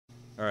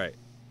All right.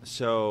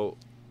 So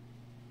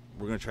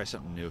we're going to try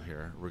something new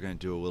here. We're going to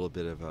do a little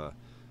bit of a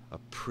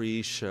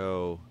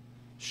pre-show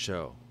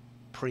show.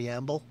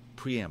 Preamble?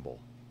 Preamble.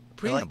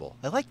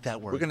 I like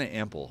that word. We're going to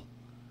amble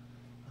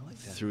I like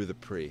that. through the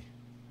pre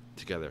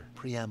together.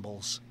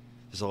 Preambles.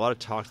 There's a lot of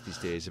talk these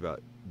days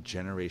about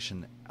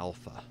Generation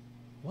Alpha.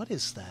 What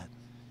is that?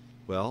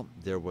 Well,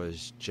 there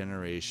was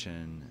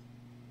Generation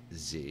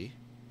Z,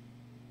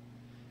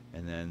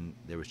 and then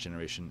there was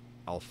Generation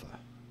Alpha.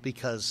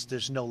 Because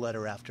there's no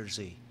letter after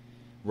Z.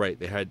 Right.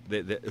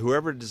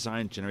 Whoever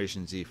designed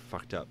Generation Z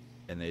fucked up,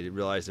 and they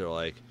realized they were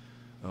like,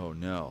 oh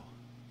no.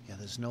 Yeah,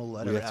 there's no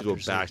letter We after have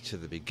Z. to go back to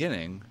the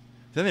beginning.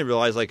 Then they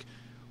realized, like,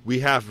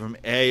 we have from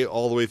A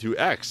all the way through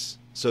X.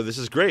 So this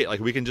is great. Like,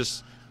 we can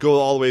just go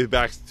all the way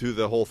back through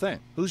the whole thing.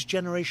 Who's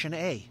Generation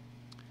A?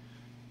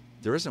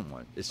 There isn't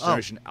one. It's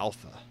Generation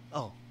Alpha.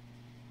 Oh.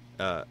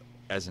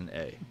 As an A.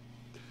 Okay.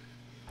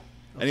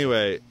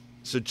 Anyway,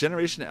 so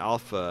Generation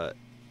Alpha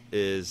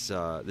is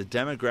the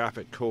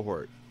demographic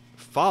cohort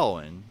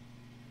following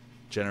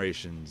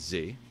Generation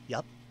Z.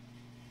 Yep.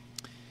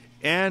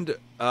 And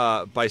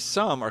by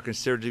some are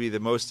considered to be the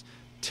most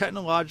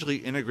technologically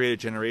integrated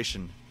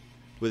generation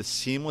with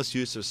seamless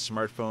use of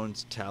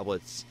smartphones,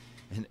 tablets,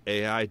 and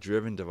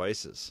AI-driven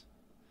devices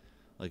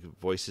like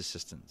voice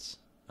assistants,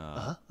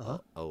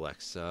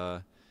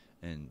 Alexa,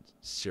 and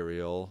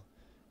Serial,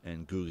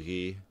 and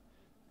Googie,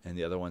 and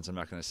the other ones I'm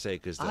not going to say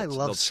because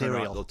they'll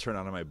turn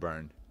on in my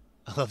burn.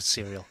 I love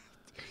Serial.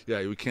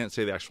 Yeah, we can't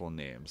say the actual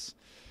names.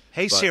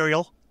 Hey,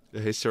 Serial.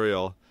 Hey,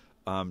 Serial.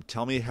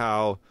 Tell me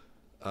how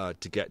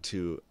to get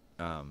to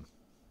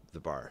the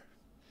bar.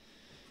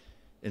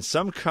 In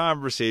some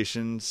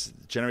conversations,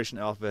 Generation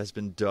Alpha has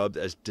been dubbed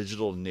as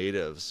digital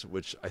natives,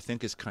 which I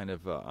think is kind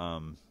of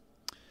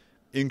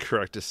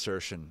incorrect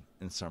assertion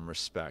in some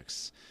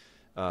respects,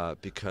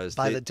 because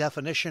by the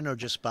definition or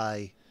just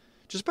by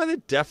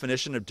the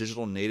definition of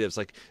digital natives.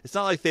 Like, it's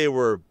not like they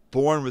were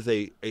born with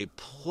a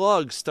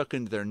plug stuck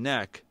into their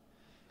neck,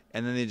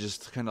 and then they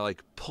just kind of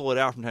like pull it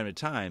out from time to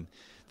time.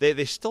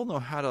 They still know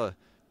how to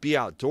be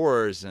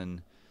outdoors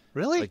and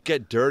really like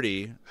get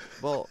dirty.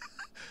 Well.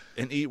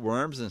 And eat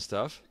worms and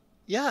stuff?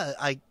 Yeah,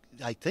 I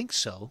think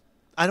so.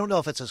 I don't know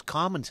if it's as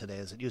common today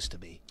as it used to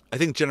be. I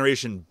think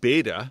Generation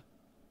Beta...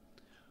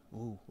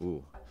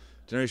 Ooh.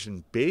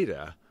 Generation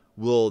Beta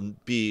will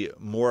be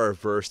more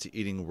averse to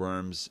eating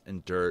worms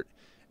and dirt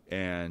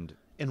and...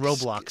 In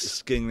Roblox.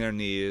 Skinning their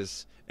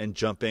knees and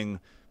jumping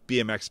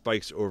BMX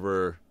bikes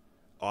over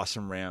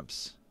awesome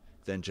ramps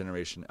than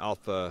Generation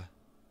Alpha.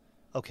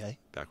 Okay.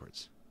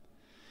 Backwards.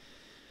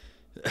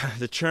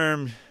 The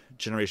term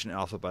Generation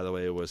Alpha, by the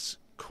way, was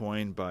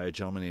coined by a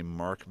gentleman named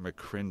Mark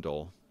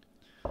McCrindle,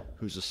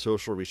 who's a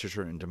social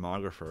researcher and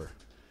demographer.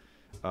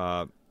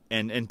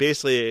 And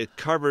basically it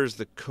covers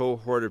the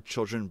cohort of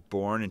children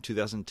born in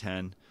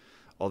 2010,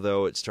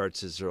 although it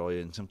starts as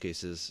early, in some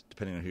cases,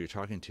 depending on who you're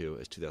talking to,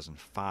 as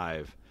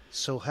 2005.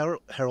 So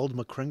Harold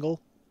McCrindle,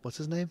 what's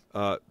his name?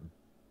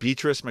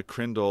 Beatrice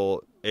McCrindle,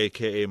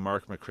 a.k.a.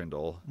 Mark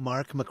McCrindle.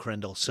 Mark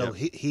McCrindle. So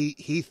yep.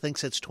 he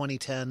thinks it's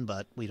 2010,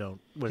 but we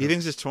don't. He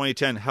thinks it's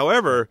 2010.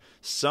 However,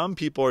 some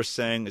people are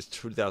saying it's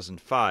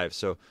 2005.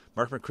 So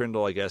Mark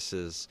McCrindle, I guess,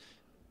 is...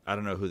 I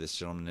don't know who this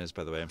gentleman is,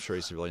 by the way. I'm sure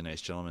he's a really nice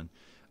gentleman.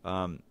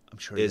 I'm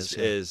sure he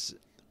is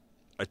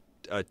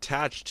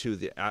attached to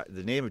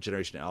the name of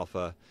Generation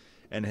Alpha,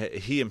 and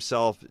he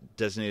himself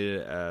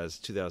designated it as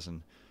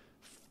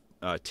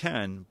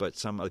 2010, but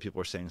some other people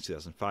are saying it's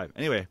 2005.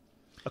 Anyway...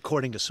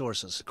 According to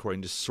sources.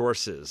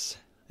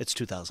 It's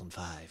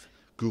 2005.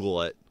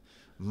 Google it.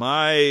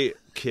 My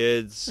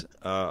kids,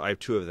 I have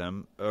two of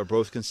them, are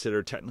both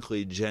considered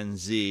technically Gen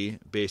Z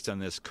based on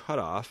this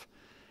cutoff.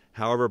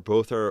 However,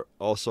 both are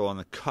also on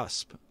the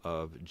cusp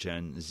of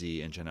Gen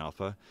Z and Gen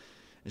Alpha.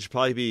 It should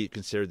probably be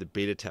considered the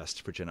beta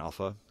test for Gen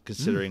Alpha,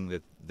 considering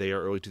that they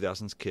are early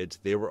 2000s kids.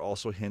 They were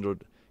also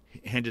handed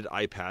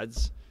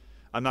iPads.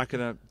 I'm not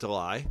going to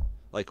lie.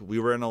 Like, we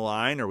were in a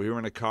line or we were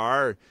in a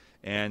car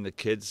and the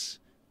kids...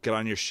 get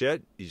on your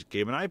shit, you just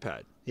gave them an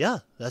iPad.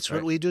 Yeah, that's right.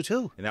 What we do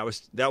too. And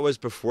that was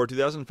before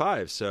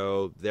 2005,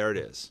 so there it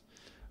is.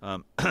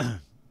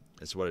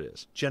 That's what it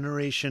is.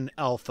 Generation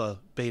Alpha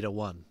Beta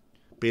 1.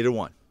 Beta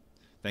 1.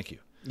 Thank you.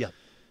 Yeah.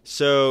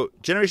 So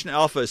Generation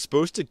Alpha is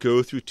supposed to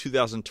go through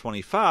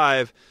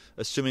 2025,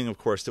 assuming, of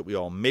course, that we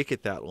all make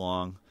it that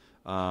long.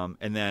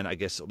 And then I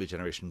guess it'll be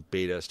Generation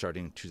Beta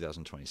starting in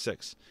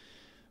 2026.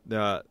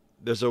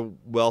 There's a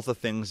wealth of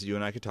things you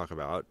and I could talk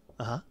about.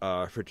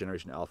 For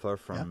Generation Alpha,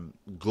 from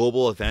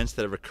global events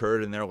that have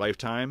occurred in their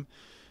lifetime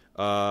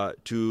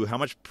to how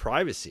much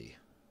privacy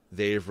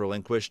they've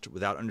relinquished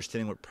without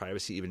understanding what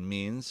privacy even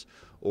means,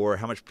 or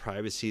how much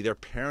privacy their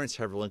parents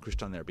have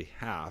relinquished on their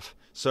behalf.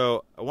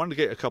 So I wanted to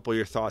get a couple of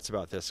your thoughts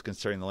about this,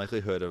 considering the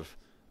likelihood of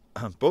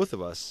both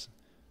of us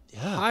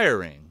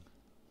hiring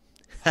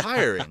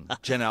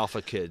Gen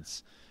Alpha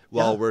kids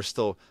while we're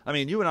still... I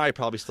mean, you and I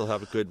probably still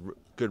have a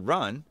good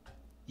run.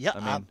 Yeah,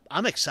 I mean,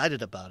 I'm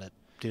excited about it,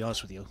 to be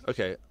honest with you.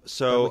 Okay,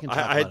 so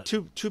I had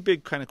two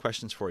big kind of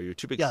questions for you,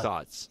 two big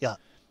thoughts. Yeah.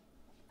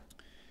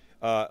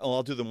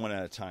 I'll do them one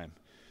at a time.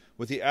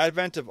 With the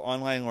advent of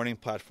online learning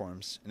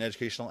platforms and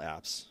educational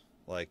apps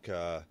like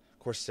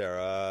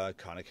Coursera,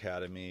 Khan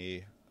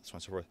Academy, so on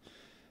and so forth,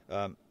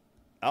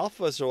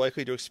 alphas are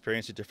likely to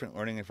experience a different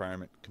learning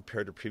environment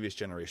compared to previous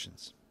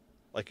generations,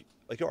 like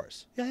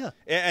yours. Yeah.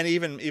 And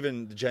even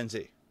the Gen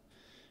Z,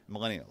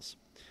 millennials.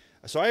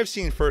 So I have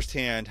seen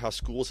firsthand how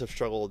schools have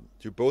struggled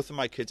through both of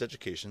my kids'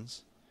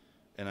 educations,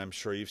 and I'm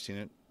sure you've seen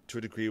it to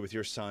a degree with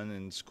your son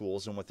in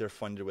schools and what they're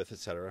funded with, et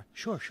cetera.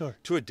 Sure.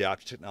 To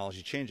adapt to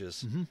technology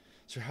changes. Mm-hmm.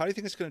 So how do you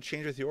think it's going to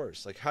change with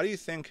yours? Like, how do you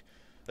think,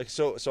 like,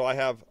 so I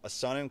have a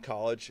son in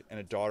college and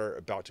a daughter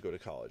about to go to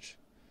college.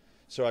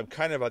 So I'm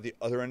kind of at the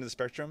other end of the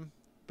spectrum,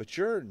 but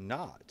you're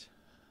not.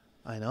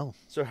 I know.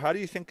 So how do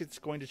you think it's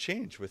going to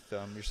change with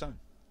your son?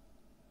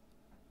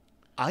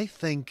 I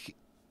think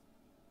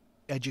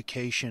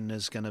education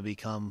is going to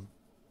become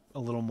a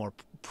little more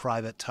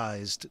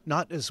privatized,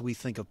 not as we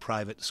think of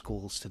private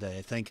schools today.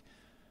 I think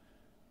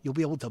you'll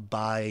be able to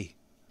buy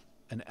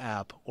an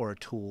app or a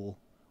tool,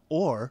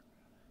 or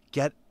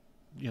get,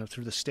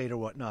 through the state or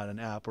whatnot, an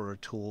app or a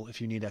tool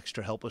if you need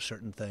extra help with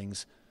certain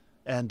things,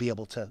 and be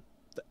able to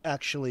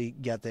actually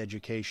get the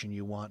education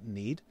you want and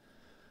need.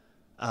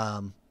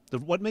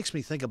 What makes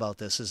me think about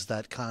this is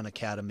that Khan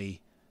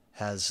Academy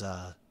has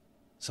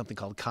something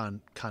called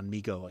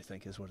Conmigo, I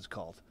think is what it's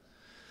called.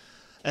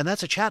 And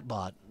that's a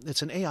chatbot.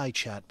 It's an AI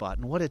chatbot.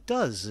 And what it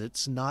does,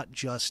 it's not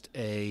just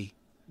a,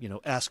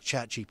 ask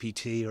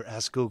ChatGPT or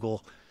ask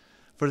Google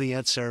for the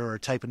answer, or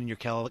type it in your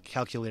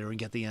calculator and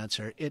get the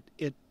answer.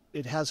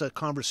 It has a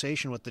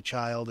conversation with the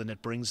child, and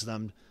it brings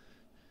them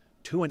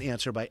to an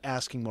answer by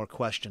asking more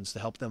questions to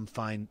help them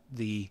find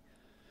the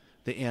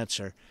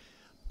answer.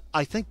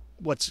 I think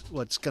what's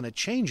going to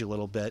change a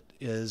little bit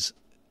is,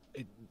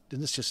 and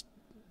this is just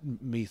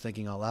me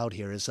thinking out loud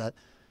here, is that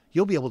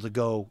you'll be able to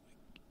go,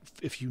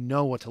 if you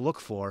know what to look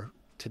for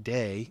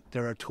today,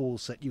 there are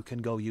tools that you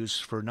can go use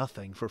for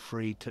nothing, for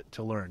free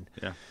to learn.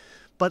 Yeah.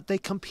 But they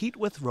compete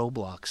with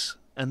Roblox,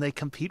 and they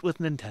compete with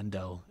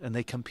Nintendo, and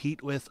they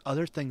compete with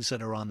other things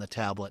that are on the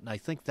tablet. And I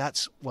think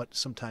that's what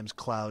sometimes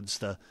clouds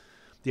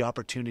the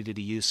opportunity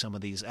to use some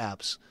of these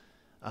apps,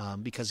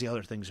 because the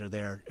other things are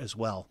there as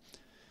well.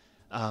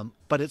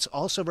 But it's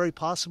also very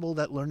possible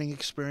that learning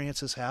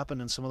experiences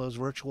happen in some of those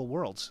virtual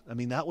worlds. I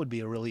mean, that would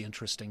be a really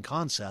interesting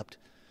concept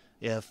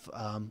if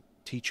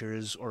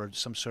teachers or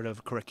some sort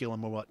of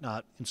curriculum or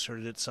whatnot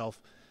inserted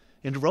itself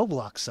into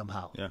Roblox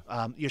somehow.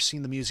 Yeah. You're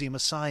seeing the Museum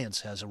of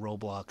Science has a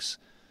Roblox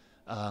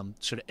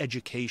sort of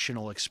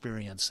educational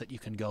experience that you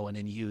can go in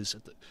and use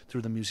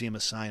through the Museum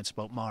of Science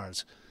about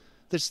Mars.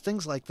 There's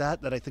things like that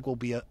I think will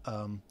be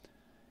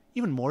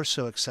even more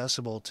so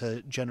accessible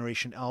to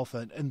Generation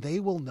Alpha, and they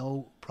will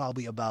know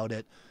probably about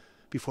it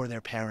before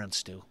their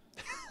parents do.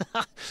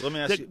 So let me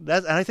ask you.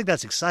 And I think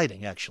that's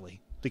exciting,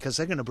 actually, because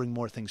they're going to bring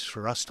more things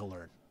for us to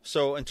learn.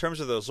 So in terms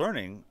of those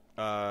learning,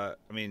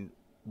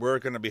 we're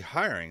going to be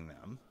hiring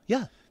them.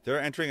 Yeah.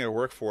 They're entering a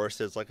workforce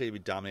that's likely to be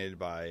dominated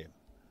by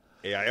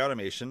AI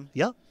automation.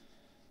 Yeah.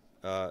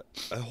 A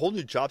whole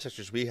new job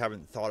sectors we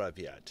haven't thought of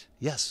yet.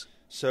 Yes.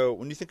 So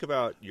when you think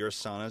about your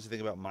son, as you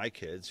think about my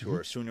kids who Mm-hmm.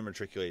 are soon to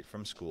matriculate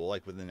from school,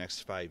 like within the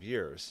next 5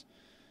 years,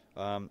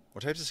 what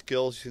types of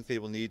skills do you think they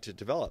will need to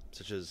develop,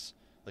 such as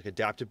like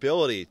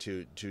adaptability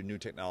to new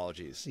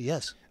technologies,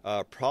 Yes.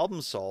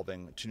 problem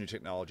solving to new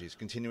technologies,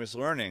 continuous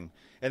learning,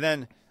 and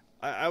then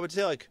I would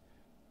say, like,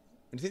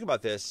 when you think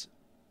about this,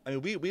 I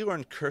mean, we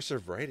learned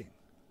cursive writing.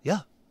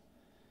 Yeah.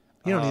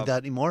 You don't need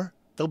that anymore.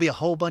 There'll be a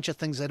whole bunch of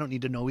things I don't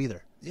need to know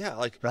either. Yeah,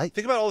 like, right?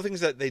 Think about all the things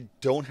that they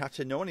don't have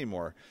to know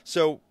anymore.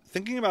 So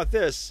thinking about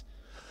this,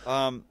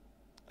 like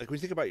when you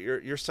think about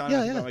your son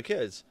and about my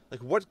kids,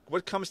 like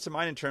what comes to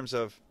mind in terms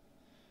of,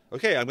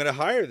 okay, I'm going to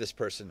hire this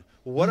person.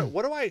 What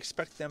do I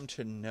expect them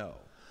to know?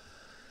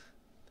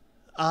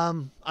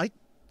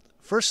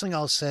 First thing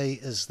I'll say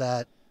is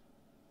that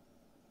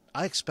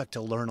I expect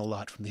to learn a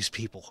lot from these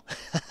people.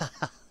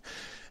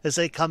 As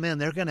they come in,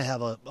 they're going to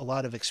have a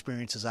lot of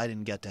experiences I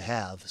didn't get to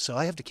have. So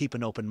I have to keep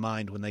an open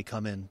mind when they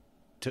come in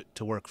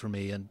to work for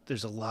me. And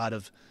there's a lot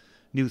of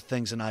new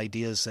things and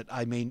ideas that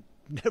I may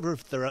never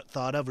have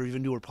thought of or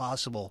even knew were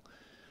possible.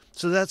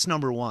 So that's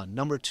number one.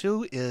 Number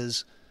two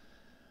is,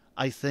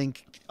 I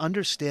think,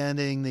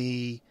 understanding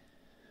the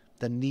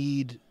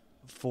need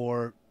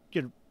for,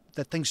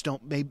 that things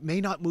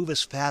may not move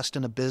as fast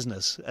in a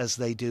business as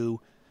they do,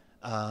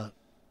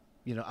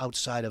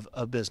 outside of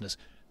a business.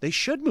 They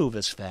should move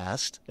as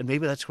fast, and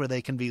maybe that's where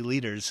they can be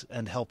leaders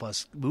and help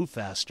us move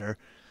faster.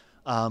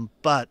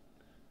 But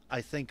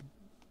I think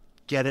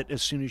get it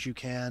as soon as you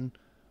can.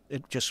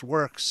 It just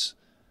works.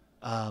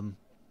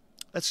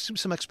 That's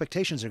some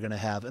expectations they're going to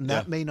have, and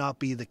that may not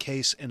be the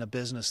case in a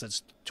business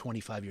that's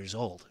 25 years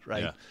old,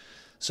 right? Yeah.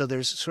 So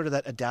there's sort of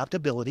that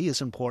adaptability is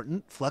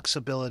important,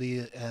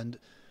 flexibility and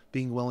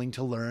being willing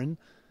to learn.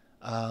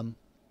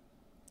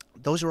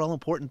 Those are all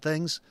important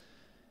things.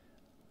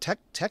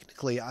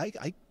 Technically,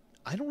 I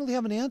don't really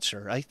have an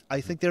answer.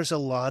 I think there's a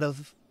lot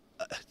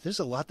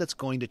that's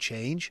going to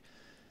change,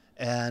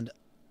 and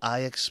I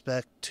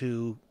expect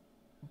to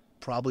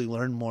probably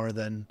learn more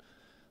than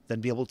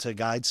then be able to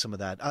guide some of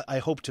that. I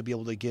hope to be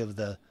able to give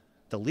the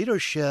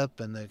leadership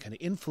and the kind of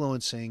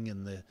influencing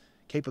and the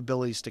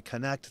capabilities to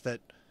connect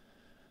that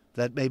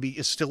maybe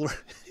is still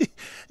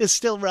is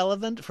still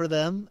relevant for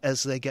them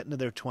as they get into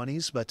their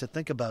 20s. But to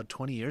think about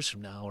 20 years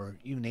from now, or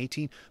even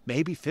 18,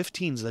 maybe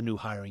 15 is the new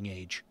hiring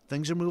age.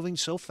 Things are moving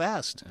so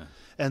fast,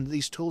 and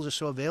these tools are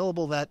so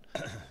available that,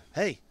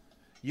 hey,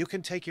 you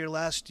can take your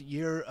last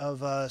year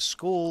of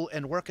school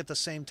and work at the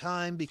same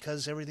time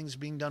because everything's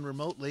being done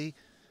remotely,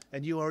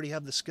 and you already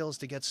have the skills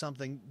to get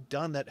something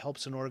done that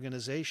helps an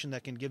organization,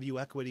 that can give you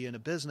equity in a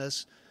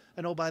business.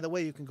 And oh, by the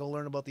way, you can go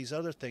learn about these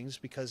other things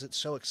because it's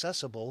so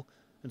accessible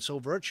and so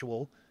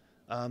virtual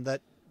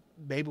that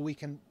maybe we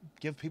can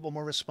give people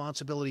more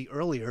responsibility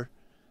earlier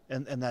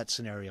in that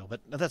scenario. But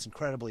that's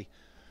incredibly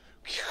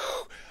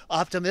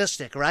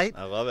optimistic, right?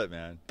 I love it,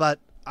 man. But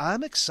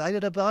I'm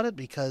excited about it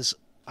because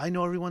I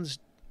know everyone's,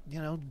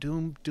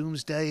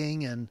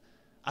 doomsdaying, and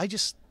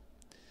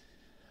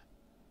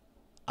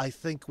I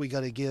think we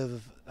got to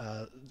give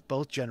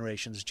both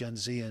generations, Gen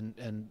Z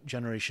and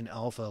Generation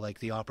Alpha, like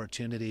the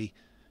opportunity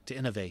to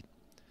innovate.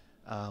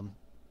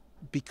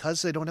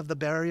 Because they don't have the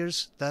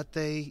barriers that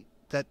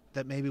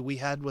maybe we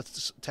had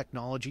with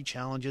technology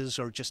challenges,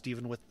 or just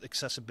even with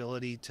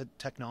accessibility to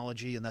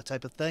technology and that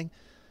type of thing.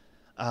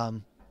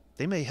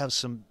 They may have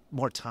some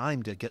more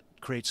time to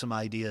create some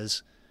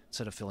ideas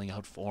instead of filling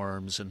out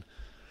forms and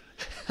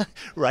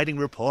writing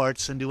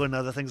reports and doing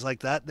other things like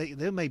that.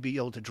 They may be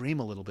able to dream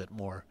a little bit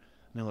more.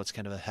 I know it's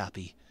kind of a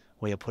happy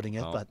way of putting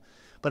it,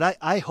 but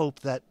I hope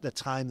that the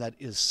time that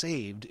is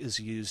saved is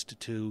used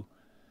to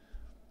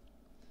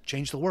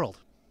change the world.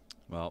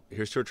 Well,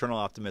 here's to eternal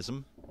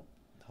optimism.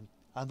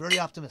 I'm very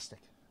optimistic.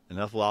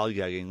 Enough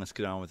lollygagging. Let's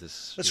get on with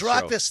this. Let's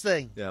rock this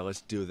thing. Yeah,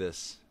 let's do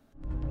this.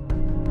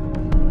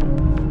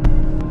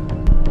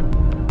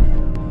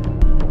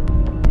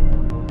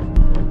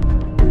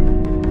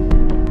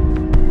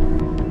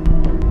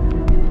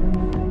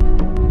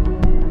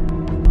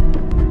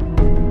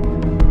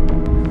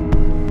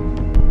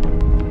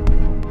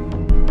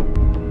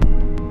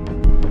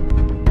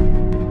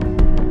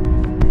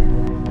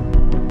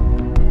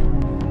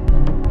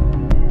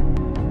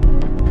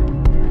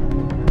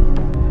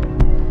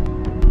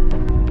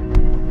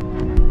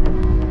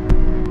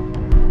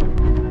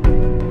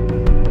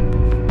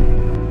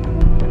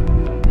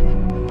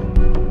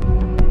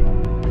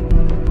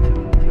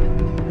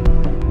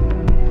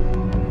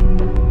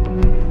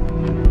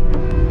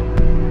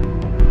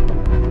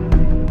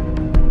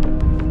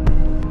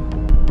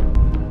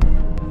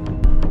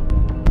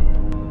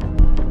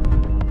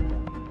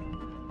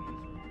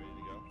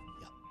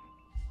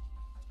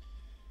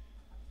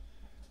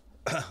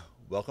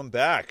 Welcome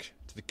back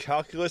to the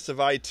calculus of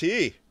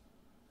IT.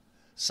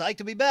 Psyched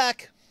to be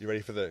back. You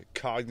ready for the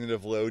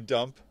cognitive load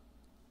dump?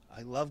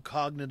 I love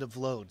cognitive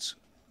loads.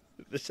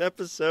 This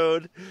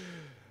episode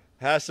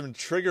has some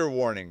trigger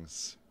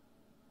warnings.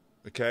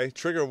 Okay,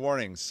 trigger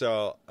warnings.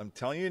 So I'm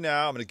telling you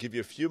now, I'm going to give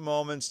you a few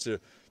moments to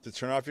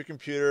turn off your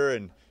computer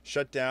and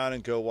shut down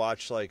and go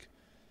watch like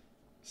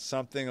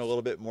something a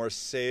little bit more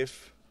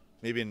safe.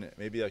 Maybe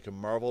like a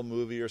Marvel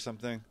movie or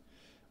something.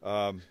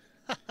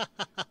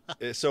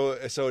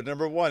 So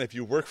number one, if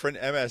you work for an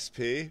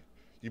MSP,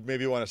 you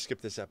maybe want to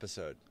skip this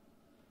episode.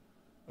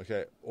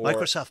 Okay. Or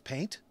Microsoft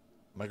Paint?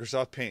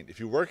 Microsoft Paint. If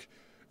you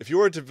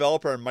are a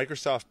developer in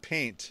Microsoft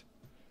Paint,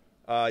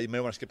 you may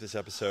want to skip this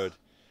episode.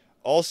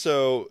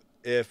 Also,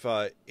 if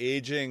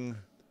aging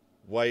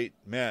white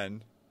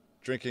men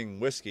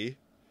drinking whiskey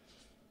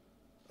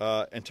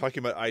and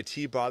talking about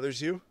IT bothers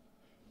you,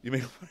 you may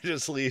want to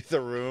just leave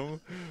the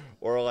room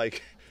or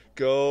like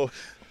go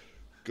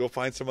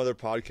find some other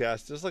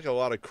podcast. There's like a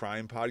lot of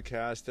crime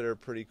podcasts that are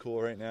pretty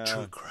cool right now.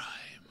 True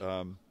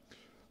crime.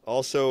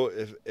 Also,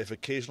 if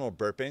occasional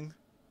burping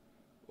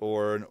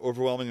or an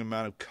overwhelming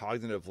amount of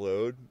cognitive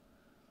load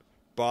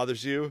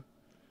bothers you,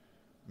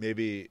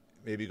 maybe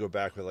go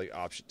back with like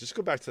option. Just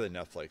go back to the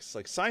Netflix.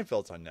 Like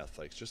Seinfeld's on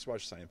Netflix. Just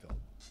watch Seinfeld.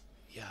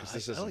 Yeah, I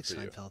like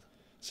Seinfeld.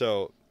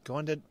 So go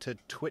on to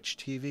Twitch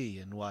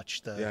TV and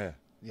watch the.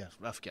 Yeah,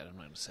 I forget. I'm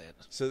not going to say it.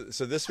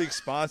 So this week's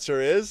sponsor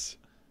is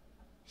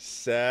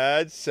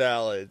Sad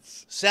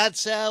Salads. Sad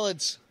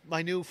Salads,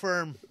 my new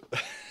firm.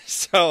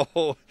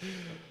 So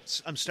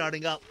I'm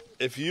starting up.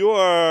 If you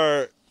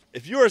are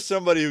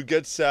somebody who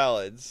gets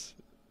salads,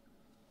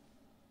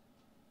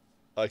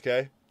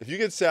 okay? If you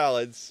get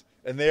salads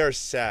and they are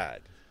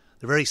sad.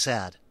 They're very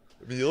sad.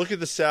 I mean, you look at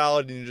the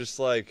salad and you're just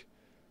like,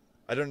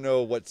 I don't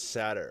know what's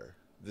sadder.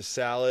 The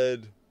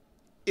salad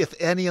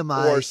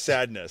or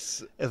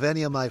sadness. If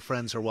any of my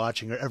friends are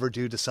watching or ever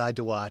do decide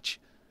to watch,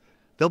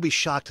 they'll be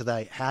shocked that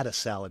I had a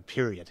salad,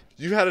 period.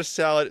 You had a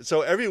salad.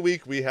 So every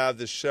week we have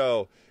this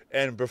show,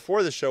 and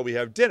before the show we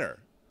have dinner.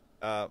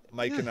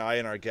 Mike and I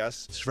and our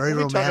guests. It's very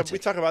romantic. We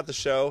talk about the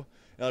show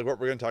and like what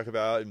we're going to talk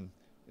about, and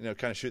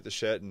kind of shoot the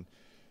shit. And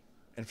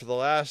for the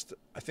last,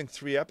 I think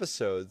 3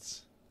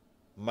 episodes,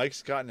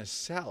 Mike's gotten a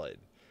salad,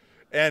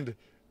 and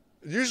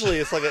usually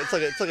it's like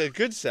a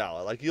good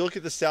salad. Like you look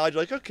at the salad,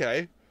 you're like,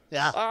 okay,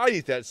 yeah, I'd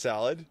eat that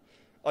salad,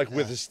 like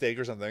with a steak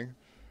or something.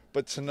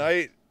 But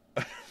tonight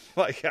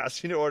like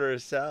asked me to order a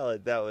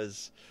salad. That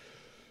was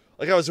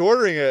like I was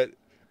ordering it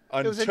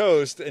on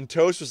toast, and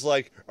toast was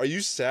like, "Are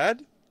you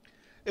sad?"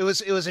 It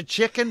was a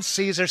chicken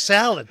Caesar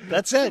salad.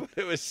 That's it.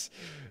 It was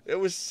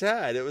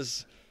sad. It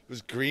was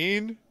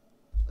green.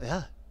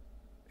 Yeah.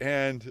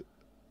 And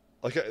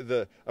like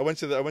I went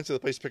to the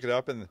place to pick it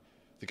up, and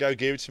the guy who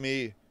gave it to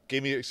me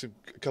gave me a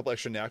couple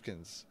extra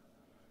napkins.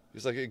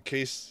 He's like, in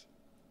case,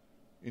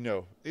 he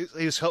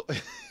was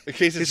hoping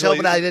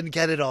really, I didn't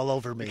get it all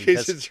over me. In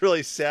case it's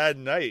really sad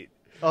night.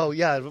 Oh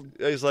yeah.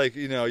 He's like,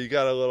 you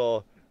got a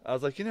little. I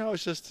was like,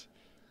 it's just,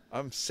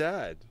 I'm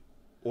sad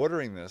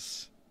ordering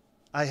this.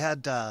 I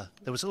had there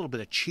was a little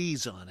bit of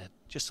cheese on it,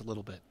 just a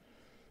little bit.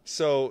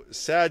 So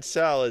sad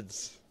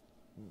salads,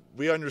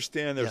 we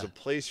understand there's a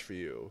place for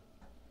you.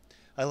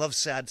 I love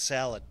sad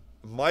salad.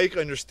 Mike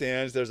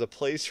understands there's a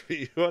place for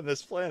you on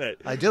this planet.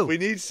 I do. We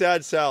need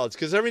sad salads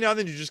because every now and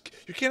then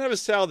you can't have a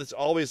salad that's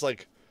always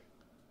like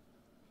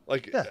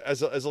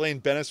as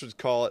Elaine Bennis would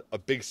call it, a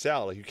big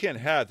salad. Like, you can't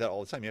have that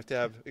all the time. You have to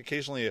have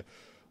occasionally a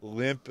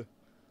limp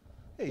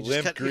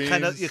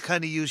greens. You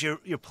kind of use your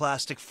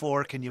plastic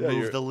fork and you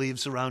move the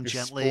leaves around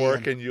gently.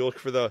 Fork and you look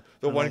for the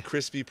one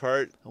crispy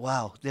part.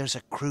 Wow, there's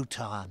a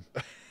crouton.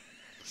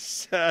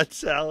 Sad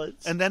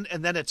salads. And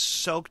then it's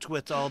soaked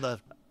with all the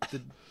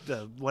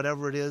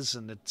whatever it is,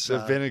 and it's the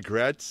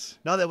vinaigrettes.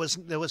 No, there was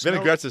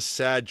vinaigrettes is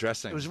sad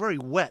dressing. It was very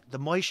wet. The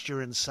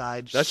moisture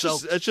inside. That's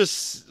just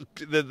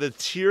the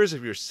tears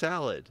of your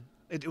salad.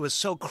 It was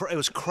so it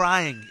was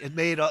crying. It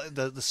made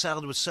the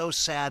salad was so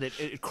sad.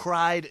 It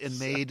cried and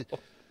made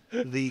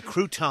the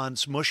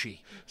croutons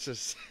mushy.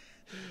 It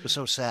was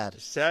so sad.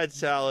 Sad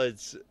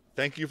salads.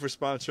 Thank you for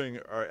sponsoring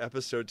our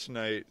episode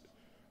tonight.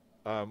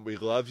 We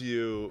love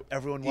you.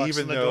 Everyone walks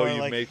even in the though door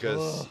you like, make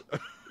us.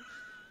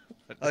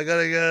 I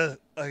gotta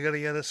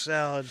get a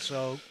salad.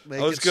 So I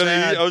was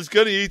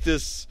gonna eat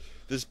this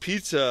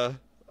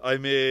pizza I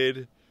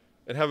made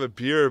and have a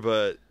beer,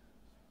 but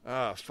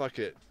fuck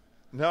it.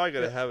 Now I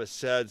gotta have a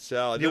sad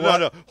salad.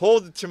 No.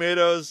 Hold the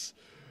tomatoes.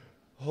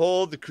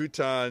 Hold the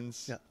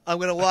croutons. Yeah. I'm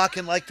gonna walk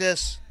in like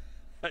this.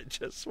 I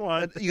just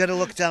want. You gotta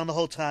look down the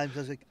whole time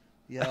because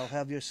I'll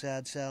have your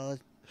sad salad.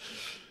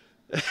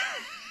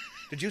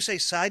 Did you say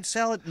side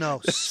salad?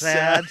 No,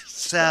 sad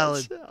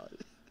salad.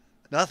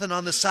 Nothing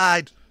on the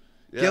side.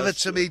 Yeah, give it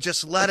to me.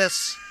 Just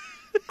lettuce,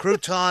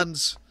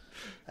 croutons,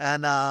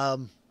 and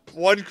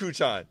one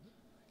crouton.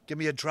 Give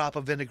me a drop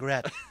of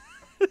vinaigrette.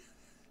 Do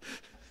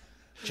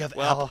you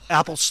have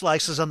apple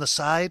slices on the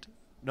side?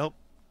 Nope.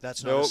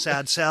 That's not a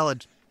sad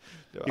salad.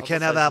 No, you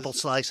can't have apple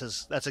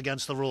slices. That's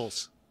against the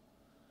rules.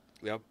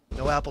 Yep.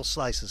 No apple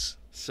slices.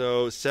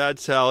 So sad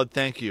salad.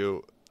 Thank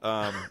you.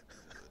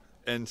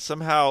 And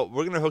somehow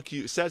we're gonna hook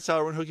you. Sad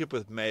salad. We're gonna hook you up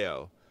with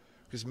mayo.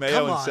 Because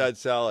mayo and sad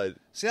salad.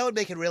 See, that would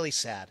make it really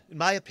sad. In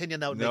my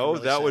opinion, that would make it really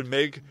sad. No, that would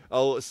make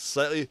a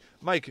slightly...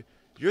 Mike,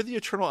 you're the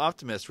eternal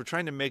optimist. We're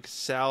trying to make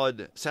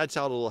sad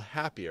salad a little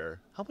happier.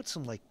 How about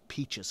some,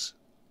 peaches?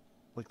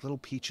 Like little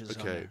peaches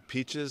on there. there.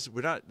 Peaches.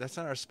 That's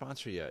not our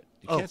sponsor yet.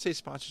 You can't say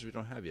sponsors we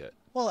don't have yet.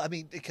 Well, I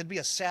mean, it could be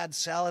a sad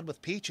salad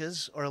with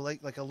peaches or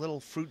like a little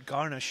fruit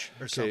garnish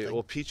or something. Okay,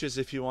 well, peaches,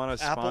 if you want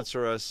to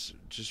sponsor us,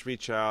 just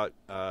reach out.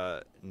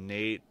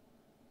 Nate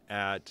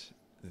at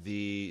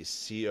thecoit.us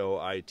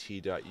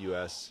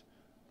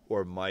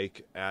or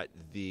Mike at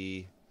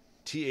the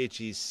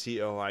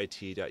thecoit.us,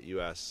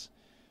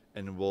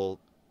 and we'll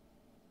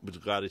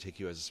gladly take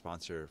you as a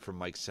sponsor for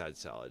Mike's Sad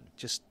Salad.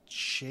 Just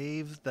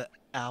shave the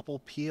apple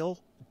peel.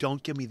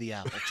 Don't give me the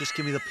apple. Just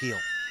give me the peel.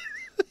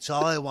 That's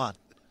all I want.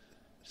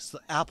 Just the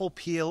apple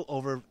peel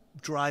over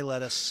dry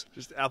lettuce.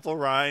 Just apple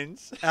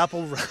rinds.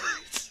 Apple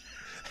rinds.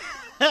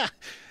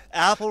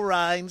 Apple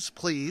rinds,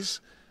 please.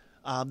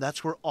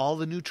 That's where all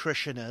the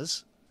nutrition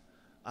is.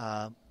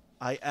 I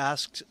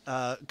asked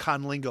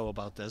Conlingo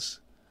about this,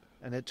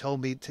 and it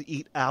told me to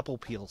eat apple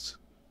peels.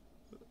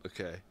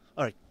 Okay.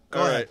 All right.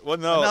 Go ahead. Well,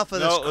 no. Enough of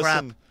this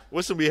crap.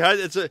 Listen.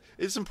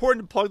 It's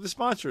important to plug the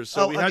sponsors,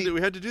 so we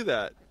had to do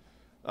that.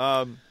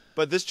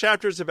 But this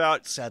chapter is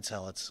about sad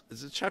salads.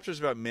 This chapter is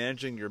about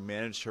managing your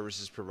managed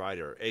services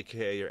provider,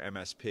 aka your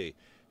MSP.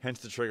 Hence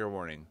the trigger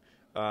warning.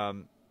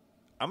 I'm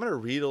going to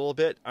read a little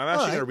bit. I'm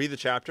actually going to read the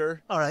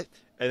chapter. All right.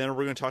 And then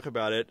we're going to talk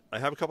about it. I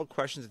have a couple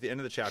questions at the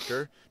end of the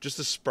chapter just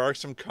to spark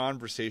some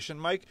conversation,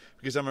 Mike,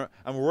 because I'm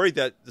worried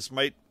that this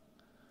might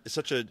is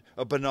such a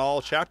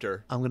banal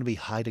chapter. I'm going to be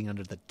hiding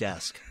under the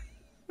desk.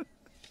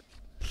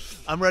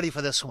 I'm ready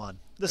for this one.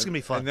 This is going to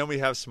be fun. And then we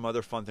have some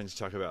other fun things to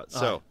talk about.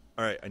 All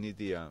right, I need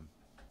the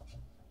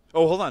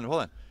Oh, hold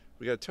on.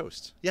 We got a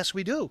toast. Yes,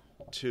 we do.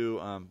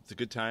 To the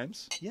good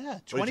times. Yeah,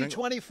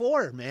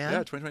 2024, man. Yeah,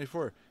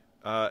 2024.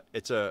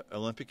 It's a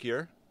Olympic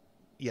year.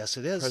 Yes,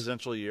 it is.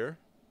 Presidential year.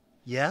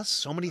 Yes,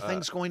 so many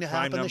things going to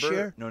happen this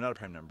year. No, not a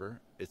prime number.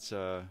 It's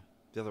the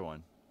other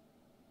one.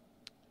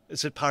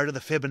 Is it part of the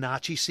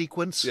Fibonacci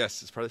sequence?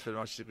 Yes, it's part of the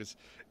Fibonacci sequence.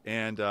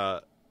 And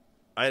I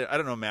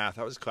don't know math.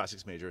 I was a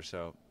classics major,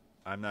 so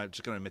I'm not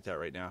just going to admit that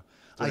right now.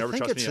 So I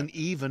think it's an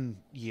even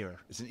year.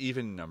 It's an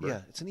even number.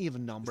 Yeah, it's an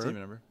even number. It's an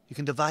even number. You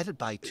can divide it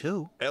by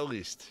 2. At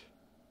least.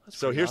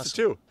 So pretty here's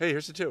awesome. the two. Hey,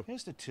 here's the two.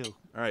 Here's the two.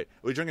 All right.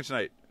 What are you drinking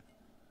tonight?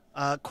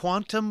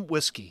 Quantum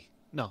whiskey.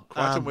 No.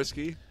 Quantum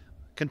whiskey.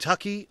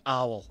 Kentucky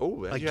Owl.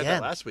 Oh, you again. had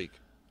that last week.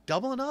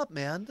 Doubling up,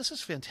 man. This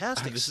is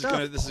fantastic This stuff.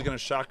 is gonna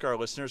shock our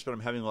listeners, but I'm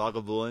having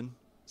Lagavulin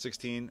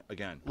 16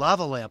 again.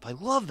 Lava lamp. I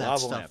love that Lava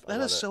stuff. lamp. I That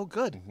love is it. so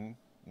good.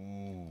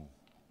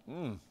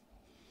 Mm-hmm.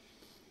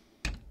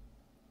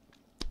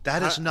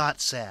 That is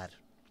not sad.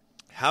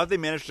 How they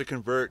managed to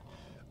convert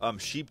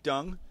sheep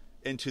dung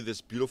into this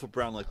beautiful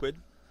brown liquid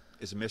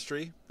is a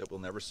mystery that we'll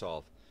never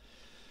solve.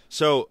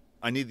 So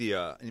I need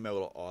my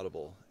little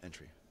Audible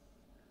entry.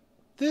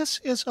 This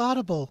is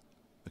audible.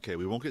 Okay,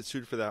 we won't get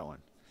sued for that one.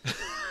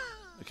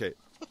 Okay,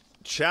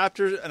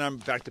 chapters, and I'm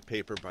back to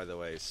paper, by the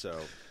way. So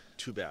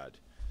too bad.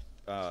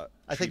 I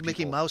think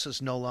Mickey Mouse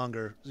is no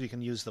longer. You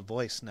can use the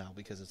voice now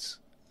because it's.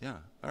 Yeah.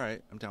 All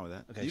right, I'm down with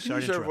that. Okay, you can sorry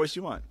use to whatever interrupt. voice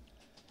you want.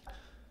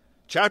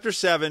 Chapter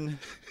 7,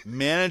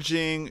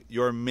 managing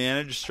your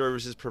managed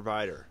services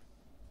provider.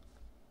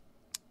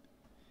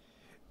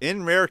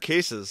 In rare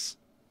cases,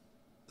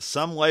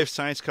 some life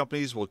science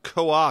companies will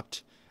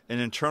co-opt an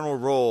internal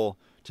role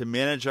to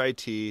manage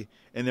IT in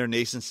their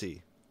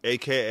nascency,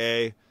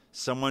 aka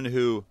someone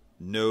who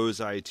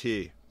knows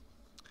IT.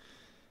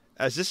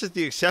 As this is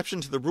the exception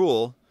to the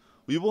rule,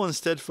 we will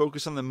instead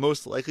focus on the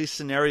most likely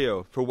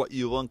scenario for what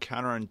you will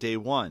encounter on day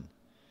one,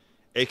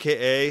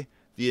 aka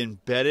the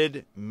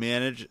embedded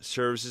managed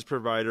services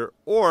provider,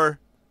 or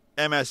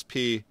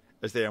MSP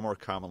as they are more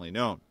commonly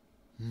known.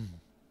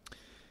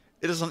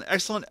 It is an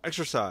excellent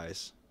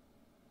exercise.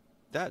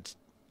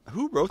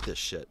 Who wrote this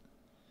shit?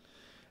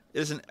 It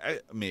is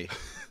me.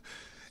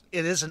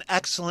 It is an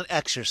excellent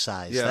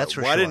exercise. Yeah, That's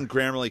for why sure. didn't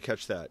Grammarly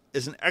catch that?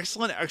 It's an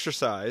excellent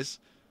exercise.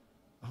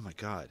 Oh my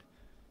god.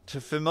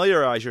 To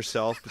familiarize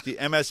yourself with the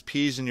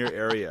MSPs in your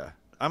area.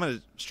 I'm going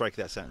to strike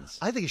that sentence.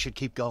 I think you should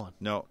keep going.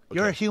 No. Okay.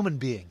 You're a human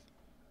being.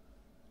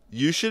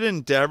 You should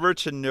endeavor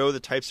to know the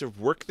types of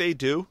work they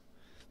do,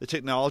 the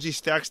technology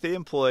stacks they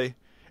employ,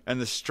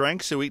 and the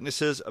strengths and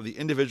weaknesses of the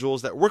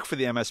individuals that work for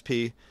the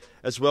MSP,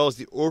 as well as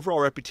the overall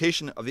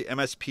reputation of the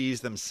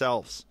MSPs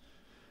themselves.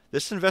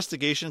 This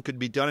investigation could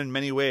be done in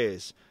many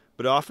ways,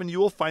 but often you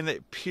will find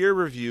that peer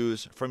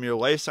reviews from your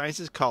life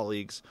sciences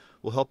colleagues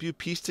will help you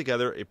piece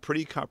together a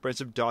pretty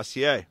comprehensive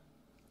dossier.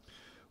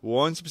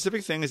 One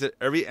specific thing is that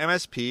every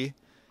MSP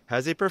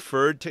has a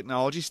preferred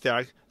technology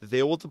stack that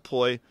they will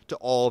deploy to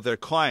all of their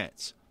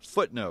clients.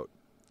 Footnote.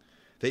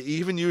 They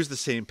even use the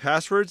same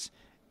passwords,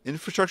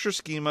 infrastructure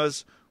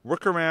schemas,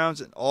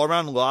 workarounds, and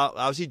all-around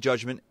lousy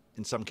judgment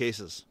in some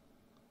cases.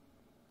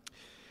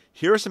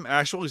 Here are some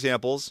actual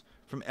examples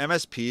from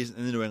MSPs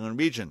in the New England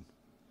region.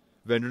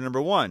 Vendor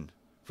number 1.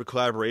 For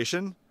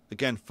collaboration,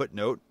 again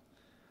footnote,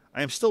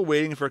 I am still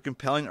waiting for a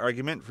compelling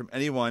argument from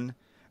anyone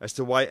as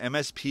to why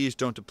MSPs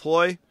don't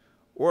deploy,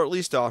 or at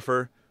least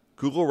offer,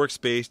 Google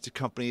Workspace to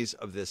companies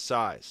of this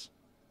size.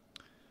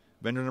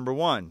 Vendor number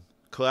 1.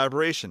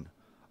 Collaboration,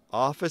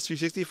 Office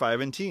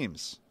 365 and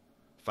Teams.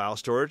 File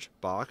storage,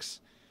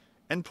 Box.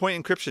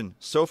 Endpoint encryption,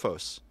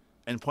 Sophos.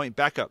 Endpoint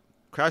backup,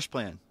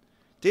 CrashPlan.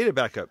 Data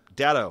backup,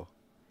 Datto.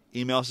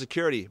 Email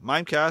security,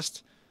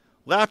 Mimecast.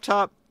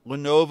 Laptop,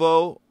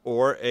 Lenovo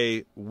or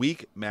a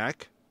weak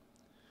Mac.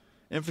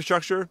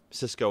 Infrastructure,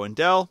 Cisco and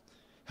Dell.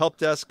 Help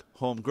desk,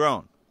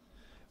 homegrown.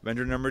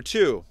 Vendor number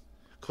 2,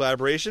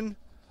 collaboration,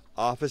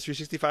 Office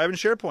 365 and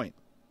SharePoint.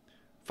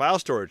 File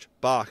storage,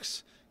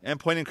 Box.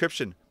 Endpoint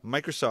encryption,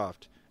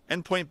 Microsoft.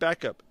 Endpoint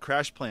backup,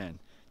 CrashPlan.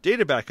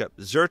 Data backup,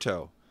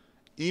 Zerto.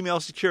 Email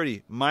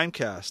security,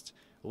 Mimecast.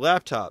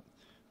 Laptop,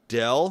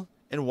 Dell,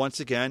 and once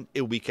again,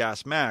 a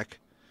weak-ass Mac.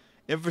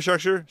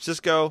 Infrastructure,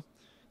 Cisco.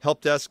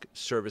 Help desk,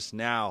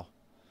 ServiceNow.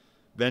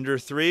 Vendor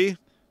 3,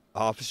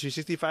 Office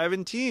 365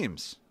 and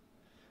Teams.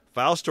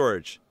 File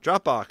storage,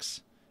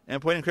 Dropbox.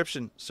 Endpoint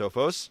encryption,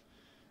 Sophos.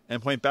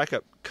 Endpoint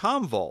backup,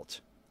 Commvault.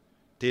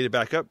 Data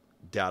backup,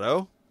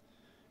 Datto.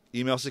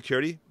 Email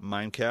security,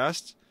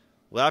 Mimecast.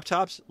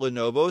 Laptops,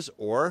 Lenovo's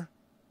or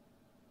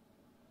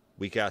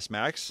weak-ass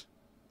Macs.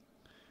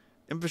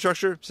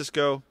 Infrastructure,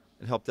 Cisco,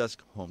 and help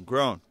desk,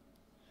 homegrown.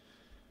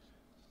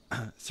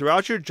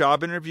 Throughout your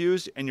job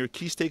interviews and your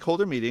key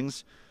stakeholder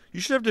meetings, you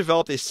should have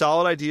developed a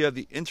solid idea of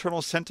the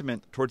internal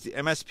sentiment towards the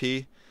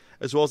MSP,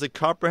 as well as a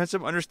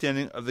comprehensive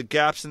understanding of the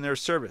gaps in their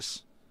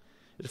service.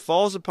 It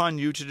falls upon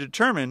you to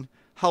determine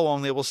how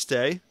long they will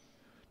stay,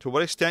 to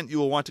what extent you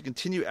will want to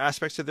continue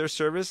aspects of their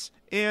service,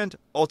 and,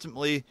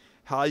 ultimately,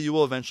 how you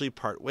will eventually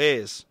part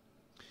ways.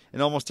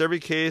 In almost every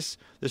case,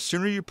 the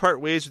sooner you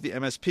part ways with the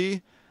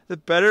MSP, the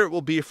better it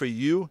will be for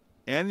you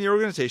and the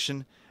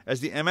organization, as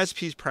the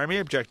MSP's primary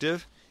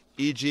objective,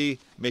 e.g.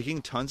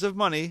 making tons of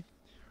money,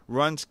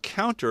 runs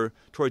counter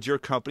towards your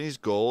company's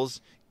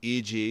goals,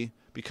 e.g.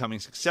 becoming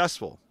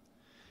successful.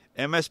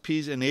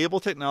 MSPs enable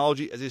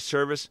technology as a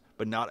service,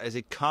 but not as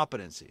a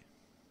competency.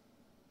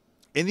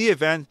 In the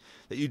event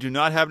that you do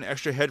not have an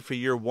extra head for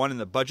year one in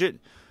the budget,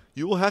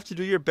 you will have to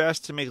do your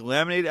best to make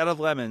lemonade out of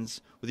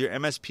lemons with your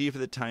MSP for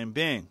the time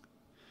being.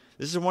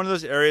 This is one of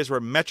those areas where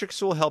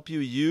metrics will help you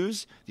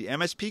use the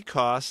MSP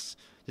costs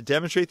to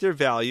demonstrate their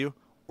value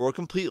or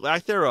complete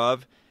lack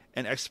thereof,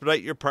 and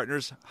expedite your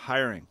partner's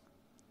hiring.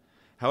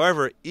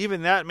 However,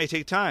 even that may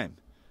take time,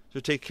 so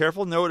take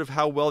careful note of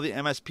how well the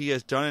MSP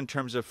has done in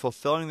terms of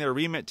fulfilling their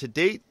remit to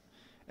date,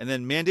 and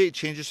then mandate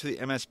changes to the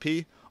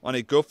MSP on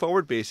a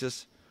go-forward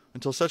basis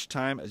until such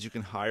time as you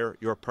can hire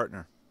your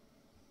partner.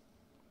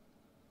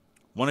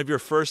 One of your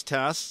first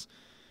tasks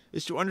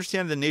is to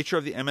understand the nature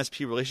of the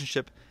MSP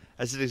relationship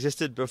as it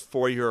existed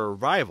before your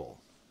arrival.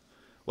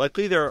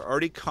 Likely there are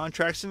already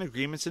contracts and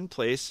agreements in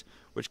place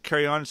which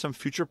carry on at some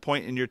future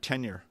point in your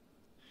tenure.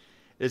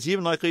 It is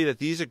even likely that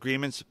these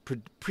agreements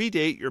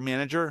predate your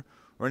manager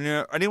or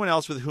anyone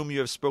else with whom you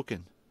have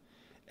spoken.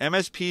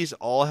 MSPs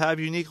all have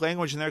unique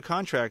language in their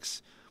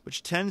contracts,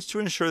 which tends to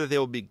ensure that they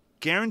will be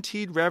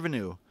guaranteed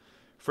revenue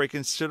for a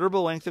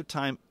considerable length of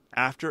time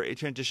after a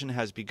transition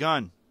has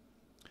begun.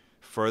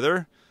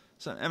 Further,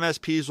 some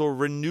MSPs will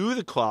renew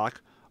the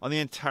clock on the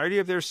entirety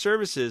of their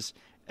services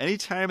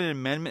anytime an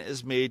amendment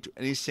is made to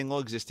any single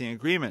existing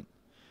agreement.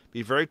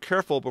 Be very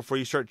careful before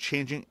you start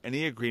changing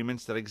any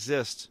agreements that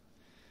exist.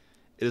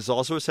 It is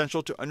also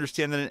essential to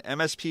understand that an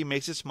MSP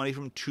makes its money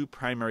from two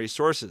primary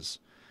sources: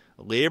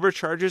 labor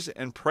charges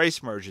and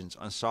price margins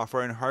on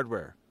software and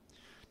hardware.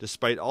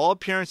 Despite all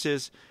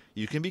appearances,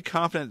 you can be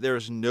confident there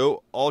is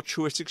no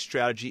altruistic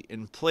strategy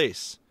in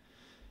place.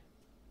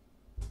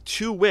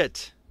 To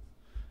wit,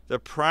 the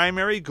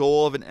primary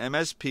goal of an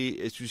MSP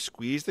is to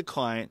squeeze the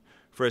client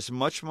for as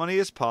much money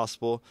as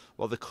possible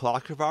while the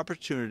clock of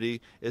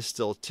opportunity is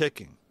still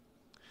ticking.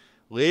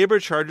 Labor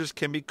charges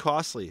can be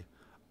costly.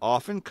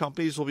 Often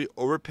companies will be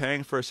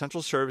overpaying for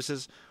essential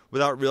services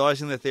without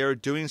realizing that they are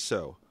doing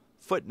so.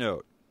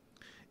 Footnote: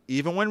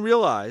 even when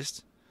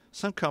realized,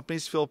 some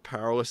companies feel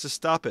powerless to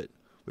stop it,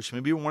 which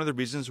may be one of the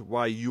reasons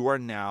why you are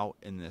now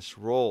in this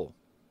role.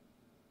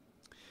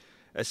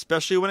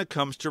 Especially when it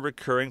comes to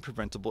recurring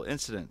preventable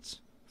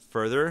incidents.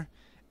 Further,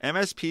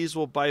 MSPs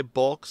will buy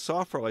bulk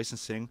software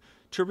licensing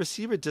to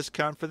receive a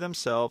discount for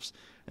themselves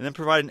and then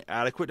provide an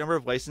adequate number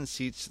of licensed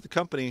seats to the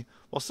company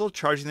while still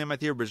charging them at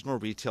the original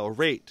retail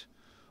rate,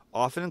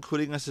 often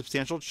including a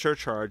substantial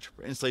surcharge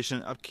for installation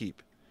and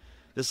upkeep.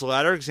 This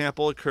latter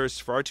example occurs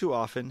far too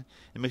often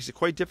and makes it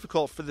quite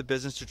difficult for the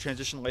business to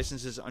transition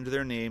licenses under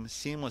their name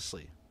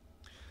seamlessly.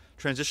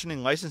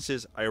 Transitioning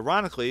licenses,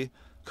 ironically,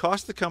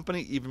 cost the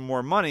company even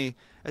more money,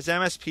 as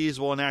MSPs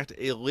will enact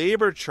a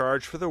labor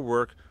charge for the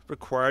work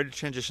required to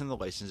transition the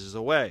licenses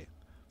away.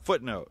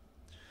 Footnote: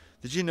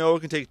 did you know it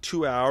can take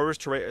 2 hours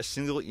to write a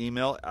single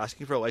email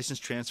asking for a license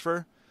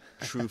transfer?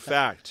 True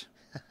fact.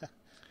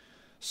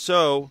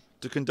 So,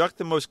 to conduct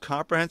the most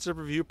comprehensive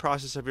review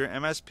process of your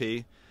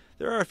MSP,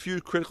 there are a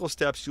few critical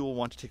steps you will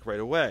want to take right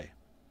away.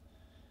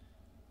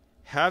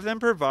 Have them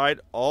provide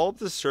all of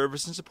the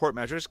service and support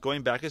metrics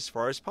going back as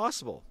far as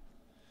possible.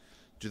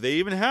 Do they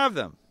even have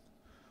them?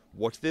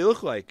 What do they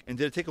look like, and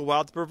did it take a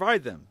while to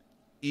provide them?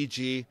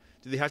 E.g.,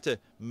 do they have to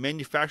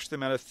manufacture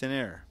them out of thin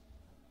air?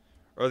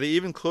 Are they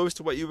even close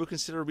to what you would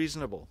consider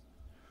reasonable?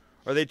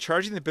 Are they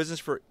charging the business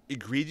for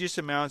egregious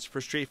amounts for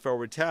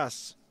straightforward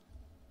tasks?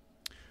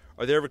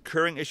 Are there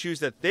recurring issues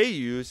that they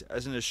use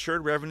as an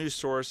assured revenue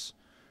source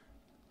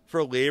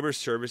for labor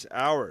service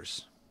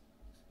hours?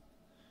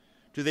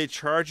 Do they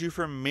charge you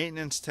for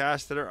maintenance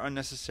tasks that are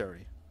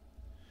unnecessary?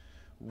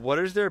 What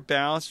is their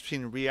balance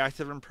between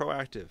reactive and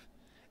proactive?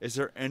 Is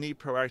there any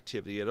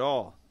proactivity at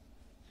all?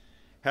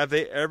 Have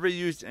they ever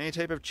used any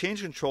type of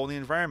change control in the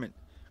environment?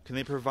 Can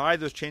they provide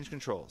those change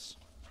controls?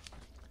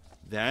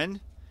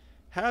 Then,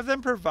 have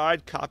them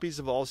provide copies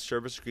of all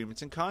service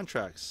agreements and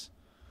contracts.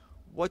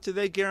 What do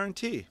they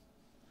guarantee?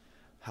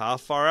 How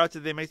far out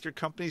did they make their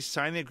companies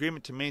sign the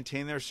agreement to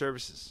maintain their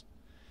services?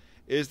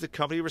 Is the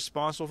company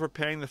responsible for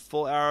paying the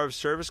full hour of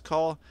service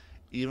call,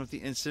 even if the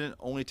incident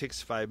only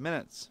takes 5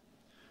 minutes?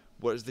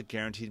 What is the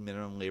guaranteed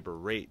minimum labor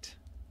rate?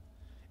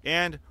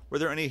 And were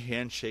there any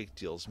handshake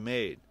deals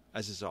made,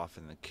 as is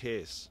often the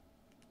case?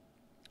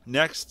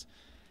 Next,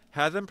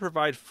 have them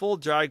provide full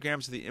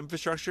diagrams of the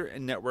infrastructure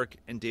and network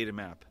and data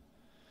map.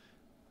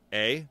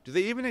 A, do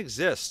they even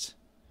exist?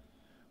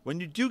 When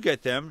you do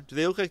get them, do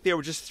they look like they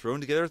were just thrown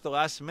together at the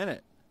last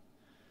minute?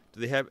 Do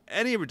they have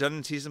any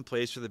redundancies in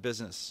place for the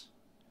business?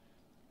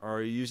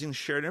 Are you using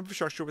shared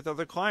infrastructure with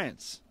other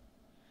clients?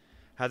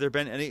 Have there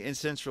been any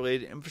incidents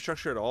related to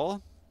infrastructure at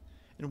all?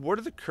 And what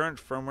are the current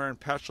firmware and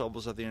patch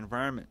levels of the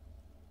environment?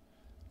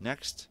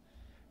 Next,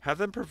 have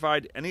them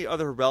provide any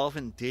other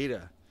relevant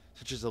data,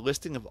 such as a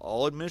listing of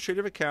all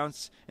administrative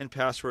accounts and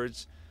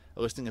passwords,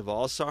 a listing of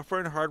all software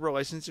and hardware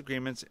license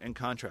agreements and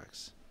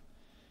contracts.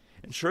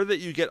 Ensure that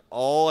you get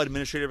all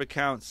administrative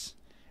accounts,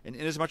 and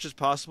in as much as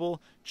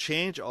possible,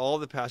 change all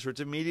the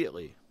passwords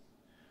immediately.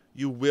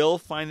 You will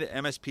find that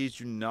MSPs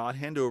do not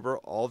hand over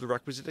all the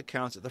requisite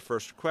accounts at the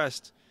first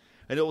request,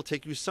 and it will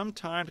take you some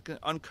time to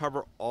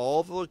uncover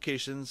all the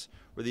locations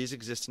where these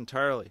exist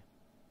entirely.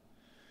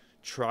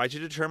 Try to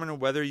determine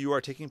whether you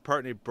are taking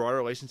part in a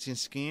broader licensing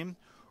scheme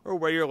or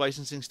where your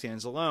licensing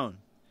stands alone.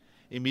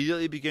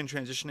 Immediately begin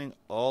transitioning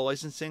all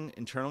licensing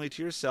internally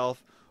to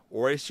yourself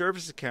or a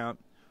service account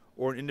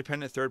or an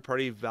independent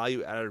third-party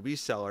value-added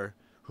reseller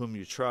whom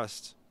you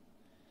trust.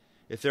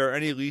 If there are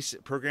any lease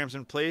programs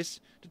in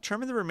place,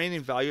 determine the remaining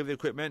value of the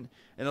equipment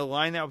and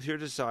align that with your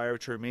desire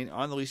to remain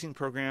on the leasing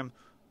program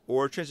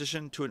or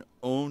transition to an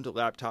owned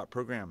laptop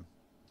program.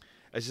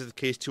 As is the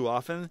case too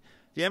often,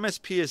 the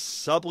MSP is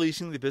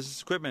subleasing the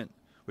business equipment,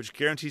 which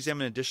guarantees them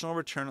an additional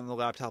return on the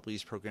laptop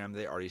lease program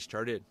they already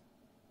started.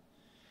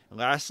 And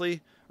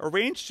lastly,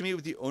 arrange to meet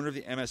with the owner of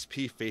the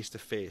MSP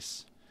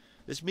face-to-face.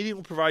 This meeting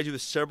will provide you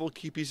with several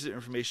key pieces of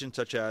information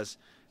such as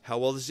how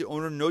well does the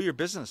owner know your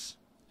business?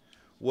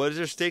 What is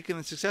their stake in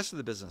the success of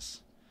the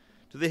business?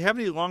 Do they have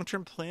any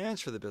long-term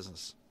plans for the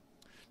business?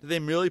 Do they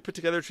merely put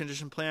together a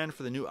transition plan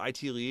for the new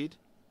IT lead?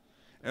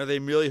 And are they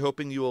merely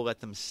hoping you will let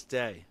them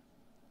stay?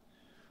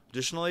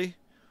 Additionally,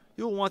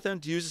 you will want them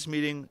to use this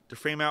meeting to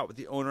frame out with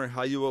the owner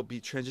how you will be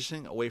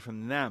transitioning away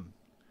from them.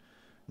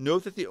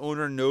 Note that the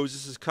owner knows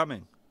this is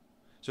coming,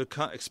 so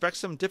expect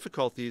some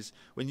difficulties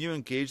when you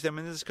engage them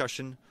in the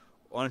discussion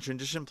on a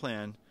transition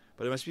plan,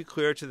 but it must be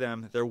clear to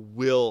them that there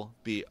will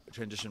be a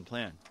transition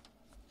plan.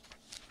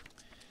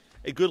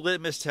 A good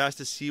litmus test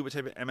to see what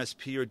type of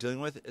MSP you're dealing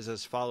with is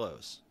as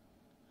follows.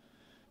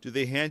 Do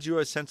they hand you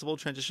a sensible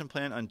transition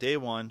plan on day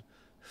one,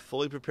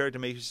 fully prepared to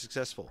make you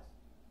successful?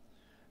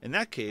 In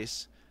that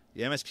case,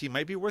 the MSP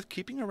might be worth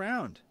keeping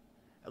around,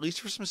 at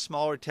least for some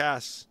smaller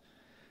tasks,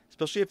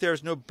 especially if there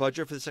is no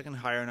budget for the second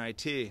hire in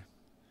IT.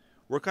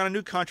 Work on a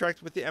new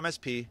contract with the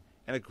MSP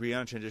and agree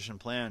on a transition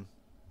plan.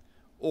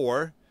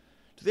 Or,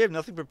 do they have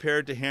nothing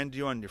prepared to hand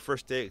you on your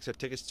first day except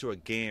tickets to a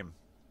game?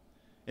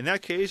 In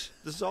that case,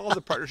 dissolve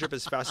the partnership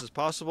as fast as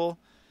possible.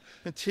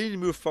 Continuing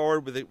to move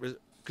forward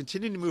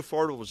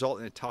will result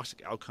in a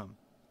toxic outcome.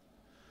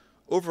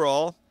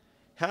 Overall,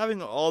 having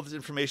all this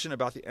information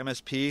about the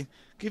MSP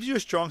gives you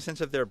a strong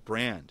sense of their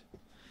brand.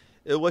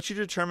 It will let you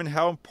determine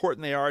how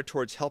important they are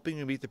towards helping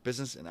you meet the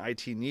business and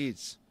IT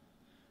needs.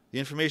 The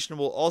information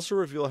will also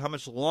reveal how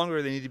much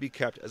longer they need to be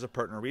kept as a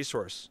partner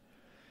resource.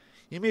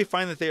 You may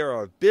find that they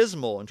are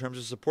abysmal in terms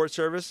of support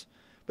service,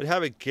 but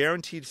have a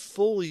guaranteed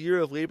full year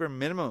of labor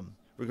minimum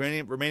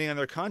remaining on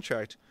their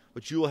contract,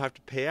 which you will have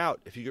to pay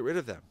out if you get rid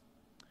of them.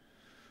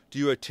 Do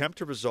you attempt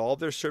to resolve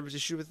their service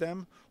issue with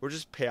them, or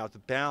just pay out the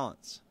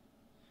balance?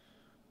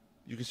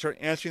 You can start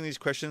answering these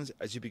questions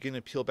as you begin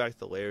to peel back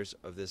the layers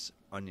of this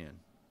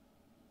onion.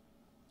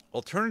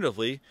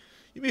 Alternatively,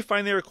 you may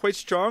find they are quite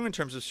strong in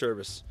terms of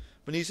service,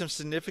 but need some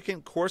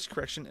significant course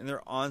correction in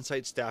their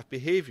on-site staff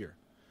behavior.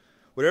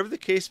 Whatever the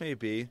case may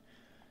be,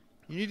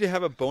 you need to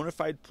have a bona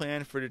fide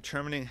plan for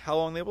determining how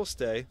long they will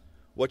stay,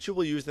 what you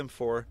will use them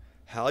for,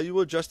 how you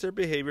will adjust their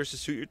behaviors to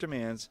suit your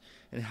demands,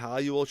 and how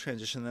you will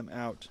transition them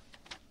out.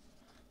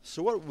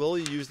 So what will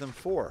you use them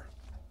for?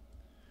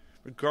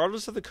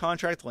 Regardless of the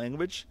contract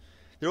language,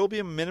 there will be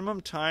a minimum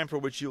time for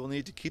which you will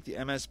need to keep the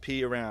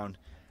MSP around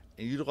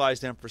and utilize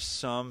them for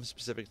some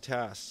specific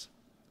tasks.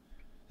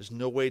 There's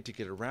no way to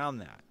get around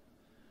that.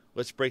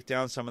 Let's break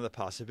down some of the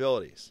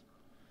possibilities.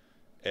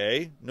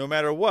 A, no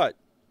matter what,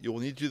 you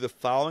will need to do the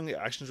following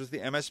actions with the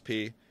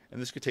MSP,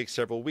 and this could take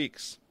several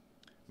weeks.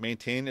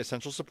 Maintain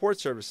essential support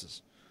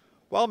services,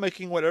 while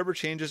making whatever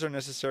changes are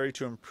necessary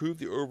to improve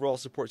the overall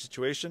support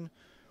situation,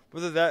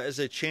 whether that is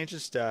a change in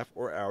staff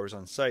or hours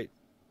on site.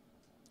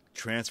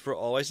 Transfer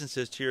all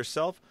licenses to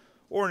yourself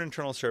or an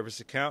internal service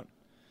account.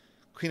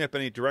 Clean up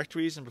any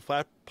directories and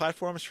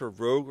platforms for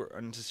rogue or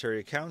unnecessary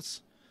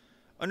accounts.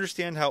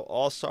 Understand how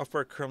all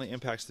software currently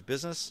impacts the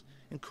business,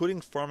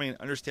 including forming an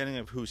understanding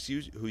of who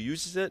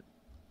uses it.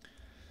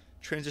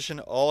 Transition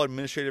all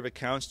administrative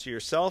accounts to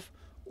yourself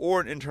or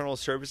an internal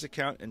service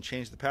account and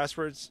change the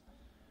passwords.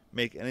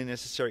 Make any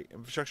necessary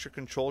infrastructure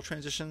control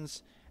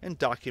transitions and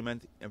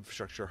document the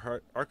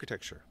infrastructure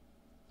architecture.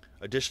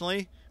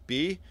 Additionally,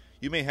 B,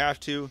 you may have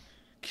to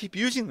keep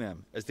using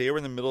them as they are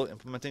in the middle of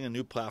implementing a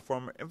new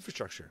platform or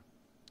infrastructure.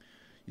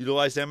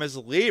 Utilize them as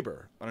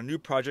labor on a new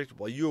project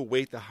while you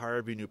await the hire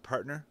of your new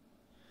partner.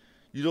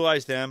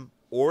 Utilize them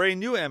or a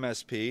new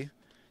MSP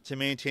to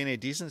maintain a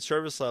decent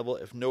service level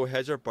if no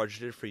heads are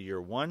budgeted for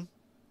year one.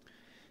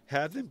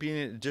 Have them be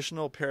an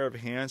additional pair of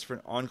hands for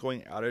an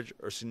ongoing outage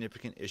or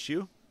significant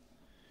issue.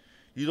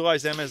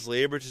 Utilize them as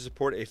labor to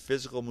support a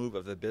physical move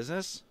of the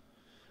business.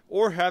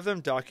 Or have them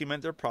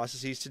document their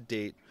processes to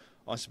date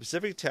on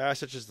specific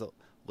tasks such as the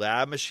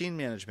lab machine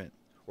management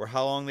or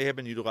how long they have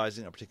been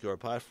utilizing a particular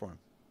platform.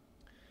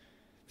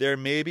 There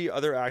may be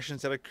other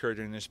actions that occur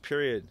during this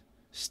period.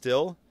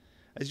 Still,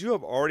 as you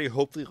have already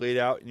hopefully laid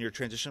out in your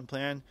transition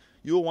plan,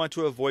 you will want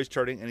to avoid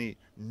starting any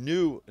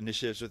new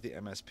initiatives with the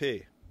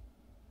MSP.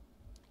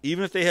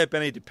 Even if they have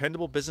been a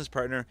dependable business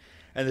partner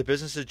and the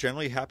business is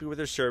generally happy with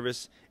their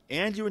service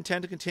and you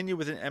intend to continue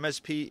with an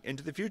MSP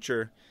into the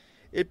future,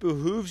 it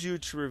behooves you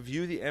to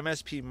review the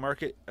MSP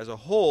market as a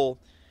whole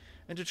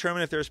and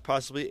determine if there is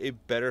possibly a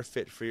better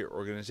fit for your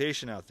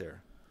organization out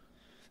there.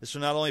 This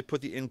will not only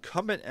put the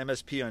incumbent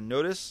MSP on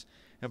notice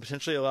and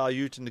potentially allow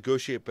you to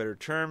negotiate better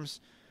terms,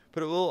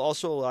 but it will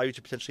also allow you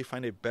to potentially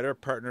find a better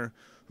partner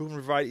who can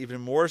provide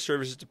even more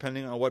services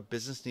depending on what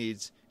business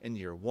needs in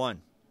year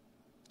one.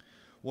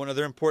 One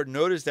other important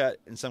note is that,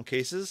 in some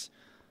cases,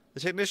 the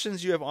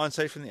technicians you have on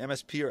site from the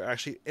MSP are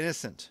actually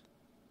innocent.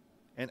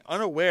 and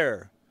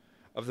unaware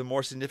of the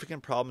more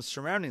significant problems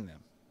surrounding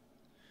them.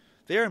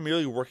 They are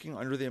merely working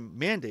under the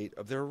mandate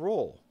of their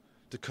role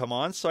to come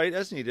on site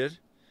as needed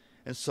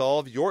and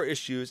solve your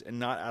issues and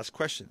not ask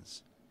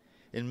questions.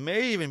 It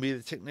may even be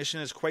the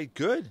technician is quite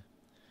good,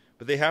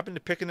 but they happen to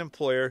pick an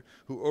employer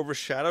who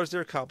overshadows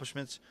their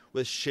accomplishments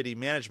with shitty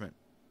management.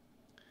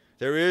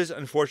 There is,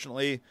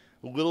 unfortunately,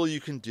 little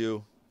you can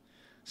do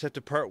except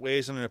to part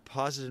ways on a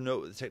positive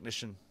note with the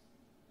technician.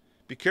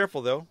 Be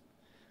careful, though,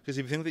 because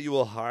if you think that you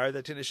will hire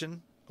that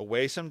technician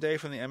away someday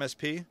from the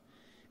MSP,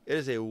 it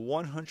is a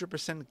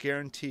 100%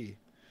 guarantee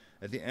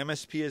that the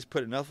MSP has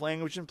put enough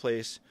language in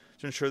place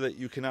to ensure that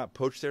you cannot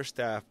poach their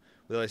staff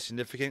without a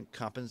significant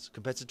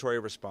compensatory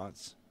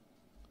response.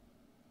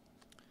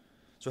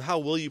 So how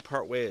will you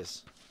part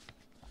ways?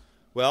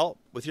 Well,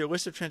 with your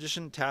list of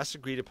transition tasks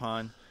agreed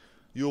upon,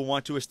 you will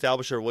want to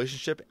establish a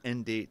relationship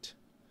end date.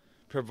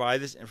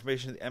 Provide this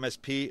information to the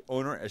MSP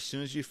owner as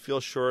soon as you feel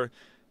sure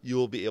you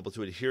will be able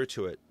to adhere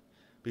to it.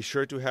 Be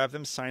sure to have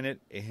them sign it.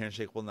 A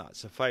handshake will not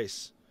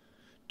suffice.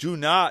 Do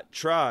not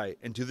try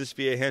and do this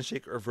via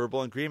handshake or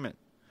verbal agreement.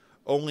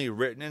 Only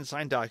written and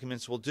signed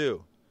documents will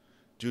do.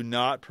 Do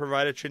not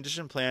provide a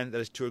transition plan that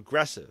is too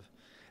aggressive,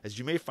 as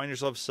you may find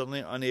yourself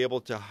suddenly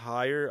unable to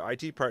hire an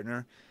IT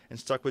partner and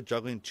stuck with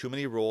juggling too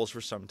many roles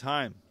for some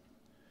time.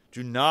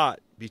 Do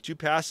not be too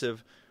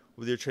passive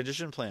with your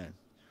transition plan,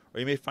 or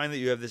you may find that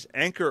you have this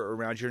anchor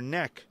around your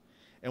neck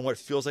and what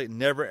feels like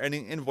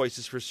never-ending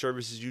invoices for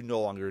services you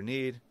no longer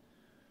need.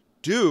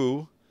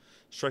 Do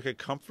strike a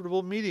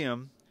comfortable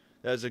medium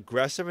that is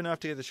aggressive enough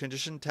to get the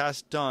transition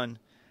task done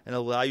and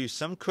allow you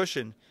some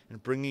cushion in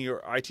bringing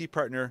your IT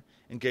partner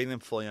and getting them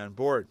fully on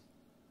board.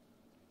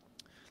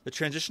 The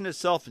transition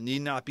itself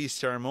need not be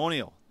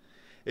ceremonial.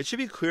 It should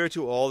be clear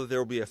to all that there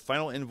will be a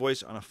final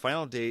invoice on a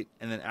final date,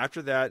 and then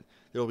after that,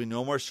 there will be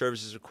no more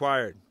services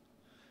required.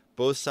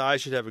 Both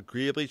sides should have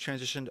agreeably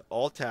transitioned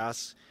all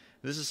tasks,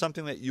 and this is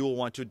something that you will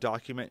want to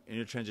document in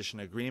your transition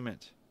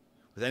agreement.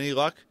 With any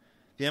luck,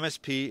 the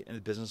MSP and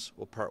the business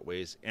will part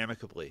ways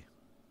amicably,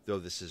 though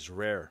this is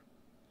rare.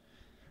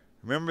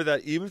 Remember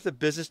that even if the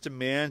business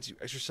demands you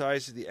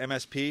exercise the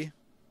MSP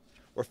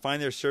or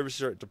find their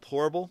services are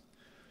deplorable,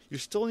 you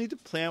still need to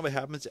plan what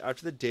happens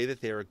after the day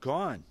that they are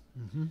gone.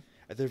 Mm-hmm.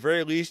 At the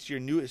very least, your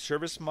new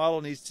service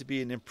model needs to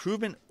be an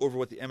improvement over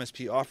what the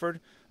MSP offered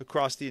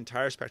across the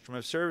entire spectrum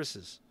of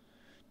services.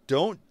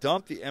 Don't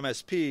dump the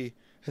MSP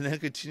and then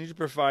continue to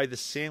provide the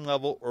same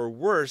level or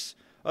worse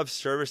of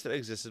service that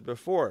existed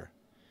before.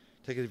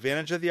 Take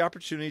advantage of the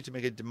opportunity to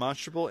make a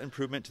demonstrable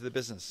improvement to the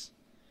business.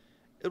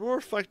 It will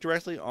reflect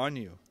directly on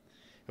you.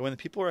 And when the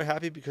people are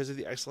happy because of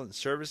the excellent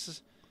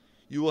services,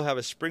 you will have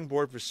a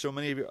springboard for so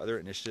many of your other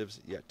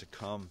initiatives yet to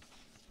come.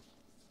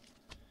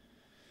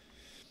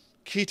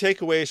 Key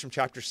takeaways from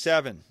Chapter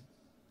 7.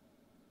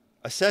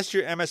 Assess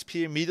your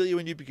MSP immediately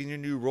when you begin your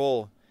new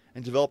role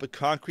and develop a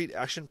concrete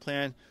action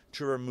plan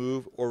to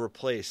remove or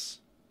replace.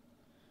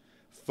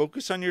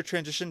 Focus on your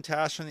transition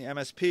tasks from the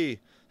MSP,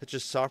 such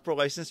as software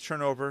license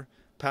turnover,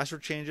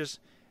 password changes,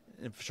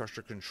 and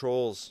infrastructure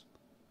controls.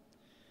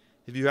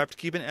 If you have to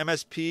keep an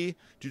MSP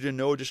due to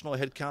no additional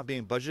headcount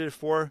being budgeted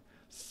for,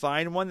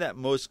 find one that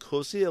most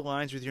closely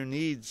aligns with your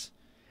needs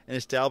and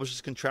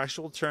establishes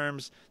contractual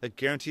terms that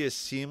guarantee a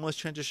seamless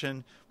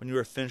transition when you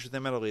are finished with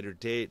them at a later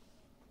date.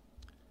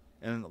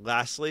 And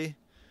lastly,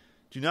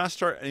 do not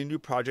start any new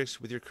projects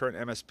with your current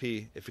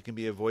MSP if it can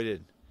be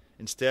avoided.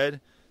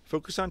 Instead,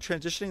 focus on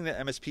transitioning the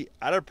MSP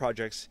out of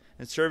projects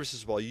and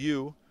services while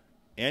you,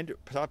 and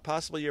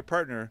possibly your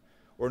partner,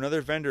 or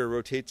another vendor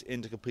rotates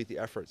in to complete the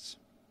efforts.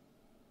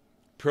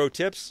 Pro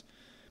tips: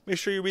 make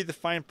sure you read the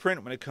fine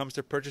print when it comes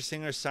to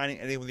purchasing or signing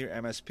anything with your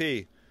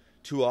MSP.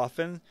 Too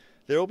often,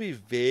 there will be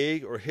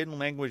vague or hidden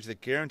language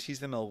that guarantees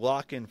them a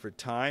lock-in for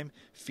time,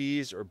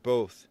 fees, or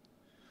both.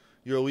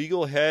 Your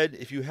legal head,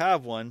 if you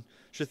have one,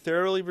 should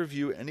thoroughly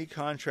review any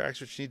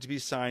contracts which need to be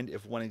signed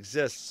if one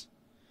exists.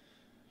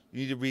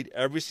 You need to read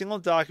every single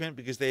document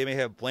because they may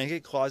have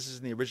blanket clauses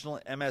in the original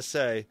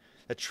MSA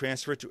that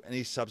transfer to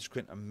any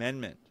subsequent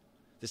amendment.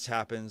 This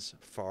happens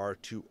far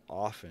too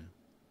often.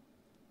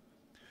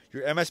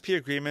 Your MSP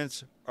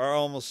agreements are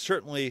almost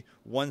certainly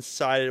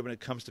one-sided when it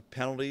comes to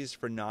penalties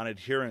for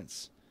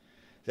non-adherence.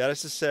 That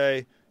is to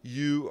say,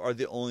 you are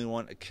the only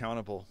one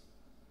accountable.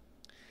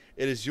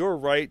 It is your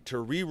right to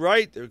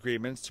rewrite the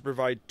agreements to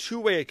provide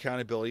two-way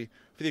accountability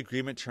for the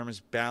agreement terms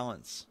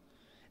balance.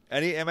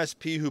 Any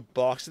MSP who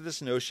balks at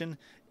this notion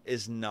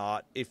is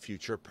not a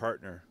future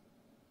partner.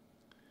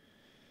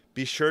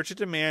 Be sure to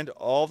demand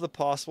all of the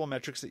possible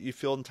metrics that you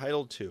feel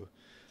entitled to.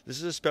 This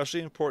is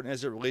especially important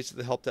as it relates to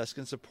the help desk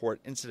and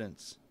support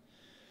incidents.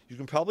 You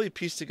can probably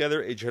piece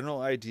together a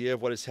general idea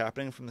of what is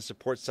happening from the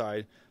support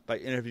side by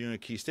interviewing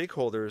key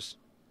stakeholders.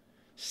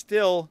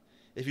 Still,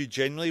 if you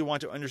genuinely want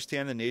to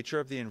understand the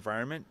nature of the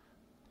environment,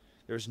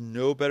 there is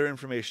no better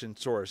information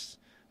source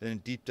than a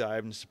deep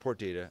dive into support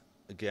data,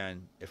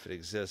 again, if it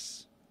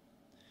exists.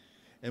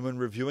 And when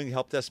reviewing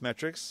help desk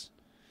metrics,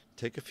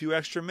 take a few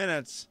extra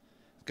minutes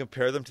and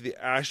compare them to the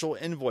actual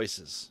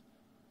invoices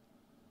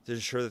to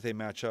ensure that they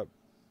match up.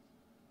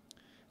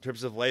 in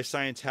terms of life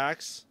science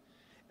hacks,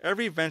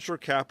 every venture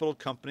capital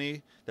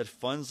company that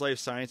funds life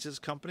sciences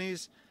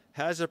companies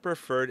has a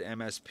preferred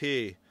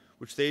MSP,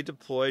 which they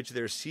deploy to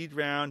their seed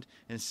round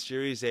and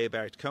Series A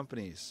backed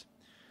companies.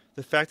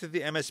 The fact that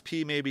the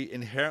MSP may be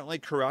inherently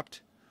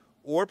corrupt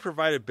or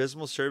provide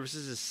abysmal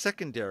services is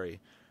secondary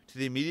to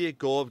the immediate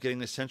goal of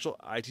getting essential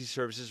IT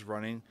services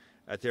running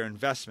at their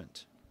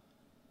investment.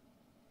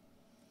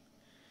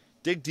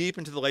 Dig deep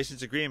into the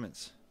license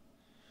agreements,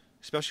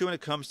 especially when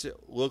it comes to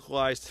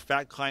localized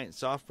fat client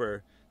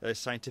software that is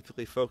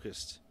scientifically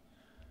focused.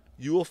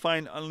 You will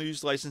find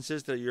unused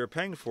licenses that you're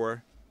paying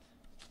for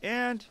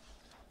and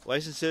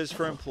licenses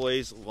for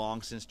employees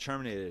long since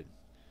terminated.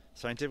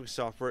 Scientific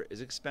software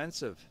is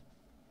expensive.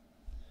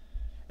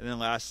 And then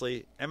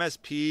lastly,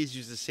 MSPs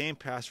use the same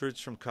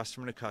passwords from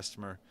customer to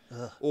customer,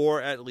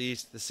 or at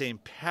least the same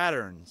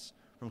patterns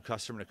from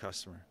customer to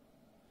customer.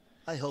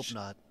 I hope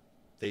not.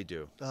 They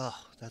do. Oh,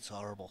 that's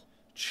horrible.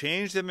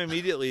 Change them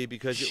immediately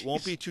because it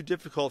won't be too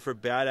difficult for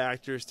bad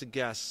actors to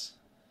guess.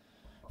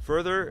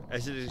 Further,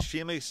 as it is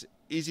extremely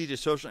easy to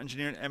social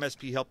engineer an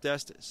MSP help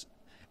desk,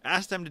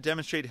 ask them to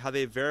demonstrate how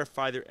they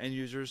verify their end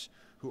users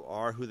who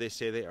are who they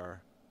say they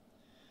are.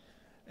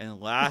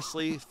 And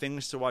lastly,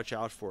 things to watch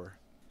out for.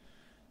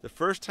 The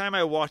first time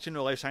I walked into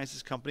a life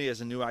sciences company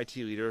as a new IT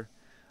leader,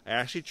 I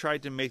actually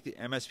tried to make the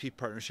MSP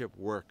partnership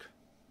work.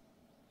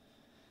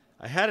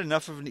 I had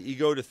enough of an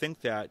ego to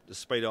think that,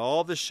 despite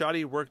all the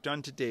shoddy work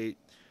done to date,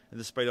 and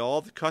despite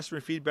all the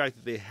customer feedback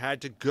that they had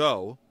to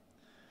go,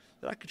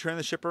 that I could turn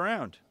the ship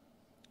around.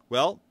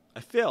 Well,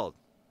 I failed.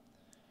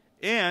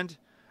 And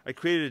I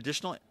created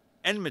additional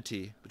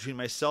enmity between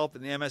myself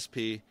and the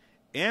MSP,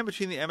 and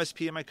between the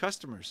MSP and my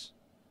customers.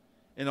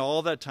 In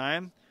all that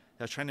time,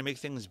 I was trying to make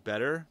things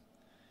better.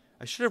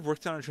 I should have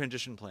worked on a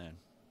transition plan.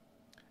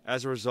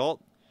 As a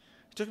result,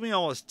 it took me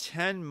almost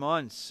 10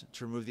 months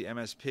to remove the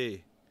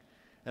MSP.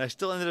 And I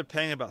still ended up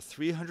paying about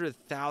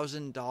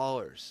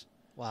 $300,000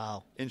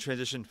 Wow. in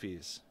transition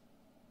fees.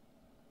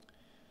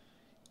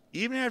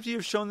 Even after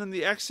you've shown them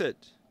the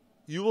exit,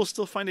 you will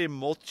still find a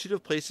multitude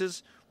of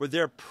places where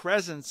their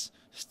presence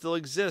still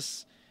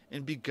exists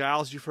and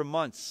beguiles you for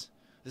months.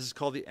 This is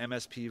called the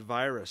MSP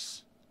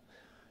virus.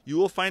 You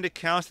will find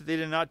accounts that they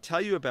did not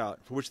tell you about,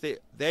 for which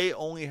they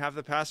only have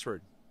the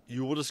password.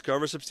 You will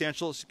discover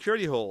substantial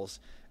security holes,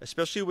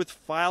 especially with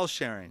file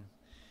sharing.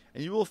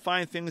 And you will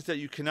find things that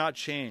you cannot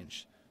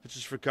change, such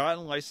as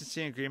forgotten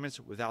licensing agreements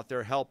without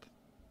their help.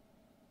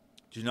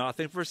 Do not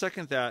think for a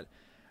second that,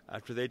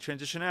 after they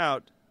transition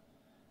out,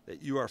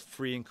 that you are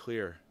free and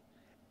clear.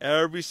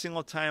 Every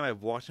single time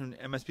I've walked into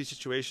an MSP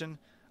situation,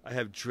 I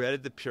have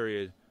dreaded the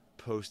period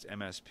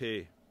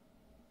post-MSP.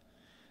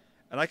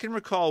 And I can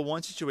recall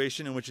one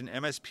situation in which an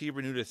MSP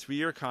renewed a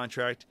 3-year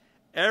contract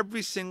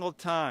every single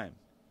time.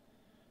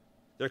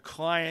 Their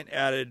client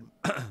added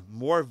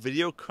more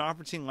video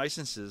conferencing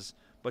licenses,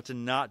 but to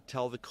not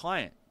tell the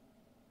client.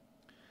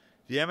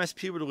 The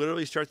MSP would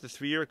literally start the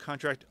 3-year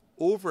contract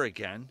over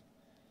again,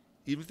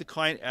 even if the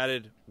client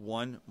added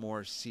one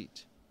more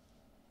seat.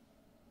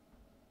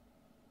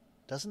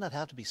 Doesn't that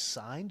have to be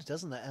signed?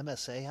 Doesn't the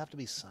MSA have to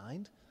be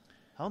signed?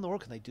 How in the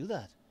world can they do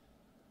that?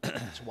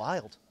 It's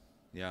wild.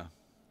 Yeah.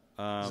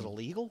 Is it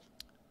illegal?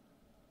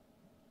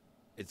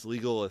 It's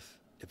legal if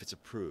it's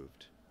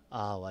approved.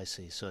 Oh, I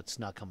see. So it's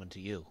not coming to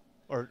you,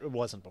 or it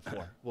wasn't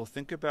before. Well,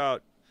 think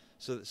about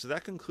so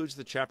that concludes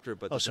the chapter.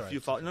 But there's a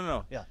few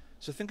no. Yeah.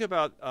 So think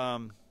about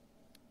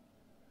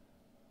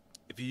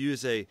if you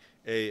use a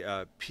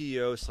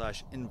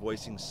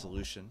PO/invoicing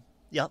solution.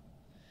 Yep.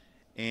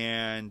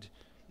 And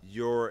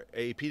your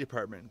AP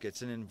department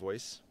gets an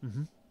invoice.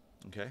 Mm-hmm.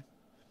 Okay.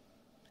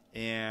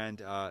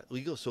 And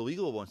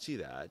legal won't see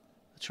that.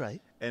 That's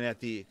right. And at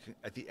the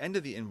end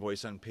of the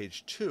invoice on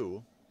page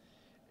 2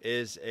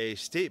 is a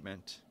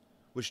statement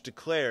which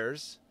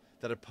declares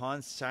that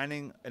upon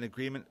signing an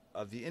agreement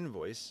of the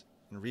invoice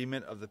and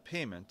remit of the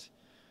payment,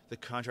 the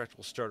contract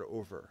will start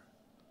over.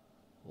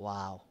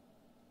 Wow.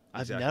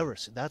 Exactly. I've never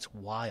seen that's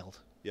wild.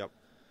 Yep.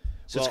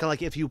 So it's kind of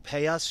like if you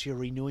pay us, you're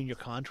renewing your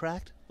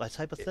contract, that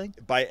type of thing?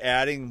 By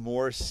adding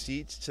more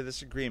seats to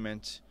this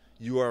agreement,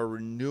 you are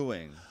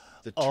renewing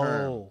the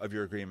term of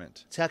your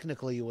agreement.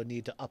 Technically, you would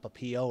need to up a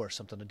PO or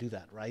something to do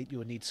that, right? You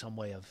would need some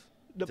way of...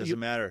 Doesn't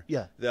matter.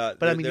 Yeah.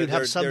 But I mean, you'd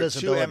have some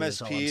visibility. There are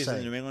 2 MSPs in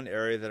the New England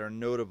area that are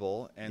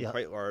notable and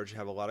quite large,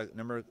 have a large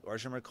number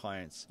of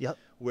clients,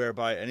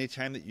 whereby any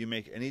time that you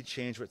make any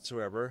change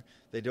whatsoever,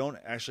 they don't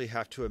actually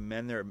have to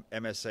amend their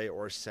MSA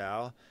or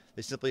SAL.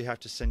 They simply have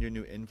to send you a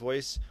new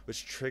invoice,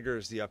 which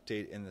triggers the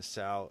update in the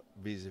SAL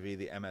vis-a-vis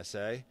the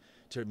MSA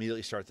to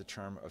immediately start the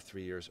term of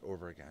 3 years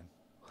over again.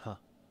 Huh.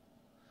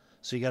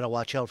 So you got to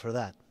watch out for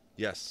that.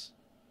 Yes.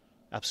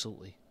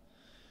 Absolutely.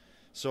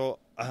 So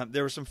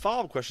there were some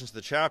follow-up questions to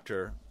the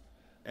chapter,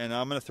 and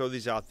I'm going to throw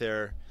these out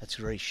there. That's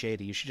very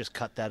shady. You should just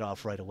cut that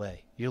off right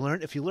away.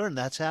 If you learn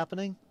that's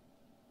happening,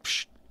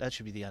 that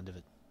should be the end of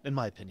it, in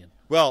my opinion.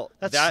 Well,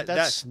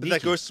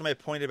 that goes to my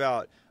point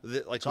about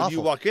when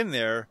you walk in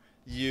there,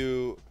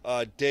 you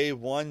day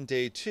 1,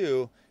 day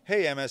 2,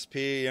 hey,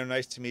 MSP,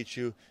 nice to meet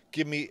you.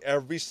 Give me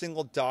every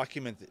single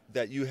document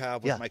that you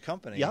have with my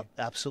company. Yep,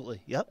 absolutely.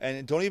 Yep.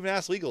 And don't even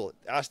ask legal.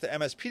 Ask the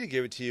MSP to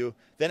give it to you,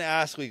 then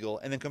ask legal,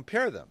 and then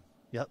compare them.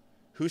 Yep.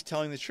 Who's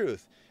telling the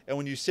truth? And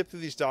when you sift through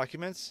these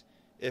documents,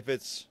 if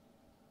it's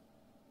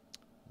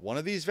one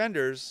of these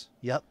vendors,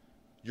 yep,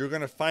 you're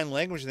going to find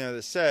language in there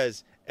that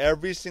says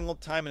every single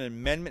time an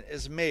amendment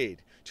is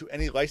made to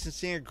any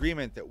licensing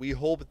agreement that we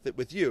hold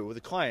with you, with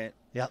the client,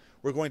 yep,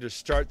 we're going to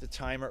start the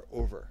timer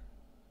over.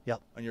 Yep.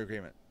 On your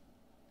agreement.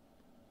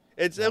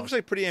 It looks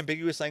like pretty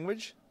ambiguous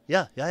language.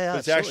 Yeah. But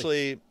it's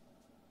actually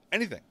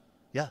anything.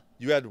 Yeah.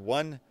 You had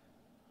one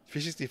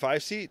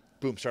 365 seat,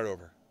 boom, start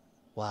over.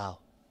 Wow.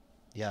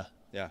 Yeah.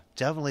 Yeah.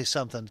 Definitely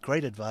something.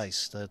 Great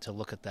advice to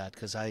look at that,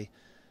 because I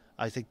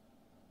think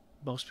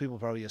most people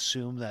probably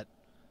assume that,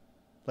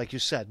 like you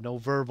said, no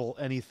verbal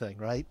anything,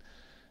 right?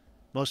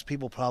 Most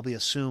people probably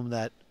assume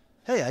that,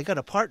 hey, I got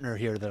a partner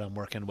here that I'm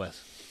working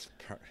with.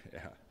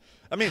 Yeah.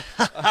 I mean,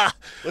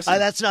 listen.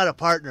 That's not a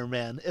partner,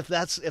 man. If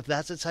that's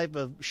the type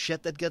of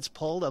shit that gets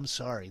pulled, I'm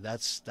sorry.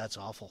 That's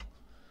awful.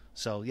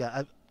 So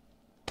yeah,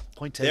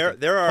 point taken.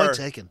 Point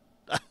taken.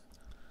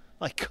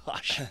 My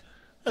gosh,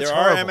 that's there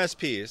horrible. are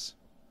MSPs,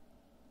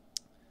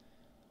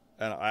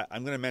 and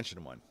I'm going to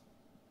mention one,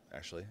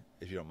 actually,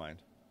 if you don't mind.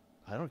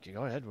 I don't care.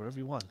 Go ahead, whatever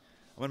you want.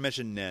 I'm going to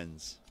mention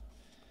Nens.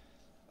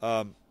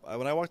 When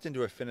I walked into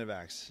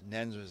Affinivax,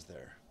 Nens was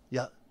there.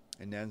 Yeah.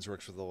 And Nens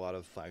works with a lot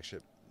of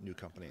flagship new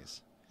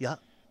companies. Yeah.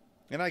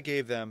 And I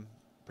gave them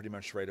pretty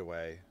much right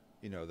away,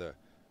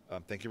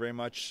 thank you very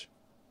much.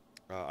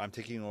 I'm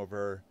taking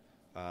over.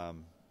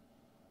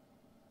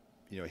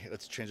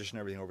 Let's transition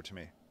everything over to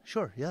me.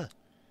 Sure. Yeah.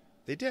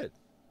 They did.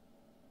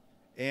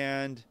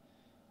 And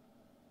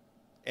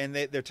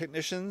their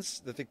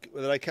technicians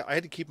I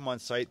had to keep them on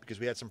site because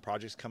we had some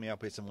projects coming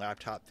up. We had some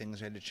laptop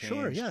things we had to change.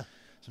 Sure. Yeah.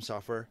 Some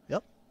software.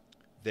 Yep.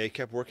 They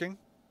kept working,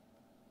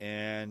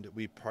 and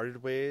we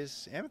parted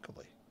ways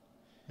amicably.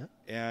 Yeah.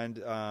 And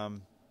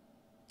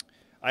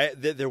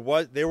they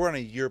were on a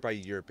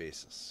year-by-year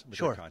basis with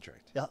their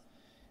contract. Yeah.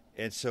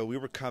 And so we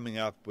were coming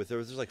up with, there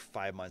was like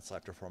 5 months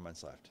left or 4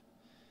 months left.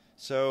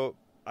 So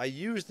I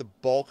used the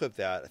bulk of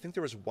that. I think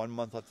there was 1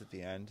 month left at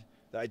the end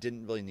that I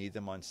didn't really need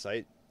them on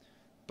site.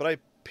 But I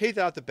paid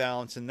out the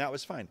balance, and that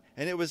was fine.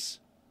 And it was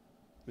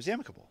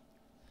amicable.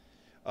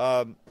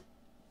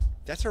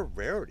 That's a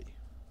rarity.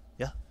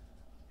 Yeah.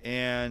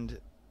 And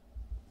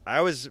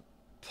I was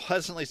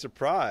pleasantly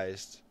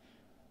surprised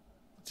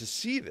to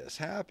see this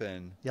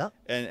happen. Yeah.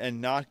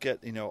 And not get,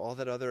 all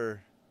that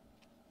other,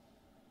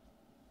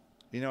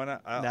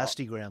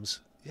 nasty grams.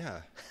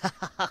 Yeah.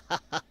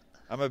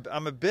 I'm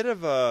a bit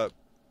of a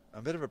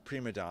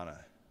prima donna.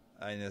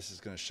 I know this is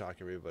going to shock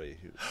everybody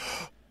who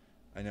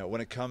I know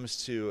when it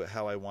comes to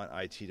how I want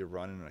IT to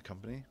run in a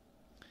company.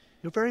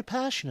 You're very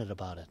passionate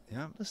about it.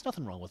 Yeah. There's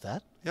nothing wrong with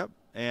that. Yep.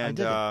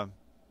 And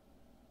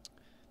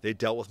they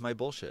dealt with my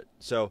bullshit.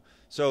 So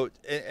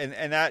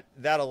that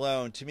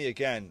alone to me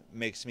again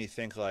makes me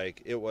think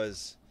like it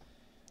was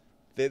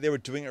they were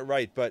doing it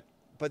right. But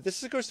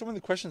this goes to one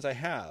of the questions I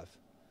have,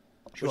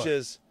 Sure. which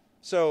is,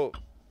 so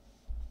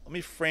let me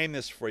frame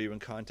this for you in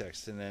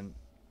context, and then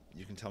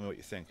you can tell me what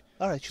you think.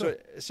 All right, sure.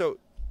 So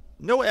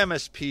no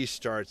MSP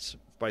starts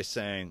by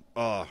saying,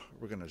 "Oh,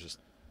 we're gonna just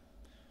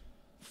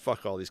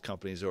fuck all these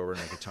companies over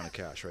and make a ton of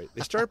cash," right?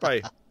 They start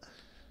by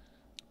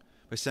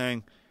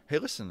saying, "Hey,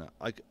 listen,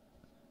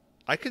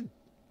 I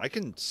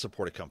can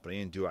support a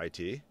company and do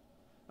IT.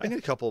 I can get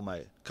a couple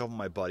of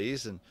my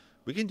buddies, and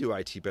we can do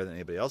IT better than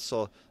anybody else.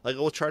 So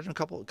we'll charge them a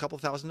couple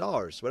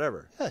 $1,000s,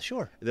 whatever." Yeah,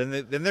 sure. Then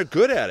they're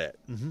good at it,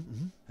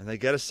 Mm-hmm. and they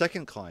get a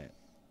second client,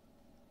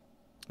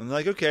 and they're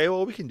like, "Okay,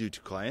 well we can do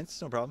 2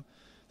 clients, no problem."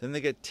 Then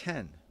they get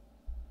 10.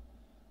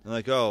 They're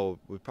like, "Oh,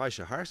 we probably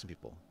should hire some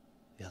people."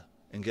 Yeah.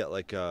 And get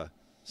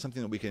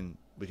something that we can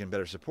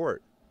better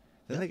support.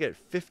 Then they get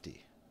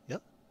 50.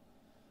 Yep.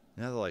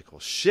 Now they're like, "Well,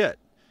 shit.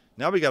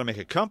 Now we got to make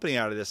a company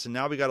out of this, and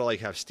now we got to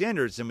have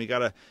standards, and we got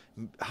to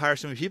hire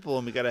so many people,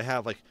 and we got to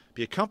have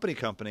be a company.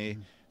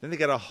 Mm-hmm. Then they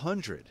got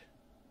 100.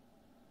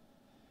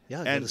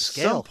 Yeah, and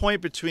some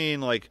point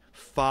between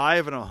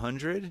 5 and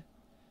 100,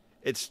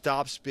 it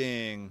stops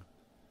being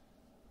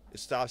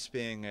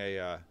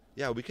a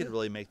we could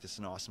really make this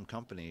an awesome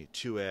company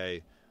to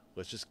a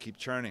let's just keep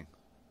churning.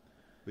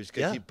 We just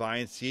got to keep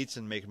buying seats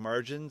and make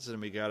margins, and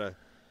we got to,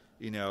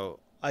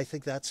 I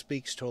think that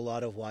speaks to a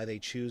lot of why they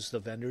choose the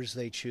vendors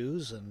they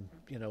choose, and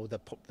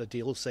the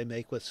deals they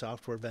make with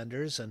software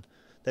vendors, and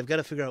they've got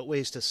to figure out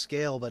ways to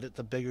scale. But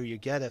the bigger you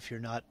get, if you're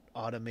not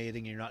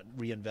automating, you're not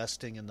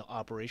reinvesting in the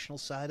operational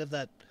side of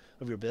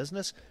your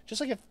business.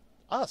 Just like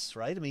us,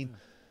 right? I mean,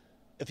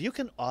 if you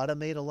can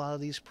automate a lot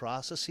of these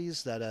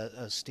processes that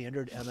a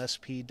standard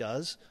MSP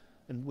does,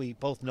 and we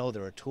both know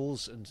there are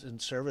tools and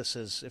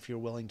services if you're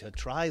willing to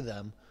try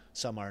them.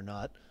 Some are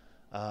not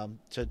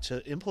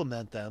to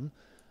implement them.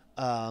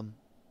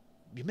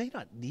 You may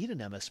not need an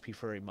MSP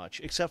very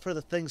much, except for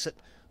the things that,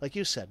 like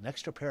you said, an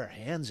extra pair of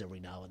hands every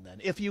now and then,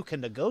 if you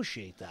can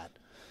negotiate that.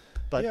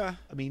 But, I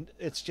mean,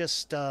 it's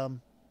just,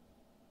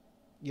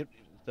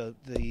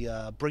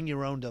 the bring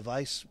your own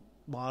device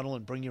model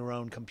and bring your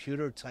own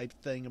computer type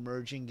thing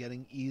emerging,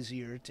 getting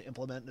easier to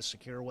implement in a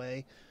secure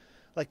way.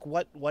 Like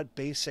what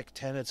basic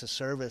tenets of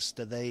service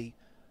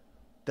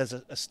does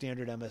a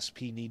standard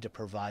MSP need to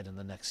provide in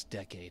the next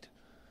decade?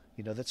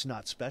 That's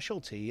not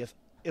specialty.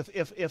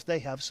 If they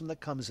have some that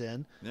comes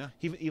in, Yeah.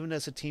 even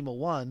as a team of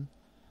one,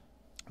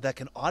 that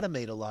can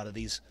automate a lot of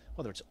these,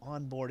 whether it's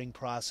onboarding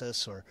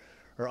process or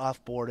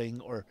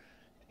offboarding or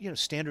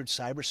standard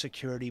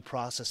cybersecurity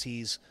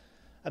processes.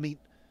 I mean,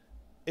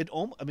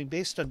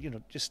 based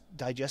on just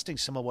digesting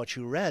some of what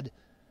you read,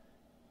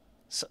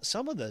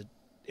 some of the,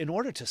 in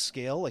order to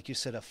scale, like you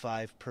said, a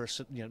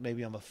 5-person,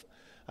 maybe I'm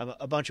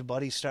a bunch of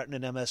buddies starting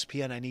an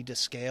MSP and I need to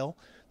scale.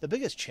 The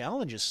biggest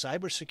challenge is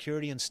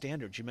cybersecurity and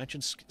standards. You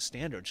mentioned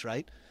standards,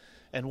 right?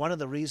 And one of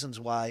the reasons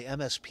why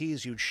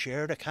MSPs use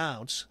shared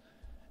accounts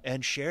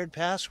and shared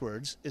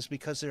passwords is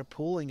because they're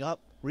pooling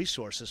up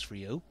resources for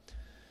you,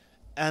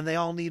 and they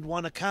all need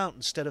one account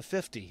instead of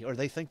 50, or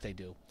they think they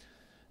do.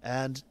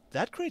 And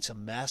that creates a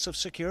massive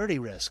security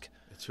risk.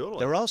 Totally.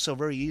 They're also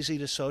very easy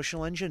to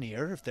social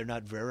engineer if they're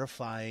not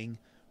verifying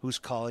who's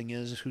calling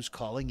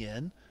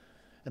in,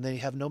 and they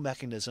have no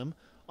mechanism.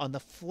 On the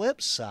flip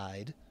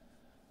side,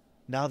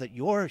 now that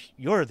you're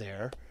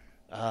there,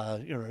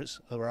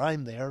 or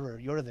I'm there, or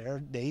you're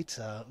there, Nate,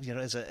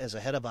 as a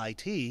head of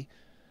IT,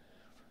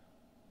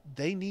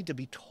 they need to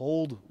be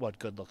told what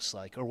good looks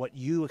like or what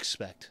you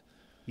expect.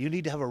 You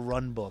need to have a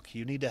run book.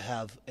 You need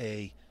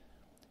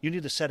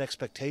to set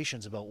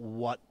expectations about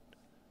what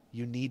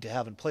you need to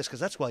have in place, because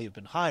that's why you've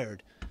been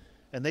hired,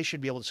 and they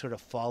should be able to sort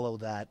of follow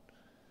that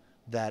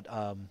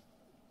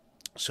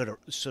sort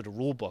of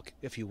rule book,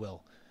 if you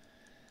will,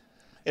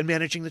 and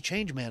managing the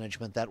change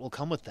management that will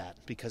come with that,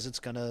 because it's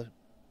gonna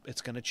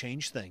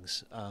change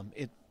things.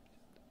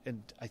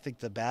 And I think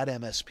the bad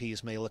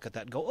MSPs may look at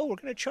that and go, "Oh, we're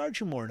going to charge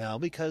you more now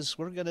because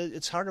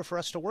it's harder for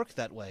us to work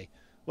that way."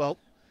 Well,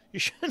 you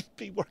shouldn't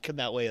be working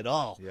that way at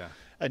all. Yeah.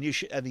 And you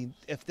should.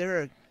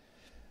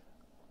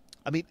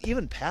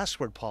 Even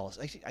password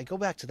policy. I go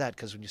back to that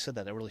because when you said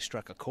that, it really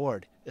struck a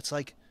chord. It's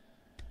like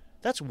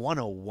that's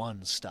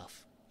 101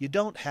 stuff. You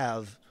don't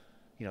have,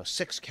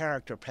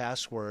 6-character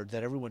password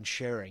that everyone's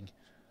sharing.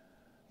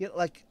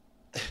 Like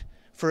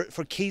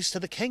for keys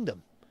to the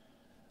kingdom.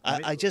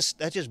 That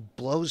just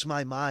blows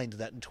my mind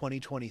that in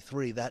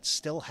 2023 that's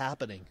still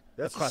happening.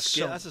 That's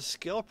a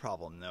scale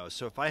problem, though.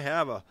 So if I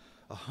have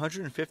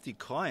 150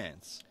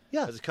 clients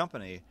as a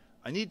company,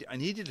 I need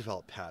to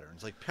develop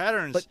patterns. Like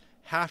patterns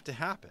have to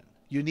happen.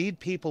 You need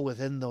people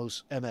within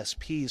those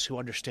MSPs who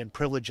understand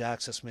privilege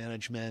access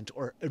management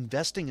or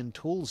investing in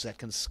tools that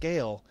can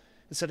scale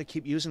instead of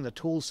keep using the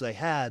tools they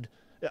had.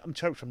 I'm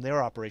talking from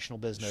their operational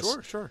business.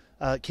 Sure.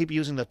 Keep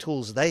using the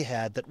tools they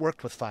had that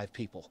worked with 5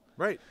 people.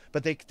 Right.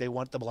 But they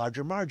want the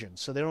larger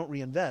margins, so they don't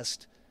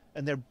reinvest,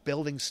 and they're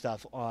building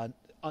stuff on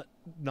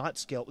not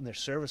scale, and their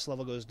service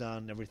level goes down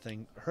and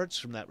everything hurts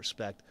from that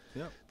respect.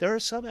 Yep. There are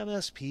some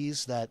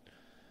MSPs that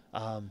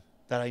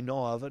I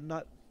know of, and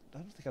I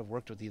don't think I've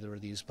worked with either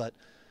of these, but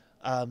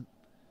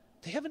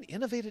they haven't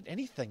innovated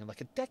anything in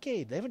like a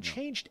decade. They haven't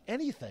changed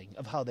anything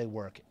of how they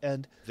work,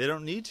 and they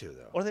don't need to,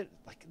 though. Or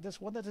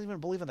there's one that doesn't even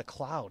believe in the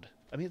cloud.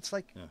 I mean, it's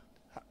like,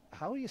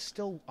 how are you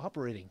still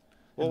operating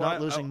and not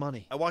losing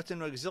money? I walked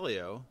into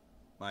Exilio,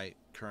 my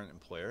current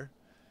employer,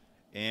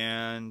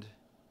 and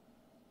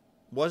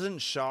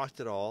wasn't shocked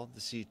at all to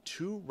see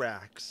 2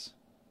 racks,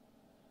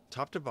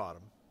 top to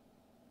bottom,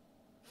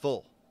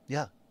 full.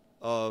 Yeah.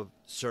 Of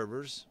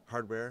servers,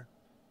 hardware,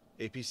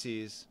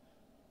 APCs,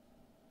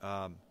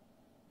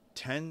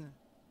 10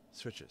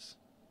 switches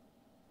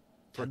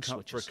for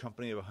a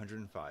company of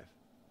 105.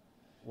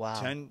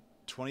 Wow. 10,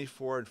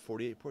 24, and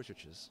 48 port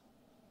switches.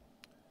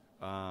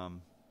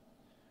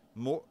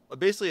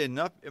 Basically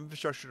enough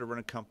infrastructure to run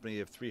a company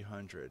of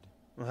 300.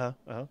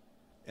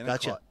 In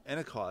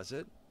a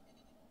closet.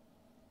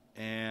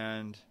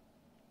 And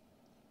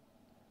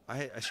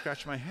I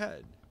scratched my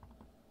head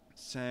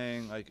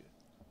saying, like,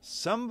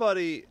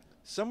 somebody,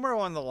 somewhere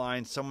along the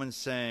line, someone's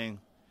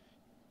saying,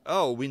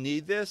 "Oh, we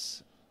need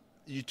this.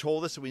 You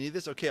told us that we need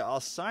this. Okay,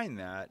 I'll sign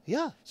that."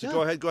 Yeah. So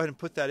go ahead and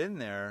put that in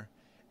there,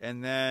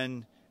 and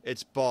then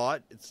it's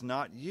bought. It's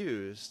not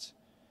used.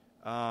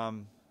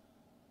 So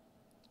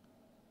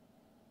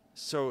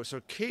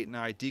Kate and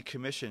I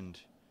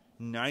decommissioned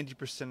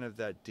 90% of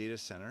that data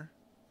center.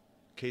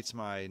 Kate's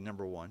my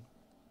number one.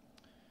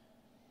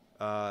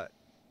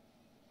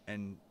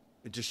 And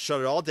it just shut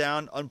it all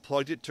down,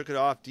 unplugged it, took it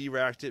off,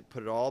 de-racked it,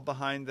 put it all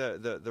behind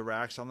the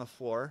racks on the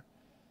floor.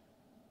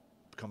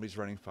 The company's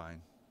running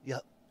fine.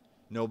 Yep.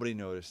 Nobody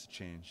noticed the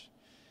change.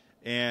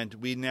 And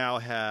we're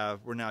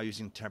now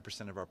using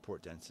 10% of our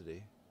port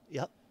density.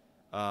 Yep.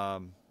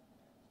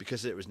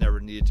 Because it was never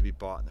needed to be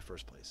bought in the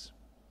first place.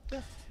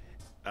 Yeah.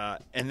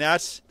 And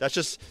that's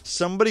just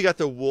somebody got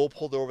the wool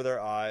pulled over their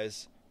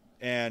eyes,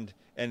 and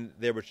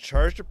they were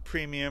charged a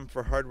premium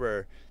for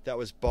hardware that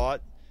was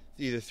bought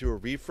either through a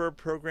refurb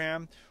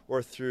program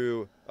or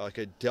through like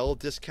a Dell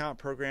discount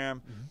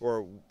program,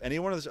 or any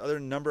one of those other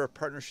number of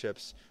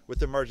partnerships with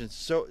the margins.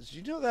 So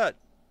you know that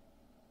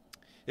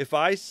If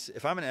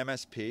I'm an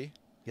MSP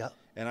Yeah.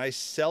 and I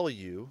sell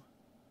you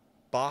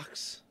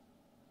box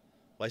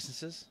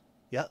licenses,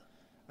 Yeah.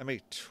 I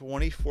make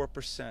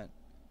 24%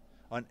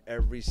 on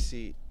every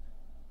seat.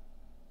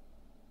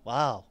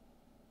 Wow.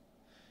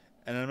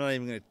 And I'm not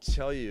even going to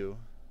tell you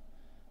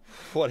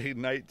what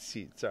Ignite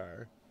seats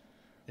are.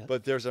 Yeah.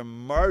 But there's a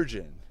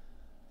margin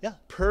Yeah.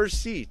 per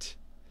seat.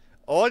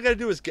 All I got to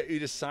do is get you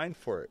to sign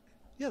for it.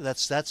 Yeah,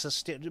 that's a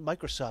standard.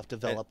 Microsoft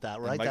developed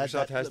that, right?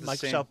 Microsoft has the the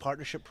Microsoft same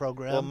partnership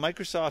program. Well,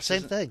 Microsoft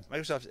same thing.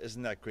 Microsoft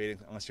isn't that great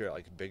unless you're at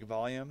like big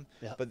volume.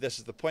 Yeah. But this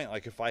is the point.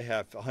 Like if I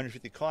have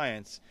 150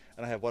 clients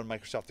and I have one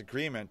Microsoft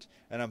agreement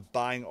and I'm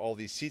buying all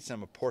these seats and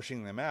I'm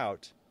apportioning them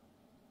out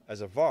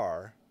as a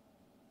VAR,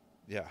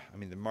 yeah, I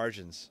mean the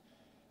margins.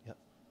 Yep.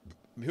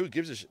 Who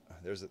gives a shit?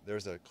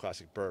 There's a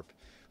classic burp.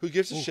 Who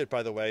gives a shit,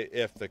 by the way,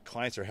 if the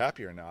clients are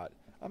happy or not?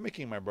 I'm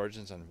making my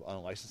margins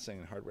on licensing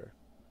and hardware.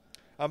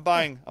 I'm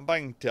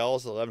buying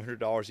Dells at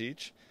 $1,100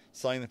 each,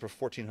 selling them for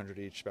 $1,400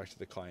 each back to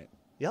the client.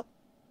 Yep.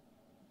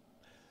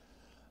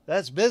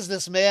 That's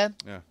business, man.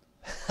 Yeah.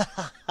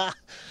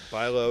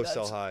 Buy low,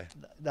 sell high.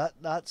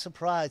 Not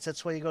surprised.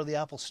 That's why you go to the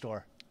Apple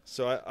Store.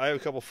 So I have a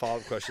couple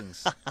follow-up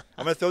questions.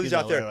 I'm going to throw these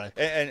out there, right.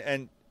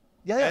 and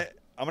Yeah.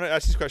 I'm going to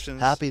ask these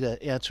questions. Happy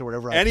to answer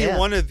whatever I Any can.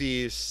 one of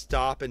these,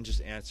 stop and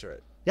just answer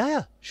it.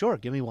 Yeah. Sure.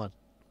 Give me one.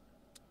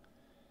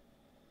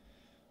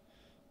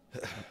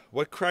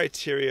 What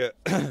criteria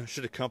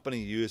should a company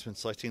use when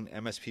selecting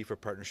an MSP for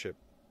partnership?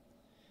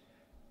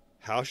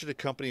 How should a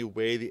company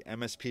weigh the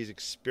MSP's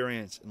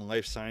experience in the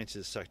life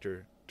sciences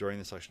sector during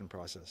the selection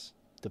process?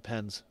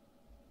 Depends.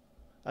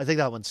 I think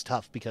that one's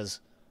tough because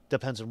it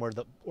depends on where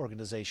the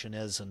organization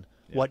is and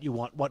what you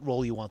want, what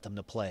role you want them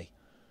to play,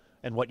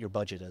 and what your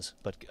budget is.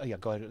 But yeah,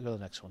 go ahead. Go to the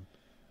next one.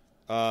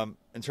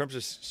 In terms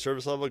of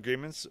service level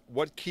agreements,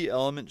 what key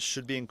elements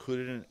should be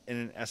included in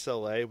an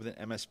SLA with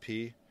an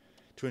MSP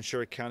to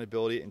ensure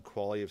accountability and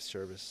quality of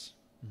service?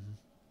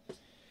 Mm-hmm.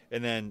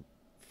 And then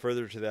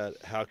further to that,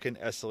 how can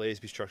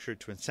SLAs be structured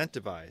to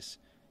incentivize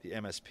the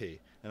MSP?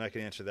 And I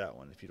can answer that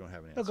one if you don't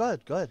have an answer. Oh,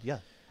 go ahead. Yeah.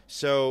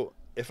 So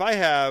if I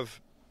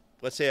have,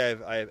 let's say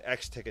I have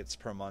X tickets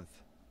per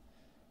month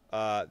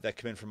that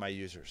come in from my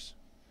users.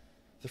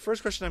 The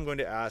first question I'm going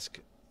to ask,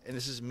 and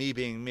this is me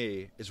being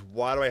me, is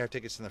why do I have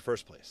tickets in the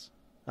first place?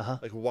 Uh-huh.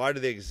 Like, why do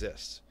they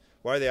exist?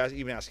 Why are they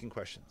even asking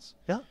questions?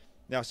 Yeah.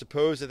 Now,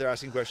 suppose that they're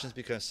asking questions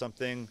because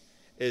something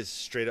is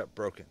straight up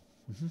broken.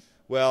 Mm-hmm.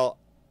 Well,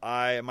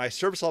 my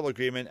service level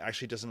agreement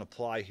actually doesn't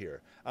apply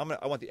here. I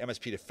want the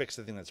MSP to fix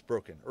the thing that's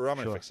broken, or I'm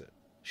going to fix it.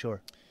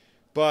 Sure.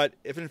 But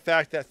if in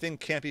fact that thing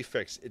can't be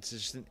fixed, it's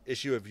just an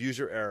issue of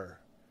user error,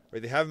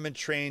 right? They haven't been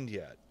trained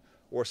yet,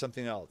 or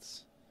something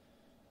else.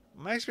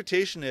 My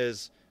expectation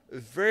is a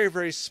very,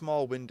 very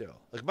small window.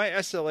 Like my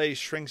SLA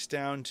shrinks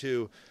down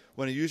to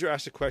when a user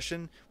asks a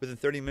question, within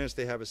 30 minutes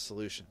they have a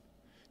solution.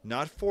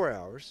 Not 4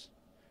 hours,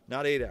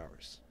 not 8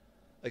 hours.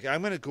 Like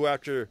I'm going to go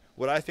after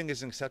what I think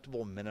is an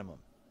acceptable minimum.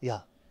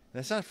 Yeah. And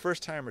that's not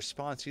first time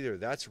response either.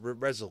 That's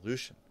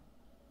resolution.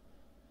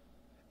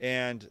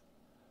 And,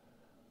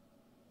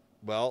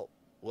 well,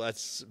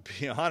 let's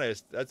be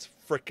honest, that's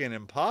freaking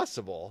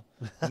impossible,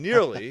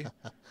 nearly,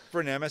 for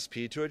an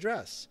MSP to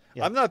address.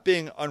 Yeah. I'm not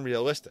being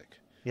unrealistic.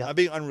 Yeah. I'm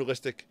being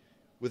unrealistic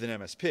with an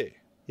MSP.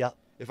 Yeah.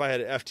 If I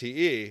had an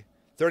FTE,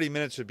 30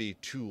 minutes would be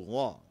too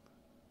long.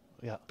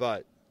 Yeah.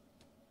 But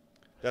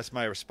that's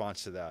my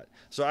response to that.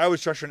 So I would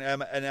structure an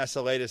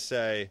SLA to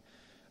say,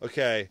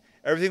 okay,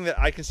 everything that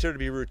I consider to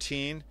be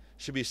routine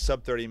should be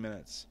sub 30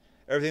 minutes.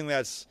 Everything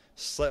that's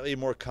slightly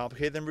more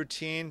complicated than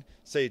routine,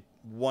 say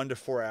 1 to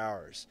 4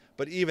 hours.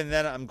 But even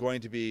then, I'm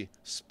going to be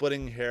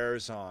splitting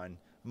hairs on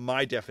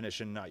my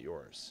definition, not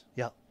yours.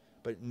 Yeah.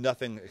 But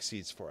nothing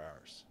exceeds 4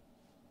 hours.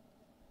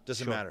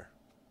 Doesn't matter.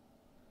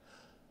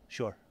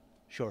 Sure.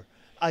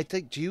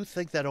 Do you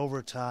think that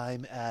over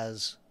time,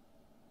 as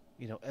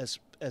you know,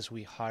 as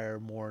we hire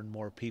more and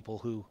more people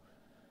who,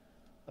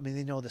 I mean,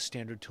 they know the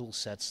standard tool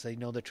sets, they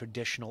know the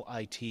traditional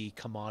IT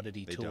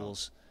commodity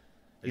tools.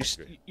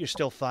 You're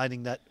still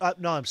finding that.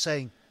 No, I'm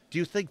saying, do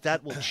you think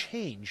that will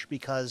change?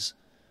 Because,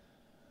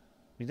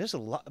 I mean, there's a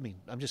lot. I mean,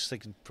 I'm just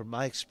thinking from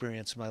my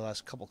experience in my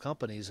last couple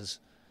companies, is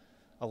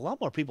a lot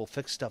more people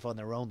fix stuff on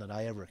their own than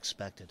I ever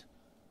expected.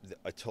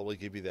 I totally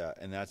give you that,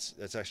 and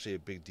that's actually a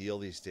big deal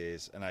these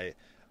days. And I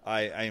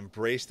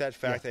embrace that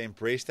fact. Yeah. I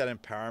embrace that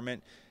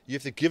empowerment. You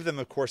have to give them,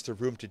 of course, the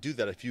room to do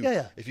that. If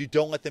you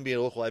don't let them be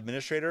a local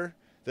administrator,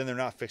 then they're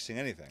not fixing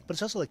anything. But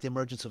it's also like the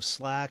emergence of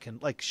Slack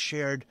and like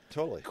shared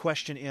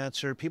question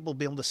answer. People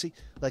be able to see.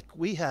 Like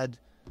we had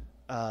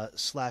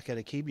Slack at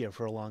Akebia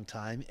for a long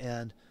time,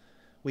 and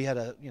we had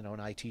an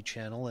IT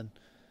channel, and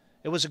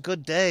it was a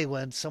good day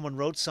when someone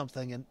wrote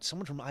something and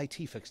someone from IT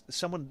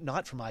someone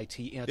not from IT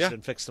answered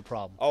and fixed the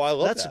problem. Oh, I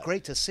love that. That's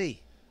great to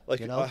see.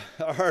 Like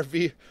our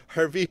VP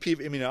of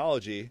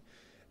immunology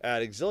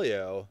at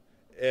Exilio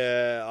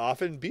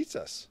often beats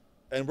us.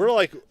 And we're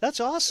like, that's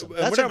awesome.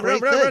 We're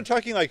not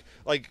talking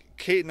like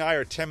Kate and I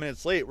are 10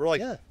 minutes late. We're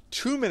like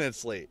 2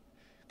 minutes late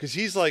Because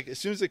he's like, as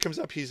soon as it comes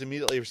up, he's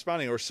immediately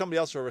responding, or somebody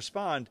else will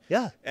respond.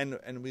 Yeah. And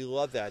we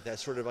love that. That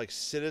sort of like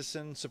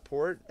citizen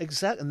support.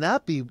 Exactly. And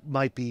that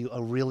might be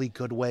a really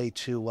good way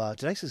to,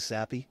 did I say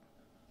Zappy?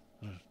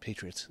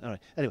 Patriots. All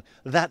right. Anyway,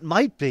 that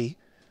might be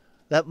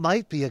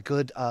a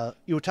good,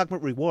 you were talking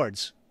about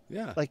rewards.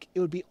 Yeah. Like,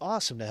 it would be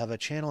awesome to have a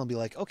channel and be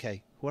like,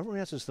 okay, whoever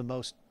answers the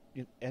most,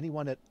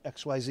 anyone at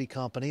XYZ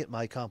company, at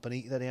my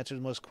company, that answers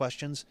the most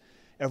questions,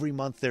 every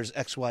month there's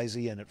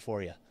XYZ in it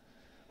for you.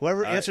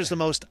 Whoever answers the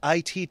most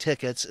IT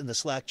tickets in the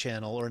Slack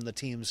channel or in the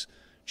Teams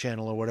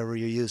channel or whatever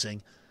you're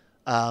using,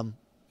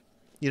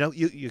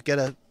 you get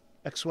a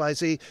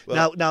XYZ.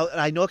 Well, now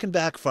I know it can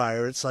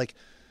backfire. It's like,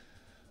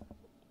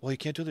 well, you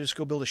can't do that. Just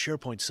go build a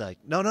SharePoint site.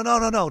 No.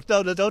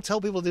 Don't tell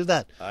people to do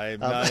that.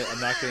 I'm not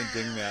going to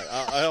ding that.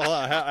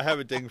 I have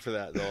a ding for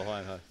that, though. Hold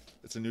on.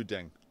 It's a new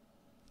ding.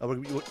 Oh,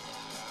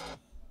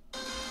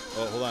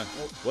 hold on.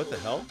 What the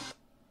hell?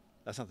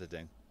 That's not the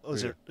ding. Oh,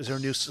 is there a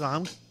new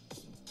sound?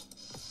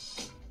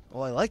 Oh,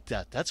 I like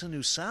that. That's a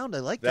new sound. I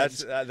like that.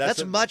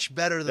 That's much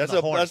better than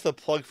the horn. That's the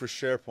plug for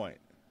SharePoint.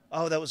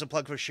 Oh, that was a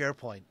plug for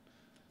SharePoint.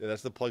 Yeah,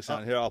 that's the plug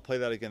sound. Here, I'll play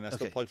that again. That's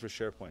the plug for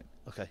SharePoint.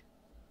 Okay.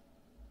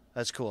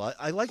 That's cool.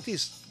 I like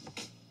these.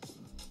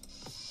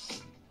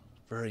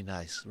 Very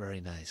nice. Very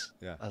nice.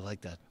 Yeah. I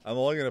like that. I'm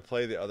only going to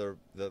play the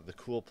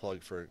cool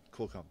plug for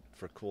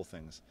cool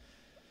things.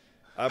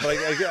 But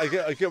I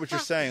get what you're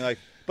saying. Like,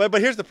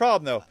 but here's the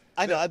problem, though.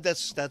 I know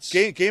that's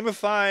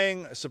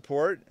gamifying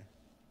support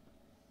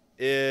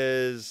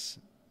is,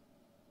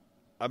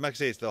 I'm not going to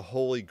say it's the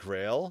holy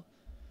grail,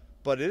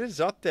 but it is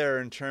up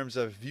there in terms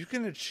of if you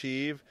can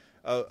achieve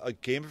a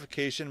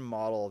gamification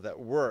model that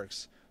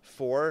works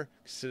for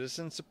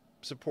citizen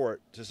support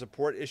to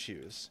support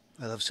issues.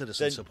 I love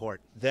citizen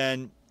support.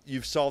 Then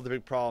you've solved the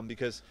big problem,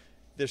 because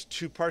there's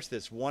two parts to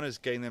this. One is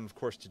getting them, of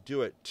course, to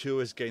do it. Two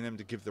is getting them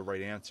to give the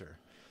right answer.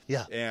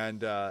 Yeah.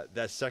 And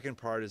that second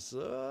part is it's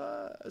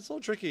a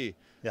little tricky.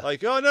 Yeah.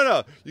 Like, oh,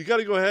 no. You got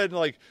to go ahead and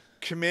like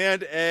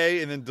Command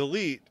A and then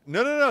delete.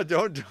 No.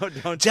 Don't.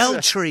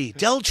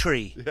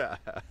 Deltree. Yeah.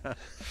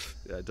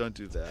 Yeah, don't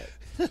do that.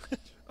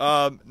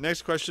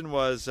 Next question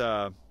was,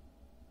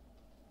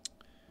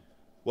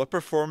 what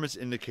performance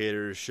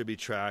indicators should be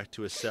tracked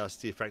to assess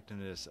the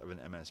effectiveness of an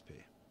MSP?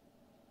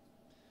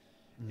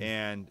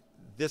 And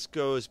this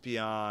goes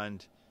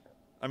beyond,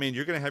 I mean,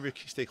 you're going to have your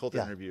key stakeholder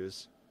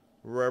interviews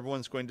where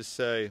everyone's going to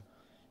say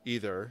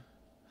either,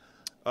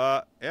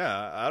 I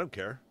don't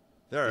care,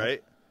 they're all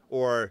right,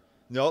 or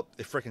nope,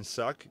 they freaking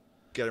suck,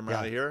 get them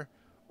out of here.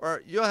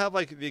 Or you'll have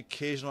like the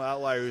occasional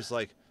outlier who's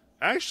like,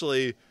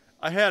 actually,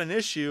 I had an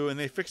issue and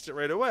they fixed it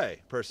right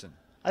away person.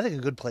 I think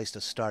a good place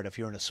to start if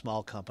you're in a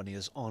small company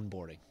is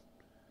onboarding.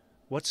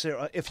 What's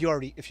there if you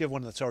have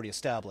one that's already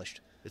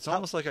established? It's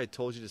almost like I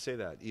told you to say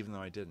that, even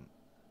though I didn't.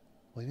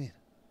 What do you mean?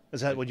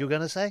 Is that what you're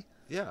going to say?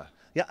 Yeah.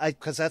 Yeah,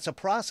 because that's a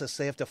process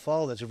they have to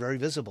follow that's very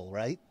visible,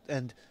 right?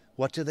 And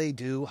what do they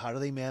do? How do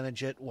they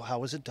manage it?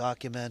 How is it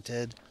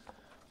documented?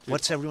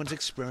 What's everyone's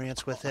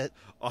experience with it?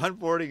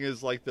 Onboarding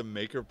is like the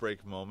make or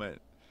break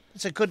moment.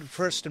 It's a good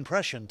first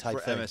impression type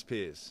for thing.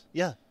 MSPs.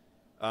 Yeah.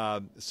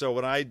 So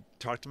when I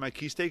talk to my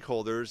key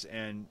stakeholders,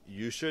 and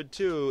you should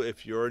too,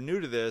 if you're new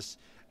to this,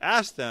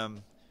 ask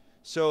them,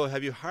 so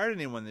have you hired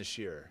anyone this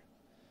year?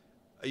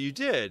 You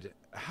did.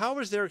 How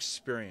was their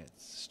experience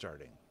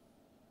starting?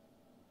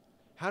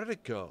 How did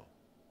it go?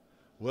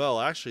 Well,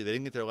 actually, they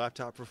didn't get their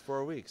laptop for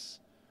 4 weeks.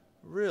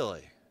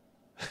 Really?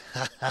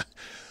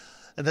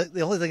 And the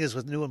only thing is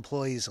with new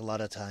employees, a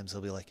lot of times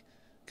they'll be like,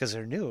 because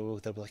they're new,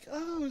 they'll be like,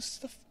 oh, it's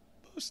the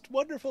most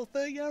wonderful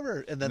thing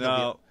ever. And then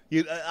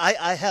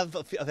I have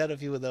I've had a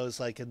few of those,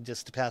 like in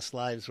just past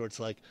lives, where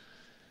it's like,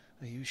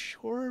 are you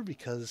sure?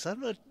 Because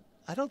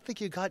I don't think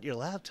you got your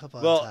laptop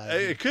on time. Well,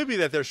 it could be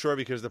that they're sure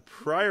because the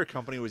prior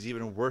company was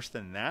even worse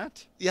than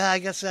that. Yeah, I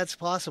guess that's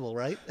possible,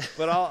 right?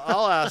 But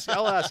I'll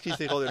ask key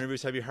stakeholder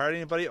interviews, have you hired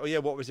anybody? Oh yeah,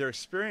 what was their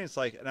experience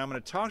like? And I'm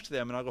going to talk to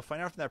them, and I'll go find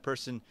out from that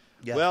person.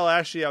 Yeah. Well,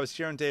 actually, I was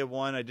here on day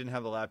one. I didn't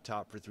have the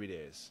laptop for 3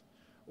 days,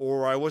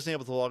 or I wasn't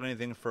able to log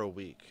anything for a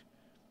week,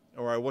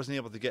 or I wasn't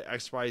able to get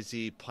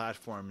XYZ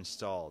platform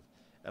installed.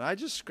 And I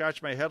just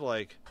scratch my head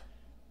like,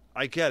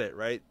 I get it,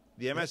 right?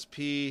 The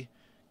MSP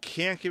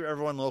can't give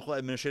everyone local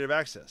administrative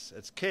access.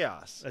 It's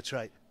chaos. That's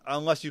right.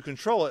 Unless you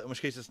control it, in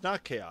which case it's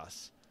not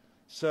chaos.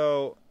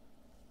 So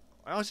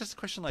I always ask the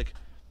question, like,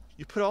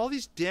 you put all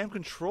these damn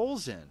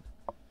controls in,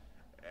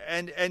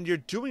 and you're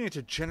doing it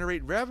to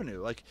generate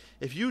revenue. Like,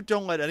 if you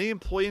don't let any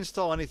employee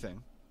install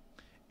anything,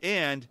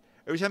 and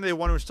every time they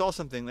want to install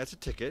something, that's a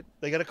ticket.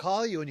 They got to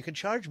call you, and you can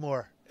charge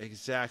more.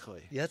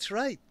 Exactly. Yeah, that's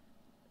right.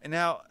 And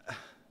now,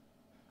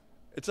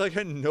 it's like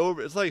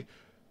it's like,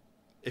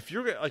 if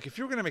you're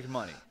going to make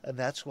money, and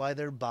that's why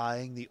they're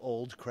buying the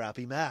old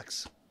crappy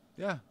Macs.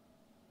 Yeah,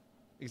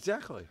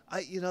 exactly.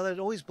 That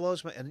always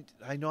blows my. And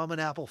I know I'm an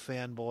Apple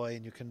fanboy,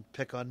 and you can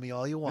pick on me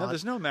all you want. No,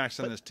 there's no Macs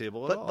on this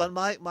table at all. But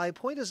my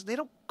point is, they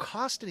don't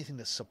cost anything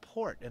to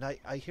support, and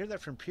I hear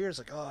that from peers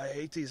like, oh, I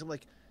hate these. I'm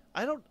like,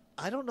 I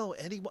don't know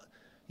anyone.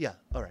 Yeah,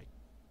 all right,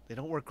 they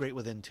don't work great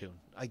with Intune.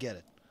 I get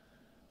it.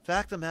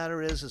 Fact of the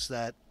matter is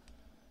that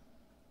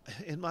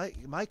in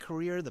my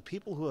career, the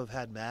people who have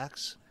had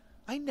Macs,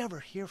 I never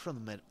hear from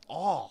them at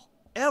all,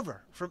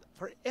 ever, for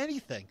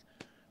anything.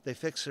 They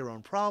fix their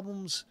own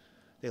problems.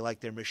 They like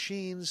their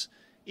machines.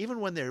 Even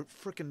when their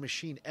freaking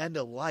machine end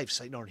of life,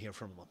 I don't hear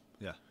from them.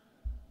 Yeah.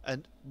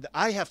 And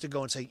I have to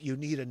go and say, you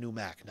need a new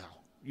Mac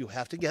now. You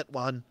have to get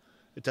one.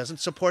 It doesn't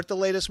support the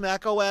latest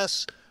Mac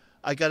OS.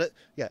 I got it.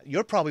 Yeah,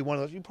 you're probably one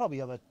of those. You probably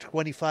have a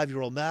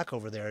 25-year-old Mac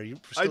over there. You're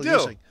still I do.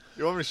 Using.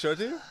 You want me to show it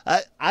to you?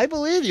 I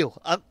believe you.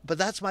 But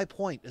that's my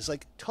point. It's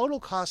like total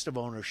cost of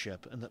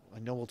ownership. And I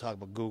know we'll talk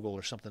about Google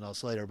or something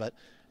else later, but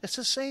it's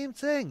the same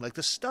thing. Like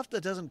the stuff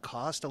that doesn't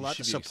cost a lot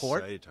to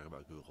support. You should be excited to talk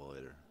about Google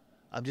later.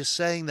 I'm just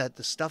saying that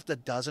the stuff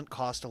that doesn't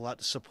cost a lot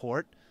to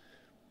support,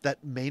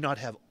 that may not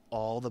have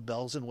all the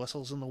bells and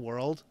whistles in the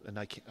world, and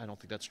I don't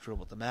think that's true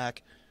about the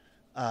Mac.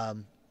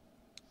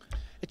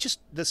 It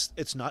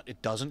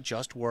doesn't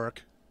just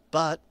work,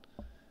 but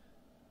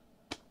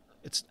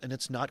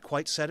it's not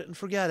quite set it and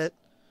forget it.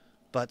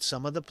 But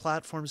some of the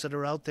platforms that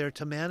are out there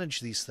to manage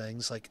these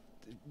things, like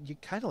you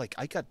kind of like,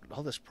 I got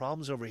all this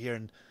problems over here,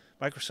 and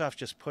Microsoft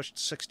just pushed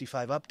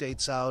 65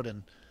 updates out,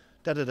 and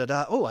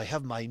da-da-da-da. Oh, I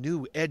have my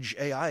new Edge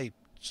AI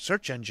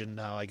search engine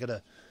now. I got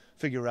to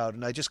figure out,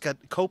 and I just got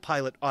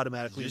Copilot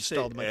automatically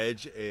installed. Did you say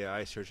Edge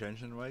AI search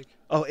engine, Mike?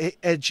 Oh,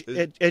 Edge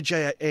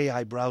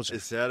AI browser.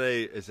 Is that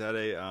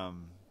a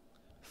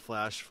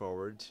flash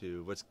forward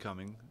to what's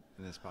coming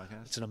in this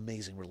podcast? It's an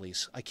amazing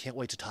release. I can't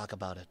wait to talk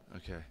about it.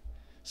 Okay.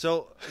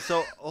 So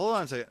hold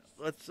on a second.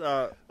 Let's.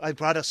 I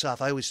brought us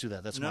off. I always do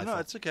that. That's my fault. No,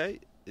 it's okay.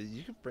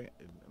 You can bring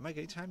Mike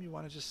anytime you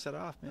want to just set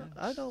off, man.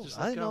 I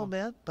know,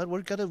 man. But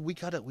we got a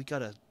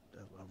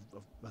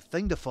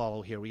thing to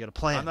follow here. We got a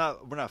plan.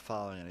 We're not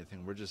following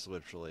anything. We're just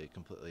literally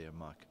completely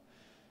amok.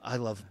 I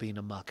love being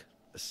amok.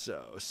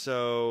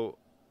 So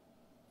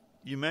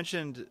you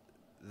mentioned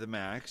the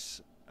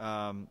Macs.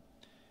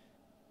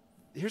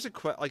 Here's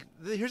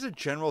a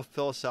general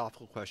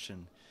philosophical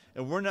question,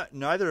 and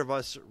neither of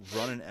us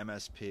run an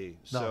MSP.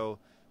 No. So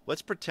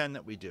let's pretend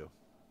that we do.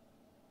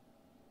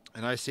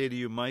 And I say to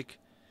you, Mike,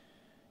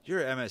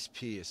 your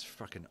MSP is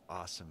fucking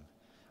awesome.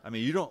 I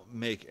mean, you don't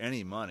make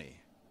any money,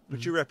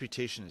 but your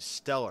reputation is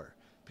stellar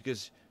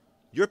because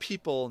your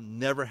people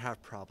never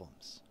have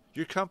problems.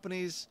 Your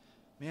companies,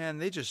 man,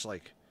 they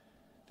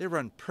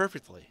run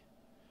perfectly.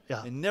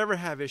 Yeah. They never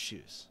have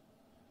issues.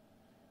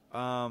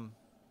 And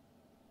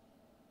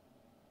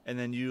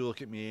then you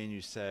look at me and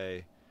you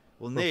say,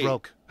 well, We're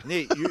broke.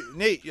 Nate,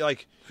 you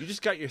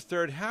just got your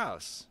third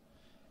house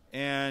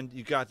and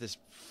you got this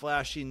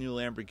flashy new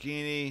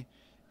Lamborghini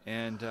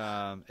and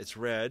it's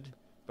red,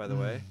 by the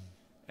way.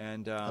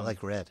 And I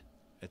like red.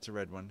 It's a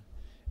red one.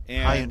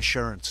 And high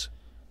insurance.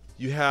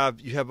 You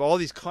have all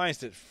these clients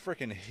that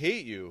frickin'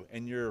 hate you,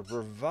 and you're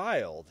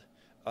reviled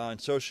on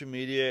social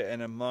media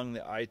and among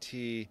the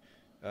IT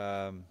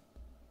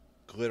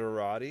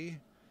glitterati.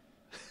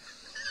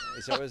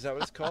 Is that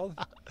what it's called?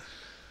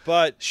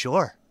 But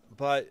sure.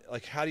 But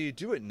like, how do you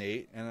do it,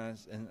 Nate? And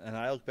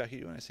I look back at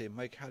you and I say,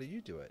 Mike, how do you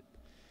do it?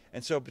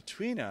 And so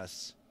between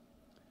us,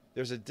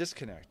 there's a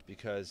disconnect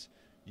because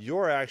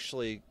you're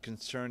actually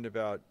concerned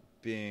about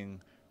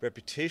being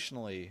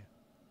reputationally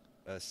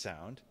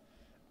sound.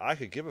 I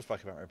could give a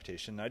fuck about my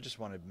reputation. I just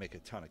want to make a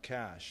ton of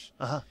cash.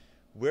 Uh-huh.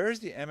 Where's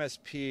the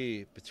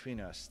MSP between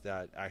us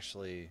that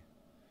actually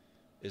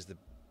is the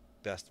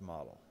best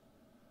model?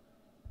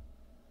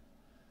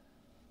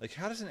 Like,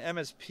 how does an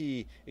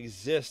MSP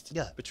exist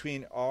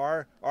between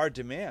our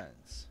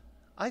demands?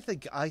 I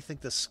think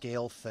the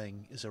scale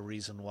thing is a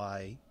reason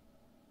why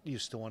you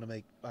still want to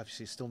make,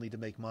 obviously you still need to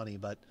make money,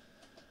 but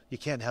you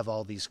can't have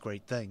all these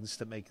great things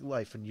that make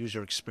life and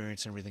user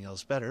experience and everything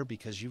else better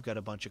because you've got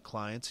a bunch of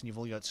clients and you've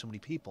only got so many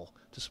people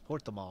to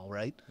support them all,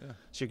 right? Yeah.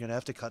 So you're going to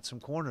have to cut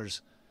some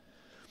corners.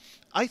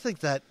 I think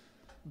that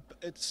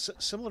it's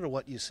similar to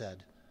what you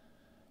said.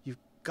 You've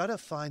got to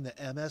find the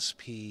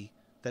MSP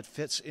that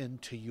fits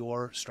into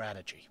your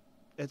strategy.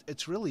 It's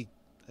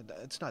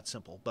not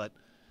simple, but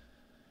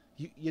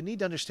you need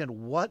to understand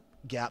what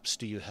gaps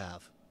do you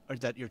have or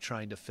that you're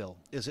trying to fill.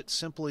 Is it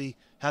simply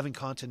having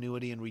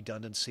continuity and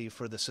redundancy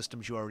for the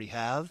systems you already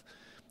have?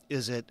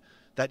 Is it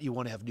that you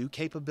want to have new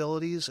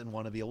capabilities and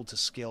want to be able to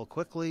scale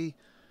quickly?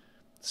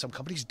 Some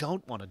companies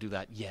don't want to do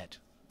that yet.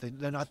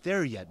 They're not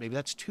there yet. Maybe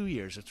that's 2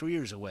 years or 3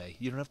 years away.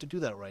 You don't have to do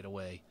that right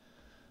away.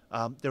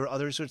 There are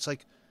others where it's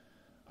like,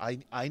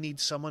 I need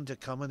someone to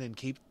come in and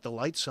keep the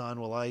lights on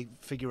while I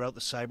figure out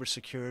the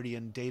cybersecurity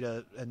and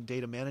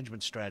data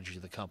management strategy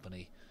of the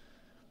company.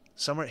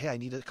 Somewhere, hey, I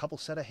need a couple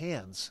set of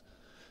hands.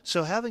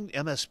 So having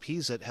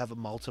MSPs that have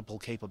multiple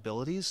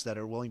capabilities that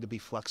are willing to be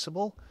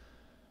flexible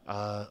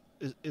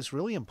is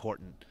really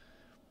important.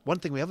 One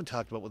thing we haven't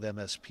talked about with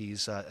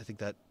MSPs, I think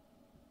that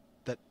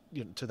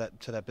to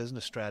that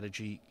business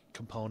strategy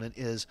component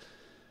is,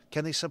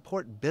 can they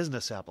support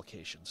business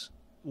applications,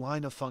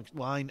 line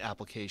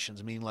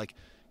applications? I mean, like,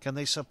 can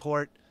they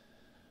support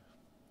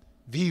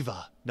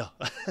Viva? No,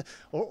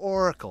 or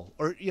Oracle,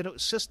 or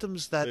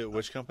systems that. Wait,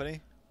 which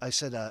company? I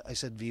said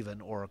Viva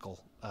and Oracle.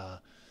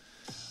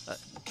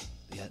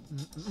 Yeah,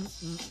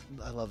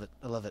 I love it.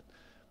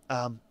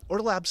 Or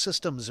lab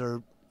systems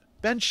or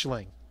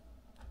benchling.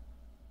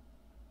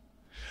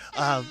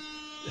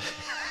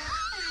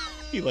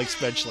 He likes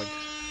benchling.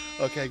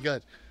 Okay,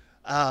 good.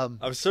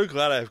 I'm so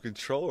glad I have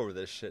control over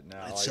this shit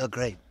now. It's so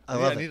great. I I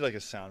love it. need like a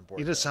soundboard.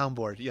 You need a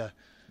soundboard, yeah.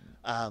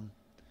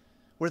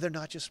 Where they're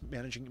not just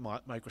managing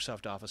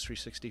Microsoft Office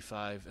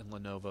 365 and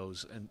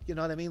Lenovo's, and you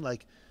know what I mean?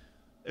 Like,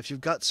 if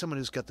you've got someone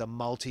who's got the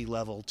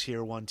multi-level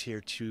Tier 1,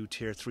 Tier 2,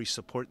 Tier 3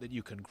 support that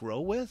you can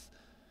grow with,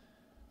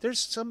 there's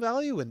some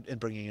value in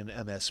bringing an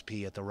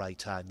MSP at the right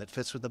time that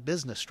fits with the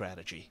business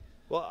strategy.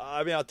 Well,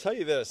 I mean, I'll tell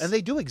you this. And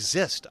they do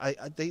exist.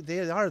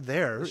 They are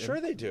there.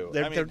 Sure they do.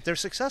 They're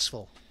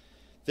successful.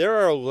 There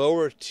are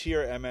lower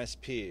tier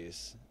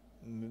MSPs,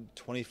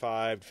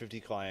 25 to 50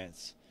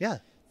 clients,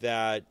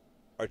 that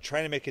are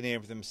trying to make a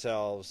name for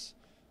themselves,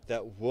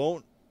 that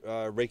won't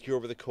rake you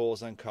over the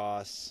coals on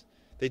costs.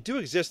 They do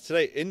exist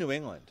today in New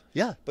England.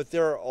 Yeah. But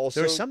there are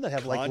some that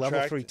have like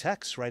level 3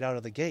 techs right out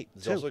of the gate.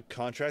 There's also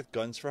contract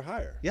guns for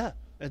hire. Yeah.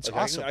 It's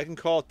like awesome. I can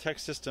call Tech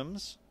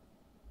Systems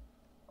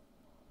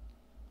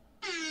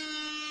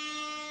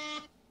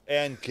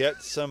and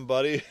get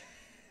somebody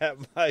at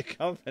my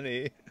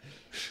company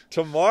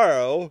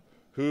tomorrow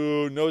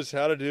who knows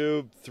how to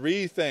do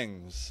 3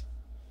 things.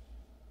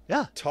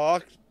 Yeah.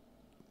 Talk,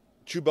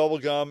 chew bubble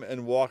gum,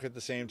 and walk at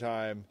the same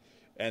time.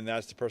 And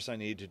that's the person I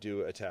need to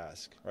do a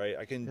task, right?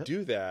 I can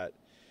do that.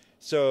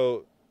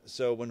 So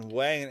when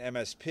weighing an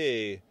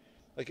MSP,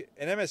 like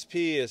an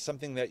MSP is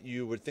something that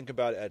you would think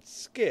about at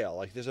scale.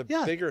 Like there's a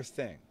bigger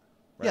thing,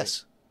 right?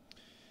 Yes.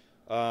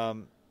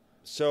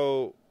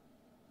 So,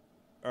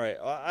 all right,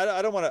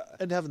 I don't want to...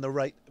 And having the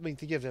right,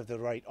 to give them the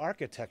right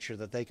architecture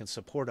that they can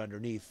support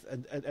underneath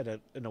and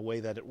in a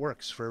way that it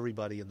works for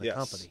everybody in the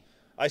company.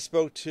 I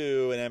spoke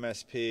to an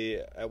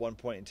MSP at one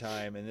point in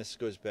time, and this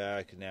goes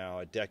back now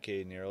a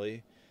decade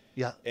nearly.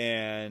 Yeah.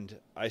 And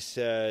I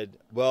said,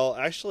 well,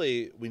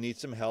 actually, we need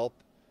some help.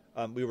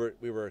 We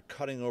were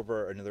cutting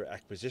over another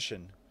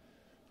acquisition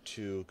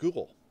to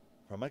Google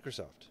from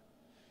Microsoft,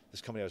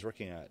 this company I was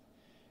working at.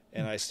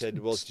 And I said,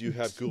 well, do you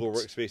have Google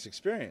Workspace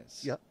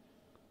experience? Yep.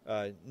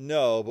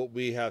 No, but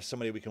we have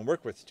somebody we can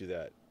work with to do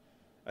that.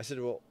 I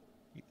said, well,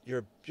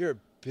 you're a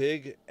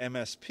big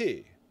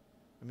MSP.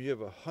 You have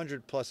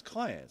 100+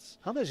 clients.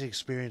 How much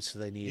experience do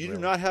they need? You do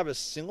not have a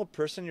single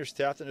person in your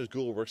staff that knows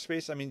Google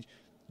Workspace.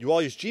 You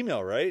all use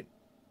Gmail, right?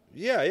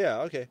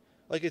 Yeah, okay.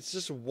 Like it's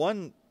just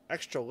one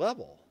extra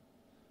level.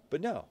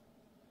 But no,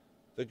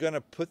 they're going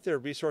to put their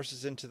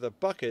resources into the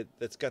bucket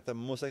that's got the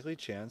most likely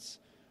chance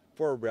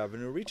for a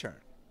revenue return.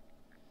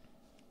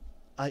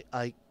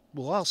 I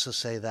will also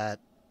say that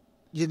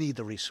you need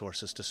the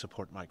resources to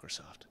support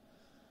Microsoft.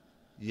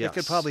 Yes. They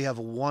could probably have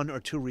 1 or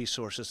 2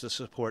 resources to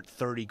support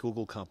 30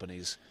 Google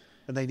companies,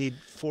 and they need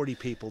 40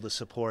 people to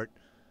support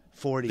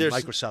 40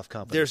 Microsoft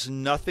companies. There's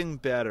nothing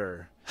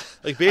better.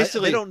 Like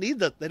basically, they don't need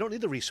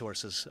the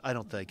resources. I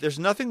don't think there's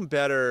nothing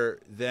better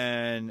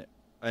than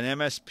an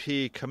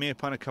MSP coming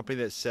upon a company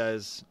that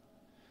says,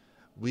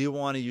 "We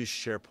want to use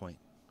SharePoint."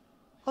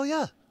 Oh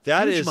yeah,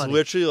 that is money.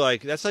 Literally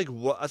like that's like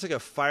a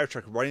fire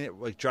truck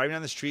driving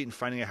down the street and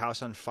finding a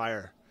house on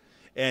fire,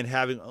 and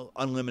having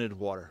unlimited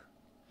water.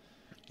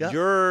 Yep.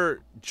 You're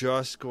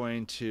just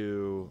going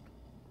to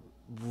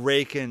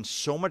rake in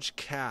so much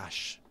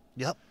cash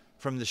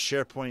from the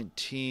SharePoint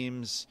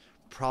Teams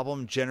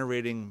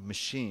problem-generating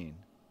machine.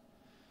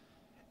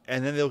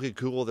 And then they look at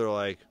Google, they're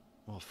like,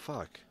 well,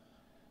 fuck.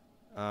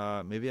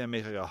 Maybe I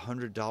make like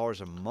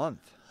 $100 a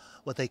month.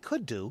 What they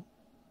could do,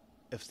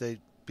 if they're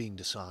being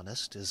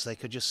dishonest, is they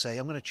could just say,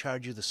 I'm going to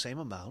charge you the same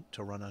amount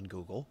to run on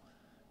Google.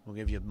 We'll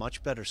give you a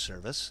much better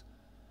service.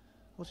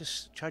 We'll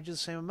just charge you the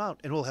same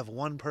amount, and we'll have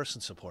one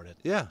person support it.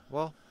 Yeah,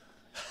 well...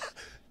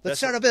 Let's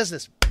start a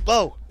business.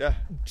 Bo! Yeah.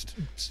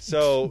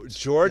 So,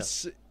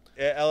 George's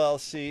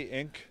LLC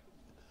Inc.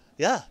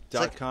 Yeah.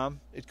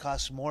 .com. It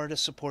costs more to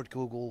support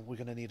Google. We're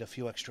going to need a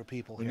few extra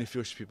people here. We need a few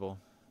extra people.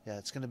 Yeah,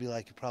 it's going to be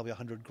like probably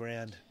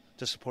 $100,000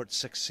 to support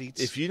 6 seats.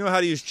 If you know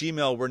how to use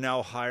Gmail, we're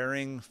now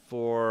hiring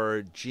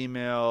for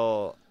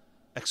Gmail...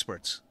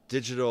 experts.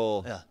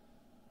 Digital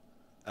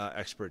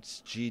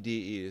experts,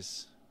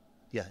 GDEs.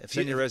 Yeah,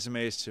 send your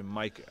resumes to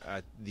Mike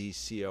at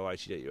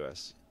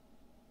thecoit.us.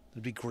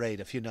 It'd be great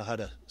if you know how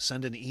to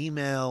send an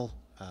email,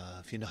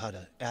 if you know how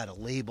to add a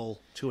label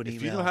to an email.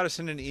 If you know how to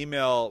send an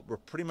email, we're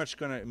pretty much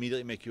going to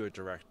immediately make you a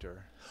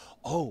director.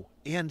 Oh,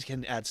 and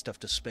can add stuff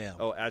to spam.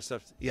 Oh, add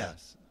stuff? Yeah.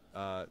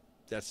 Yes.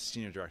 That's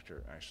senior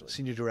director, actually.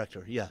 Senior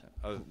director, yeah.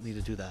 Need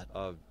to do that.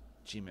 Of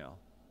Gmail.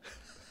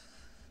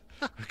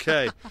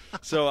 Okay,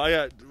 so I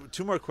got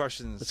 2 more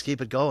questions. Let's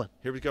keep it going.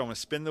 Here we go. I'm going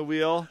to spin the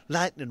wheel.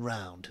 Lightning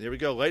round. Here we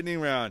go. Lightning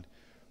round.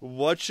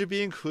 What should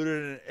be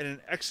included in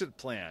an exit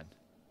plan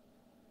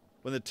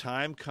when the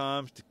time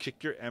comes to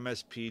kick your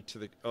MSP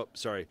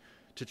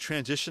to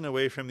transition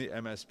away from the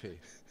MSP?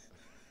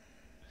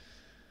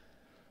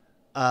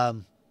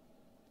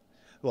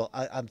 Well,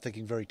 I'm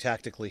thinking very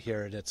tactically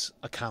here, and it's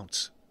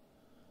accounts.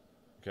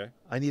 Okay.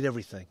 I need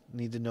everything. I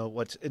need to know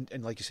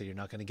and like you said, you're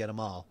not going to get them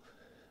all.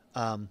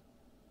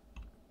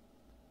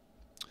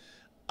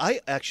 I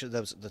actually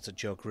that's a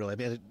joke, really. I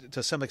mean,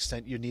 to some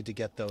extent, you need to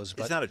get those.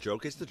 But It's not a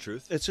joke; it's the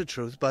truth. it's the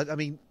truth. But I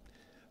mean,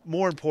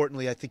 more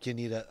importantly, I think you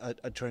need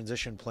a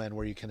transition plan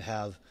where you can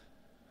have.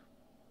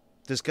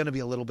 There's going to be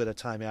a little bit of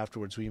time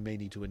afterwards where you may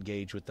need to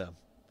engage with them.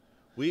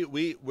 Or do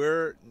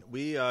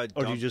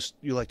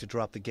you like to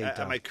drop the gate at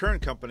down? my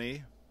current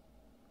company,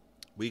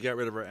 we got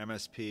rid of our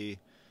MSP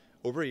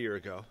over a year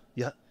ago.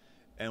 Yeah.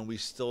 And we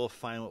still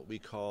find what we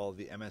call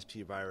the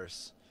MSP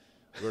virus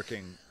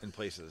lurking in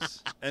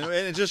places, and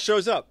it just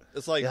shows up.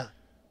 It's like,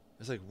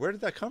 where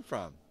did that come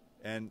from?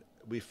 And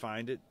we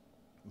find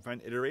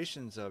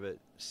iterations of it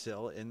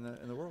still in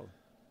the world,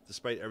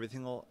 despite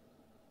everything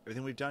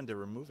we've done to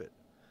remove it.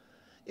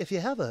 If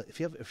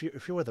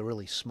you're with a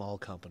really small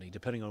company,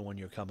 depending on when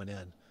you're coming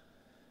in,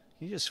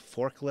 you just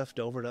forklift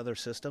over to other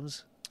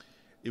systems.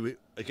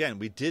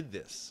 We did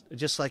this.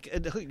 Just like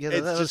let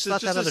just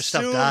that other assume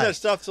stuff die. that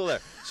stuff's still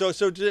there. So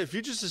if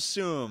you just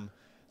assume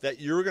that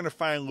you're going to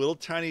find little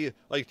tiny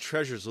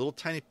treasures, little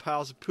tiny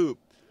piles of poop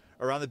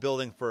around the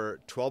building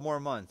for 12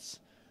 more months,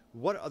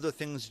 what other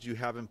things do you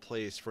have in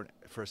place for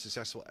a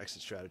successful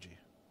exit strategy?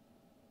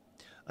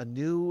 A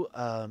new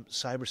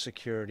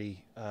cybersecurity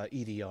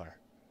EDR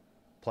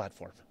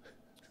platform.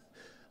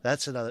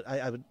 That's another.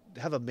 I would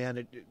have a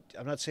managed.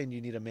 I'm not saying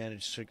you need a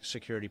managed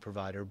security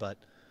provider, but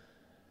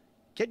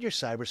get your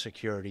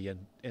cybersecurity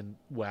in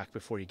whack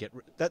before you get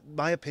that.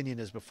 My opinion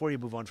is before you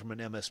move on from an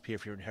MSP,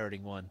 if you're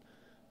inheriting one,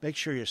 make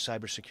sure your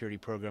cybersecurity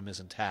program is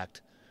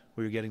intact,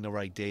 where you're getting the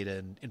right data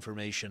and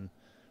information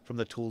from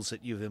the tools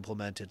that you've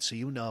implemented. So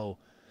you know.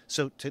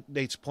 So to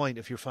Nate's point,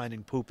 if you're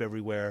finding poop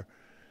everywhere,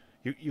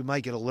 you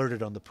might get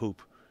alerted on the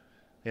poop.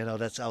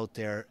 That's out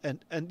there. And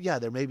yeah,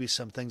 there may be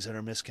some things that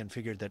are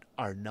misconfigured that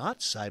are not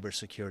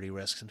cybersecurity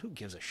risks, and who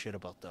gives a shit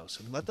about those?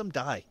 And let them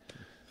die.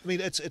 I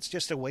mean, it's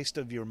just a waste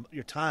of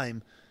your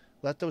time.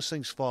 Let those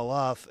things fall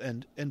off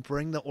and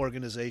bring the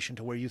organization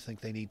to where you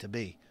think they need to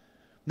be.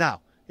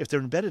 Now, if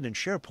they're embedded in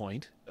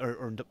SharePoint,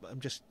 or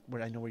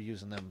I know we're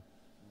using them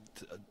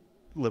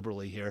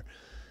liberally here,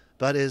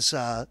 but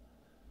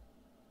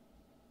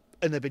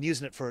and they've been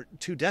using it for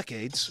 2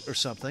 decades or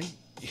something.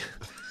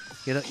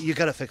 You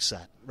got to fix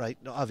that, right?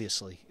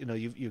 Obviously,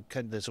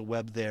 there's a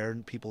web there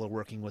and people are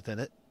working within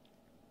it.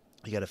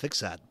 You got to fix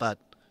that, but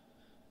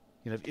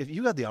if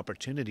you got the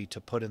opportunity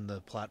to put in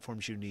the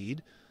platforms you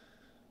need,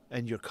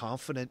 and you're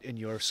confident in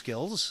your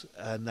skills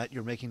and that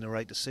you're making the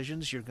right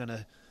decisions, you're going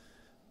to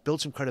build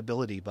some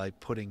credibility by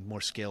putting more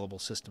scalable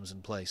systems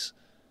in place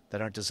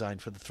that aren't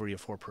designed for the 3 or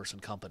 4 person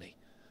company.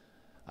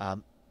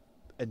 And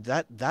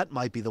that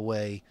might be the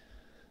way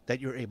that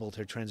you're able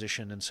to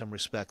transition in some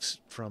respects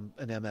from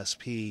an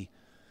MSP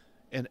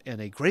in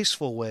a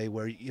graceful way,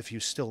 where if you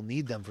still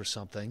need them for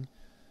something,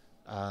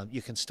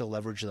 you can still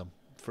leverage them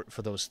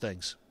for those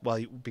things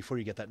before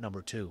you get that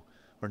number 2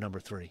 or number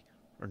 3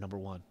 or number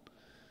 1.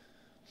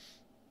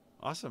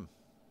 Awesome.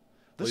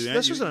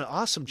 This was an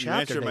awesome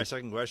chapter. You answered my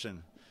second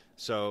question,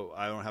 so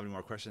I don't have any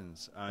more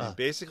questions.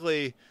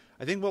 Basically,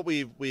 I think what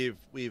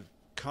we've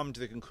come to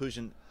the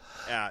conclusion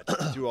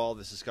through all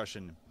this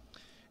discussion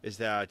is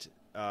that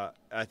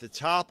at the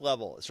top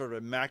level, sort of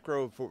a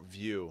macro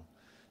view,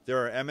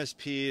 there are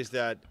MSPs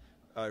that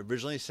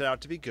originally set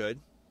out to be good,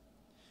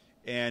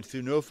 and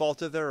through no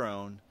fault of their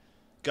own,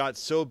 got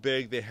so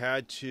big they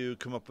had to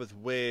come up with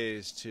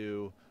ways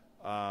to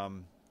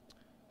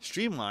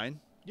streamline,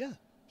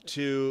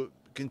 to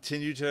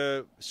continue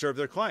to serve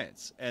their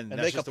clients and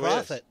that's make just a the way it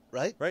is. profit,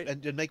 right? Right,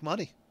 and make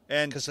money,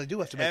 and because they do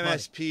have to make money.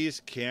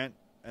 MSPs can't,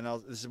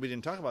 we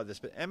didn't talk about this,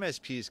 but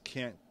MSPs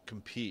can't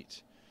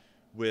compete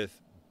with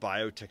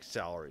biotech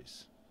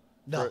salaries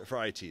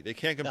for IT. They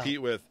can't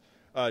compete with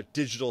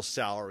digital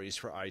salaries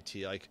for IT.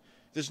 Like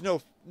there's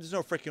no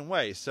freaking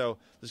way. So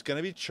there's going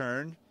to be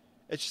churn.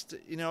 It's just,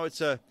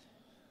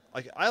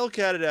 I look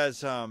at it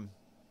as,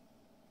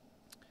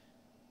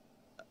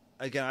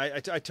 again,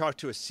 I talked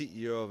to a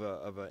CEO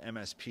of a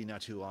MSP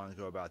not too long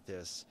ago about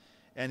this,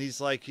 and he's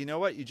like, you know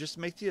what? You just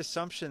make the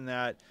assumption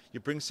that you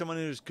bring someone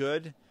who's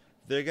good,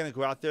 they're going to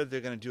go out there,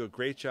 they're going to do a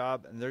great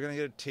job, and they're going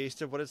to get a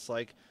taste of what it's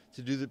like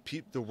to do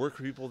the work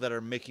for people that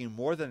are making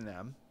more than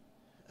them,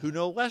 who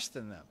know less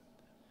than them,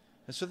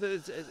 and so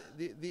that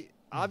the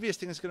obvious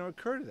thing is going to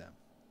occur to them.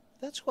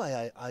 That's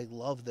why I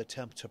love the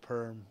temp to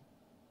perm.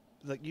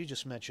 Like you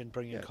just mentioned,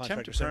 bringing in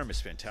contractors. Temp to perm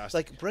is fantastic.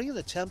 Like bringing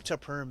the temp to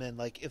perm in.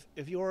 Like if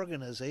your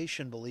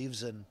organization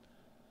believes in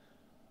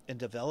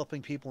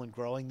developing people and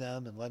growing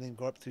them and letting them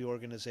grow up through the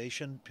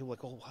organization, people are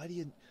like, oh,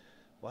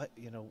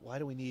 why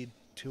do we need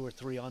 2 or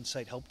 3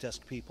 on-site help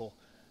desk people?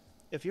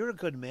 If you're a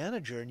good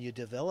manager and you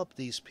develop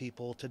these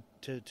people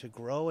to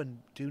grow and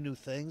do new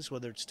things,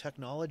 whether it's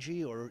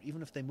technology or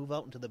even if they move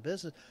out into the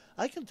business,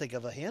 I can think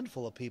of a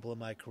handful of people in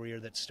my career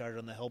that started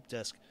on the help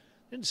desk,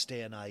 didn't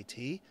stay in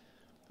IT.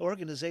 The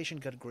organization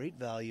got great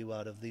value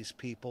out of these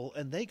people,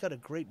 and they got a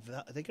great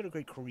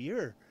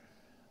career,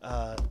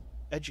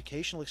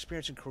 educational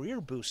experience and career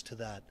boost to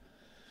that.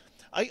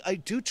 I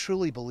do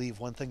truly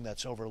believe one thing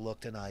that's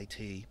overlooked in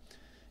IT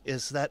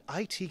is that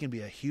IT can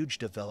be a huge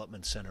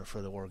development center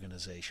for the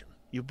organization.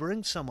 You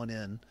bring someone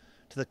in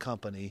to the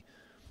company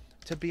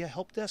to be a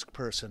help desk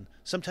person.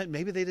 Sometimes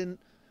maybe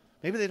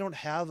they don't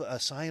have a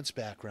science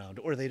background,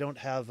 or they don't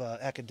have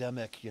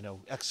academic,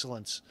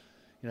 excellence,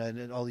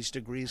 and all these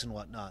degrees and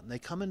whatnot. And they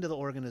come into the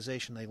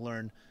organization, they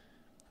learn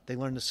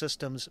the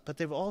systems, but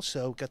they've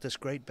also got this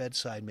great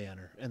bedside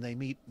manner, and they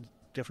meet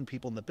different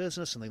people in the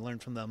business and they learn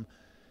from them.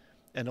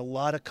 And a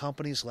lot of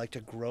companies like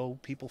to grow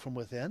people from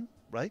within,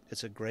 right?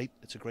 It's a great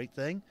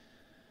thing.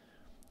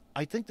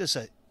 I think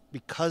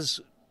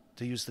because,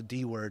 to use the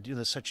D word,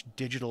 there's such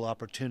digital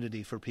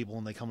opportunity for people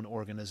when they come into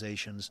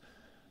organizations,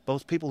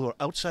 both people who are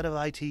outside of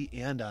IT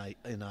and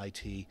in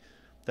IT,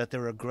 that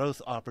there are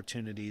growth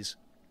opportunities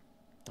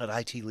that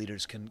IT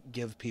leaders can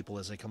give people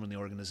as they come in the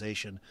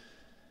organization.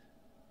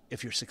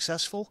 If you're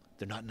successful,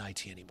 they're not in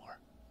IT anymore.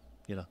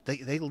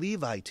 They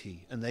leave IT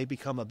and they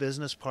become a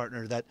business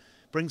partner that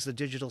brings the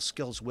digital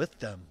skills with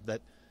them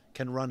that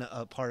can run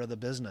a part of the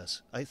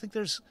business. I think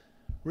there's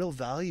real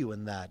value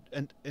in that.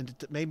 And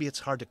maybe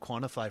it's hard to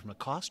quantify from a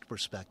cost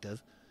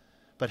perspective,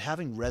 but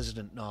having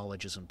resident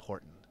knowledge is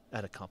important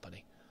at a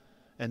company.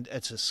 And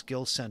it's a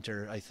skill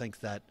center, I think,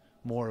 that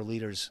more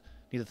leaders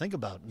need to think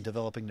about in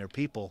developing their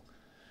people,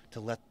 to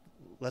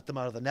let them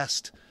out of the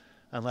nest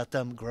and let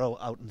them grow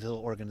out into the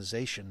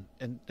organization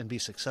and be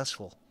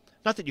successful.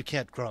 Not that you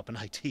can't grow up in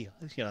IT,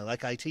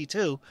 like IT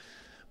too,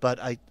 but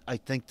I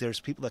think there's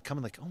people that come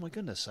in like, oh my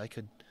goodness, I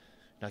could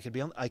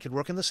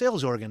work in the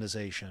sales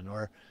organization,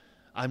 or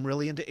I'm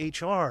really into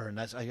HR, and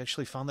I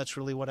actually found that's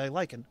really what I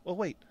like. And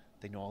wait,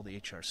 they know all the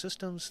HR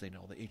systems, they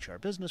know the HR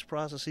business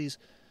processes,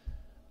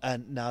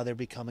 and now they're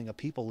becoming a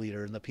people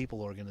leader in the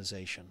people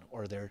organization,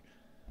 or they're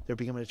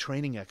becoming a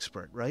training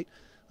expert, right?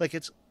 Like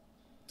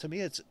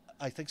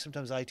I think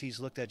sometimes IT is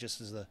looked at just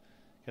as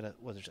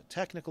whether it's a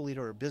technical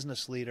leader or a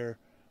business leader,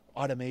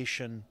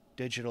 automation,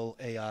 digital,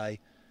 AI.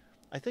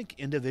 I think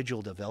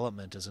individual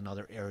development is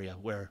another area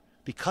where,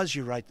 because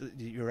you're at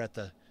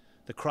the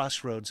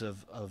crossroads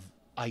of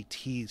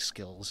IT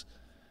skills,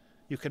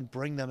 you can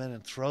bring them in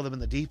and throw them in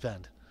the deep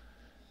end,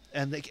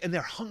 and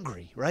they're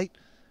hungry, right?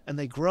 And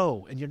they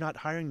grow, and you're not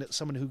hiring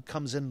someone who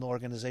comes in the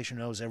organization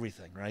knows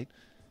everything, right?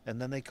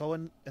 And then they go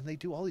in and they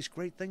do all these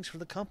great things for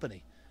the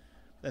company.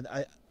 And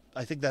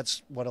I think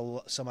that's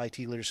what some IT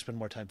leaders spend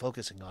more time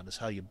focusing on, is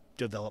how you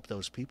develop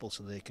those people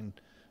so they can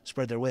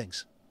spread their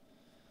wings.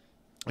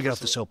 I get off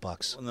the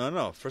soapbox.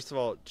 No. First of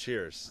all,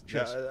 cheers.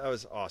 Cheers. That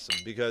was awesome,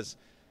 because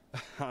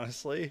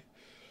honestly,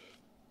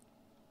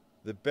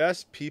 the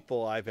best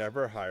people I've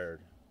ever hired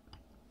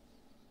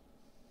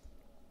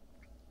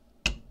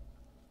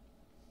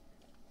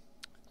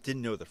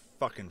didn't know the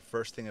fucking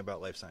first thing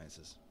about life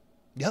sciences.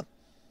 Yep.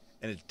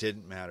 And it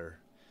didn't matter,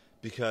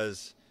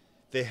 because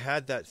they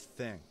had that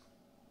thing.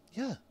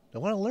 Yeah. They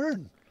want to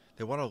learn.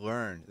 They want to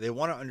learn. They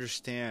want to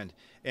understand.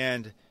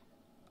 And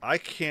I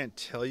can't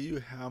tell you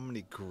how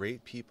many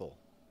great people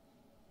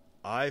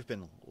I've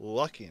been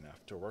lucky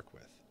enough to work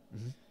with.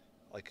 Mm-hmm.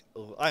 Like,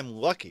 I'm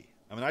lucky.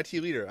 I'm an IT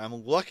leader.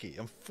 I'm lucky.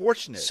 I'm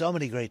fortunate. So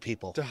many great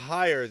people to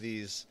hire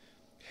these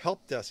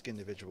help desk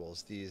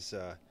individuals, these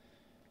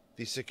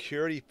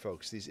security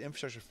folks, these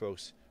infrastructure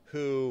folks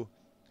who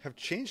have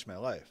changed my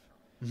life.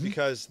 Mm-hmm.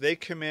 Because they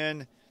come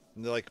in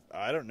and they're like,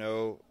 I don't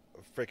know,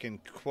 freaking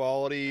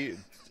quality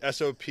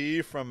SOP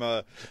from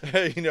a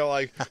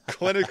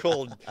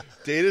clinical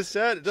data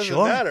set. It doesn't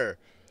matter.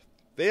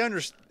 They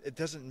understand. It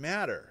doesn't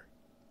matter.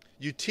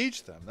 You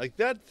teach them like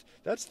that.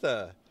 That's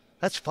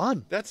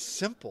fun. That's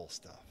simple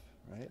stuff,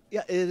 right?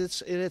 Yeah,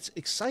 it's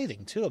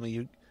exciting too. I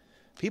mean,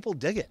 people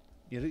dig it.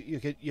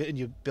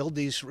 You build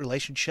these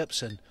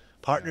relationships and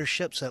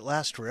partnerships that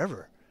last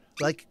forever.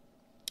 Like,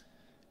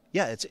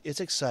 yeah, it's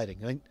exciting.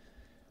 I mean,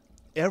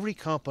 every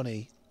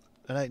company,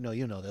 and I know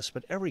you know this,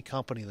 but every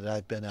company that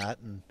I've been at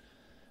and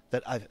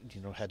that I've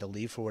had to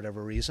leave for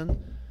whatever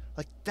reason,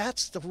 like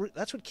that's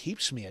what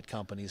keeps me at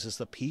companies, is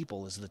the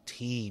people, is the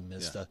team,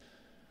 is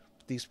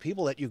these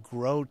people that you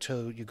go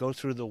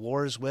through the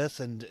wars with,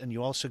 and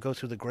you also go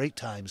through the great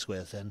times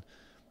with, and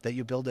that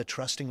you build a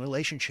trusting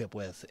relationship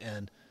with,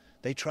 and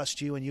they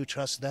trust you and you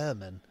trust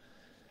them, and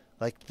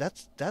like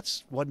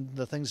that's one of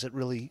the things that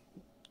really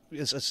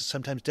is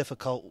sometimes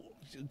difficult.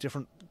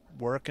 Different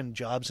work and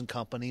jobs and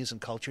companies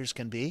and cultures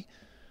can be.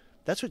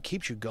 That's what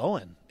keeps you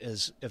going,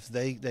 is if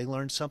they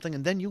learn something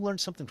and then you learn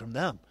something from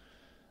them.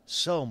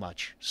 So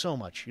much.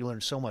 You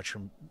learn so much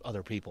from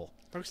other people.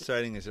 How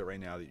exciting is it right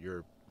now that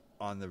you're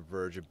on the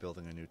verge of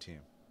building a new team?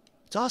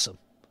 It's awesome.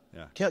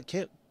 Yeah.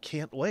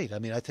 Can't wait. I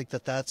mean, I think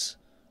that's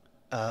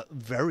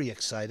very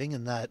exciting,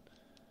 and that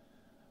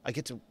I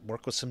get to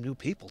work with some new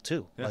people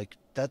too. Yeah. Like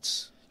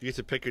that's, you get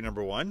to pick your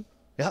number one.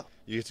 Yeah.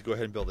 You get to go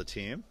ahead and build a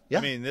team. Yeah.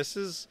 I mean, this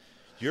is,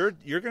 you're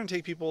going to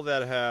take people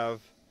that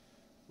have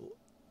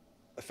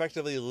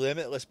effectively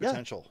limitless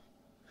potential.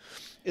 Yeah.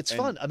 It's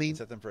fun. I mean,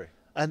 set them free.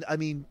 And I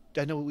mean,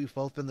 I know we've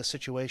both been in the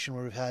situation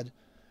where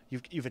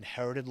you've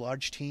inherited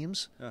large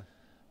teams. Yeah.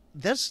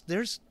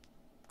 There's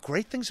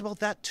great things about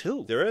that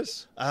too. There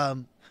is. I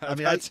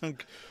mean,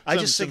 I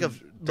just think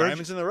of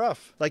diamonds in the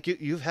rough. Like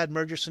you've had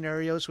merger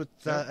scenarios with.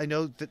 I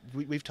know that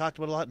we've talked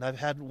about a lot, and I've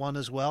had one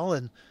as well.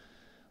 And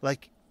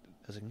like,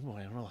 because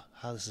I don't know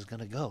how this is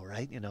going to go,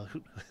 right? And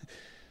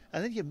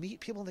then you meet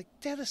people, and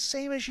they're the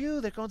same as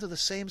you. They're going through the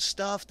same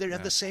stuff. They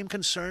have the same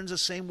concerns, the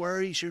same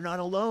worries. You're not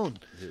alone.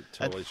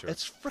 Totally true.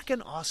 It's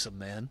freaking awesome,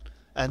 man.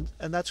 And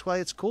that's why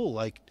it's cool.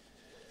 Like,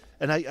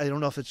 and I don't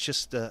know if it's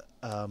just the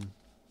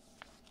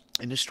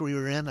industry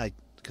we're in.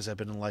 Because I've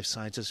been in life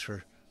sciences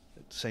for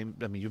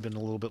you've been a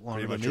little bit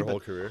longer Pretty much than me, your whole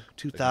career.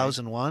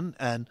 2001,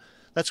 and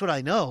that's what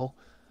I know.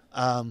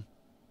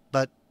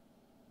 But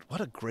what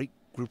a great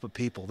group of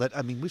people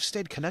we've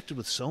stayed connected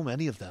with so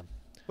many of them.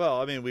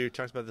 Well, I mean, we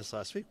talked about this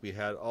last week. We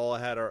had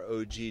our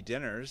OG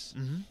dinners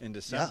in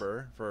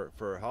December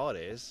for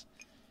holidays,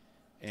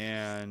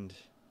 and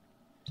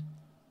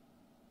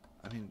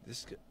I mean,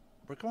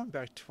 we're going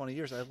back 20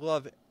 years. I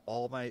love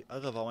all my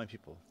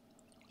people.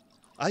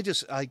 I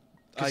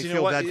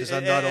feel what? bad because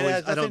I'm not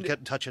always. I don't get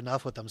in touch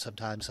enough with them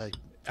sometimes.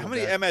 How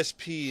many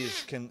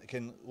MSPs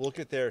can look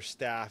at their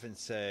staff and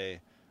say,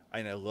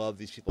 "I love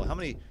these people"? How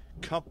many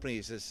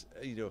companies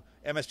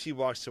MSP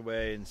walks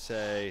away and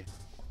say,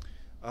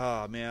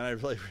 "Oh man, I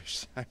really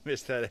wish I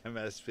missed that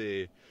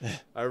MSP.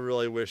 I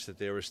really wish that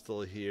they were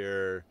still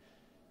here."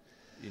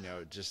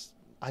 Just.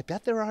 I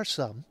bet there are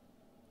some.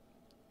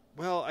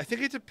 Well, I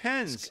think it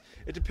depends.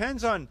 It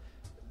depends on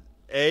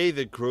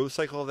the growth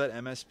cycle of that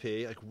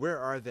MSP. Like, where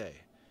are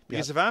they?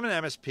 Because if I'm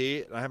an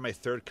MSP and I have my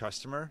third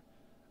customer,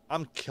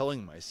 I'm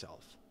killing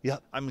myself.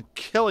 Yep. I'm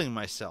killing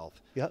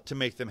myself to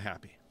make them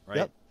happy, right?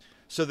 Yep.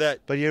 So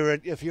that. But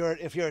if you're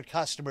at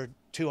customer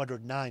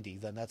 290,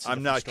 then that's.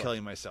 I'm not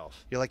killing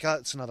myself. You're like, oh,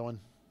 it's another one.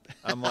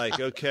 I'm like,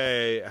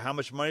 okay, how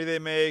much money they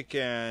make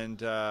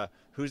and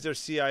who's their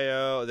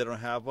CIO? They don't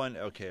have one.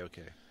 Okay.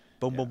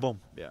 Boom, boom,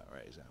 boom. Yeah,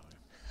 right,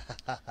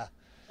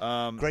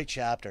 exactly. Great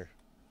chapter.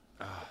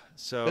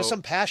 So there's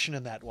some passion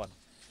in that one.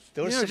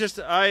 There was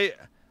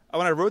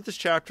when I wrote this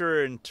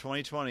chapter in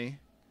 2020,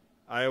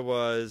 I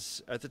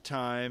was at the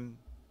time.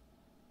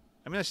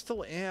 I mean, I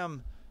still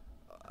am.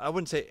 I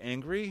wouldn't say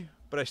angry,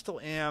 but I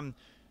still am.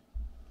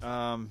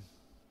 I'm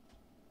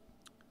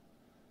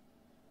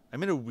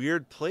in a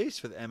weird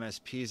place with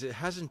MSPs. It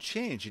hasn't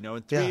changed,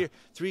 in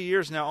 3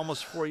 years now,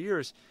 almost 4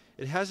 years.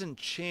 It hasn't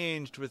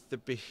changed with the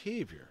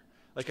behavior.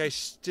 Like it's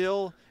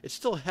still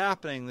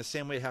happening the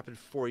same way it happened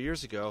 4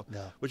 years ago,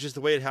 which is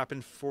the way it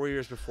happened 4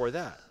 years before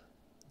that.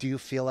 Do you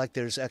feel like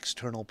there's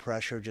external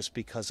pressure just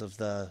because of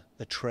the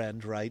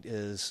trend, right?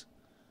 Is,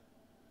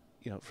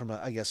 from from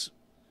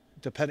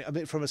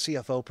a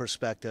CFO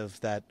perspective,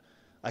 that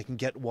I can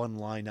get one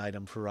line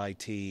item for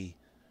IT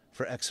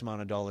for X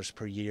amount of dollars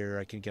per year.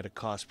 I can get a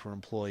cost per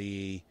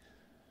employee,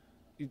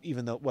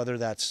 even though whether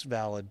that's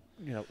valid,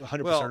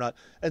 100% or not.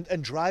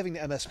 And driving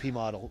the MSP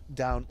model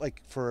down,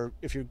 like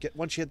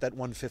once you hit that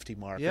 150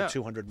 mark or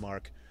 200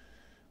 mark,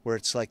 where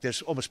it's like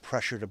there's almost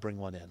pressure to bring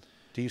one in.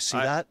 Do you see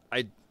that?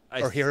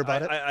 Or hear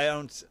about it? I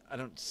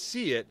don't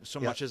see it so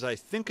much as I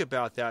think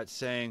about that,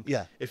 saying,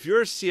 Yeah. if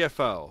you're a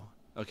CFO,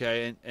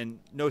 okay, and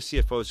no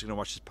CFO is going to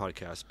watch this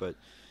podcast, but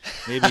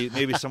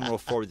maybe someone will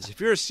forward this.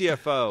 If you're a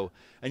CFO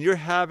and you're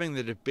having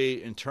the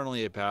debate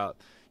internally about,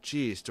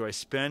 geez, do I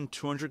spend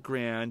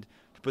 $200,000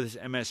 to put this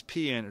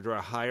MSP in, or do I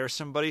hire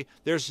somebody?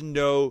 There's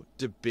no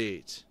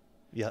debate.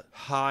 Yeah.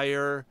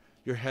 Hire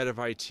your head of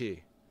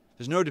IT.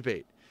 There's no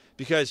debate,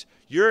 because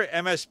your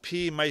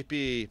MSP might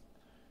be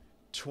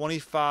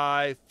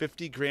 $25,000,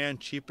 $50,000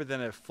 cheaper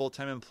than a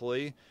full-time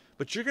employee,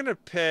 but you're going to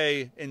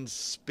pay in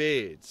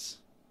spades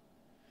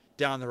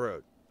down the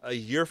road. A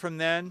year from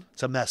then,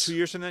 it's a mess. 2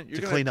 years from then,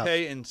 you're going to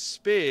pay in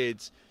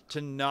spades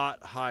to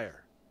not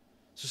hire.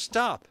 So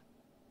stop.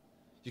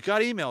 You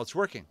got email, it's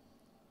working.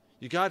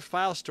 You got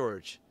file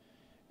storage.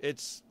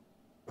 It's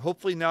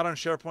hopefully not on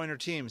SharePoint or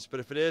Teams,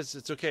 but if it is,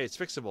 it's okay. It's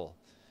fixable.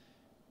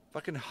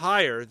 Fucking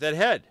hire that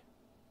head.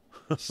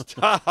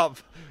 Stop.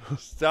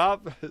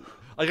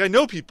 Like, I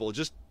know people.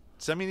 Just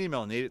send me an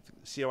email,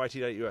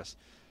 nate@coit.us.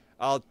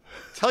 I'll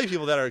tell you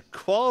people that are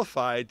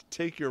qualified to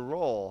take your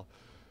role.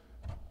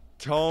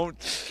 Don't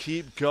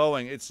keep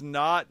going. It's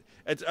not.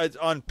 It's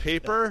on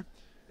paper.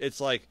 It's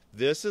like,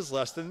 this is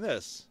less than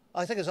this.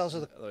 I think it's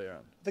also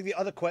the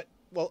other question.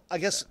 Well, I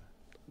guess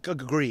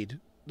agreed.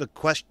 The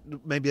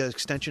question, maybe an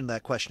extension of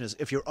that question, is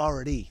if you're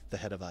already the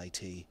head of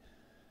IT,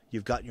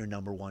 you've got your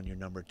number one, your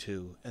number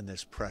two, and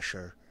there's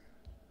pressure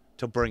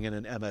to bring in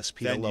an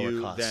MSP at lower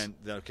cost. Then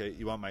okay,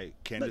 you want my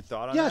candid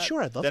thought on that? Yeah,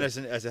 sure. I'd love then it.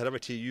 As a head of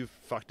IT, you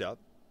fucked up.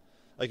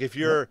 Like, if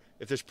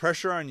there's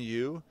pressure on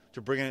you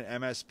to bring in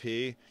an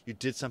MSP, you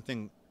did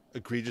something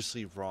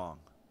egregiously wrong.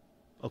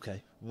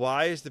 Okay.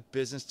 Why is the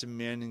business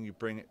demanding you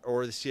bring,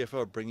 or the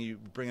CFO bring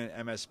in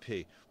an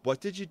MSP? What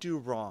did you do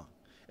wrong?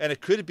 And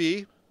it could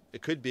be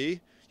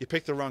you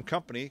picked the wrong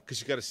company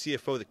because you got a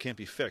CFO that can't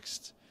be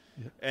fixed,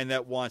 and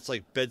that wants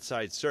like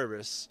bedside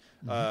service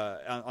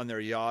on their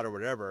yacht or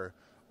whatever.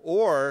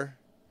 Or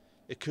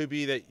it could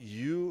be that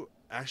you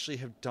actually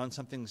have done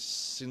something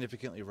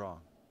significantly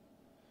wrong,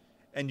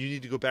 and you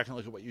need to go back and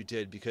look at what you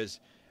did, because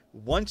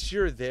once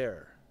you're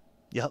there,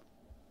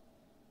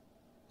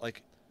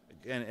 like,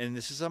 and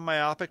this is a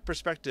myopic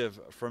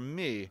perspective from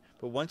me,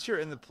 but once you're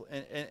in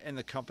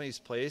the company's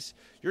place,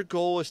 your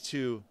goal is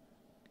to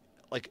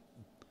like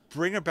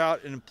bring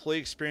about an employee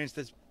experience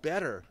that's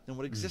better than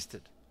what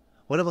existed.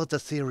 What about the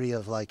theory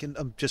of like, and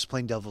I'm just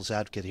playing devil's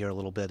advocate here a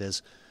little bit,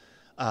 is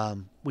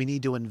we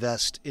need to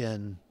invest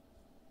in,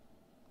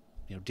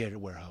 data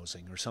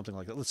warehousing or something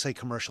like that. Let's say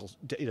commercial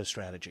data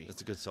strategy.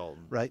 That's a good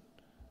consultant. Right?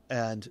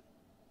 And,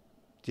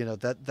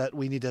 that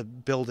we need to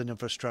build an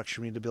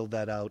infrastructure. We need to build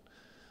that out.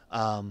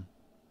 Why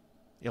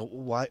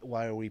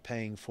are we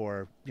paying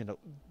for,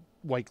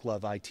 white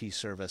glove IT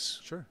service?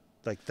 Sure.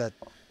 Like that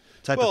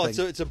type of thing.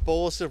 Well, it's a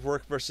bolus of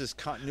work versus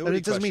continuity.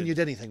 It doesn't mean you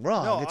did anything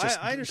wrong. No, it's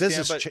just I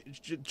understand, business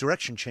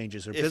direction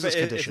changes or business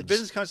conditions. If a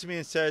business comes to me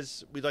and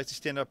says, we'd like to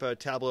stand up a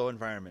Tableau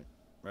environment,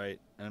 right?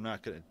 And I'm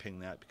not going to ping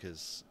that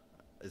because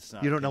it's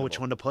not. You don't pingable. know which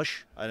one to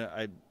push?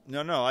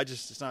 No.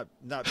 It's not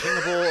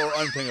pingable or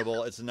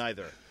unpingable. It's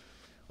neither.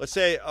 Let's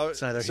say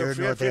it's neither so here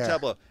nor there.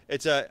 Tableau.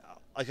 It's I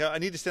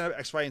need to stand up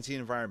X, Y, and Z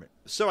environment.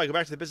 So I go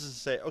back to the business and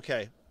say,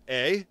 okay,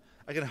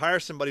 I can hire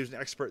somebody who's an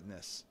expert in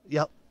this.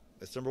 Yep.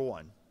 That's number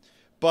one.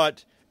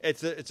 But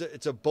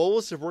it's a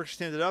bolus of work to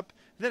stand it up,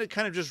 and then it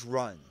kind of just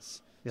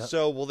runs. Yep.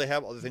 So will they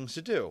have other things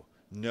to do?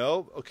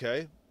 No.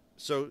 Okay.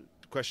 So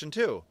question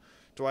 2.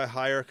 Do I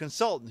hire a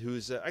consultant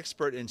who's an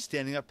expert in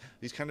standing up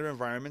these kind of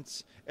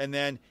environments and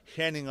then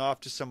handing off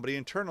to somebody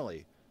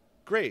internally?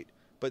 Great.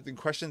 But then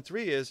question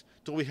 3 is,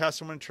 do we have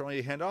someone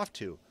internally to hand off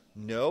to?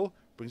 No.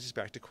 Brings us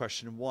back to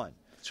question 1.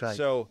 That's right.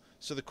 So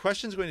the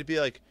question is going to be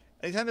like,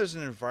 anytime there's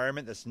an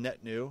environment that's net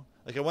new,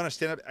 like I want to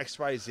stand up X,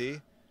 Y, Z,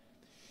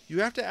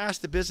 you have to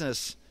ask the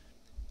business,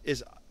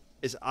 is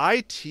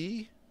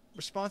IT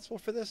responsible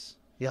for this?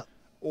 Yeah.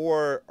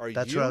 Or are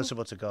That's where I was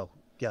about to go.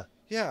 Yeah.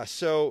 Yeah.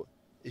 So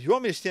if you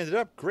want me to stand it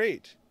up,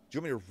 great. Do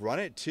you want me to run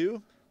it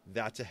too?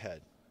 That's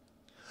ahead.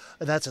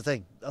 And that's the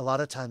thing. A lot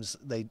of times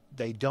they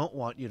don't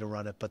want you to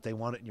run it, but they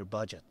want it in your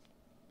budget.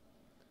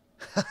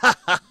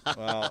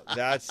 Well,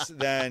 that's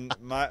then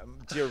my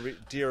dear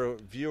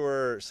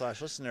viewer /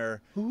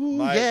 listener. Ooh,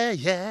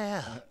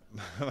 yeah.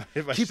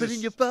 Keep it in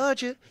your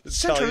budget.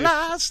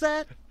 Centralize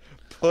that.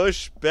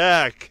 Push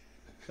back.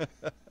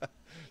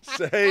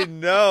 Say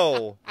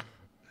no.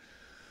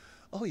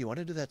 Oh, you want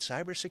to do that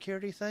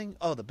cybersecurity thing?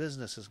 Oh, the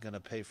business is going to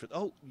pay for.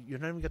 Oh, you're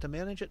not even going to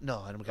manage it? No,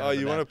 I don't. Oh,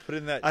 you want to put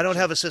in that? I don't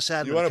have a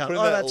sysadmin. You want to account.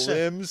 put in that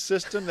LIMS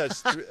system?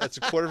 That's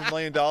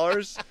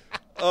 $250,000.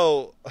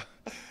 Oh,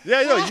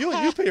 yeah. No,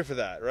 you pay for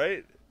that,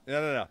 right?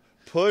 No.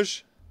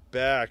 Push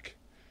back.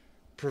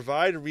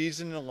 Provide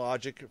reason and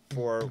logic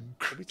for.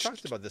 We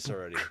talked about this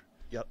already.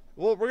 Yep.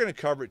 Well, we're going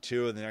to cover it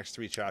too in the next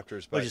 3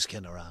 chapters. But we're just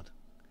kidding around.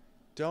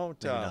 Don't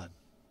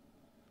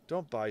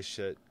buy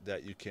shit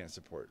that you can't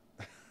support.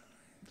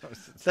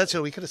 That's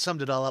what we could have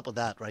summed it all up with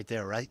that right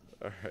there, right?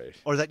 All right.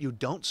 Or that you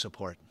don't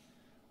support.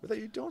 Or that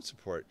you don't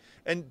support.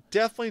 And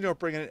definitely don't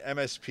bring in an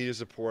MSP to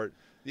support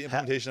the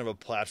implementation of a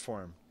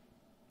platform.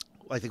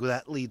 I think what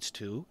that leads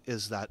to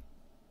is that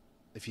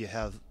if you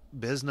have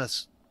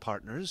business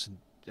partners, and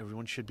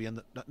everyone should be in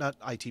the, not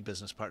IT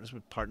business partners,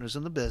 but partners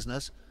in the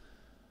business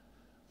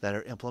that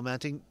are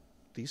implementing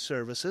these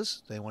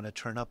services, they want to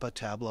turn up a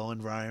Tableau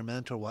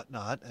environment or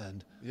whatnot,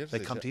 and they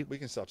come to you. We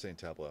can stop saying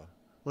Tableau.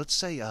 Let's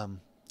say,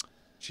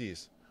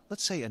 Jeez.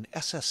 Let's say an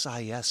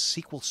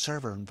SSIS SQL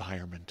Server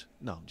environment.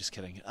 No, I'm just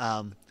kidding.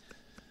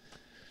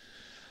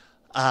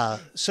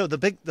 So the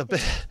big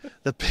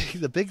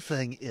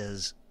thing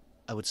is,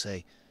 I would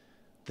say,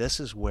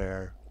 this is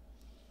where,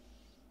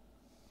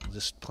 I'll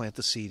just plant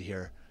the seed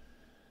here,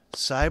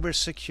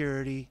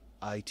 cybersecurity,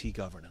 IT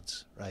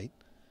governance, right?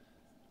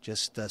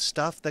 Just the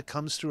stuff that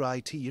comes through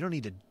IT. You don't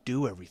need to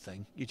do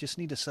everything. You just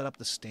need to set up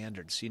the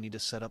standards. You need to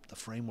set up the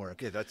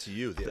framework. Yeah, that's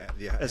you, the head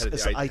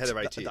of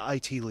IT. The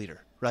IT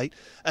leader, right?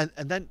 And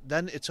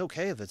then it's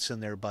okay if it's in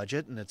their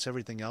budget and it's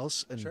everything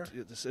else. And sure.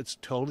 It's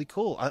totally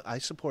cool. I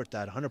support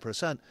that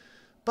 100%.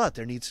 But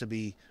there needs to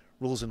be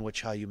rules in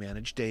which how you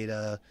manage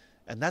data.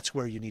 And that's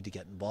where you need to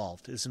get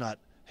involved. It's not,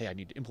 hey, I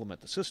need to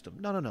implement the system.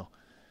 No.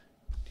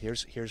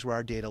 Here's where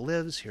our data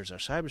lives. Here's our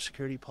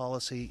cybersecurity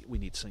policy. We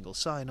need single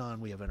sign-on.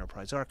 We have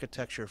enterprise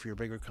architecture for your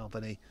bigger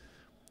company.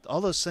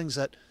 All those things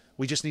that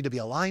we just need to be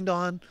aligned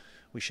on.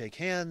 We shake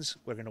hands.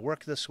 We're going to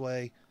work this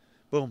way.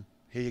 Boom.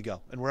 Here you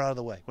go. And we're out of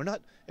the way. And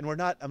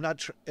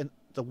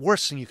the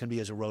worst thing you can be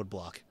is a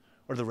roadblock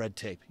or the red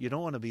tape. You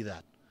don't want to be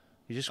that.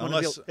 You just want to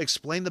be able to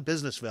explain the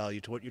business value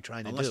to what you're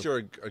trying to do. Unless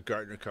you're a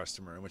Gartner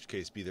customer, in which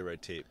case be the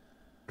red tape.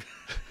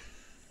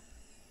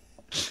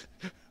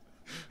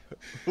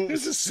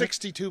 Here's a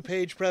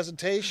 62-page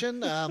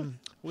presentation. We're going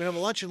to have a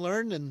lunch and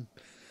learn, and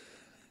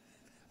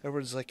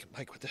everyone's like,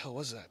 Mike, what the hell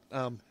was that?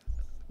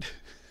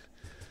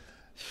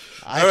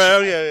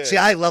 See,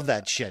 I love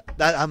that shit.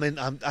 I'm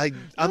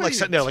like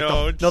sitting there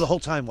like the whole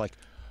time like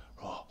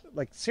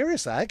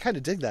seriously, I kind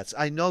of dig that.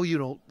 I know you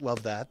don't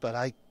love that, but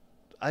I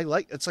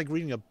like, it's like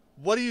reading a.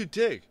 What do you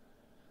dig?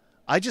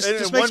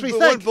 Just makes me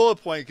think. One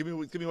bullet point. Give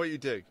me what you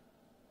dig.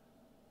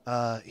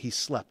 He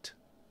slept.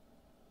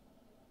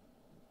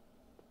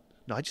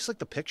 No, I just like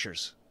the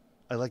pictures.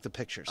 I like the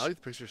pictures. I like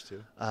the pictures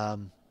too.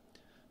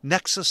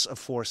 Nexus of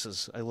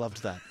forces. I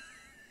loved that.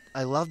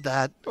 I love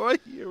that.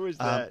 What year was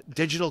that?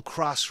 Digital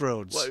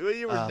Crossroads. What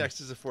year was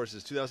Nexus of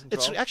Forces? 2012?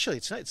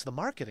 It's not. It's the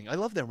marketing. I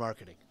love their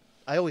marketing.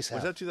 I always have.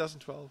 Was that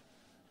 2012?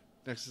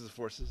 Nexus of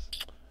Forces?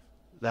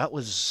 That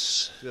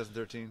was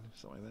 2013,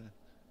 something like that.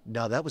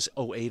 no, that was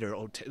 08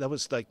 or 010. That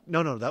was like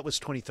no, that was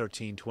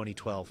 2013,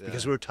 2012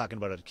 because we were talking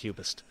about it at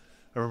Cubist.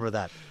 I remember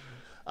that.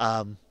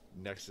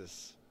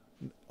 Nexus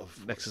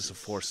Nexus of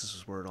Forces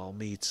is where it all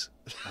meets.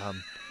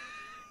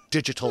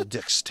 Digital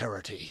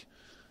dexterity.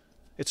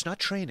 It's not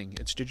training,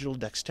 it's digital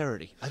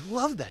dexterity. I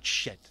love that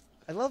shit.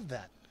 I love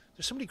that.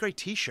 There's so many great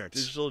t-shirts.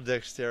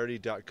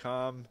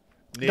 DigitalDexterity.com.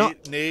 No,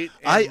 Nate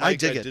and I Mike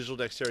dig at it.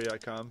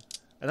 DigitalDexterity.com.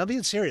 And I'm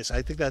being serious.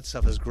 I think that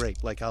stuff is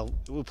great. Like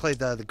we played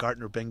the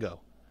Gartner Bingo.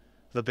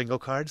 The bingo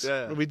cards.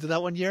 Yeah. We did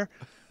that one year.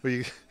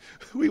 We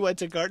went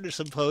to Gartner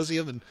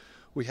Symposium and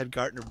we had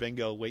Gartner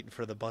Bingo waiting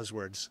for the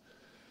buzzwords.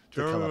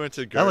 Do you remember we went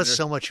to Gartner? That was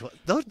so much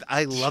fun.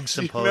 I love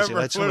Symposium.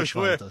 I had so much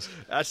fun with those.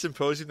 At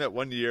Symposium that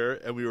one year,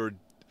 and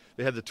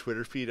they had the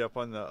Twitter feed up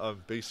on the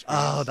big screen.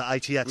 Oh, the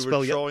IT Expo. We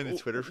were trolling the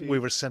Twitter feed. We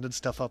were sending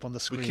stuff up on the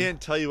screen. We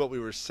can't tell you what we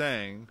were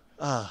saying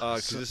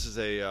because this is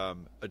a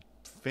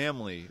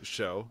family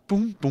show.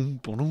 Boom, boom,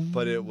 boom.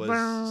 But it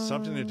was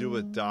something to do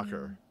with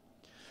Docker.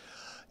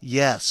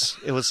 Yes,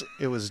 it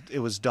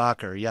was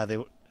Docker. Yeah,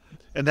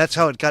 and that's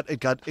how it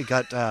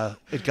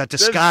got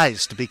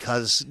disguised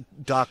because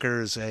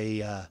Docker is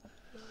a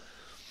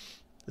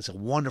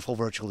wonderful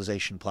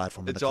virtualization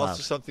platform in the cloud. It's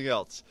also something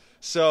else.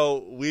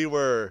 So we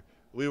were.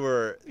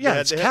 Yeah,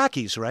 it's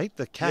khakis, right?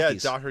 The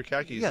khakis. Yeah, Docker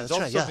khakis. Yeah, There's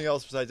also something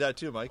else besides that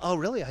too, Mike. Oh,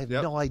 really? I have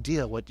no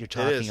idea what you're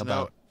talking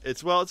about. No,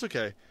 it's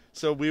okay.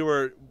 So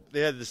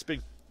they had this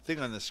big thing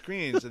on the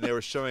screens, and they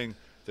were showing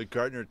the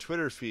Gartner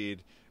Twitter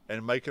feed,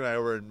 and Mike and I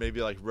were in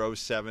maybe like row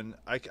 7.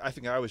 I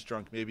think I was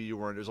drunk. Maybe you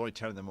weren't. It was only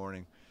 10 in the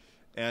morning.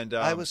 And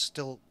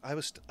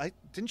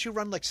didn't you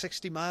run like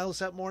 60 miles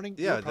that morning?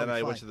 Yeah, then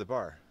I went to the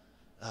bar.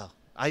 Oh,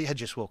 I had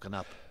just woken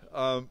up.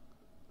 And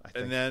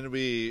then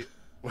we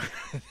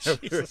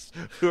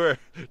were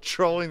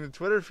trolling the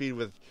Twitter feed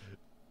with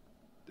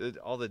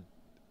all the.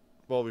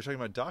 Well, we were talking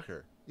about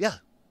Docker. Yeah.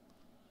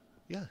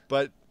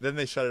 But then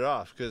they shut it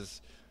off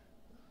because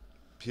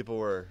people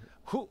were.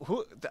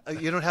 Who?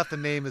 You don't have to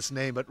name his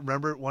name, but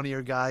remember one of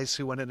your guys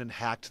who went in and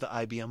hacked the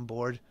IBM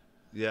board?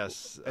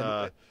 Yes,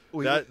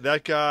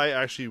 that guy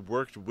actually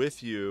worked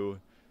with you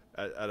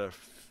at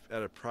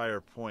a prior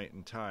point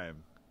in time.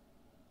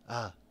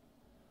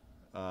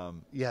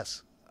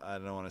 Yes. I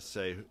don't want to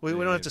say. We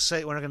don't have to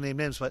say. We're not going to name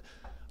names,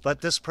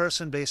 but this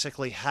person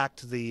basically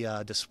hacked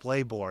the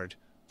display board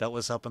that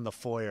was up in the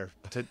foyer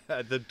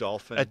at the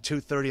Dolphin at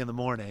 2:30 in the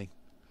morning,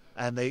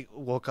 and they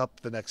woke up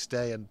the next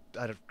day, and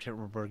I can't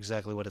remember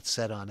exactly what it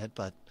said on it,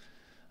 but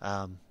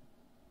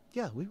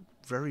yeah, we were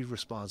very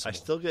responsible. I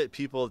still get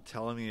people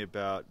telling me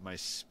about my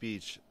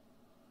speech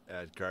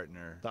at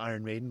Gartner. The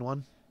Iron Maiden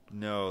one?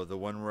 No, the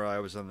one where I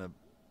was on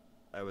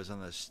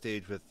the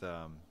stage with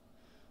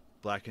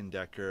Black &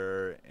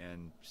 Decker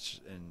and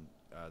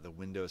the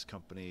Windows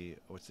company.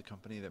 What's the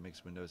company that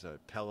makes Windows?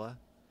 Pella.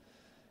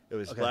 It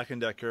was Black &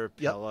 Decker,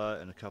 Pella,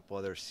 and a couple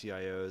other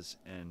CIOs.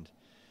 And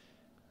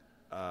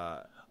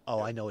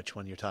I know which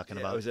one you're talking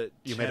about. It was at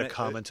you made a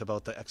comment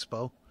about the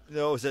expo?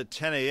 No, it was at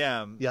 10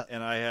 a.m. Yeah.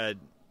 And I had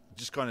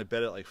just gone to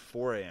bed at like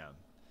 4 a.m.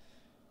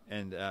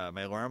 And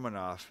my alarm went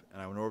off,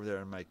 and I went over there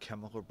in my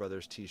Chemical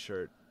Brothers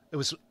T-shirt. It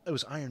was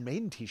Iron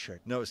Maiden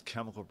T-shirt. No, it was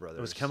Chemical Brothers.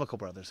 It was Chemical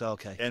Brothers. Oh,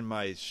 okay. And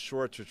my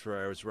shorts, which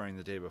I was wearing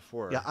the day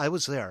before. Yeah, I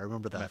was there. I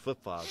remember that. My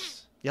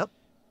flip-flops. Yep.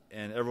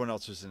 And everyone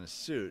else was in a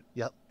suit.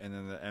 Yep. And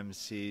then the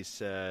MC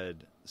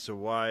said, "So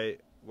why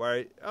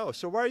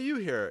are you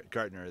here at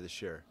Gartner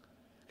this year?"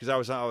 Because I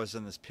was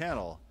on this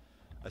panel.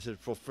 I said,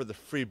 for the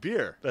free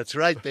beer. That's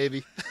right,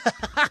 baby.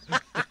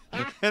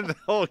 And the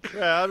whole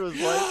crowd was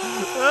like,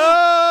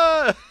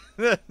 ah!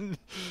 then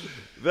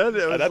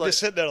it was I'm just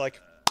sitting there like.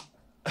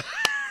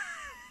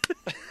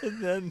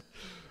 And then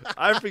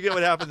I forget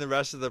what happened the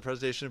rest of the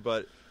presentation,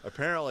 but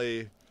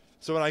apparently,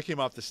 so when I came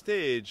off the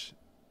stage,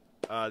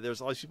 there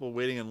was all these people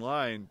waiting in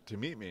line to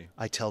meet me.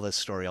 I tell this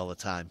story all the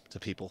time to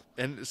people.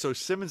 And so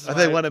Simmons and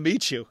they want to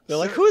meet you. They're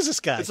like, who is this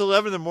guy? It's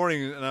 11 in the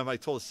morning, and I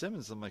told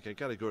Simmons, I'm like, I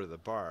got to go to the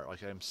bar.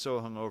 Like, I'm so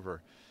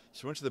hungover.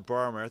 So we went to the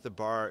bar, and we're at the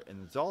bar in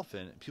the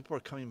Dolphin, and people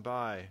are coming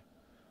by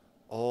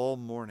all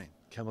morning.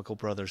 Chemical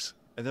Brothers.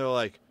 And they're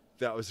like,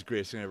 that was the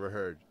greatest thing I ever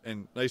heard.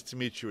 And nice to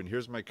meet you, and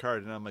here's my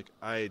card. And I'm like,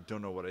 I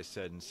don't know what I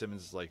said. And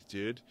Simmons is like,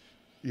 dude.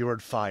 You were on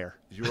fire.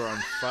 You were on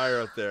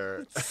fire out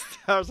there.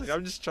 I was like,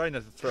 I'm just trying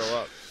not to throw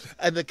up.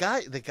 And the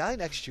guy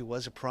next to you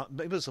was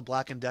maybe it was a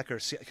Black & Decker,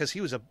 because he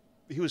was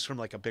from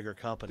like a bigger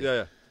company.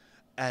 Yeah.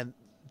 And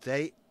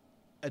I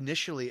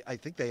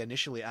think they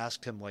initially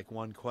asked him like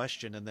one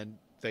question, and then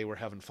they were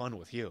having fun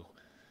with you.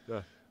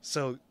 Yeah.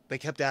 So they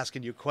kept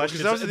asking you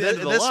questions. Well, and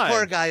this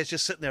poor guy is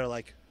just sitting there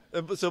like.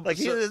 There's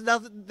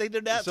nothing. They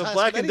did not. So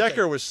Black &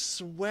 Decker was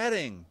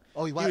sweating.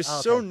 Oh, he was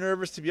so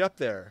nervous to be up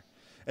there,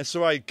 and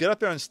so I get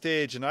up there on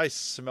stage, and I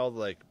smelled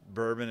like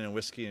bourbon and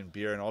whiskey and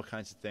beer and all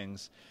kinds of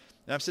things.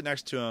 And I'm sitting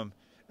next to him,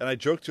 and I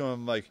joke to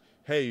him like,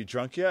 "Hey, you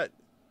drunk yet?"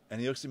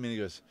 And he looks at me and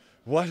he goes,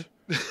 What?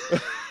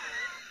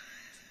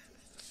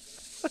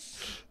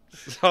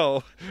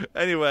 So,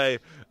 anyway,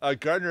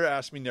 Gardner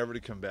asked me never to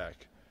come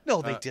back.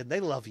 No, they didn't. They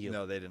love you.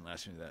 No, they didn't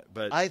ask me that.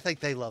 But I think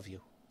they love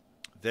you.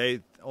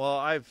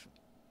 I'm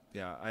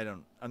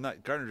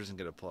not, Gardner doesn't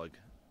get a plug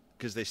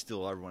because they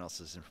steal everyone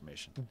else's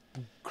information.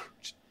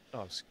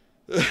 Oh,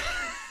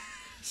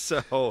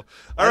 So, all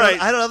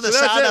right. I don't have the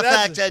sound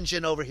effect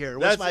engine over here.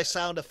 Where's my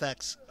sound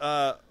effects?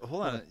 Hold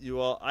on, you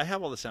all. I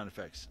have all the sound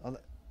effects. I'm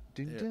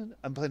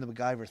playing the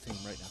MacGyver theme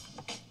right now.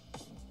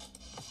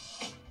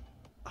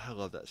 I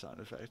love that sound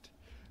effect.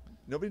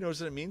 Nobody knows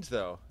what it means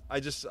though. I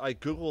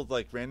googled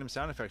like random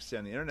sound effects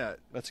on the internet.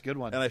 That's a good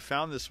one. And I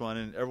found this one,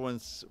 and everyone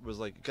was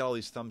like, got all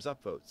these thumbs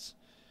up votes,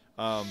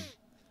 and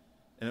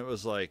it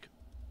was like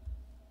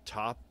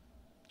top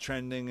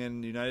trending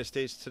in the United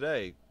States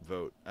today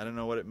vote. I don't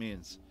know what it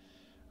means.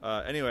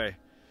 Anyway,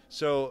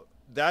 so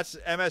that's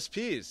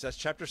MSPs. That's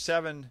chapter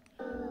 7.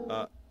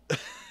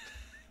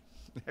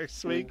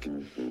 Next week.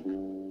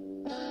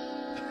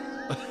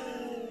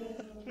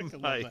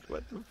 Mike,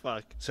 what the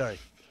fuck? Sorry.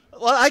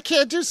 Well, I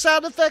can't do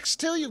sound effects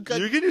too. You can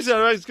do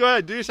sound effects. Go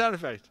ahead, do your sound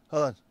effect.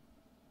 Hold on.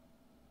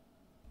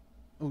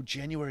 Oh,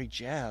 January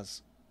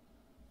jazz.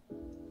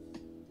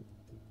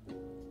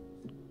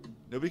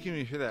 Nobody can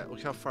even hear that.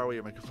 Look how far away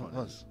your microphone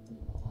is.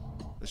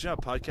 Does you know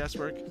how podcasts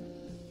work?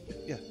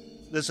 Yeah.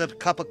 There's a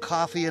cup of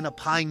coffee and a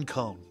pine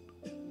cone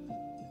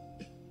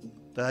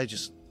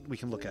that we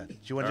can look at. Do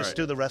you want to just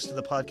do the rest of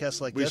the podcast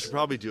like this? We should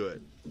probably do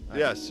it.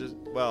 Yes.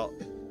 Well.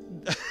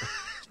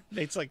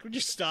 Nate's like, would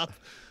you stop?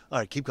 All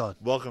right, keep going.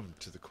 Welcome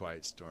to the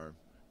Quiet Storm.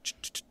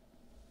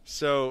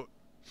 So,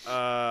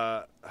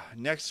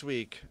 next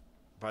week,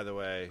 by the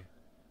way,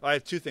 I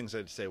have two things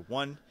I'd say.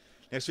 One,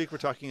 next week we're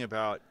talking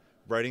about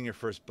writing your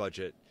first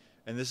budget.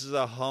 And this is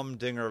a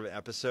humdinger of an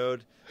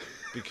episode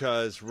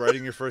because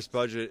writing your first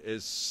budget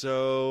is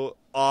so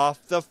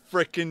off the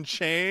frickin'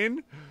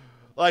 chain.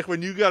 Like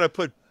when you got to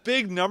put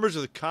big numbers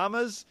with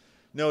commas.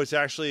 No, it's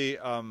actually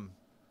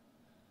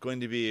going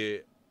to be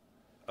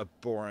a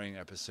boring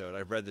episode.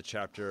 I read the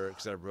chapter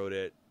because I wrote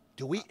it.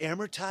 Do we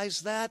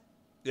amortize that?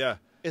 Yeah.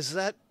 Is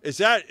that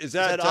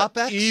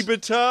OpEx?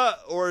 EBITDA,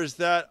 or is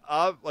that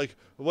like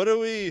what do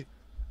we?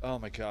 Oh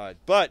my god!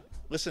 But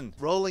listen,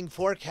 rolling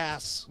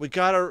forecasts. We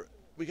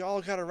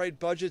all gotta write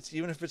budgets,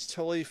 even if it's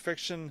totally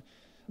fiction.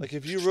 Like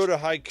if you wrote a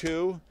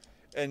haiku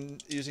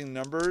and using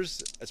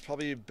numbers, it's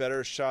probably a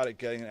better shot at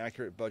getting an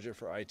accurate budget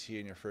for IT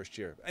in your first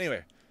year.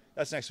 Anyway,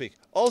 that's next week.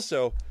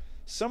 Also,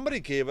 somebody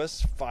gave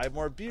us 5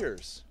 more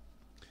beers.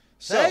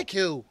 Thank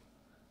you.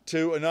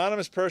 To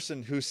anonymous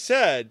person who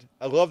said,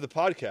 I love the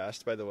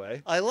podcast, by the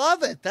way. I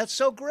love it. That's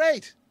so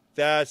great.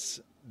 That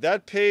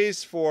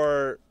pays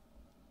for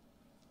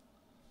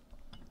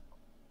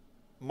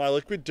my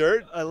liquid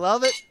dirt. I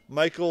love it.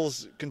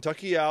 Michael's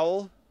Kentucky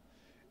Owl.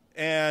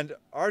 And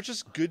are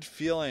just good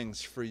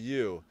feelings for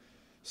you.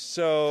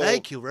 So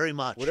thank you very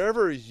much.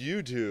 Whatever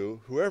you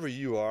do, whoever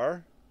you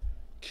are,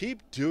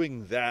 keep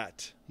doing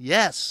that.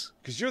 Yes.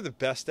 Because you're the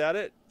best at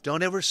it.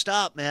 Don't ever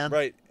stop, man.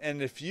 Right.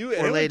 And if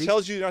anyone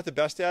tells you you're not the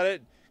best at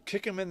it,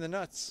 kick them in the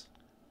nuts.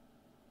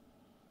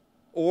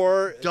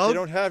 Or if they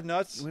don't have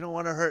nuts. We don't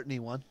want to hurt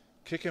anyone.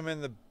 Kick them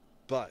in the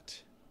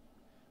butt.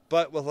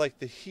 But with like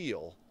the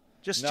heel.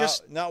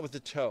 Not with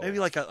the toe. Maybe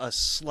like a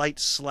slight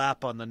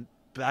slap on the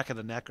back of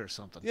the neck or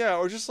something. Yeah,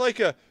 or just like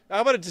how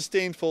about a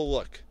disdainful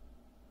look?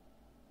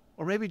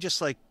 Or maybe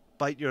just like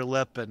bite your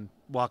lip and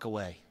walk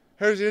away.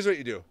 Here's what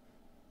you do.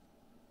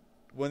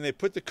 When they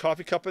put the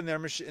coffee cup in their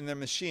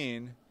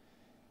machine,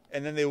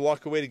 and then they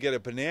walk away to get a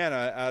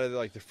banana out of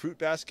like the fruit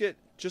basket,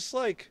 just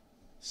like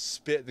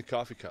spit in the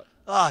coffee cup.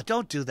 Oh,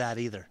 don't do that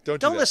either.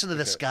 Don't listen to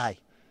this guy.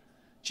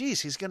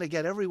 Jeez, he's going to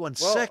get everyone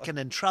sick and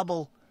in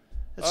trouble.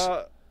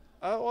 Well,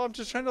 I'm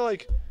just trying to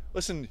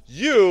listen.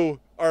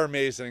 You are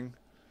amazing.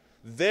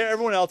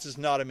 Everyone else is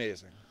not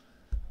amazing.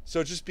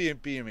 So just be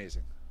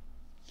amazing.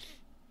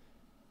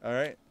 All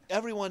right.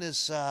 Everyone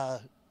is.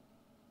 Everyone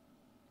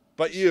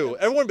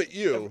but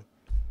you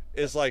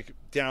is like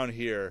down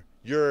here.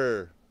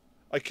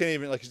 I can't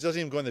even it doesn't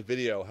even go in the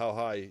video how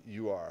high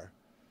you are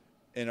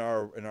in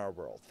our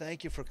world.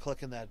 Thank you for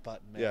clicking that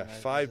button, man. Yeah,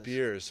 5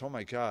 beers. Oh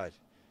my god,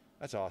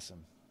 that's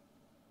awesome.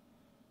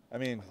 I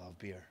mean, I love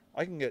beer.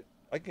 I can get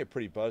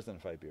pretty buzzed on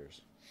 5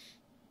 beers.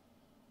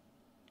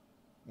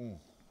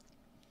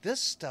 This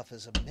stuff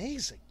is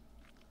amazing.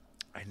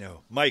 I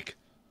know, Mike.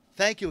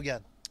 Thank you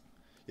again.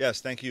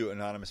 Yes, thank you,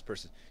 anonymous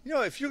person. You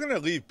know, if you're gonna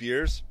leave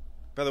beers,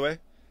 by the way,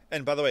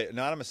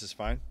 anonymous is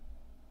fine.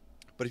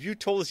 But if you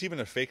told us even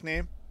a fake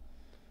name,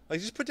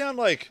 just put down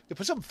you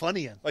put something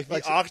funny in, like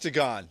the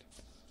Octagon,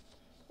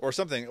 or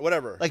something,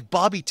 whatever. Like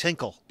Bobby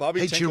Tinkle.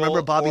 Tinkle. Do you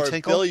remember Bobby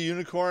Tinkle? Billy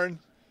Unicorn.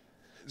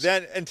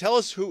 Then and tell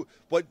us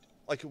what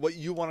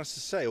you want us to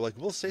say.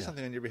 We'll say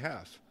something on your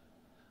behalf.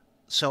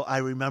 So I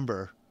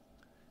remember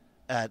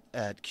at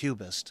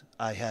Cubist,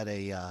 I had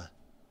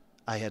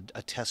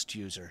a test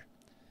user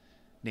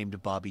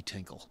named Bobby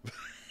Tinkle.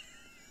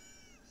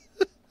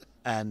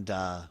 And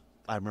I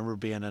remember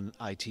being in an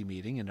IT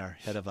meeting, and our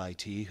head of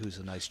IT, who's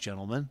a nice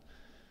gentleman,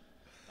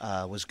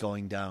 was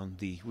going down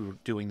we were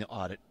doing the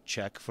audit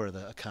check for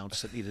the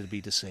accounts that needed to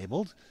be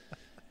disabled.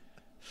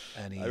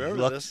 And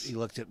he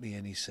looked at me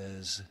and he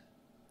says,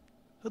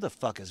 "Who the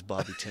fuck is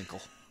Bobby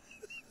Tinkle?"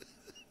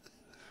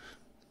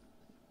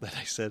 Then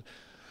I said,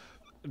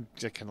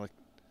 kind of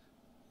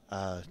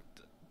like,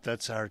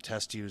 "That's our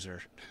test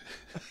user."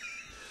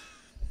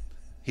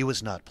 He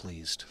was not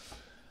pleased.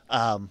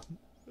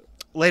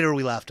 Later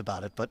we laughed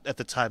about it, but at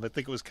the time I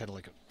think it was kind of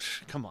like,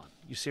 "Come on,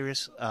 you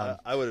serious?"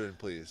 I would have been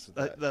pleased with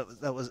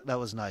that. That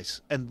was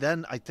nice. And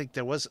then I think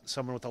there was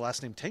someone with the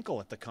last name Tinkle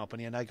at the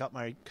company, and I got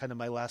my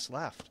last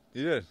laugh.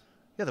 You did?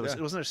 Yeah,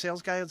 wasn't there a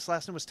sales guy whose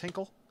last name was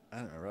Tinkle? I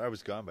don't know. I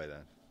was gone by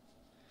then.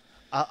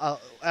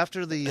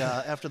 After the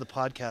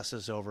podcast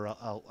is over,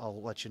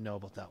 I'll let you know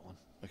about that one.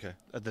 Okay.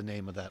 The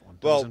name of that one.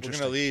 Well, we're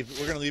gonna leave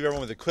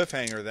everyone with a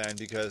cliffhanger then,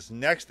 because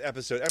next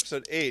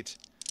episode 8,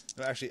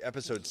 no, actually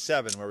episode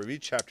 7, where we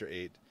read chapter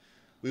 8,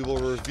 we will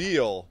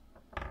reveal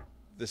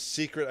the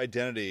secret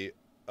identity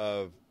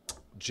of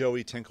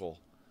Joey Tinkle.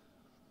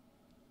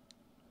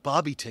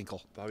 Bobby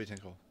Tinkle.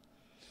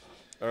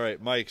 All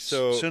right, Mike.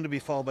 So soon to be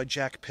followed by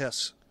Jack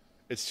Piss.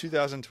 It's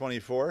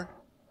 2024,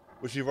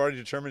 which you've already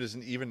determined is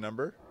an even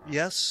number.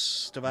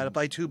 Yes, divided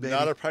by 2, baby.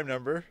 Not a prime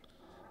number.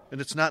 And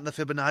it's not in the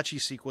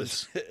Fibonacci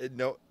sequence.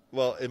 No,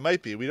 well, it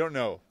might be. We don't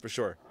know for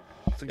sure.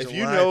 If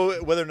you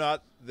know whether or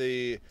not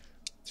the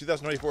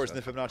 2024 is in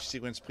the Fibonacci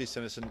sequence, please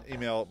send us an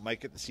email,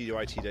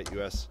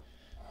 mike@thecoit.us,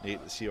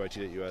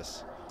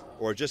 nate@thecoit.us,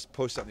 or just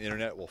post it on the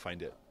internet. We'll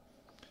find it.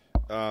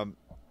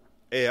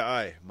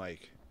 AI,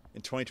 Mike,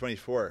 in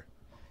 2024.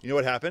 You know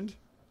what happened?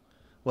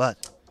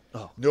 What?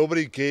 Oh.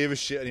 Nobody gave a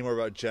shit anymore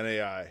about Gen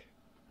AI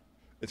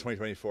in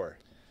 2024.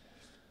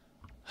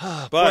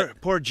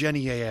 But poor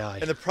Jenny AI.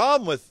 And the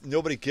problem with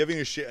nobody giving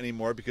a shit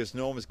anymore, because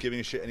no one was giving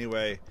a shit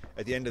anyway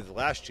at the end of the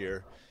last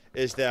year,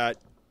 is that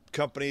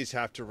companies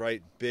have to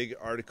write big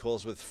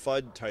articles with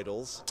FUD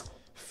titles.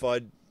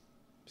 FUD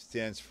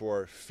stands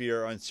for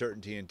fear,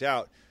 uncertainty, and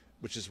doubt,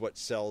 which is what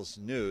sells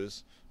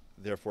news,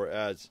 therefore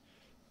ads.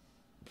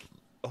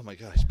 Oh my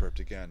God, I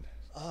burped again.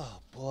 Oh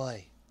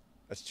boy.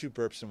 That's 2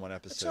 burps in one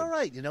episode. It's all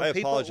right. You know, I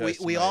people, apologize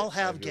we all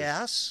have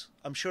gas.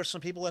 I'm sure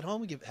some people at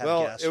home have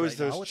gas it was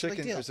right those now.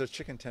 chicken. It was those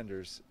chicken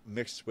tenders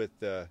mixed with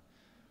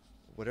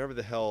whatever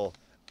the hell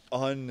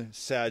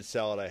unsad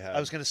salad I had. I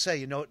was going to say,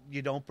 you know what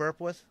you don't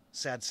burp with?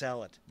 Sad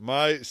salad.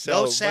 My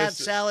salad. No sad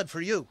salad for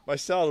you. My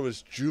salad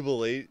was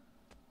jubilacious.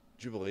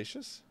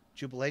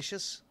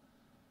 Jubilacious?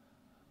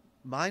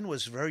 Mine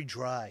was very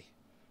dry.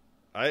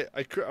 I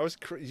was.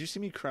 Did you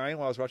see me crying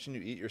while I was watching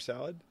you eat your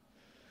salad?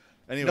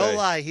 Anyway. No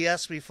lie. He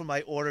asked me for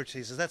my order.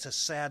 He says, "That's a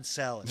sad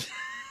salad."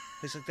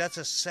 He's like, "That's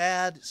a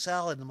sad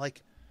salad." And I'm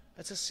like,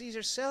 "That's a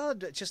Caesar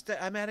salad. Just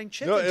that I'm adding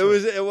chicken." No, it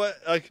was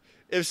like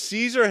if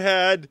Caesar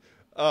had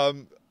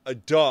a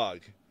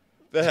dog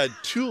that had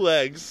 2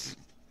 legs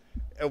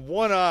and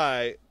 1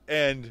 eye,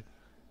 and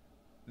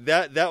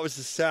that was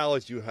the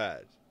salad you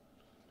had.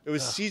 It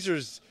was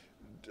Caesar's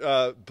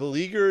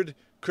beleaguered,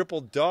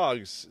 crippled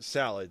dog's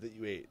salad that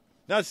you ate,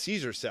 not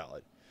Caesar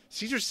salad.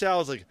 Caesar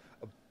salad's like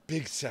a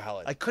big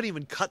salad. I couldn't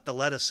even cut the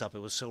lettuce up. It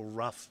was so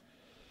rough.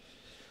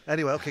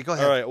 Anyway, okay, go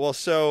ahead. All right, well,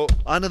 so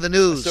on to the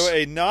news. So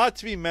a not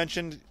to be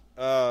mentioned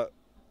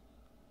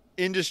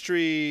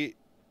industry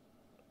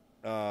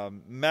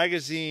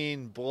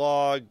magazine,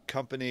 blog,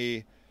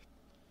 company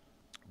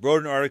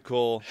wrote an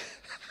article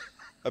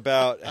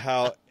about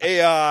how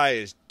AI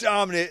is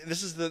dominating.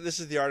 This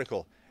is the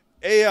article.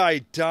 AI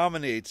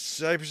dominates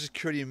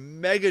cybersecurity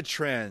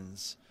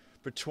megatrends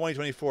for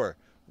 2024.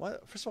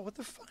 What? First of all, what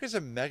the fuck is a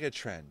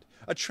megatrend?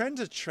 A trend's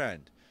a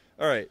trend.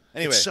 All right.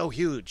 Anyway, it's so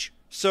huge.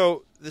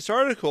 So this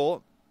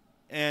article,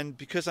 and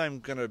because I'm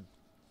gonna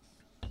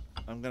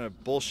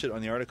bullshit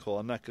on the article,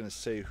 I'm not gonna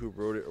say who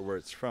wrote it or where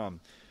it's from.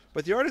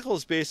 But the article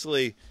is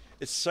basically,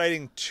 it's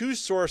citing 2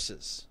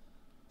 sources.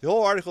 The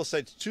whole article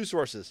cites 2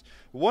 sources.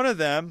 One of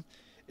them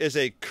is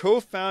a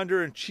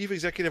co-founder and chief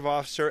executive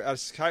officer at a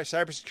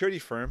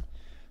cybersecurity firm.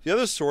 The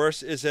other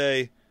source is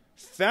a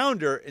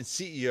founder and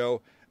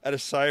CEO at a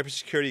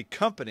cybersecurity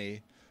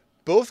company.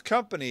 Both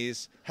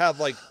companies have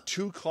like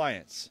 2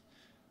 clients.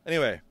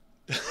 Anyway,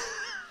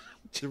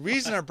 the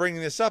reason I'm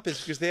bringing this up is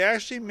because they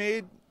actually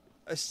made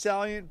a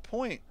salient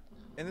point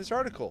in this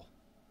article.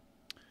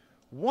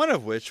 One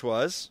of which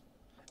was,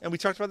 and we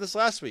talked about this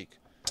last week,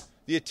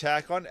 the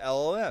attack on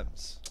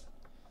LLMs.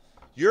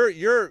 You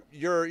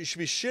should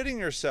be shitting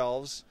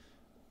yourselves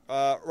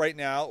right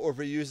now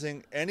over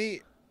using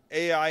any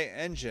AI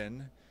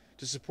engine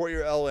to support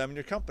your LLM in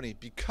your company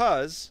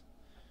because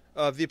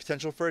of the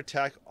potential for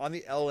attack on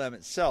the LLM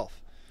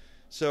itself.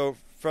 So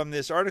from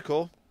this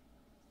article,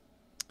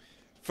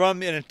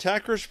 from an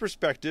attacker's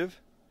perspective,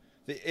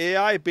 the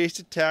AI-based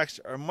attacks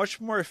are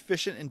much more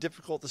efficient and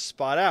difficult to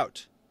spot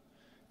out.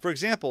 For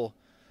example,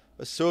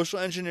 a social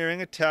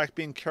engineering attack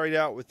being carried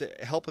out with the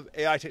help of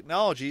AI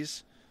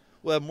technologies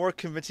will have more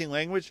convincing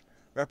language,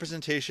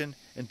 representation,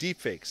 and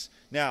deepfakes.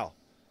 Now,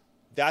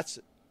 that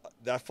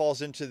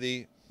falls into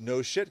the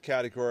no shit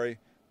category,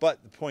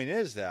 but the point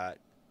is that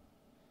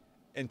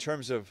in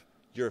terms of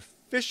your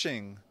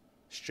phishing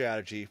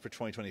strategy for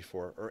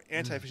 2024 or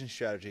anti-phishing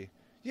strategy,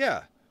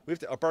 yeah, we have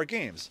to up our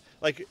games.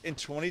 Like in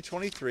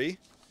 2023,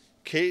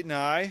 Kate and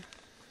I,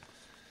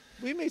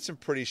 we made some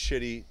pretty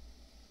shitty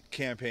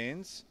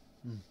campaigns,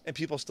 and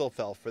people still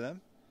fell for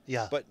them.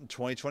 Yeah. But in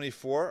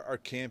 2024, our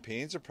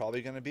campaigns are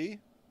probably going to be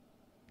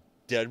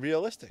dead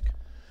realistic.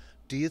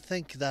 Do you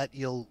think that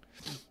you'll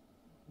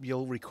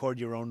record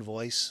your own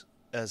voice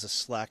as a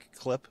Slack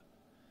clip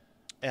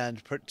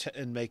and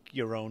make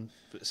your own,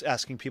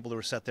 asking people to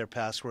reset their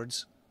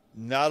passwords?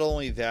 Not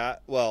only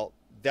that, well,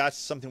 that's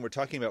something we're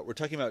talking about. We're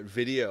talking about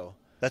video.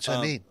 That's what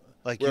I mean.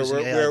 Like Where using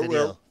AI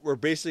video. we're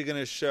basically going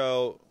to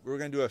show, we're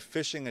going to do a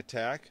phishing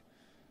attack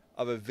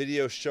of a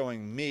video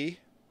showing me,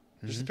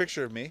 just a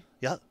picture of me.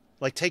 Yeah.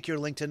 Like take your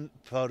LinkedIn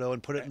photo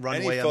and put it in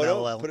Runway Any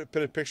photo, MLL.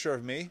 put a picture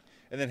of me,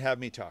 and then have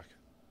me talk.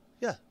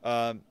 Yeah.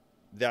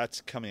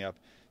 That's coming up.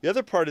 The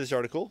other part of this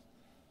article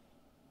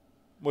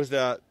was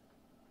that,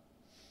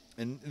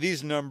 and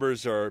these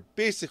numbers are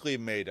basically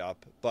made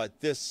up,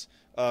 but this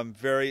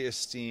very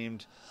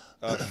esteemed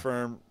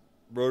firm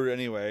wrote it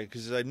anyway,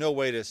 because there's no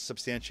way to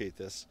substantiate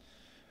this.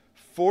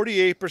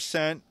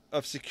 48%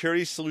 of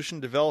security solution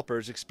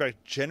developers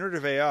expect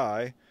generative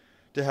AI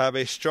to have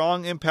a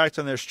strong impact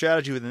on their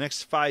strategy within the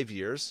next 5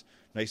 years.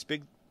 Nice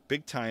big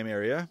time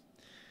area,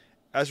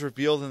 as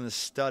revealed in the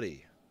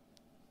study.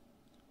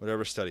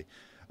 Whatever study.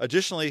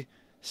 Additionally,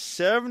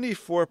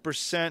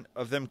 74%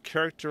 of them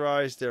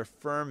characterize their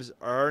firm's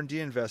R&D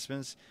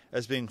investments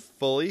as being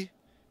fully,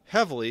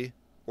 heavily,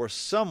 or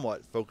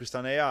somewhat focused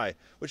on AI.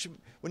 Which,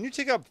 when you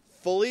take up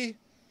fully,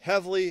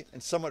 heavily,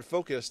 and somewhat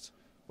focused,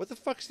 what the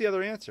fuck's the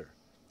other answer?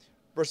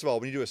 First of all,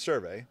 when you do a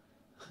survey,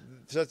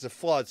 that's a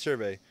flawed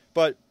survey.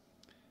 But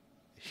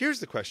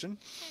here's the question.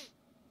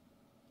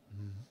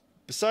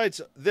 Besides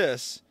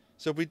this,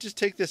 so if we just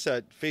take this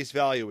at face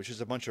value, which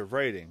is a bunch of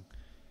writing,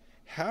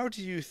 how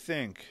do you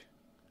think,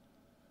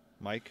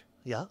 Mike,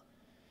 Yeah.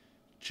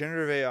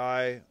 generative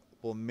AI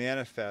will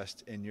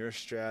manifest in your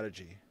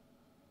strategy?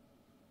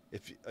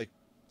 If like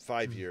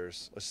 5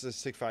 years,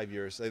 let's take 5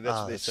 years. Like, that's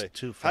what they say.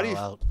 Too far How do you?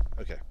 out.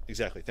 Okay,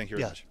 exactly. Thank you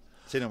very Yeah. much.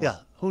 Say no more. Yeah.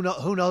 Who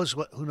knows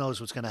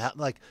what's going to happen?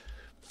 Like,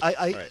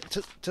 Right.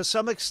 to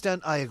some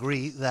extent, I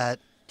agree that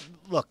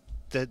look,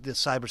 the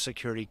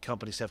cybersecurity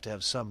companies have to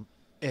have some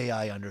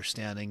AI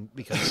understanding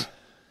because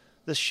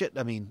this shit.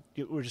 I mean,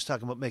 we're just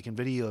talking about making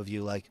video of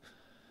you. Like,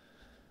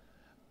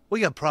 we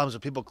got problems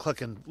with people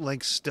clicking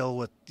links still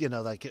with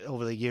like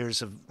over the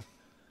years of.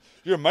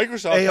 Your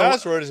Microsoft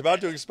password is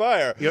about to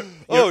expire.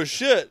 Oh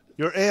shit!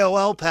 Your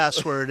AOL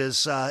password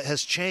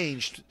has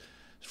changed.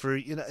 For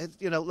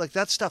like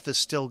that stuff is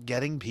still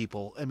getting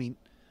people. I mean,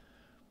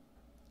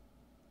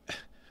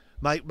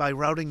 my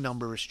routing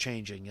number is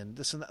changing, and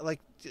this and that.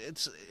 Like,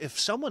 it's if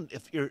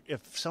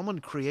someone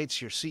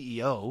creates your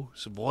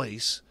CEO's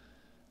voice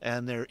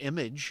and their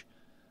image,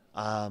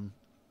 and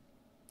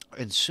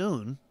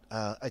soon,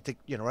 I think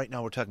right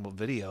now we're talking about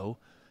video.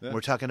 Yeah.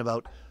 We're talking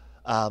about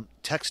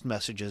text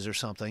messages or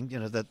something.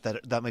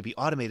 That might be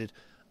automated.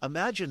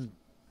 Imagine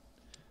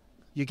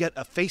you get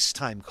a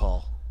FaceTime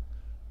call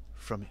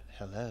from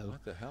hello.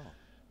 What the hell?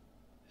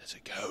 There's a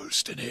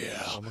ghost in here.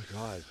 Oh my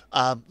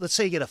god. Let's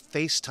say you get a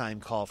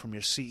FaceTime call from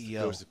your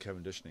CEO. It was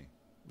Kevin Dishney.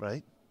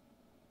 Right?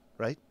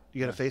 You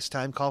get a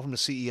FaceTime call from the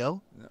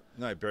CEO?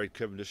 No, I buried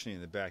Kevin Dishney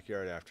in the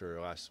backyard after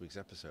last week's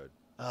episode.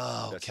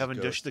 Oh, that's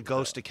the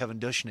ghost of Kevin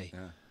Dishney.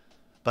 Yeah.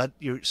 But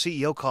your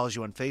CEO calls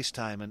you on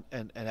FaceTime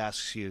and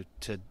asks you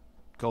to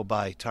go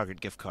buy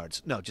Target gift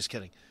cards. No, just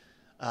kidding.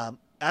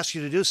 Asks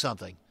you to do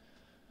something.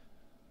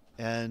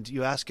 And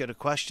you ask it a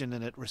question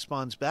and it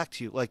responds back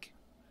to you. Like,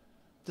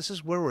 this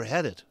is where we're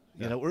headed.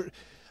 Yeah.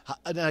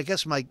 And I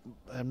guess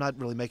I'm not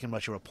really making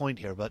much of a point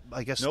here, but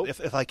I guess nope.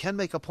 if I can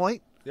make a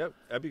point. Yep,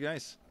 that'd be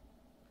nice.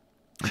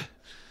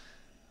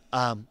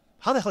 How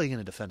the hell are you going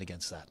to defend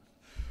against that?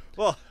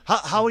 Well,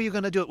 how are you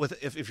going to do it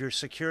with if you're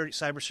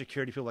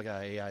cybersecurity people like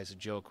AI is a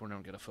joke? We're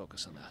not going to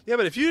focus on that. Yeah,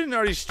 but if you didn't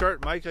already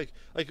start, Mike,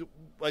 like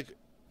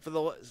for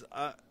the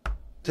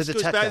this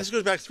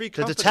goes back 3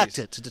 companies.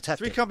 To detect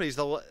 3 companies.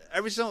 The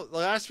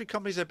last 3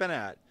 companies I've been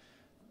at,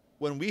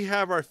 when we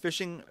have our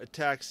phishing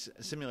attacks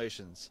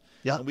simulations,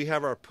 and we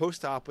have our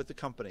post-op with the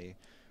company,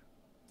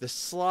 the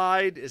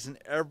slide is in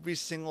every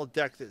single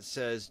deck that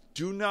says,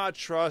 "Do not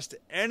trust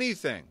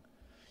anything."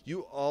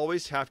 You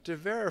always have to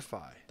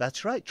verify.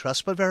 That's right.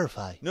 Trust but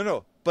verify.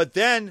 No. But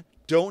then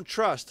don't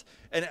trust.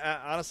 And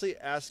honestly,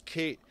 ask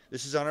Kate.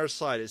 This is on our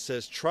slide. It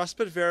says trust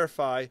but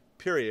verify,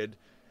 period.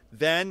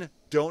 Then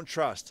don't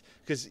trust.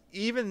 Because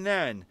even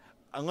then,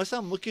 unless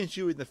I'm looking at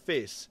you in the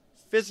face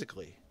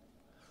physically.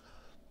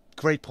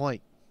 Great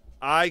point.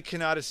 I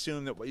cannot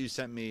assume that what you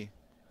sent me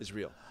is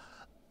real.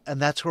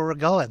 And that's where we're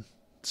going.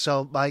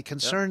 So my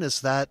concern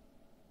is that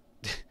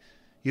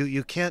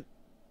you can't.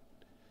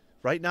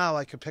 Right now,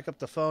 I could pick up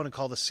the phone and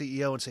call the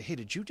CEO and say, "Hey,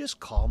 did you just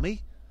call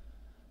me?"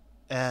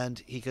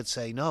 And he could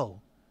say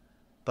no.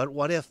 But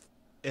what if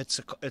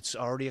it's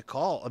already a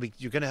call? I mean,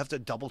 you're going to have to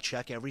double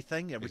check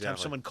everything every time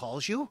someone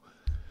calls you.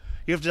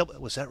 You have to double.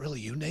 Was that really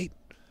you, Nate?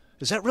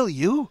 Is that really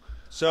you?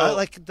 So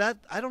like that.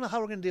 I don't know how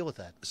we're going to deal with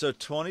that. So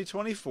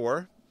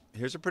 2024.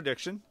 Here's a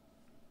prediction.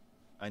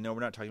 I know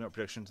we're not talking about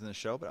predictions in the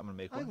show, but I'm going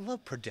to make one. I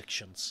love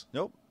predictions.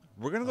 Nope.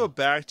 We're going to go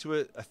back to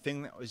a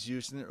thing that was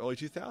used in the early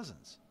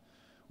 2000s,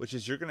 which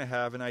is you're going to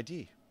have an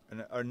ID,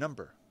 a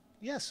number.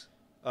 Yes.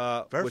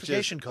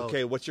 Verification code.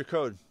 Okay, what's your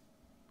code?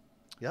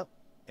 Yep.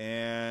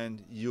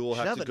 And you will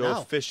have to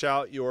go fish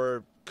out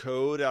your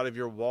code out of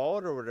your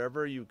wallet or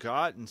whatever you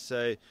got and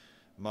say,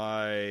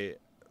 my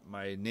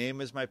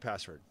name is my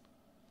password.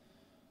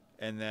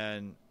 And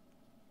then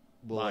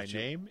my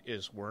name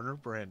is Werner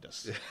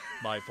Brandis.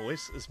 My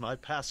voice is my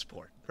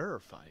passport.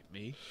 Verify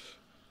me.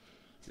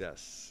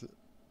 Yes.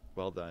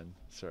 Well done,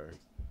 sir.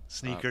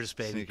 Sneakers,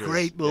 baby. Sneakers,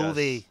 Great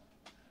movie.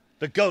 Yes.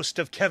 The ghost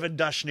of Kevin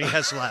Dushney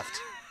has left.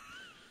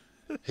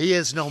 He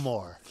is no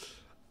more.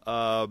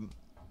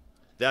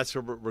 That's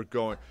where we're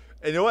going.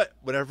 And you know what?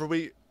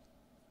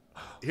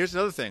 Here's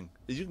another thing.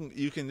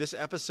 You can. This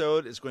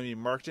episode is going to be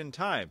marked in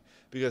time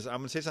because I'm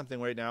going to say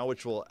something right now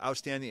which will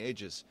outstand the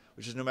ages.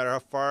 Which is no matter how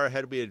far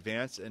ahead we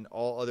advance in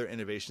all other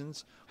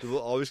innovations, we will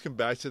always come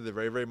back to the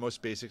very, very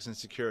most basics in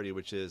security,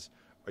 which is,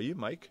 are you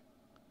Mike?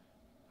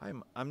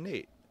 I'm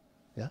Nate.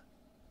 Yeah.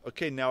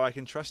 Okay, now I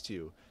can trust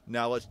you.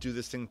 Now let's do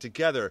this thing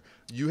together.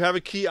 You have a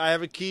key, I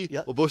have a key.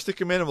 Yeah. We'll both stick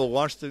them in and we'll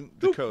launch the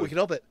code. We can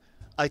help it.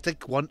 I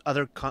think one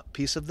other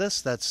piece of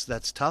this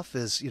that's tough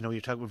is, you're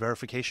talking about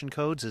verification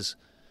codes, is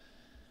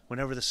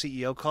whenever the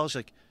CEO calls,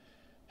 like,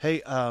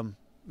 hey, Mr.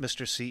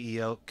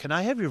 CEO, can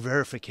I have your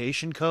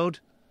verification code?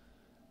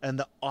 And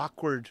the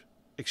awkward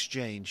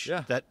exchange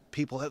that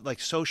people have, like,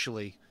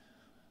 socially,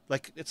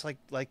 like it's like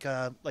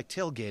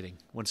tailgating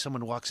when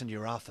someone walks into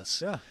your office.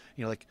 Yeah.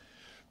 Like,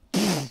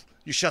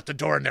 you shut the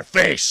door in their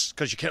face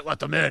because you can't let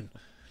them in.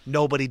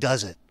 Nobody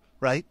does it,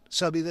 right?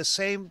 So it'll be the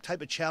same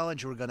type of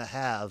challenge we're going to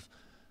have,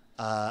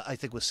 I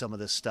think, with some of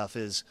this stuff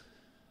is,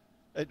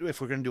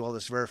 if we're going to do all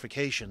this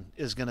verification,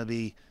 is going to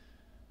be,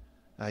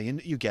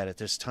 you get it.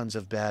 There's tons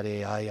of bad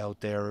AI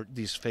out there,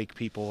 these fake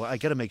people. I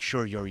got to make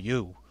sure you're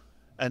you.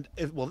 And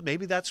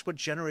maybe that's what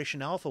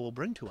Generation Alpha will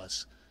bring to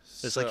us.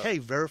 It's like, hey,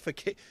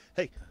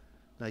 hey,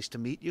 nice to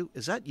meet you.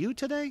 Is that you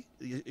today?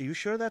 Are you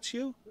sure that's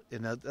you?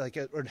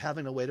 Or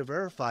having a way to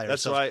verify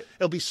That's ourselves. right.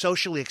 It'll be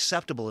socially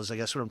acceptable, is I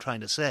guess what I'm trying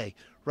to say.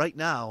 Right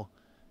now,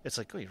 it's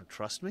like, oh, you don't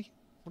trust me?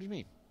 What do you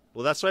mean?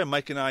 Well, that's why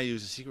Mike and I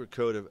use a secret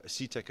code of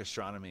C-Tech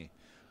Astronomy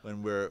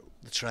when we're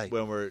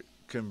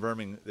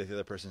confirming that the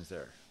other person's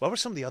there. What were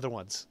some of the other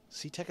ones?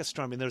 C-Tech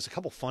Astronomy. There's a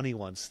couple funny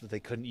ones that they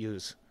couldn't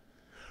use.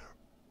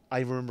 I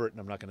remember it, and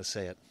I'm not going to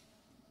say it.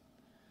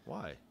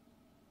 Why?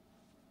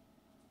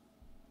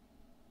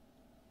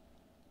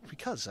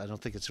 Because I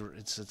don't think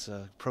it's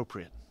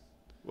appropriate.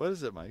 What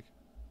is it, Mike?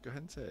 Go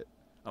ahead and say it.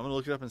 I'm going to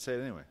look it up and say it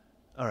anyway.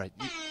 All right.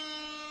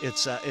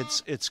 It's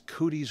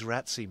Cootie's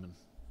rat semen.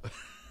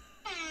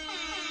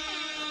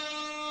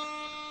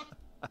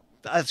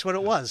 That's what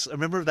it was. I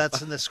remember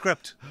that's in the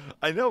script.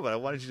 I know, but I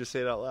wanted you to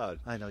say it out loud.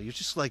 I know. You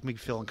just like me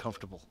feeling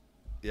comfortable.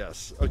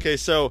 Yes. Okay,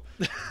 so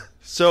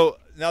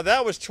now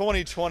that was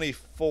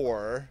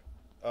 2024.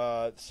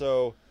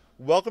 So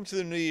welcome to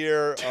the new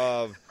year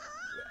of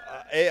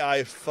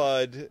AI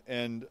FUD.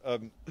 And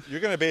you're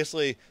going to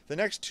basically, the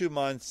next 2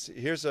 months,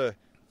 here's a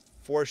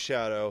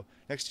foreshadow.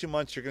 Next 2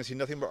 months, you're going to see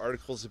nothing but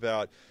articles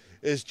about,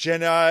 is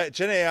Gen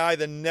AI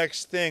the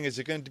next thing? Is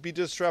it going to be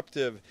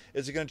disruptive?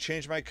 Is it going to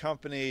change my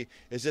company?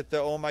 Is it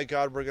oh my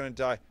God, we're going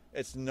to die?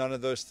 It's none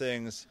of those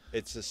things.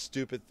 It's a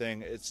stupid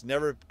thing. It's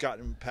never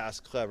gotten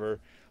past clever.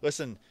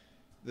 Listen,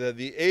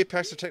 the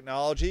apex of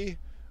technology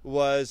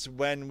was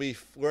when we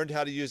learned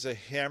how to use a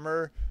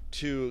hammer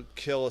to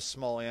kill a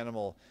small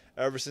animal.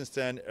 Ever since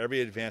then,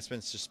 every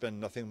advancement's just been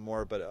nothing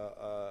more but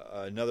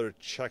another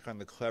check on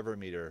the clever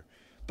meter.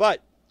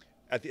 But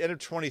at the end of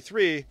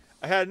 23,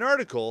 I had an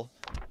article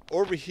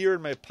over here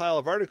in my pile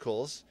of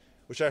articles,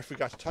 which I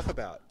forgot to talk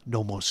about.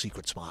 No more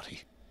secrets,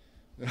 Marty.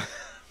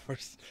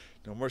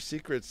 No more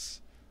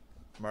secrets,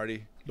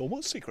 Marty. No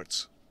more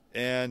secrets.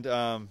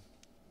 And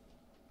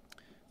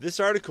this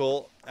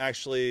article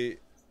actually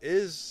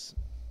is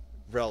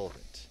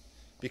relevant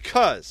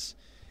because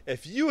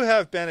if you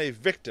have been a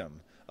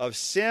victim of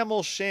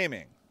SAML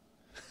shaming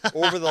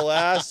over the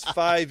last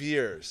 5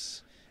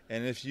 years,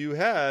 and if you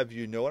have,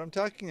 you know what I'm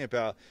talking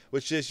about,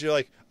 which is you're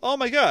like, oh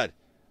my God,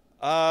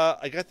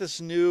 I got this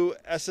new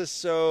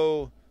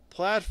SSO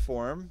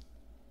platform,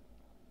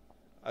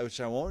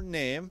 which I won't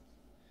name,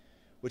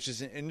 which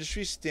is an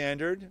industry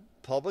standard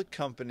public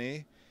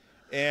company,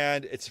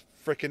 and it's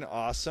freaking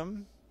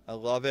awesome. I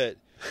love it.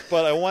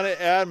 But I want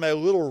to add my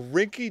little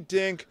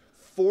rinky-dink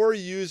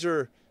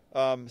 4-user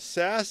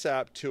SaaS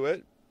app to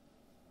it.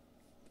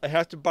 I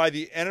have to buy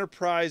the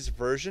enterprise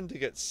version to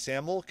get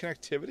SAML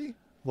connectivity.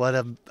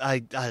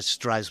 This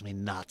drives me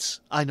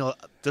nuts. I know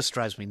this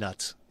drives me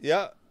nuts.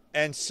 Yeah.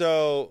 And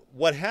so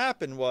what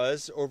happened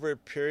was, over a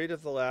period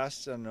of the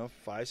last,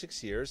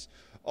 5-6 years,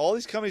 all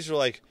these companies were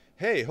like,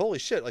 hey, holy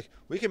shit, like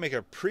we can make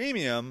a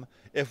premium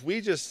if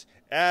we just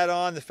add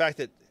on the fact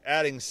that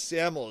adding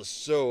SAML is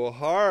so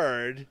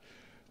hard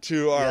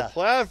to our Yeah.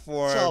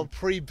 platform. It's all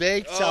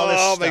pre-baked. all this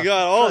Oh my stuff.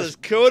 God! All this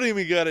coding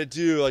we got to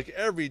do like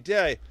every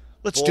day.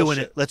 Let's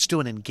Bullshit. do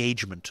an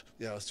engagement.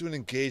 Yeah, let's do an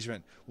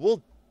engagement.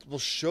 We'll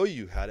show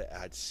you how to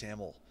add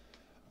SAML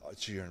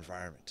to your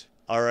environment.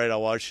 All right, I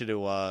want you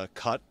to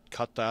cut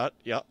that,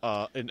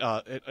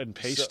 and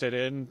paste it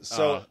in.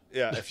 So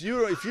yeah, if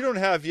you don't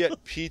have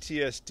yet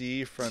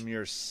PTSD from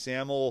your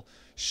SAML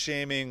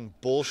shaming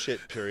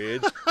bullshit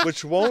period,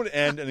 which won't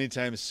end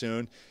anytime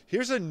soon,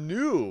 here's a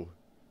new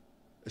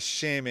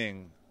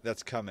shaming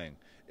that's coming.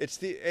 It's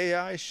the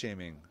AI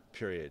shaming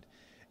period,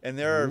 and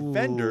there are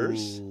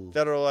vendors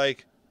that are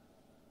like,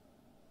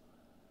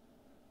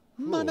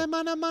 money,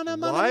 money, money,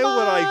 money. why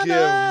would I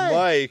give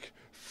Mike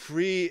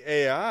free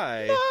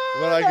AI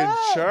when I can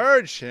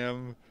charge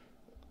him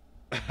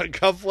a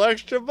couple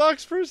extra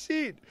bucks per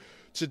seat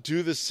to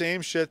do the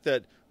same shit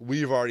that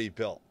we've already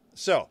built?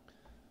 So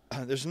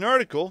there's an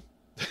article,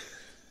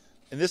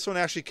 and this one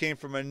actually came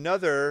from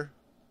another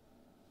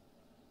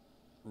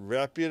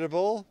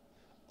reputable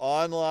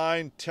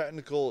online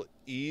technical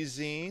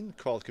e-zine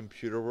called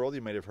Computer World.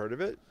 You might have heard of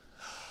it.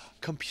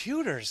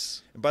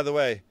 Computers. And by the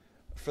way,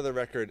 for the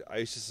record, I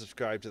used to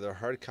subscribe to their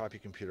hard copy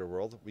Computer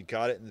World. We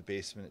got it in the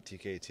basement at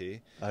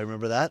TKT. I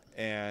remember that.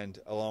 And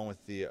along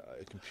with the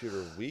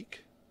Computer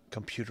Week.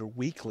 Computer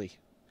Weekly.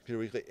 Computer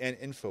Weekly and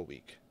Info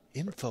Week.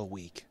 Info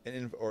Week.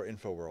 Or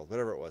Info World,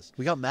 whatever it was.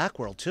 We got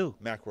Macworld too.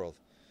 Macworld.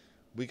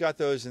 We got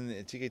those in the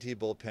TKT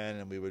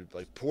bullpen, and we would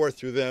like pour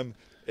through them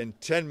in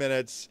 10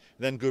 minutes,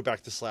 then go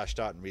back to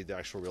Slashdot and read the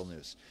actual real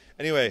news.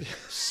 Anyway,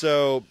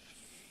 so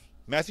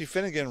Matthew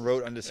Finnegan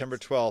wrote on December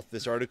 12th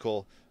this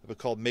article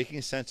called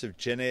Making Sense of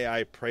Gen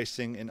AI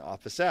Pricing in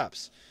Office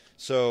Apps.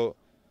 So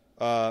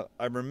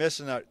I'm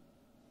remiss in not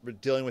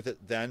dealing with it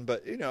then,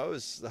 but it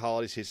was the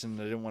holiday season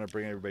and I didn't want to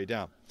bring everybody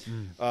down.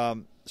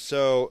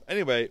 So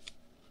anyway,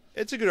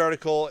 it's a good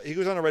article. He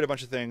goes on to write a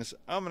bunch of things.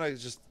 I'm going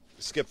to just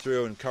skip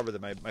through and cover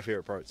my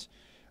favorite parts.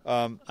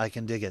 I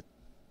can dig it.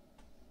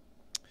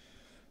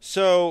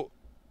 So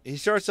he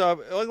starts off,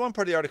 like one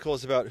part of the article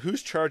is about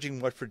who's charging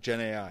what for Gen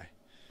AI.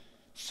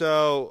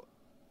 So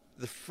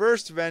the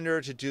first vendor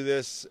to do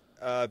this,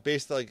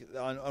 based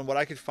on what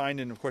I could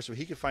find, and of course what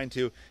he could find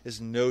too, is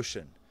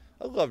Notion.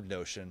 I love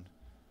Notion.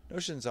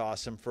 Notion's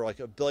awesome for like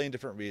a billion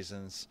different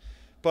reasons.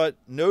 But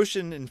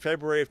Notion in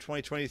February of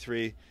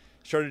 2023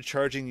 started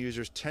charging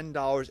users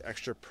 $10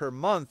 extra per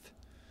month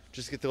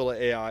just to get the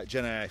little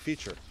Gen AI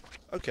feature.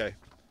 Okay,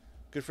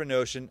 good for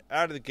Notion.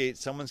 Out of the gate,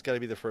 someone's got to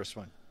be the first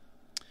one.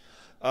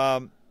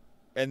 And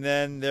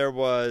then there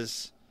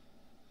was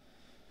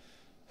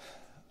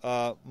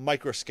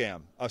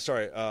Microsoft,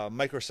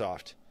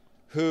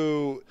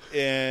 who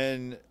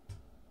in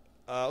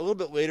a little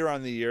bit later on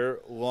in the year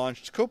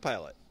launched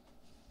Copilot,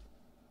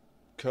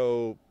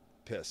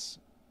 Co-Piss,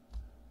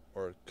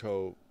 or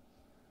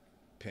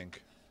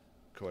Co-Pink,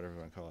 whatever you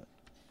want to call it.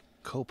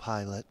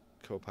 Copilot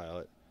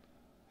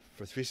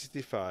for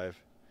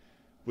 365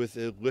 with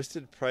a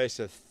listed price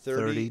of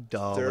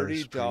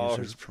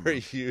 $30 per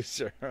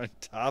user on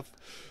top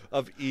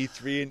of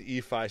E3 and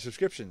E5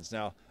 subscriptions.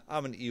 Now,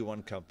 I'm an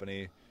E1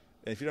 company,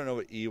 and if you don't know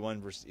what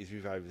E1 versus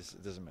E3 is,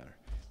 it doesn't matter.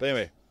 But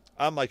anyway,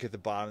 I'm like at the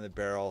bottom of the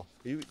barrel.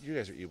 You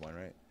guys are E1,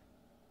 right?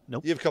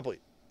 Nope. You have a couple.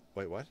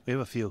 Wait, what? We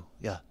have a few.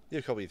 Yeah. You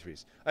have a couple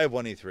E3s. I have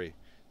one E3.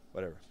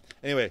 Whatever.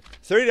 Anyway,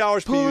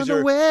 $30 per user.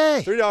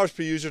 Away. $30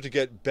 per user to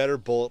get better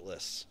bullet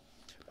lists.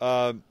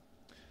 So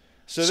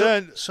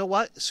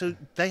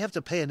they have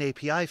to pay an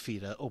API fee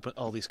to open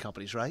all these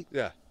companies, right?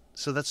 Yeah.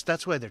 So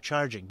that's why they're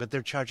charging, but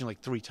they're charging like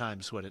 3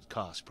 times what it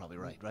costs, probably,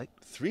 right?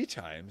 3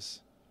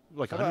 times?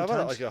 Like How 100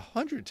 about times? like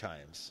 100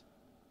 times?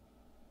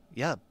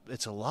 Yeah,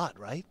 it's a lot,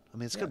 right? I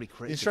mean, it's going to be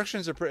crazy. The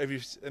instructions are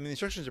the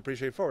instructions are pretty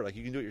straightforward. Like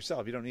you can do it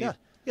yourself. You don't need. Yeah,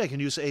 you can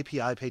use the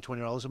API, pay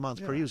 $20 a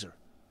month per user.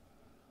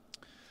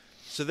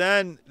 So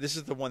then this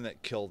is the one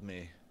that killed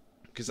me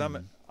because I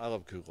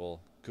love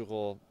Google.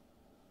 Google.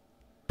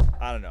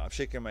 I don't know. I'm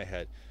shaking my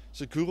head.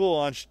 So Google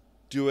launched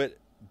Do It.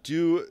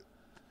 Do it.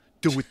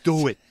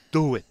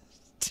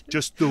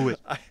 Just do it.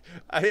 I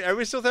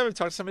every single time I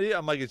talk to somebody,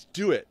 I'm like, it's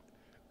Do It.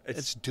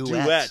 It's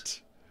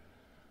Duet.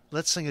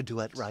 Let's sing a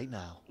duet right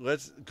now.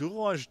 Google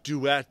launched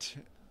Duet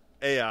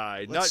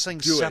AI. Let's sing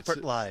Do Separate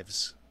It.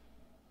 Lives.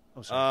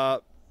 Oh,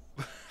 sorry.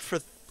 For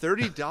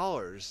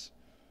 $30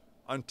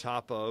 on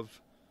top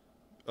of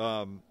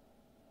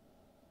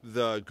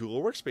the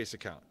Google Workspace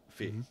account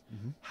fee.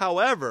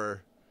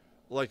 However,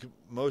 like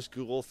most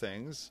Google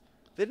things,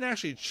 they didn't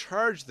actually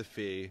charge the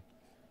fee.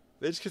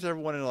 They just kept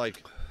everyone in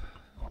like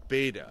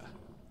beta.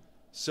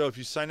 So if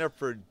you sign up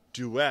for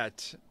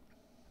Duet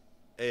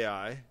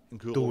AI in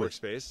Google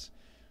Workspace,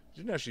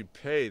 you didn't actually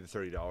pay the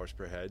 $30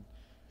 per head.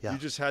 Yeah. You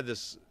just had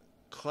this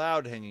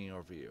cloud hanging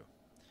over you.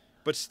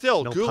 But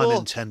still, no Google... pun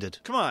intended.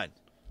 Come on.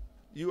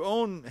 You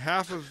own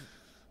half of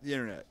the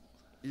internet.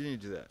 You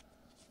need to do that.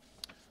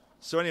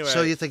 So anyway...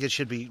 So you think it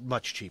should be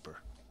much cheaper?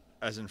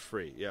 As in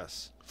free,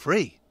 yes.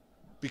 Free?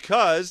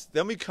 Because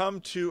then we come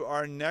to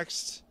our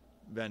next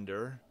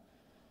vendor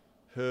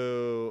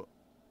who...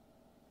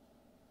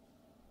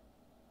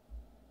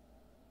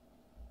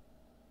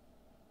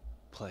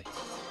 Play.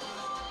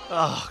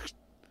 Oh,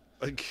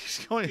 Like,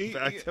 he's going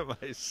back to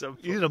my sub.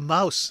 you need a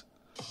mouse.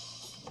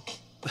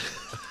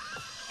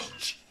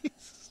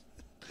 Jeez.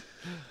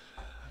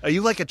 Are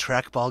you like a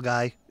trackball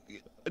guy?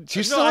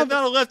 Do you I'm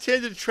not a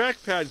left-handed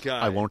trackpad guy.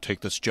 I won't take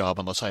this job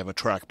unless I have a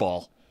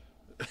trackball.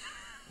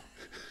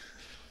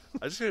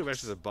 I just gotta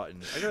match as a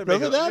button. I gotta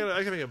Remember make that?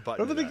 I gotta make a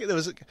button. Remember to that. there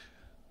was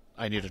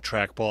I need a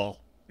trackball.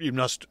 You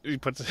must. You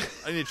put.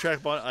 I need a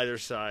trackball on either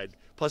side,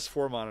 plus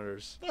 4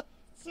 monitors.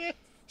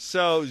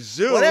 So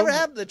Zoom. Whatever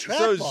happened to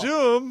trackball?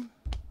 So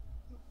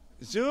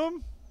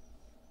Zoom,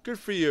 good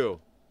for you.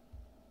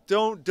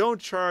 Don't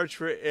charge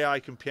for AI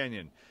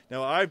Companion.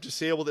 Now I've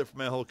disabled it for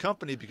my whole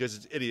company because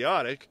it's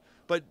idiotic,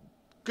 but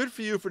good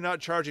for you for not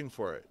charging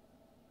for it.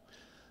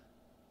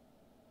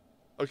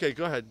 Okay,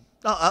 go ahead.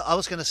 No, I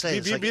was going to say.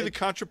 Be the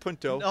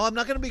contrapunto. No, I'm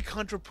not going to be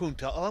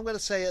contrapunto. All I'm going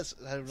to say is.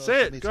 I don't know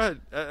Say if it. Go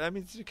ahead. I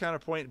mean, it's a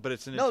counterpoint, but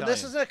it's an No,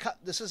 Italian.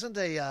 this isn't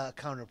a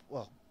counter.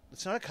 Well,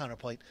 it's not a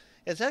counterpoint.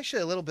 It's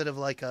actually a little bit of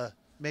like a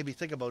maybe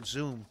think about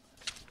Zoom,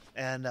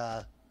 and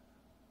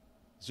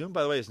Zoom,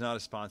 by the way, is not a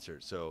sponsor,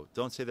 so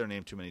don't say their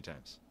name too many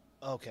times.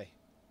 okay.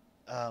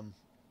 I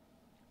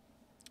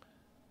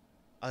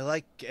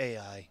like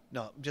AI.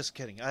 No, I'm just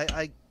kidding.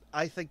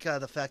 I think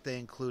the fact they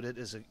include it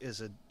is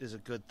a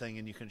good thing,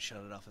 and you can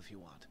shut it off if you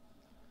want.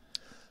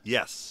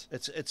 Yes.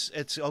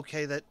 It's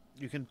okay that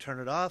you can turn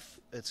it off.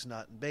 It's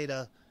not in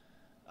beta.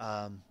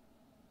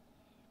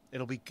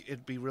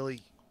 It'd be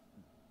really.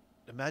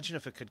 Imagine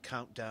if it could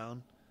count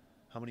down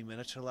how many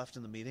minutes are left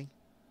in the meeting.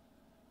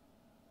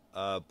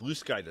 Blue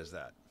Sky does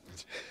that.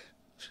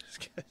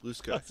 Blue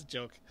Sky. That's a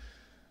joke.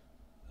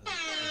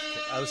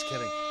 I was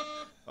kidding.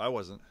 I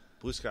wasn't.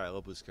 Blue Sky. I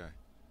love Blue Sky.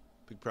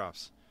 Big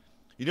props.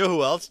 You know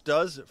who else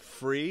does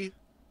free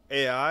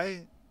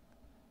AI?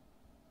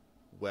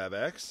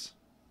 WebEx.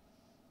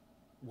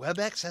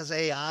 WebEx has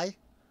AI?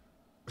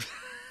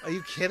 Are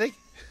you kidding?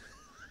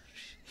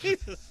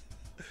 Jesus.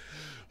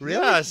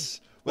 Really?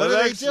 Yes. What do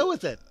they do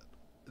with it?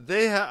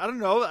 They I don't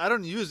know. I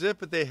don't use it,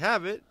 but they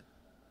have it.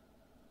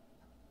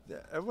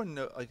 Everyone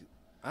know. Like,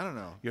 I don't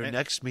know. Your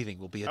next meeting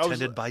will be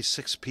attended by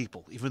 6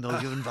 people, even though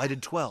you've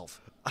invited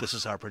 12. This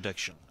is our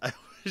prediction. I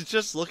was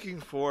just looking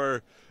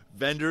for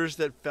vendors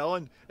that fell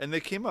in, and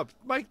they came up.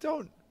 Mike,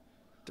 don't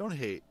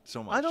hate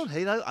so much. I don't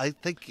hate. I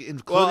think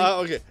including. Well,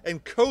 okay,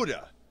 and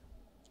Coda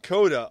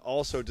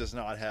also does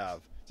not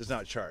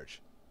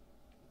charge.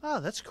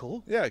 Oh, that's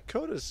cool. Yeah,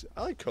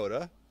 I like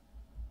Coda.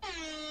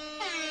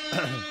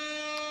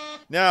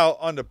 Now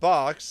on to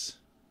Box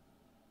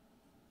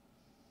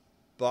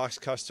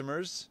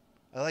customers.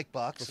 I like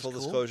Box. For full It's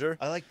cool. disclosure.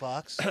 I like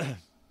Box.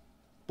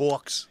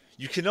 Box.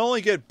 You can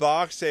only get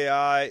Box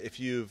AI if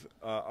you've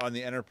on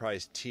the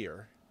enterprise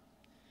tier,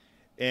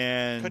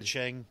 and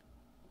Ka-ching.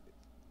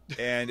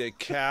 and it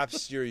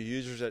caps your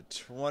users at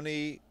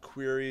 20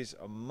 queries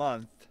a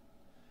month.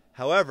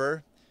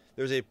 However,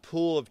 there's a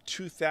pool of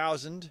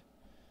 2,000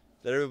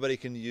 that everybody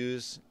can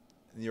use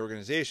in the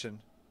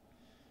organization.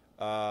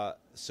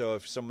 So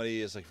if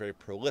somebody is like a very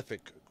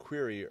prolific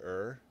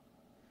querier,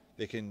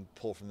 they can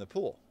pull from the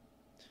pool.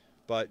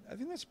 But I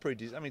think that's pretty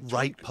decent. I mean,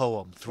 Write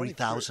poem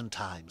 3,000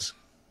 times.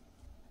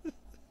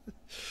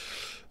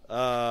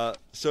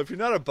 So if you're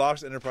not a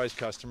Box Enterprise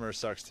customer, it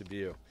sucks to be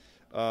you.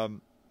 But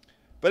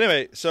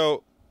anyway,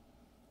 so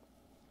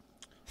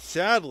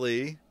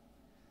sadly,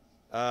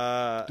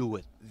 Do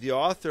it. the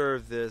author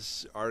of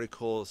this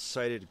article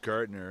cited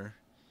Gartner,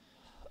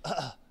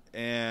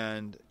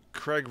 and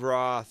Craig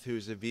Roth,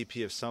 who's a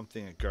VP of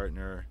something at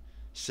Gartner,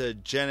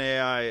 said Gen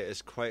AI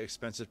is quite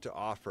expensive to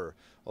offer,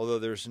 although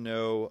there's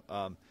no...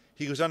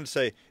 he goes on to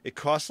say, it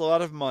costs a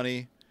lot of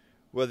money,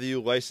 whether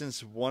you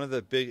license one of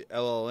the big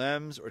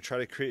LLMs or try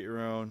to create your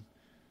own.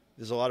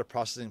 There's a lot of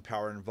processing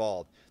power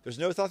involved. There's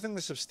nothing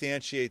to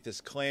substantiate this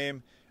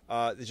claim.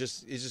 He's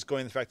just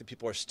going the fact that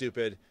people are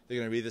stupid. They're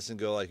going to read this and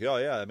go like, oh,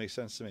 yeah, that makes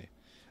sense to me.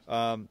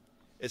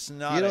 It's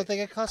not... You don't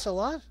think it costs a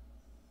lot?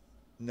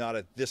 Not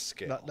at this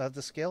scale. Not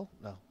the scale?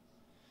 No.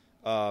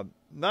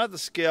 Not at the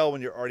scale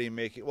when you're already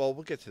making... Well,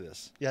 we'll get to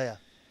this. Yeah.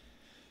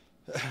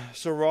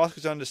 So Roth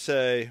goes on to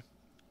say,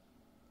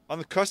 on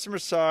the customer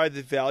side,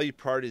 the value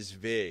part is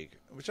vague,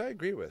 which I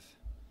agree with.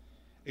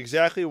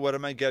 Exactly what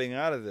am I getting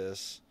out of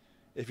this?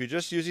 If you're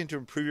just using to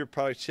improve your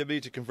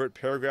productivity to convert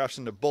paragraphs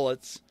into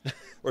bullets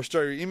or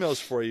start your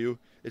emails for you,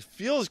 it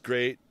feels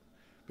great.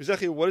 But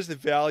exactly what is the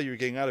value you're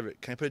getting out of it?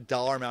 Can I put a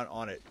dollar amount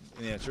on it?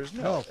 And the answer is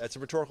no. That's a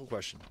rhetorical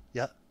question.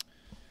 Yeah.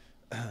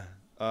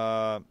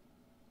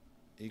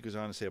 He goes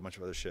on to say a bunch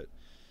of other shit.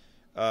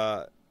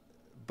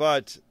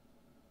 But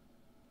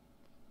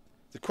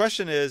the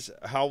question is,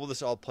 how will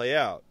this all play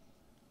out?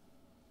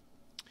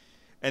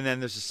 And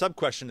then there's a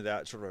sub-question to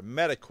that, sort of a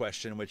meta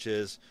question, which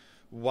is,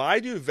 why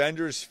do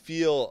vendors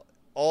feel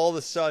all of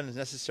a sudden it's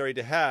necessary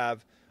to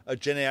have a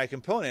Gen AI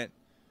component?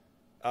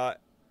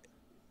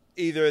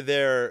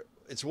 Either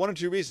it's one or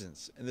two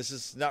reasons, and this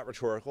is not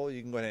rhetorical,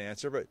 you can go ahead and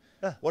answer, but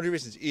one or two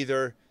reasons.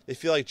 Either they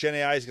feel like Gen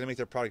AI is going to make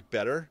their product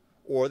better,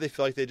 or they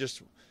feel like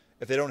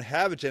if they don't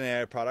have a Gen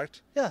AI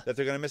product, that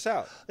they're going to miss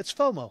out. It's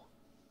FOMO.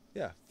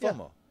 Yeah,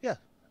 FOMO. Yeah.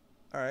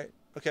 All right.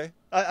 Okay.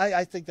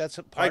 I think that's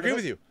a part I agree of it.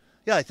 with you.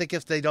 Yeah, I think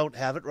if they don't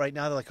have it right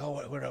now, they're like,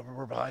 oh,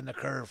 we're behind the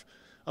curve.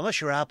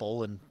 Unless you're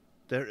Apple, and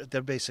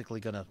they're basically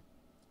going to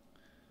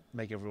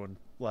make everyone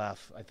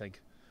laugh, I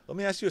think. Let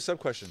me ask you a sub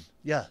question.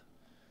 Yeah.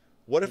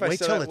 What if I Wait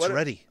said till it's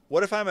ready.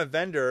 What if I'm a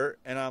vendor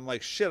and I'm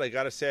like, shit, I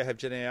got to say I have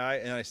Gen AI,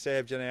 and I say I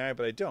have Gen AI,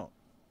 but I don't?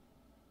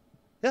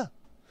 Yeah.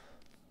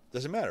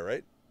 Doesn't matter,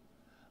 right?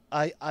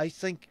 I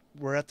think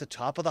we're at the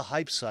top of the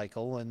hype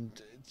cycle, and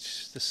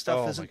the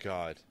stuff isn't. Oh my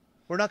god.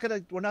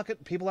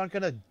 People aren't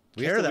gonna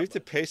We care have to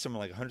pay someone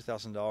like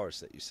 $100,000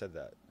 that you said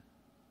that.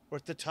 We're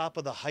at the top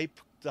of the hype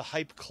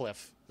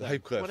cliff. The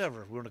hype cliff.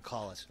 Whatever we're gonna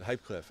call it. The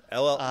hype cliff.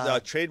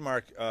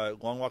 Trademark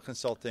Long Walk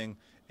Consulting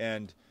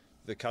and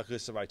the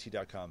calculus of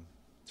IT.com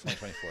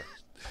 2024.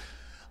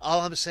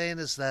 All I'm saying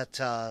is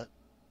that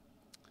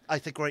I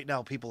think right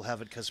now people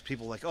have it because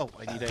people are like, oh,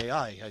 I need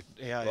AI.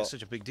 AI is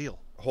such a big deal.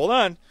 Hold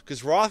on,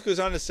 because Roth goes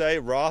on to say,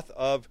 Roth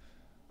of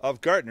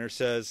Gartner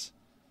says,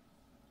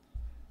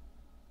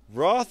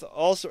 Roth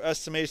also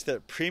estimates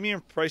that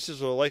premium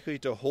prices are likely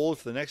to hold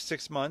for the next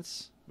 6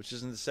 months, which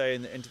isn't to say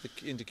into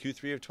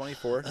Q3 of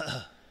 24,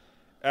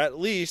 at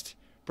least,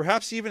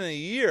 perhaps even a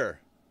year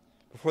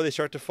before they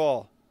start to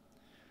fall.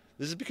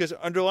 This is because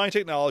underlying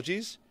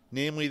technologies,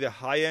 namely the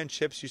high-end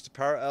chips used to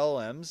power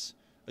LLMs,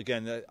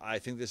 again, I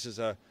think this is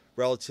a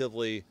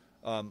relatively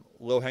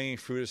low-hanging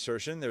fruit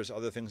assertion. There's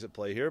other things at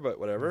play here, but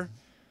whatever.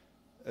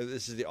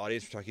 This is the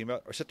audience we're talking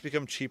about, are set to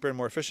become cheaper and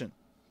more efficient.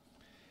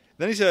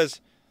 Then he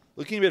says,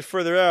 looking a bit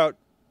further out,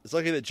 it's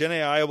likely that Gen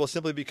AI will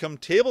simply become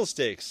table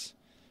stakes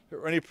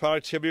for any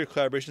productivity or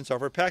collaboration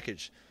software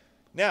package.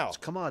 Now, it's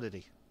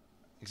commodity.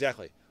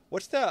 Exactly.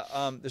 What's that?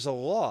 There's a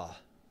law.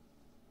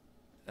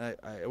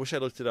 I wish I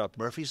looked it up.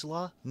 Murphy's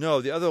Law?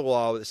 No, the other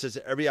law that says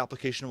that every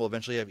application will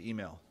eventually have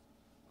email.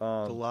 The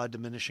law of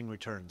diminishing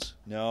returns.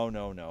 No.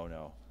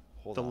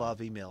 Hold on. The law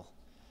of email.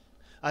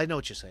 I know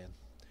what you're saying.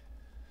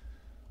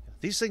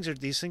 These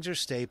things are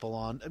staple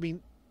on. I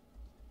mean,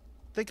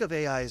 think of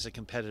AI as a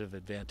competitive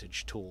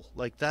advantage tool.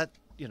 Like that,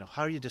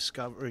 how are you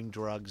discovering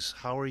drugs?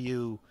 How are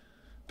you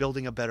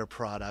building a better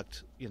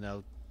product?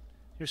 Your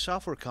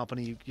software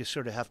company, you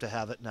sort of have to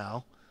have it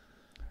now.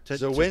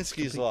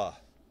 Zawinski's law.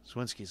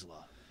 Zawinski's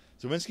law.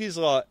 Zawinski's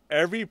law,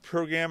 every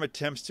program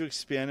attempts to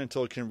expand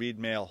until it can read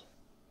mail.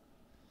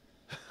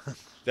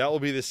 That will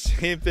be the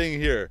same thing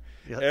here.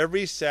 Yep.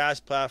 Every SaaS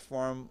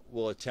platform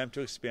will attempt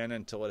to expand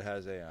until it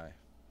has AI.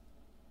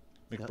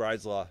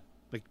 McBride's law.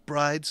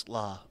 McBride's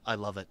law. I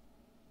love it.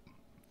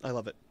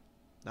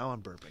 Now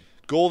I'm burping.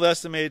 Gold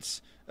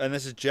estimates, and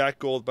this is Jack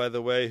Gold, by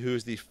the way, who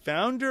is the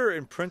founder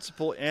and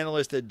principal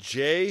analyst at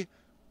J.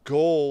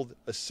 Gold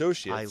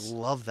Associates. I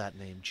love that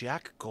name.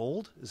 Jack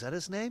Gold? Is that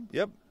his name?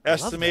 Yep.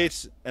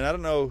 Estimates, and I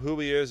don't know who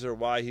he is or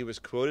why he was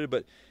quoted,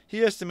 but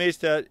he estimates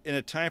that in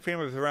a time frame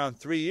of around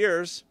 3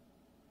 years,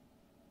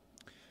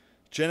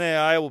 Gen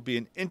AI will be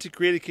an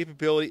integrated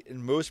capability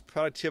in most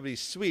productivity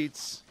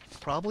suites.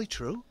 Probably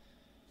true.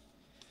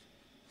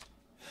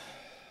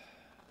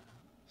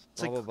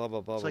 It's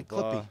like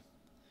Clippy.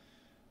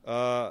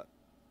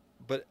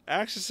 But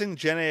accessing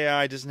Gen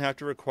AI doesn't have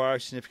to require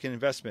significant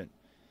investment.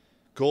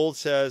 Gold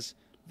says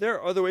there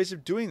are other ways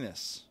of doing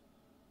this.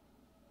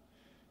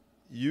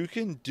 You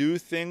can do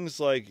things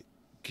like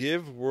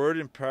give Word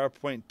and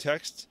PowerPoint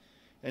text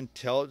and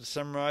tell it to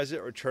summarize it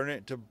or turn it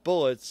into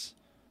bullets,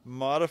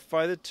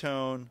 modify the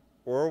tone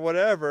or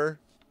whatever,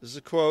 this is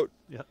a quote,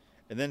 yep,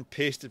 and then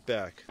paste it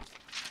back.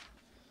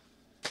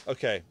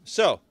 Okay,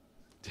 so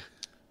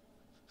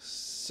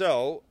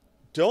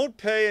don't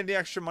pay any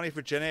extra money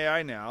for Gen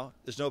AI now.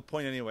 There's no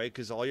point anyway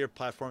because all your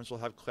platforms will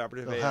have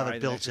collaborative They'll AI have it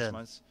in the next built 6 in.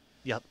 months.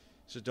 Yep.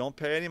 So don't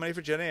pay any money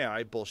for Gen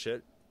AI.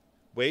 Bullshit.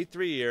 Wait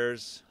 3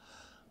 years.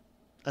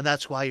 And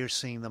that's why you're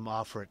seeing them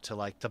offer it to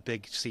like the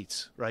big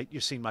seats, right? You're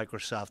seeing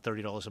Microsoft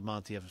 $30 a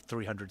month. You have a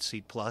 300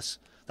 seat plus.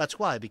 That's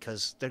why,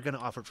 because they're going to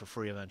offer it for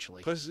free eventually.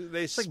 Because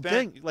they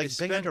spent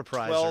Bing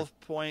Enterprise,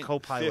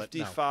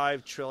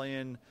 $12.55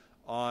 trillion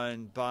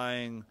on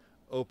buying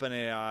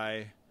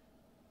OpenAI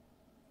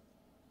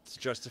to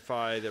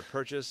justify their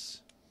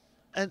purchase.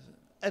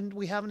 And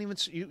we haven't even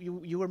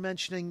you were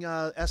mentioning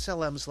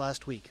SLMs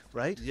last week,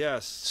 right?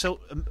 Yes. So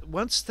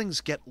once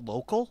things get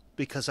local,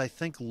 because I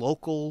think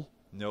local.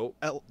 Nope.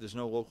 There's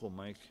no local,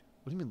 Mike.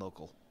 What do you mean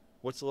local?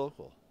 What's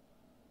local?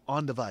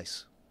 On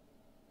device.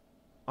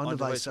 On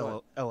device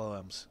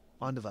LLMs.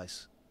 On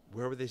device.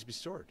 Where would they be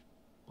stored?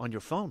 On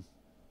your phone,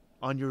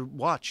 on your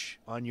watch,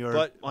 on your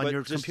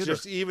computer.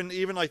 Just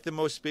even like the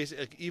most basic,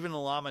 like even the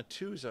Llama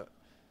 2s are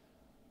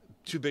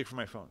too big for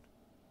my phone.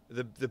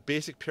 The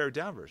basic pared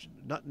down version.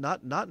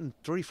 Not in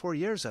 3-4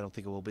 years. I don't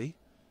think it will be.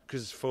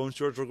 Because phone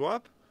storage will go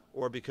up,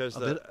 or because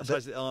the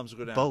size of the LMs will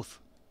go down. Both.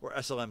 Or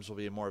SLMs will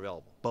be more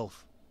available.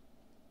 Both.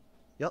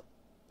 Yep,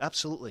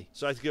 absolutely.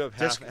 So I have to give up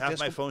half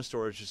my phone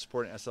storage to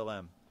support an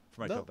SLM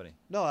for my company.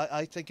 No,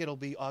 I think it'll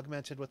be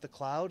augmented with the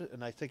cloud,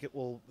 and I think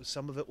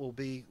some of it will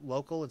be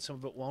local, and some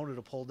of it won't.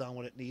 It'll pull down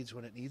what it needs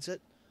when it needs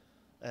it,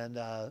 and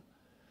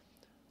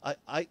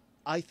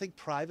I think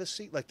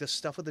privacy, like this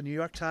stuff with the New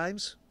York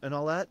Times and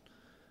all that,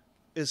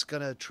 is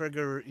going to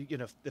trigger,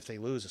 if they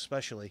lose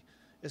especially,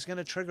 is going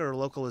to trigger a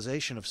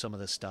localization of some of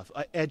this stuff.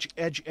 Edge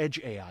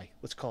AI.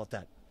 Let's call it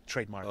that.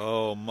 Trademark.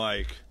 Oh,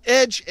 Mike.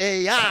 Edge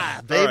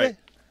AI, baby. Right.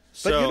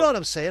 But you know what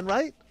I'm saying,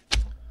 right?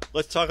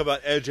 Let's talk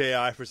about Edge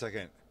AI for a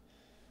second.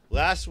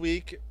 Last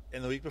week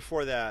and the week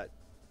before that,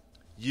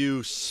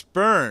 you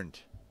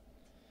spurned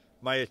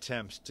my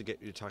attempts to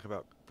get you to talk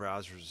about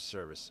browsers as a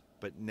service.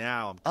 But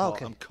now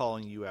I'm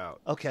calling you out.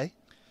 Okay.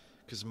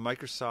 Because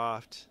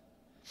Microsoft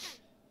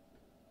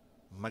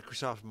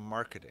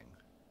marketing.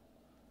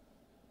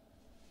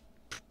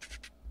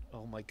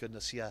 Oh my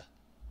goodness, yeah.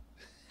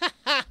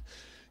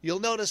 You'll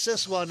notice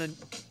this one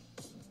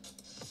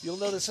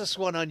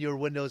on your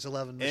Windows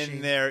 11 machine.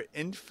 In their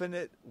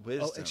infinite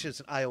wisdom. Oh, it's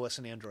just an iOS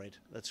and Android.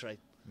 That's right.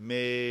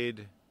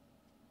 Made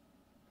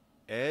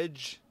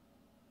Edge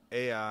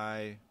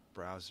AI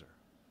browser.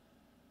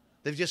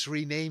 They've just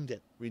renamed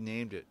it.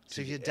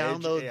 So if you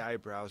download Edge AI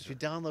browser. If you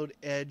download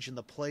Edge in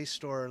the Play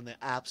Store and the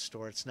App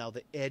Store, it's now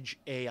the Edge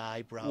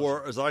AI browser.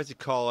 Or as I like to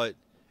call it,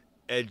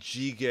 Edge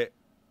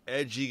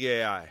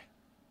AI.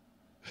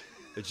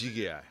 Edge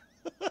AI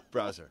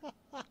browser.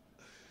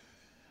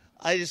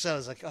 I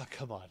was like, oh,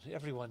 come on.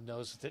 Everyone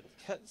knows it.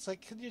 It's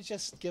like, can you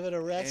just give it a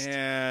rest?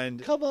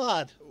 And come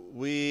on.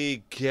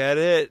 We get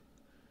it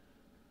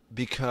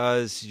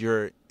because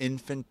you're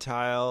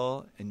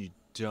infantile and you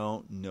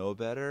don't know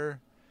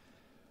better.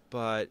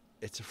 But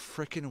it's a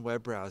frickin'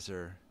 web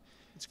browser.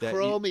 It's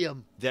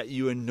Chromium. That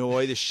you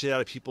annoy the shit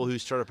out of people who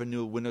start up a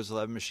new Windows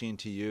 11 machine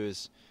to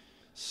use.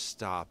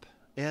 Stop.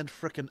 And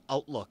frickin'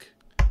 Outlook.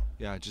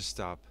 Yeah, just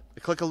stop. I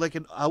click a link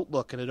in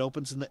Outlook and it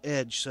opens in the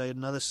Edge. So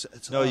another.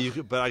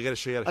 But I got to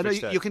show you how to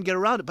fix that. You can get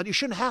around it, but you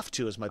shouldn't have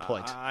to. Is my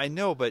point. I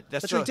know, but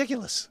that's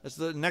ridiculous. That's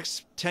the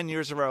next 10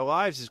 years of our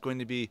lives is going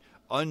to be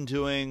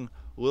undoing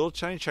little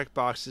tiny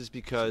checkboxes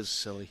because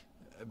silly.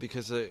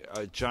 Because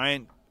a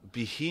giant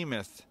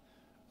behemoth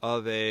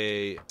of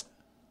the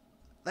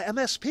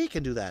MSP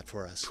can do that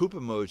for us. Poop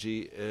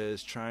emoji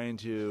is trying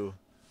to.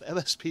 The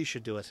MSP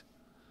should do it.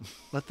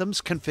 Let them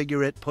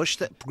configure it, push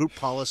that group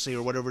policy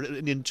or whatever,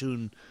 an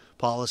Intune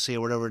policy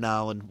or whatever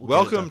now. And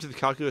welcome to the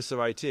calculus of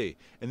IT. In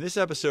this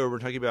episode, we're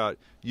talking about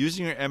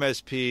using your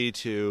MSP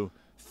to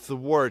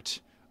thwart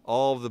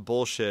all of the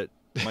bullshit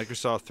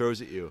Microsoft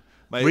throws at you.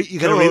 My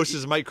co-host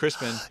is Mike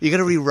Crispin. You got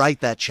to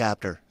rewrite that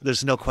chapter.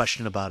 There's no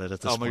question about it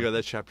at this point. Oh my god,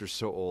 that chapter's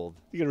so old.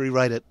 You got to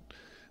rewrite it.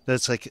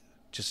 That's like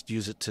just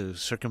use it to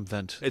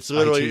circumvent. It's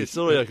literally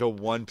like a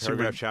one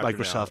paragraph chapter.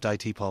 Microsoft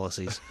IT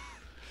policies.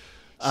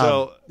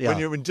 So when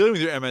you're dealing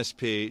with your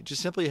MSP,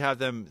 just simply have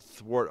them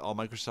thwart all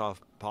Microsoft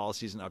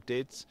policies and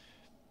updates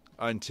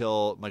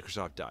until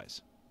Microsoft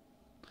dies.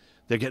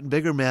 They're getting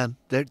bigger, man.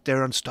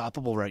 They're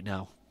unstoppable right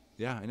now.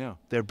 Yeah, I know.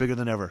 They're bigger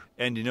than ever.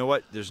 And you know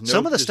what?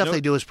 Some of the stuff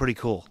they do is pretty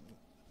cool.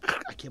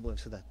 I can't believe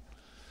I said that.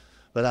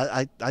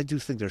 But I do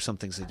think there's some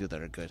things they do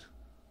that are good.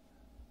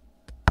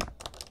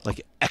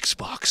 Like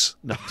Xbox.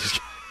 No,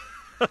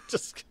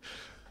 just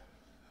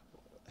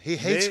he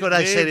hates when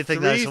I say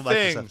anything nice on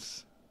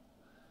Microsoft.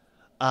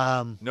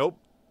 Nope.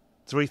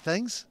 3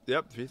 things?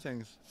 Yep, 3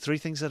 things. 3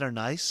 things that are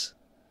nice?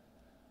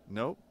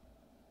 Nope.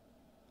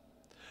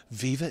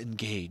 Viva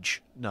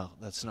Engage. No,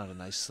 that's not a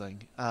nice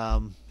thing.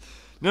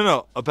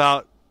 No,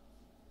 about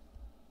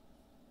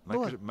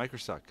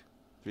Microsoft.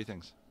 3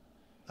 things.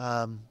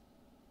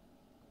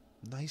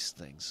 Nice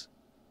things.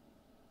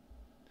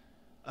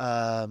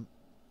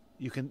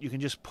 You can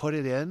just put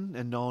it in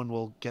and no one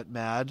will get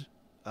mad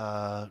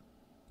at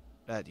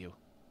you.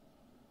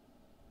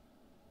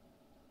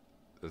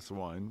 That's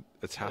one.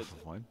 It's half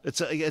of one.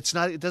 It's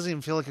not. It doesn't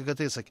even feel like a good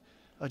thing. It's like,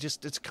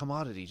 it's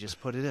commodity. Just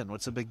put it in.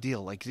 What's the big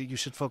deal? Like you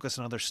should focus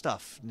on other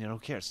stuff. Who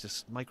cares?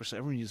 Just Microsoft.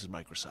 Everyone uses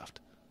Microsoft.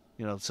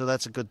 So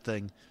that's a good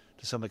thing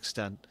to some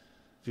extent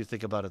if you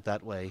think about it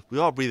that way. We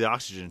all breathe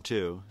oxygen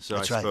too. So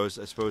that's I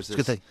suppose it's a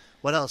good thing.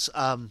 What else?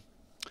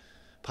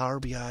 Power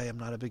BI. I'm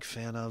not a big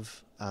fan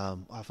of.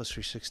 Office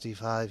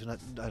 365.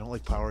 I don't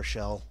like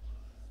PowerShell.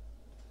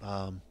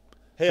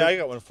 Hey, I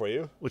got one for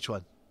you. Which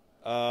one?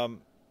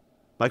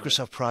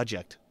 Microsoft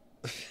Project.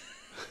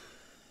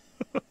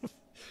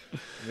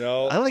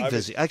 No, I like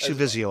Visio. Actually,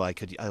 Visio. I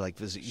like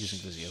using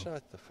Visio.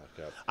 Shut the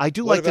fuck up. I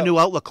do like the new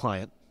Outlook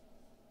client.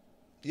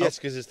 Yes,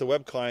 because it's the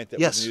web client that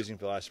we've been using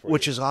for the last 4 years.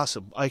 Which is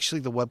awesome.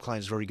 Actually, the web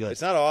client is very good.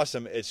 It's not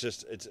awesome. It's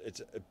just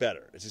it's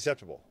better. It's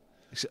acceptable.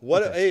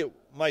 Hey,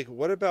 Mike,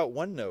 what about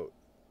OneNote?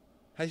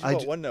 How do you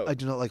feel about OneNote? I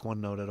do not like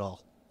OneNote at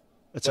all.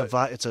 It's a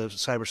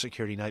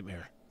cybersecurity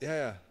nightmare.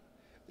 Yeah.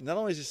 Not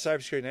only is it a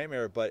cybersecurity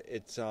nightmare, but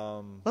it's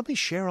Let me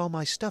share all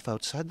my stuff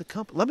outside the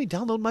company. Let me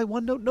download my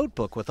OneNote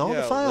notebook with all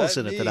the files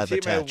in it that I've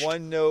attached. Let me take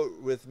my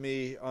OneNote with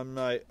me on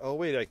my. Oh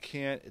wait, I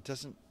can't. It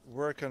doesn't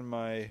work on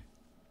my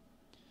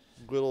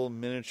little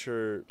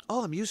miniature.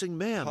 Oh, I'm using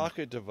MAM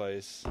pocket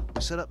device.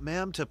 I set up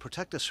MAM to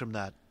protect us from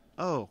that.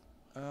 Oh.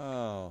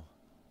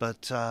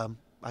 But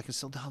I can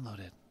still download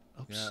it.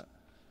 Oops. Yeah.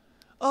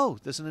 Oh,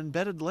 there's an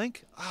embedded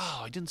link.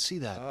 Oh, I didn't see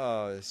that.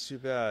 Oh, it's too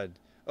bad.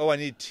 Oh, I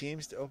need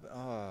Teams to open.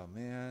 Oh,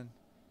 man.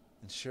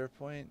 And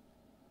SharePoint.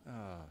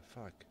 Oh,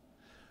 fuck.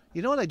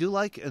 You know what I do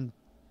like? And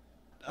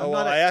I'm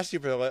not. I asked you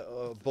for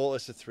a bullet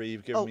list of 3.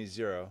 You've given me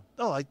 0.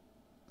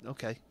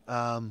 Okay.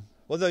 Well,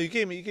 no, you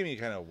gave me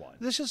kind of 1.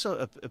 This is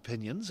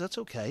opinions. That's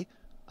okay.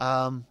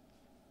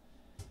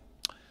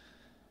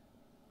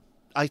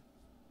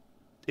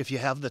 If you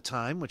have the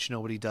time, which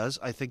nobody does,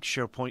 I think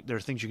SharePoint. There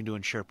are things you can do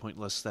in SharePoint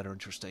lists that are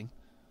interesting.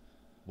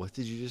 What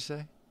did you just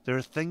say? There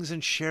are things in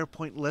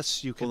SharePoint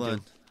lists you can do.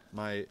 Hold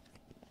on.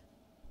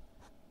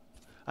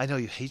 I know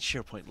you hate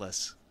SharePoint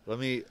lists. Let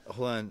me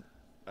hold on.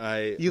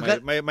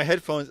 My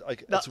headphones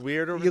it's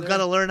weird over there. You've got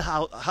to learn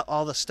how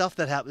all the stuff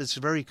that happens. It's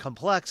very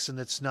complex and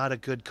it's not a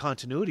good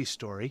continuity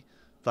story.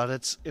 But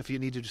it's if you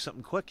need to do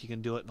something quick, you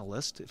can do it in a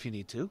list if you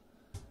need to.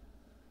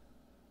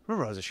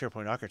 Remember, I was a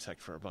SharePoint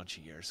architect for a bunch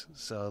of years,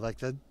 so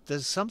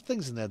there's some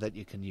things in there that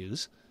you can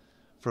use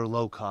for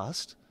low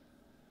cost.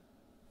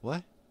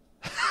 What?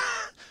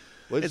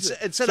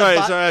 Instead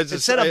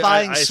of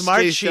buying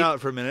Smartsheet out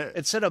for a minute.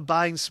 Instead of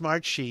buying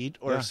Smartsheet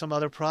or some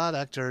other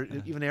product or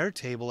even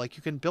Airtable, like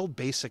you can build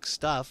basic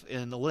stuff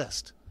in a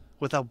list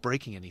without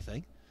breaking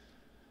anything,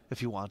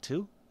 if you want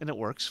to, and it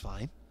works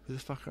fine. Who the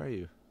fuck are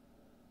you?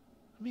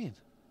 I mean,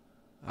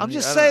 I'm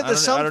just saying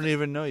there's some. I don't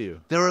even know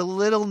you. There are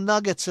little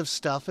nuggets of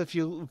stuff if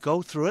you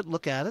go through it,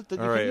 look at it. That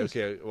all you right. can use.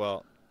 Okay.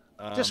 Well,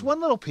 just one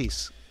little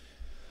piece.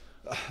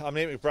 I'm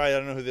Nate McBride. I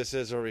don't know who this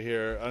is over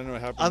here. I don't know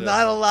what happened. I'm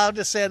not allowed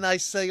to say a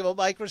nice thing about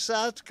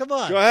Microsoft. Come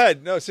on. Go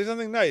ahead. No, say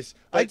something nice.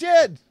 I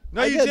did.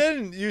 No, you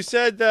didn't. You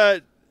said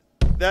that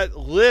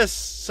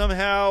lists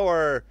somehow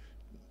are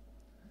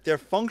they're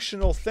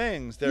functional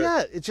things.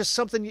 Yeah, it's just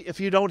something. If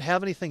you don't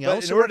have anything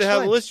else, in order to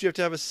have a list, you have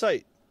to have a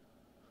site.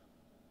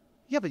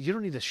 Yeah, but you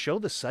don't need to show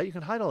the site. You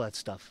can hide all that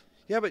stuff.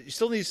 Yeah, but you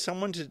still need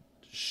someone to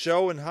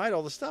show and hide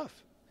all the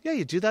stuff. Yeah,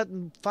 you do that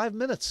in 5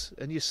 minutes,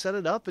 and you set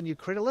it up, and you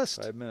create a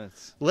list. 5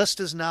 minutes.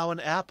 List is now an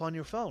app on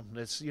your phone.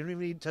 You don't even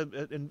need to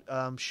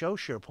show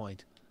SharePoint.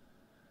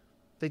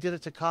 They did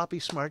it to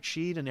copy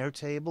Smartsheet and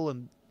Airtable,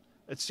 and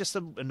it's just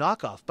a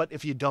knockoff. But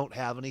if you don't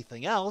have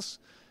anything else,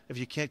 if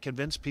you can't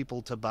convince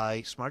people to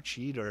buy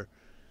Smartsheet or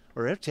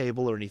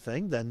Airtable or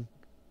anything, then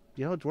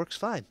it works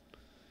fine.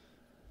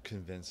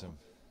 Convince them.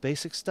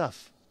 Basic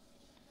stuff.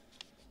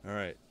 All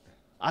right.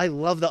 I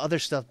love the other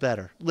stuff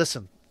better.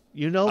 Listen,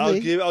 you know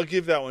me. I'll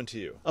give that one to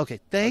you. Okay,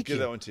 thank you. I'll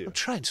give that one to you. I'm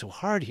trying so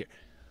hard here.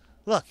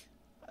 Look.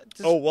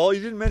 Well,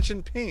 you didn't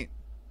mention Paint.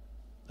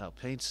 No,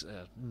 Paint's...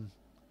 Oh, man.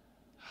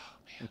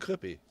 And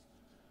Clippy.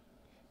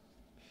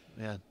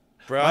 Man.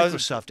 Browser.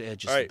 Microsoft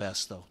Edge is the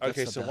best, though. That's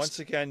okay, so once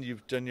again,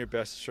 you've done your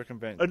best to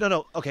circumvent... Oh,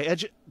 no. Okay,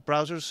 Edge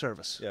browser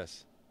service.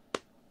 Yes.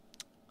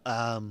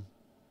 Our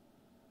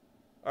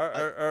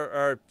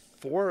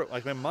for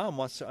like my mom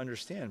wants to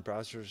understand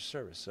browser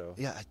service, so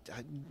yeah,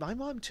 my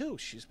mom too.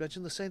 She's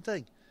mentioned the same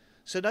thing.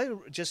 So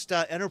now just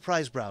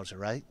enterprise browser,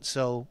 right?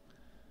 So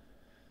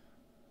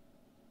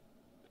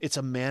it's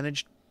a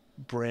managed,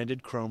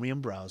 branded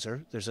Chromium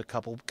browser. There's a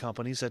couple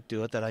companies that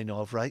do it that I know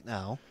of right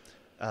now.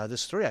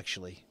 There's 3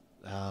 actually.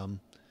 Plug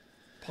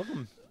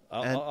them.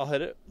 I'll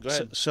hit it. Go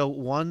ahead. So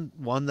one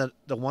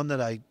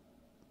that I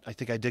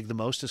think I dig the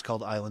most is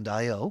called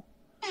Island.io.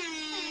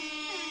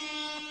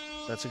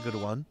 That's a good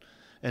one.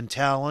 And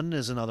Talon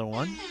is another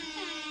one.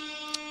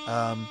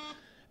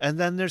 And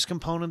then there's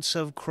components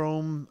of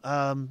Chrome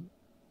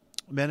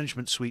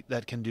Management Suite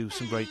that can do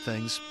some great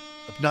things.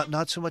 Not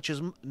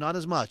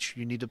as much.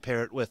 You need to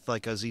pair it with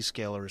like a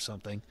Zscaler or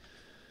something.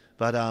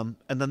 But and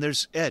then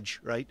there's Edge,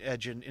 right?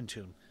 Edge and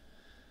Intune.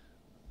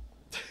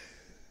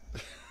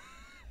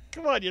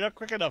 Come on, you're not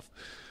quick enough.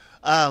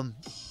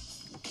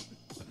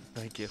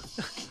 Thank you.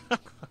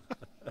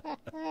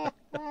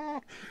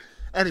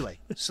 Anyway,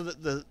 so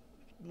the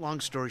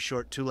long story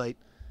short, too late.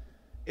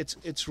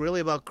 It's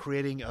really about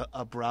creating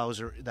a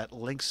browser that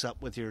links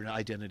up with your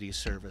identity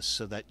service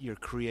so that you're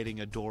creating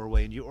a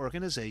doorway in your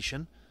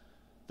organization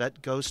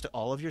that goes to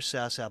all of your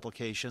SaaS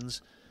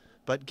applications,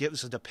 but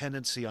gives a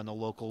dependency on the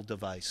local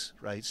device,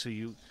 right? So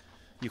you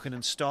can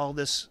install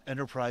this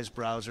enterprise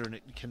browser and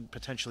it can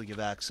potentially give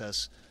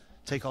access,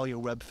 take all your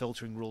web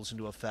filtering rules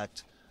into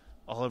effect,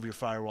 all of your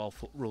firewall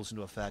rules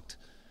into effect,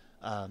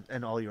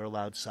 and all your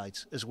allowed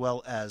sites, as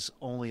well as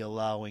only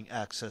allowing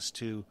access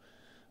to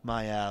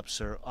My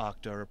Apps or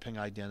Okta or Ping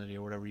Identity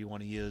or whatever you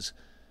want to use,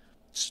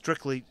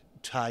 strictly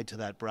tied to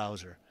that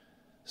browser.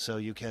 So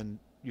you can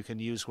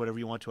use whatever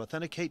you want to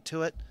authenticate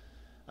to it,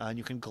 and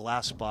you can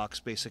glass box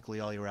basically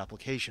all your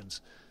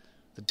applications.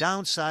 The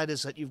downside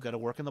is that you've got to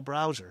work in the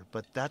browser,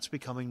 but that's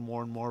becoming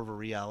more and more of a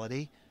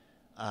reality.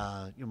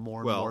 More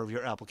and more of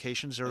your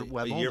applications are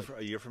web only.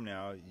 A year from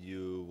now,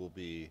 you will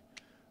be...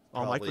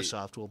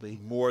 Microsoft will be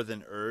more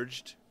than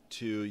urged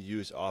to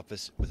use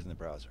Office within the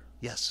browser.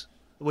 Yes,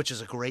 which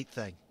is a great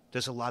thing.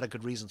 There's a lot of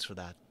good reasons for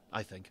that,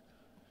 I think.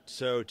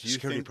 So do you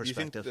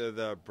think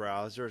the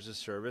browser as a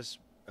service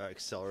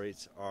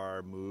accelerates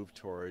our move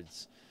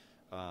towards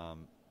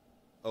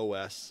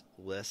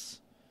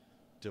OS-less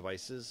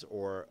devices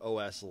or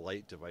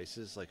OS-light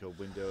devices, like a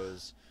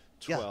Windows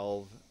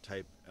 12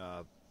 type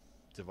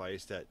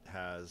device that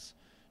has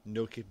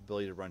no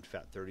capability to run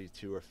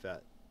FAT32 or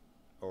FAT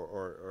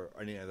or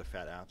any other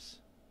FAT apps?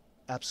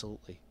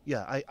 Absolutely.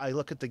 Yeah, I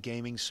look at the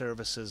gaming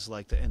services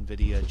like the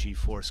NVIDIA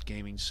GeForce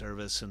gaming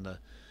service and the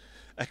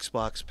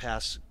Xbox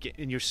Pass,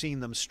 and you're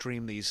seeing them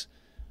stream these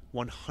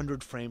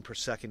 100 frame per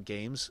second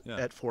games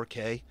at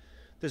 4K.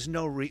 There's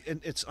no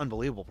and it's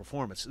unbelievable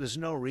performance. There's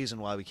no reason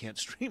why we can't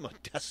stream a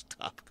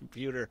desktop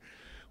computer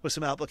with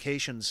some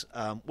applications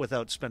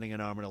without spending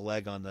an arm and a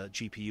leg on the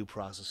GPU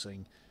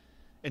processing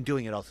and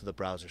doing it all through the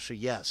browser. So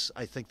yes,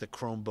 I think the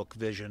Chromebook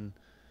vision,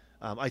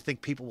 I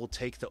think people will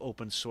take the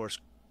open source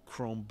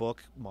Chromebook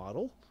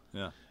model,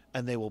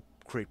 and they will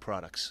create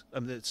products. I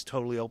mean, it's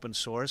totally open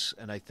source,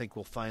 and I think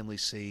we'll finally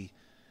see,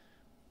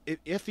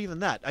 if even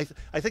that,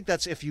 I think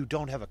that's if you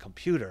don't have a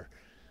computer.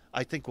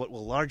 I think what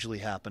will largely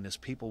happen is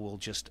people will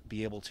just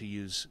be able to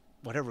use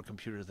whatever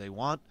computer they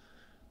want.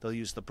 They'll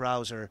use the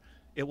browser.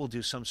 It will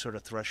do some sort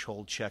of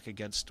threshold check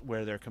against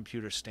where their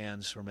computer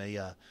stands from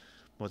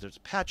whether it's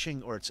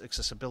patching or its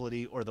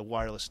accessibility or the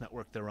wireless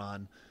network they're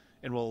on,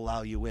 and will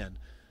allow you in.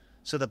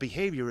 So the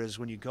behavior is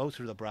when you go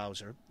through the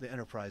browser, the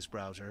enterprise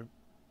browser,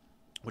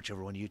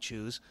 whichever one you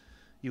choose,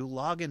 you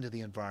log into the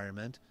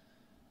environment,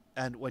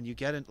 and when you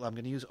get in, I'm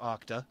going to use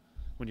Okta.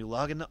 When you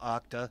log into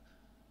Okta,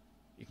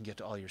 you can get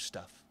to all your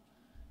stuff.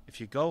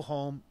 If you go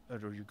home,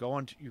 or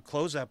you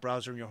close that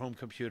browser on your home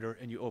computer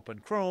and you open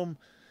Chrome,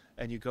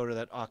 and you go to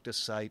that Okta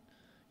site,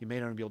 you may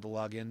not be able to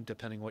log in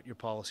depending what your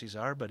policies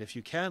are, but if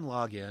you can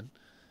log in,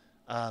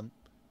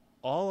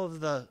 all of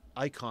the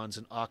icons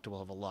in Okta will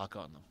have a lock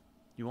on them.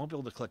 You won't be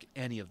able to click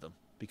any of them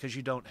because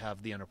you don't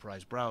have the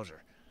enterprise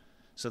browser.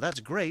 So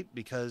that's great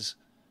because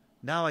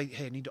now I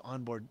need to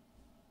onboard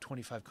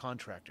 25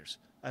 contractors.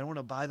 I don't want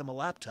to buy them a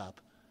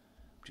laptop.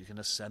 I'm just going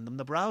to send them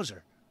the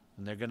browser.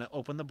 And they're going to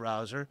open the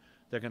browser.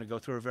 They're going to go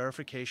through a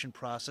verification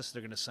process.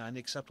 They're going to sign the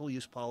acceptable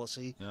use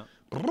policy. Yeah.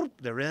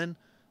 They're in.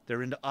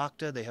 They're into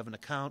Okta. They have an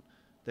account.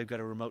 They've got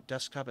a remote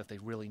desktop if they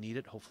really need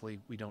it. Hopefully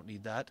we don't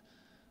need that.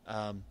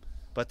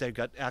 But they've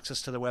got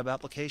access to their web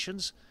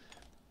applications.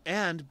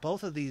 And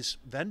both of these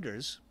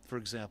vendors, for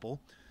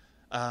example,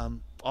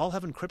 all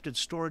have encrypted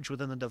storage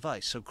within the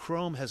device. So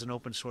Chrome has an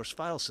open source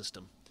file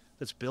system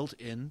that's built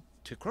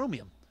into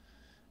Chromium.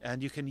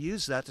 And you can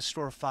use that to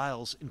store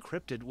files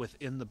encrypted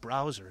within the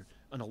browser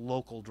on a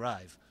local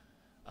drive.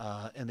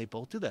 And they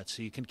both do that.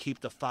 So you can keep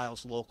the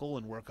files local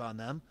and work on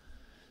them.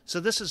 So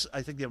this is,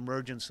 I think, the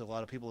emergence. A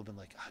lot of people have been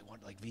like, I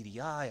want like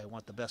VDI. I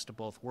want the best of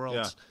both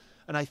worlds. Yeah.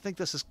 And I think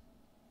this is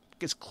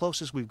as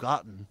close as we've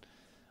gotten.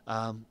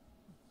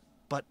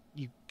 But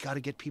you got to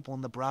get people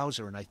in the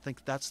browser, and I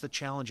think that's the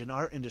challenge in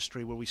our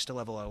industry where we still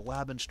have a lot of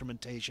lab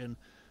instrumentation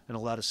and a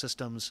lot of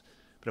systems.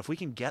 But if we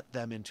can get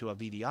them into a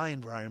VDI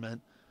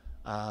environment,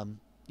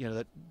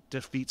 that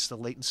defeats the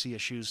latency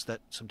issues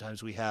that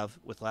sometimes we have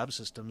with lab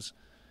systems.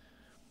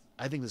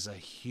 I think there's a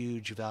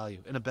huge value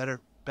and a better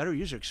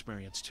user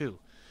experience too.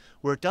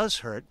 Where it does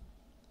hurt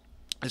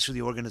is for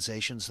the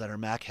organizations that are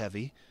Mac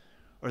heavy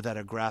or that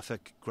are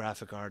graphic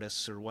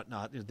artists or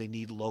whatnot. They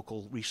need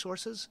local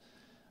resources.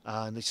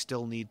 And they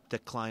still need the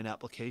client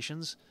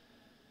applications.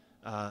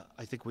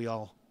 I think we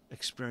all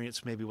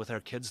experience maybe with our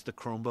kids the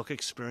Chromebook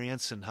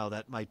experience and how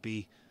that might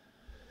be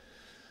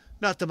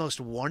not the most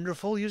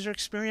wonderful user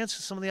experience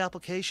of some of the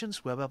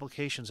applications. Web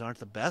applications aren't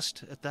the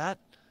best at that.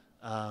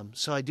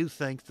 So I do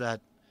think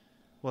that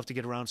we'll have to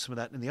get around some of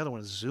that. And the other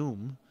one is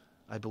Zoom,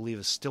 I believe,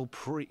 is still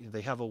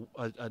they have a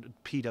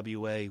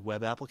PWA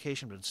web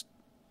application, but it's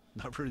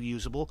not really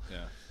usable.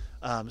 Yeah.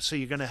 So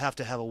you're going to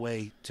have a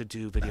way to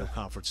do video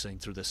conferencing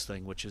through this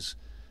thing, which is,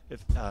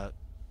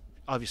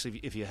 obviously,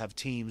 if you have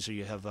Teams or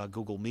you have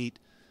Google Meet,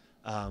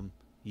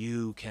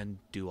 you can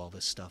do all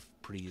this stuff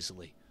pretty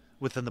easily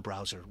within the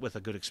browser with a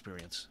good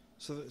experience.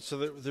 So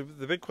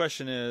the big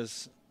question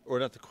is, or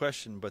not the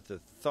question, but the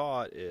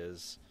thought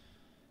is,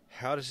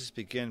 how does this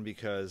begin?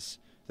 Because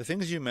the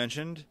things you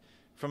mentioned,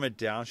 from a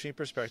downstream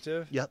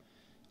perspective,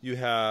 you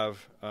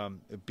have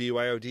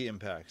BYOD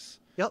impacts.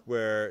 Yep.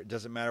 Where it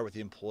doesn't matter what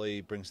the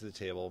employee brings to the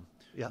table.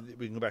 Yep.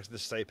 We can go back to the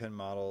stipend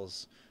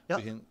models. Yep.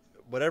 We can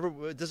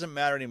it doesn't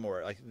matter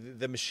anymore. Like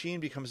the machine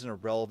becomes an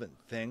irrelevant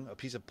thing, a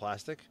piece of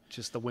plastic.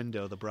 Just the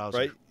window, the browser.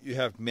 Right. You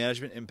have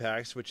management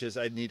impacts, which is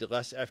I need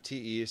less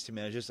FTEs to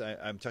manage this.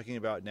 I'm talking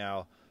about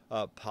now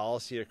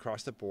policy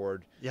across the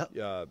board.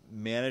 Yep.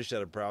 Managed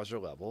at a browser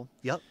level.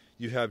 Yep.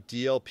 You have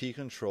DLP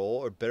control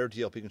or better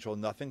DLP control.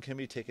 Nothing can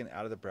be taken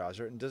out of the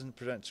browser. It doesn't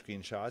present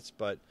screenshots,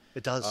 but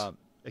it does.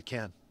 It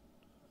can.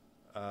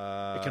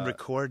 It can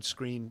record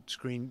screen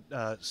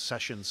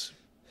sessions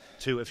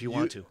too if you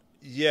want to.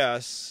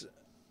 Yes.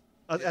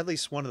 At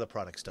least one of the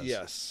products does.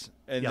 Yes.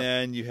 And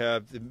then you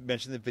have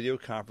mentioned the video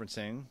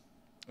conferencing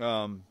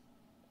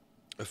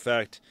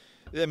effect.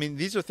 I mean,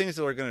 these are things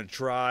that are going to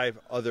drive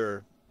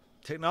other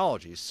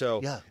technologies.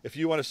 So if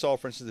you want to solve,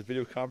 for instance, the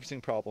video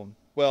conferencing problem,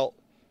 well,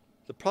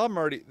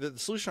 the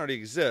solution already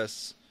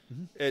exists.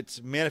 Mm-hmm.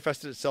 It's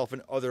manifested itself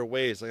in other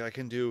ways. Like I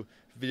can do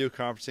video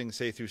conferencing,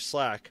 say, through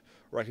Slack,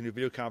 or I can do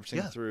video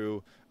conferencing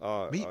through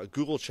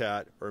Google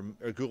Chat or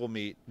Google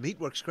Meet. Meet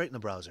works great in the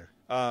browser.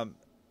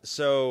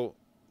 So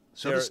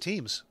does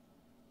Teams.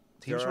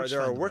 There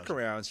are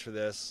workarounds for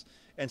this.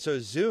 And so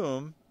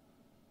Zoom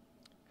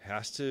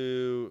has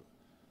to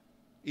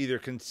either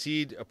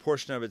concede a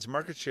portion of its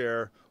market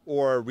share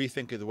or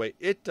rethink the way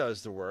it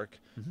does the work.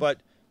 Mm-hmm. But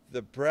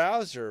the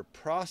browser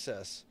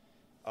process,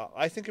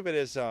 I think of it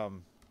as like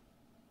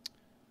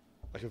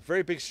a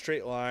very big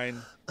straight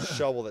line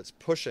shovel that's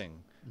pushing,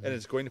 Mm-hmm. and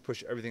it's going to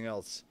push everything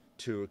else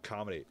to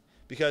accommodate.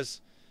 Because,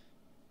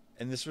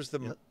 and this was the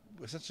Yep.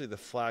 essentially the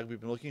flag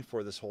we've been looking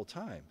for this whole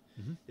time,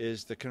 Mm-hmm.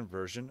 is the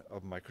conversion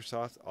of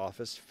Microsoft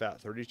Office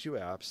FAT32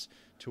 apps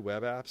to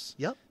web apps.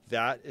 Yep.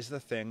 That is the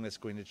thing that's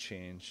going to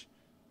change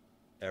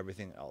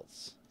everything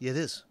else, It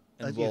is.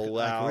 and I will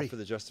allow agree. for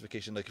the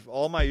justification. Like if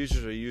all my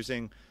users are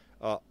using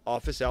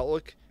Office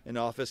Outlook and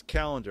Office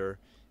Calendar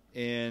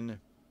in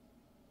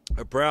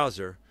a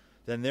browser,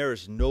 then there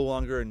is no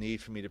longer a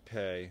need for me to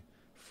pay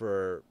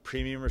for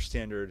premium or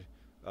standard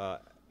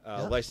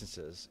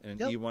licenses in an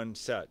Yep. E1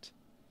 set.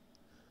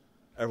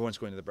 Everyone's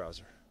going to the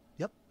browser.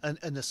 Yep,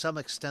 and to some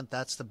extent,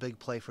 that's the big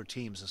play for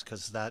Teams, is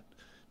because that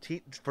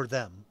for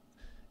them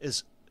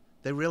is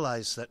they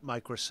realize that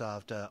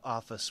Microsoft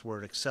Office,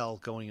 Word, Excel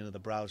going into the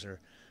browser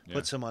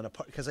puts them on a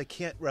par, because they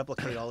can't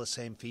replicate all the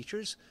same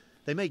features.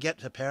 They may get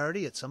to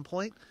parity at some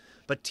point,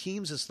 but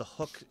Teams is the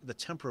hook, the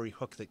temporary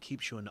hook that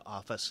keeps you in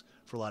Office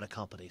for a lot of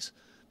companies,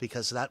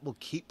 because that will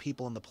keep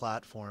people in the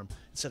platform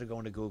instead of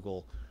going to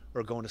Google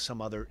or going to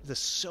some other. There's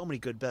so many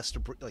good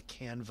like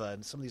Canva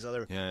and some of these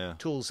other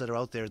tools that are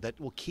out there that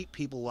will keep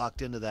people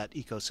locked into that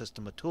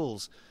ecosystem of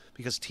tools,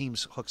 because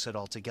Teams hooks it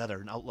all together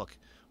and Outlook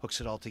hooks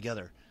it all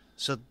together.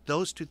 So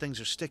those two things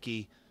are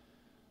sticky,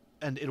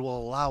 and it will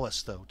allow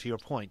us, though, to your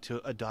point, to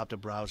adopt a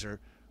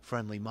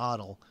browser-friendly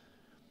model.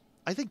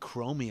 I think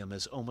Chromium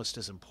is almost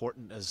as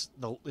important as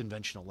the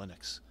invention of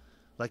Linux.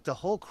 Like the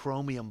whole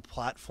Chromium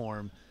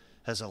platform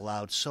has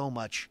allowed so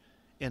much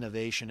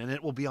innovation, and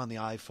it will be on the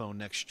iPhone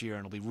next year,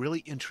 and it'll be really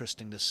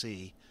interesting to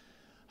see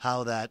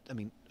how that, I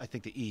mean, I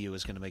think the EU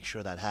is going to make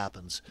sure that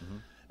happens. Mm-hmm.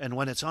 And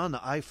when it's on the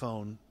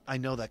iPhone, I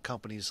know that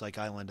companies like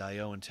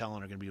Island.io and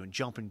Talon are going to be doing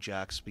jumping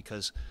jacks,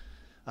 because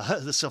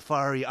the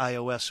Safari,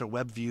 iOS, or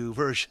WebView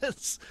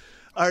versions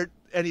aren't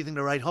anything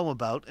to write home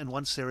about. And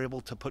once they're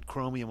able to put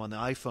Chromium on the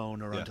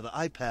iPhone or onto the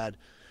iPad,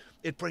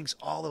 it brings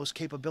all those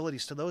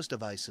capabilities to those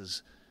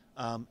devices.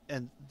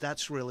 And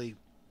that's really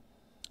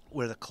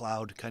where the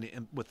cloud kind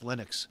of, with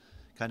Linux,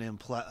 kind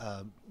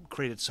of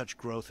created such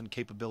growth and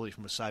capability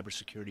from a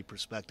cybersecurity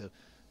perspective.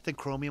 I think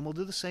Chromium will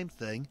do the same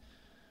thing.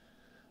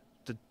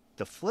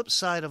 The flip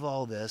side of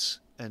all this,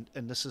 and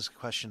this is a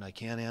question I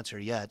can't answer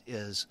yet,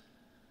 is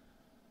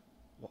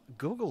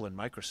Google and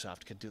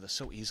Microsoft could do this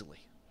so easily.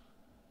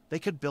 They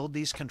could build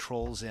these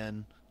controls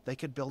in. They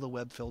could build a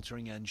web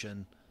filtering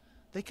engine.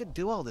 They could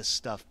do all this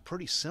stuff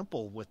pretty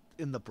simple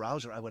within the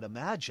browser, I would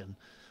imagine,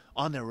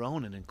 on their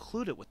own, and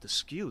include it with the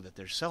SKU that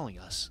they're selling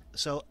us.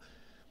 So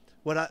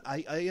what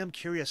I am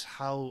curious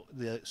how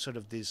the sort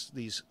of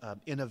these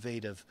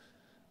innovative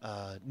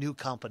new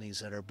companies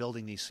that are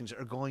building these things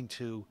are going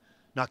to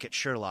not get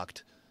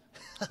Sherlocked.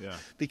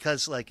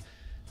 Because like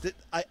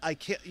I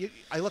can't.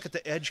 I look at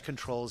the edge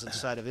controls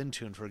inside of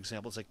Intune, for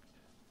example. It's like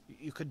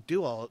you could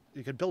build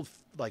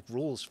like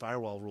rules,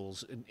 firewall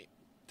rules, and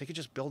they could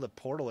just build a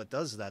portal that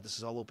does that. This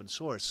is all open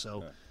source,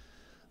 so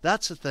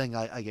that's the thing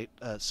I get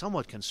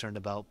somewhat concerned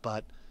about.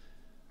 But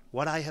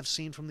what I have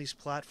seen from these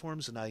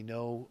platforms, and I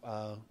know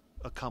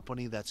a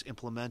company that's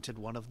implemented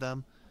one of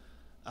them,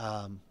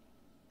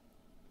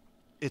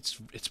 it's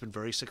been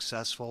very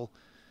successful.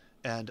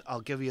 And I'll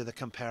give you the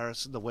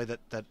comparison, the way that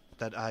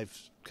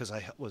I've, because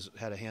I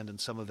had a hand in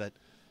some of it,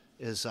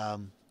 is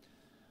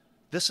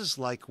this is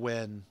like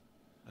when,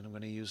 and I'm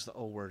going to use the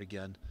O word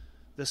again,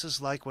 this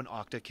is like when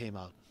Okta came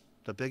out.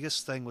 The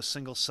biggest thing with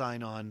single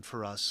sign-on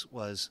for us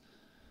was,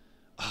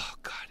 oh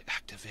God,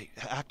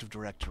 Active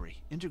Directory.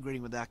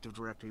 Integrating with Active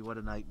Directory, what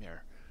a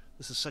nightmare.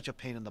 This is such a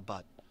pain in the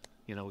butt.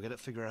 We got to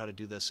figure out how to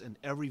do this. And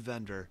every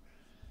vendor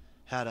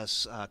had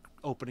us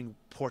opening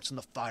ports in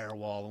the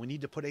firewall, and we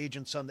need to put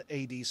agents on the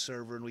AD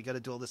server, and we got to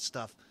do all this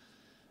stuff.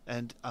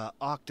 And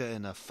Okta,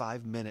 in a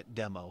 5-minute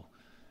demo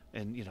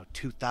in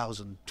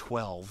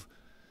 2012,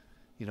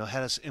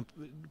 had us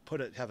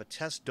have a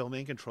test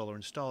domain controller,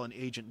 install an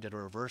agent, did a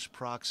reverse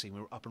proxy, and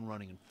we were up and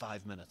running in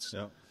 5 minutes.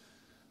 Yeah.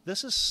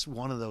 This is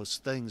one of those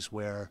things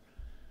where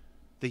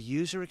the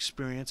user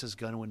experience is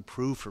going to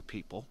improve for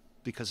people,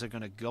 because they're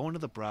going to go into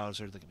the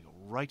browser, they're going to go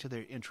right to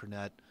their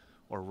intranet,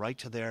 or right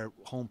to their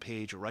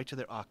homepage, or right to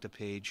their Okta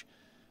page.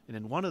 And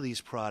in one of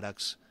these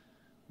products,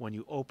 when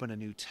you open a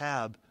new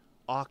tab,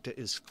 Okta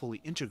is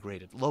fully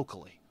integrated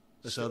locally.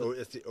 It's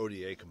the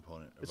ODA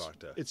component of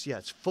Okta.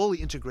 It's fully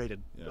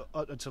integrated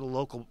into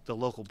the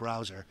local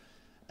browser,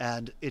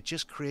 and it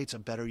just creates a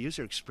better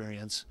user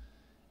experience.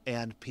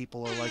 And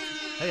people are like,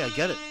 "Hey, I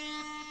get it.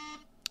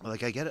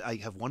 Like, I get it. I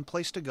have one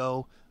place to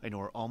go. I know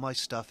where all my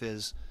stuff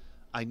is.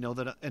 I know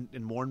that."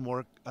 And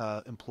more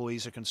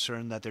employees are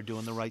concerned that they're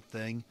doing the right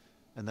thing,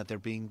 and that they're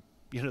being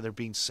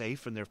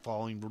safe, and they're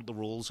following the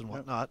rules and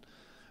whatnot.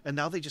 And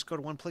now they just go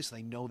to one place, and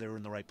they know they're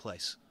in the right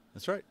place.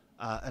 That's right.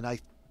 And I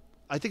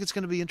think it's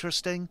going to be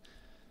interesting.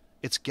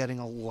 It's getting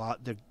a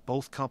lot.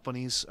 Both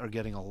companies are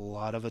getting a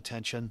lot of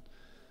attention.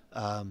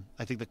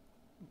 I think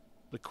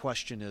the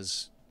question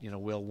is,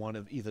 will one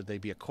of either they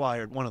be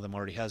acquired? One of them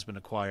already has been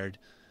acquired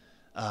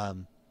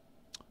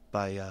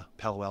by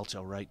Palo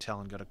Alto, right?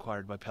 Talon got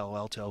acquired by Palo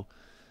Alto.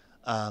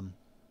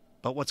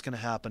 But what's going to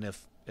happen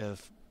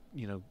if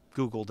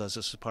Google does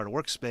this as part of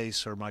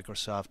Workspace, or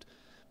Microsoft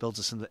builds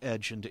this into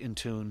Edge, into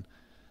Intune?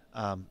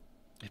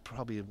 It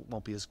probably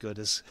won't be as good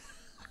as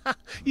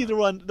either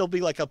one. There'll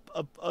be like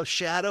a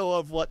shadow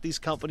of what these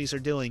companies are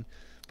doing,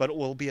 but it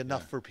will be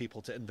enough for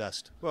people to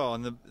invest. Well,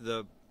 and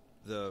the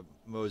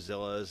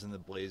Mozillas and the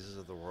Blazes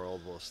of the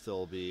world will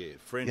still be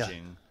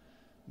fringing.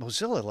 Yeah.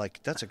 Mozilla,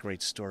 that's a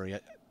great story.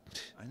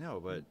 I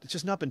know, but it's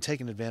just not been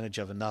taken advantage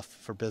of enough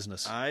for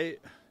business. I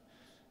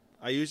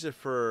use it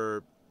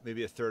for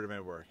maybe a third of my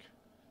work,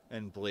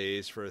 and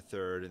Blaze for a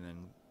third, and then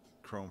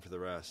Chrome for the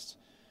rest.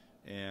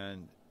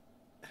 And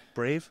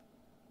Brave?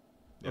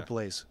 Or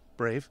Blaze?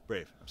 Brave?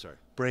 Brave, I'm sorry.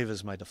 Brave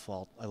is my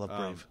default. I love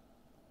Brave.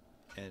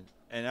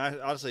 And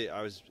honestly,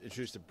 I was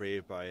introduced to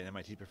Brave by an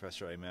MIT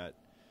professor I met,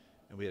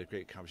 and we had a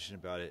great conversation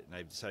about it, and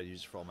I decided to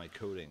use it for all my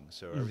coding.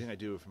 So everything I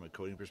do from a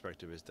coding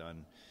perspective is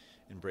done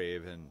in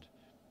Brave, and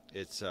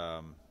it's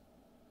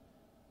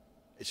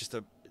just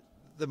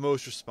the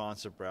most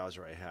responsive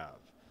browser I have.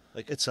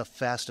 It's the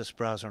fastest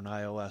browser on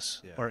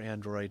iOS or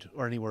Android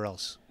or anywhere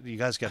else. You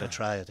guys got to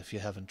try it if you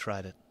haven't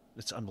tried it.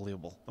 It's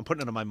unbelievable. I'm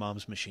putting it on my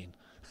mom's machine.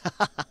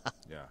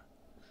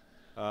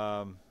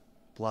 Yeah.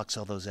 Blocks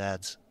all those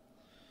ads.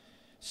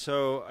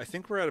 So I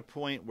think we're at a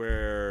point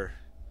where,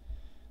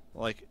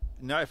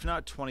 if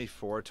not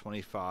 24,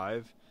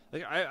 25,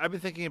 I've been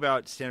thinking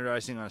about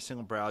standardizing on a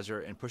single browser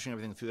and pushing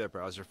everything through that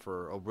browser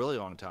for a really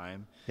long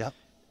time. Yep.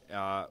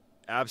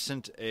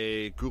 Absent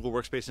a Google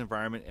Workspace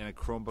environment and a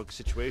Chromebook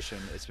situation,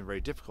 it's been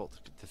very difficult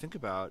to think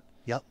about.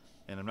 Yep.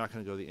 And I'm not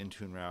going to go the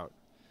Intune route.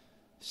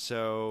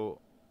 So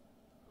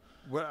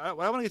what I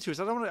want to get to is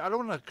I don't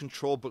want to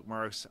control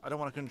bookmarks. I don't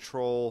want to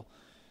control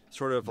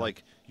sort of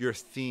your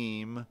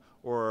theme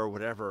or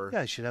whatever.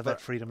 Yeah, you should have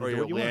that freedom to or do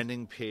your what you want.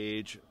 landing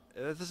page.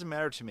 That doesn't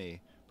matter to me.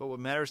 But what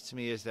matters to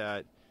me is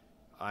that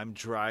I'm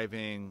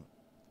driving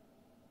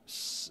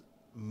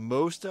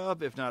most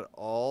of, if not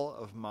all,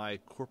 of my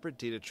corporate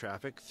data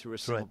traffic through a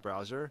single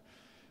browser,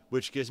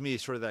 which gives me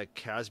sort of that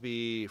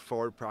CASB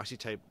forward proxy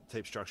type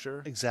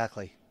structure.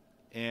 Exactly.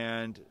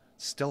 And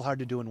still hard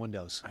to do in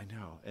Windows. I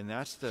know, and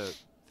that's the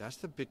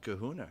big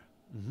kahuna.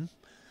 Mm-hmm.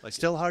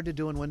 Still hard to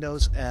do in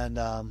Windows, and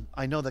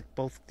I know that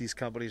both these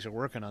companies are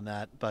working on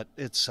that, but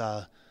it's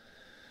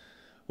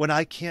when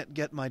I can't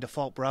get my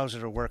default browser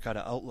to work out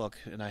of Outlook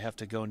and I have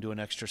to go and do an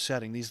extra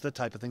setting, these are the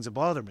type of things that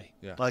bother me.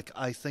 Yeah.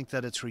 I think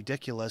that it's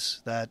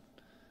ridiculous that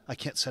I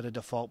can't set a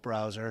default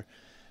browser,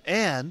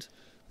 and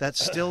that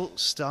still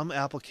some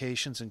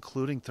applications,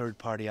 including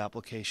third-party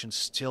applications,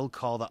 still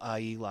call the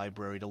IE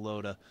library to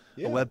load a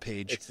web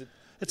page.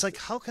 It's like,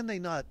 how can they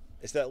not?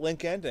 It's that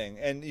link ending,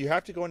 and you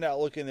have to go into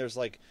Outlook, and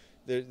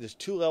there's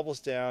two levels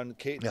down.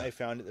 Kate and I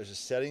found it. There's a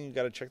setting you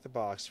got to check the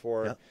box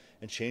for,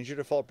 and change your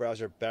default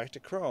browser back to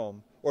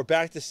Chrome, or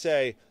back to,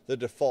 say, the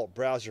default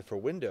browser for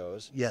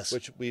Windows,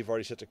 which we've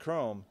already set to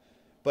Chrome.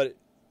 But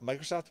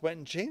Microsoft went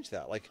and changed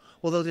that.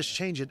 Well, they'll just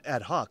change it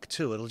ad hoc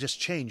too. It'll just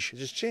change. It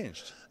just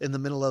changed in the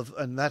middle of,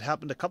 and that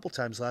happened a couple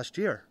times last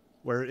year,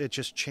 where it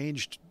just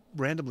changed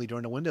randomly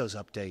during a Windows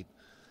update.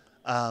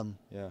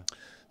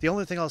 The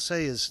only thing I'll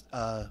say is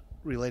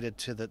related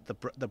to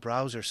the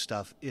browser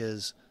stuff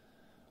is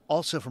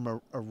also from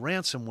a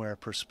ransomware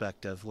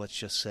perspective. Let's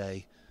just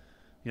say,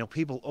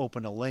 people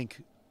open a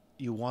link,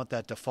 you want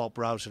that default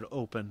browser to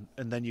open,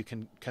 and then you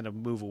can kind of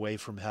move away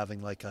from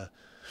having like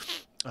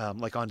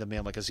on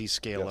demand, like a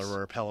Zscaler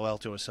or a Palo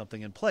Alto or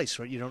something in place,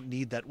 right? You don't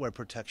need that web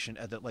protection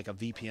at a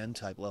VPN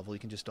type level. You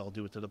can just all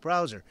do it to the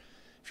browser.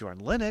 If you're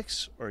on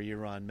Linux or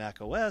you're on Mac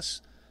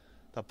OS,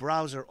 the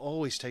browser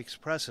always takes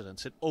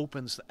precedence. It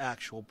opens the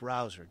actual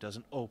browser. It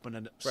doesn't open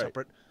a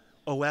separate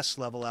OS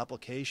level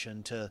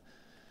application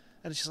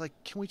and it's just like,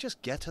 can we just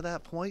get to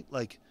that point?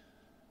 That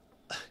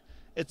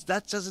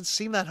doesn't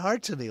seem that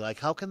hard to me.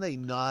 How can they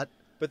not?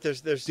 But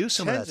there's do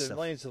some of that tens of stuff?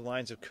 millions of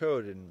lines of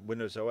code in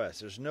Windows OS.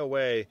 There's no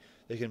way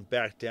they can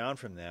back down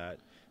from that.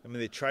 I mean,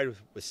 they tried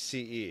with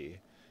CE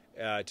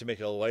to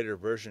make a lighter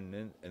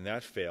version, and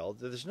that failed.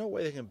 There's no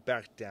way they can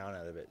back down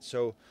out of it.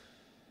 So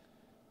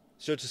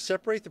to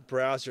separate the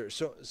browser,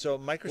 so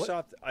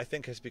Microsoft, I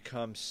think, has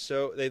become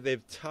so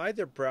they've tied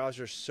their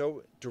browser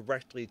so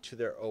directly to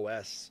their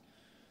OS,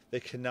 they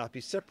cannot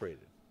be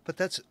separated.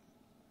 But it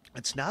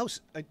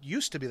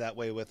used to be that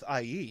way with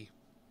IE.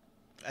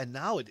 And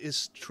now it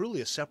is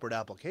truly a separate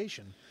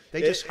application.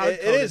 They just hard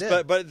code it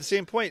in. But at the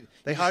same point,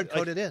 they hard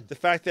code it in. The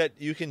fact that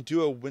you can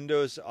do a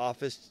Windows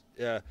Office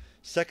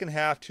second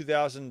half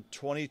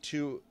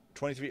 2022-23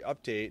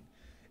 update,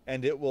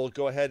 and it will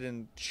go ahead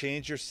and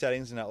change your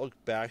settings and Outlook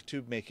back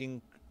to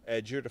making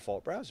Edge your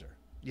default browser.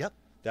 Yep,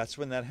 that's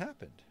when that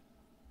happened.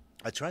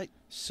 That's right.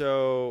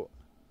 So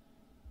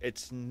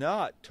it's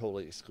not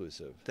totally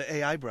exclusive. The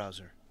AI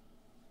browser.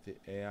 The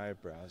AI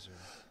browser.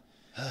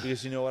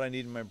 Because you know what I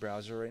need in my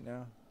browser right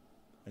now?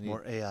 I need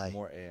more AI.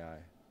 More AI.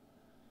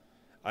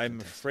 I'm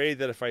Fantastic. afraid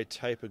that if I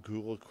type a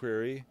Google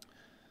query,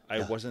 I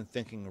Yeah. wasn't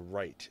thinking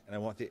right, and I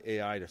want the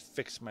AI to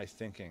fix my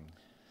thinking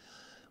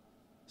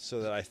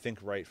so that I think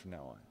right from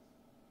now on.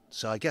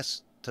 So I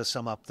guess to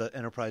sum up the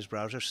enterprise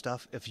browser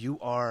stuff, if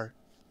you're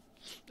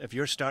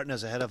starting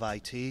as a head of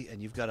IT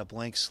and you've got a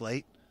blank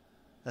slate,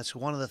 that's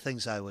one of the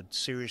things I would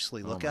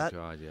seriously look at. Oh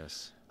my God,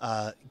 yes.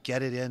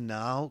 Get it in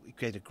now.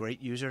 Get a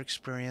great user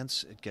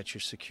experience. It gets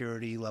your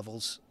security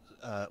levels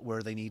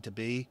where they need to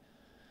be,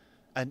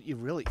 and you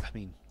really, I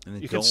mean, And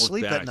then you can don't look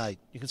sleep back. at night.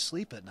 You can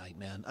sleep at night,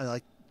 man.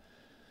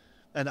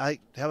 And I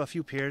have a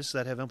few peers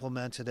that have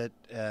implemented it,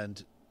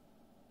 and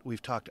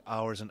we've talked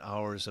hours and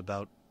hours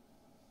about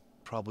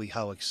probably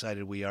how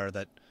excited we are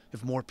that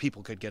if more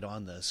people could get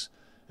on this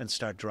and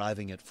start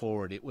driving it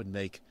forward, it would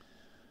make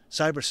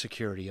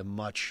cybersecurity a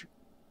much.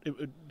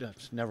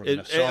 It's never going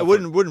to solve It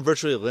wouldn't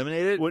virtually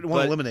eliminate it. Wouldn't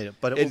but eliminate it,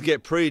 but it it'd would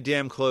get pretty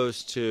damn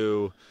close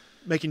to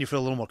making you feel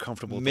a little more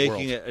comfortable with the world.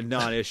 making it a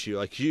non-issue.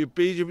 Like you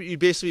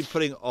basically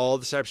putting all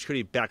the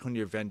cybersecurity back on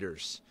your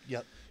vendors.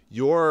 Yep.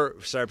 Your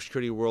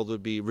cybersecurity world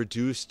would be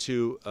reduced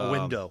to A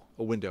window.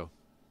 A window.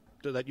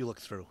 That you look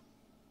through,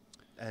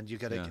 and you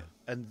got to,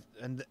 Yeah.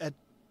 and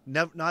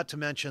not to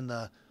mention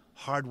the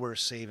hardware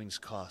savings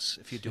costs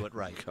if you do it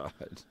right. God.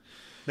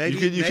 Maybe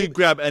you could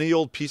grab any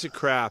old piece of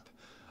crap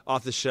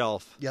off the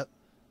shelf. Yep.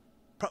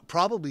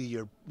 Probably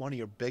one of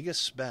your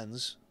biggest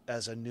spends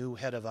as a new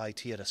head of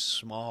IT at a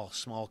small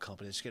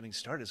company that's getting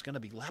started is going to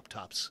be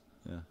laptops.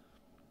 Yeah.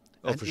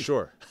 Oh, And for you-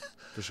 sure.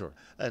 For sure.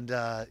 And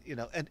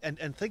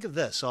and think of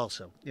this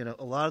also.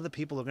 A lot of the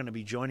people who are going to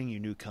be joining your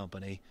new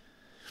company,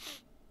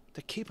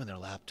 they're keeping their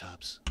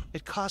laptops.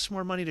 It costs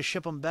more money to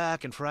ship them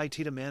back and for IT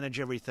to manage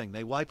everything.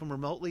 They wipe them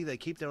remotely. They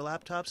keep their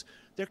laptops.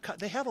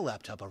 They have a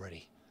laptop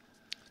already.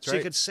 So you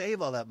right. could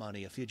save all that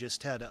money if you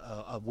just had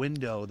a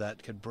window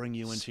that could bring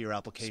you into your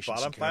application.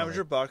 Spot on securely.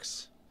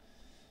 $500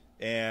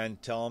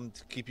 and tell them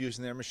to keep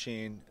using their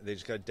machine. They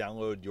just got to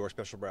download your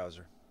special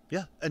browser.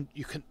 Yeah, and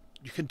you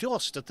can do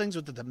all the things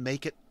with it to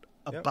make it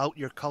about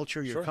your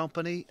culture, your Sure.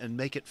 company, and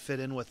make it fit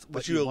in with what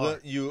But you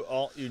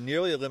are. you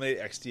nearly eliminate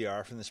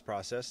XDR from this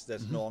process.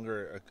 That's no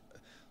longer.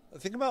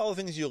 Think about all the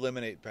things you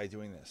eliminate by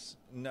doing this.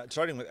 Not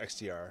starting with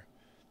XDR,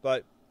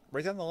 but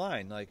right down the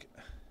line, like.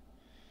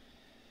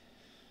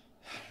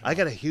 I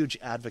got a huge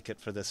advocate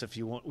for this. If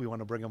we want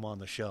to bring him on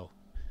the show,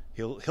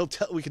 he'll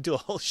tell. We could do a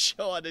whole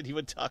show on it. He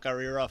would talk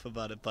our ear off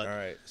about it. But All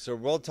right, so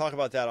we'll talk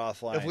about that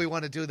offline. if we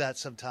want to do that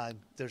sometime,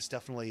 there's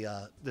definitely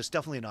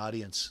an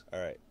audience. All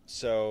right,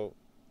 so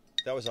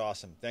that was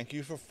awesome. Thank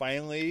you for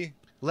finally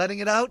Letting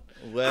it out.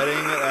 letting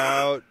it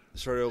out,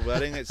 sort of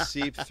letting it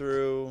seep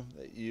through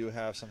that you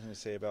have something to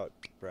say about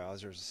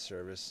browsers as a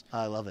service.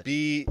 I love it.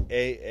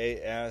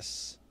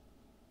 BAAS.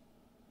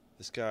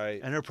 This guy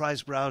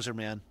Enterprise browser,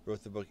 man.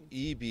 wrote the book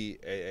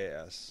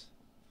EBAAS.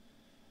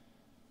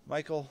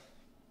 Michael,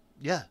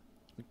 Yeah.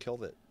 we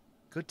killed it.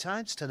 Good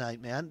times tonight,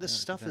 man. This Yeah,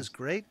 stuff good is times.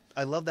 great.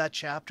 I love that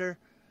chapter.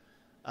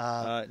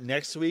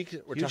 Next week,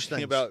 we're huge talking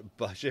things. about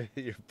budget.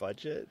 Your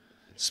budget.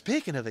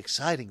 Speaking of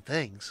exciting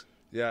things,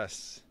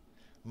 Yes,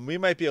 we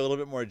might be a little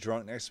bit more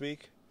drunk next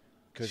week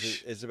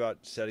because it's about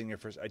setting your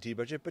first IT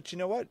budget. But you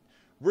know what?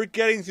 We're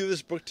getting through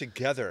this book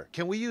together.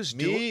 can we use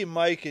Me,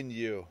 Mike, and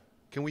you.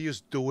 Can we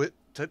use Do It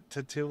to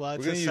gonna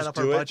set use up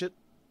our Do It. budget?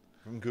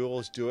 From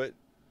Google's Do It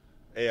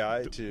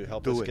AI to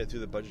help Do us It. get through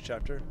the budget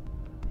chapter.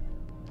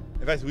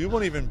 In fact, we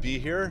won't even be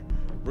here.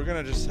 We're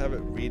gonna just have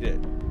it read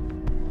it,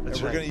 That's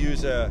and we're right. gonna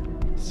use a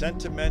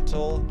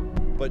sentimental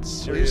but We'll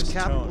serious use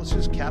tone. Let's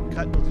use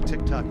CapCut. We'll do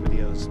TikTok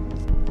videos.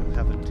 We'll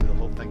have it do the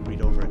whole thing.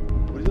 Read over it.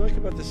 What do you like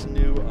about this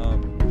new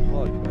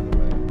plug, by the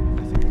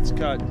way? I think it's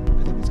got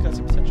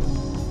some potential.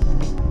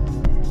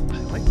 I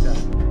like that.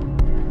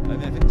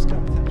 I think it's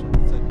got potential.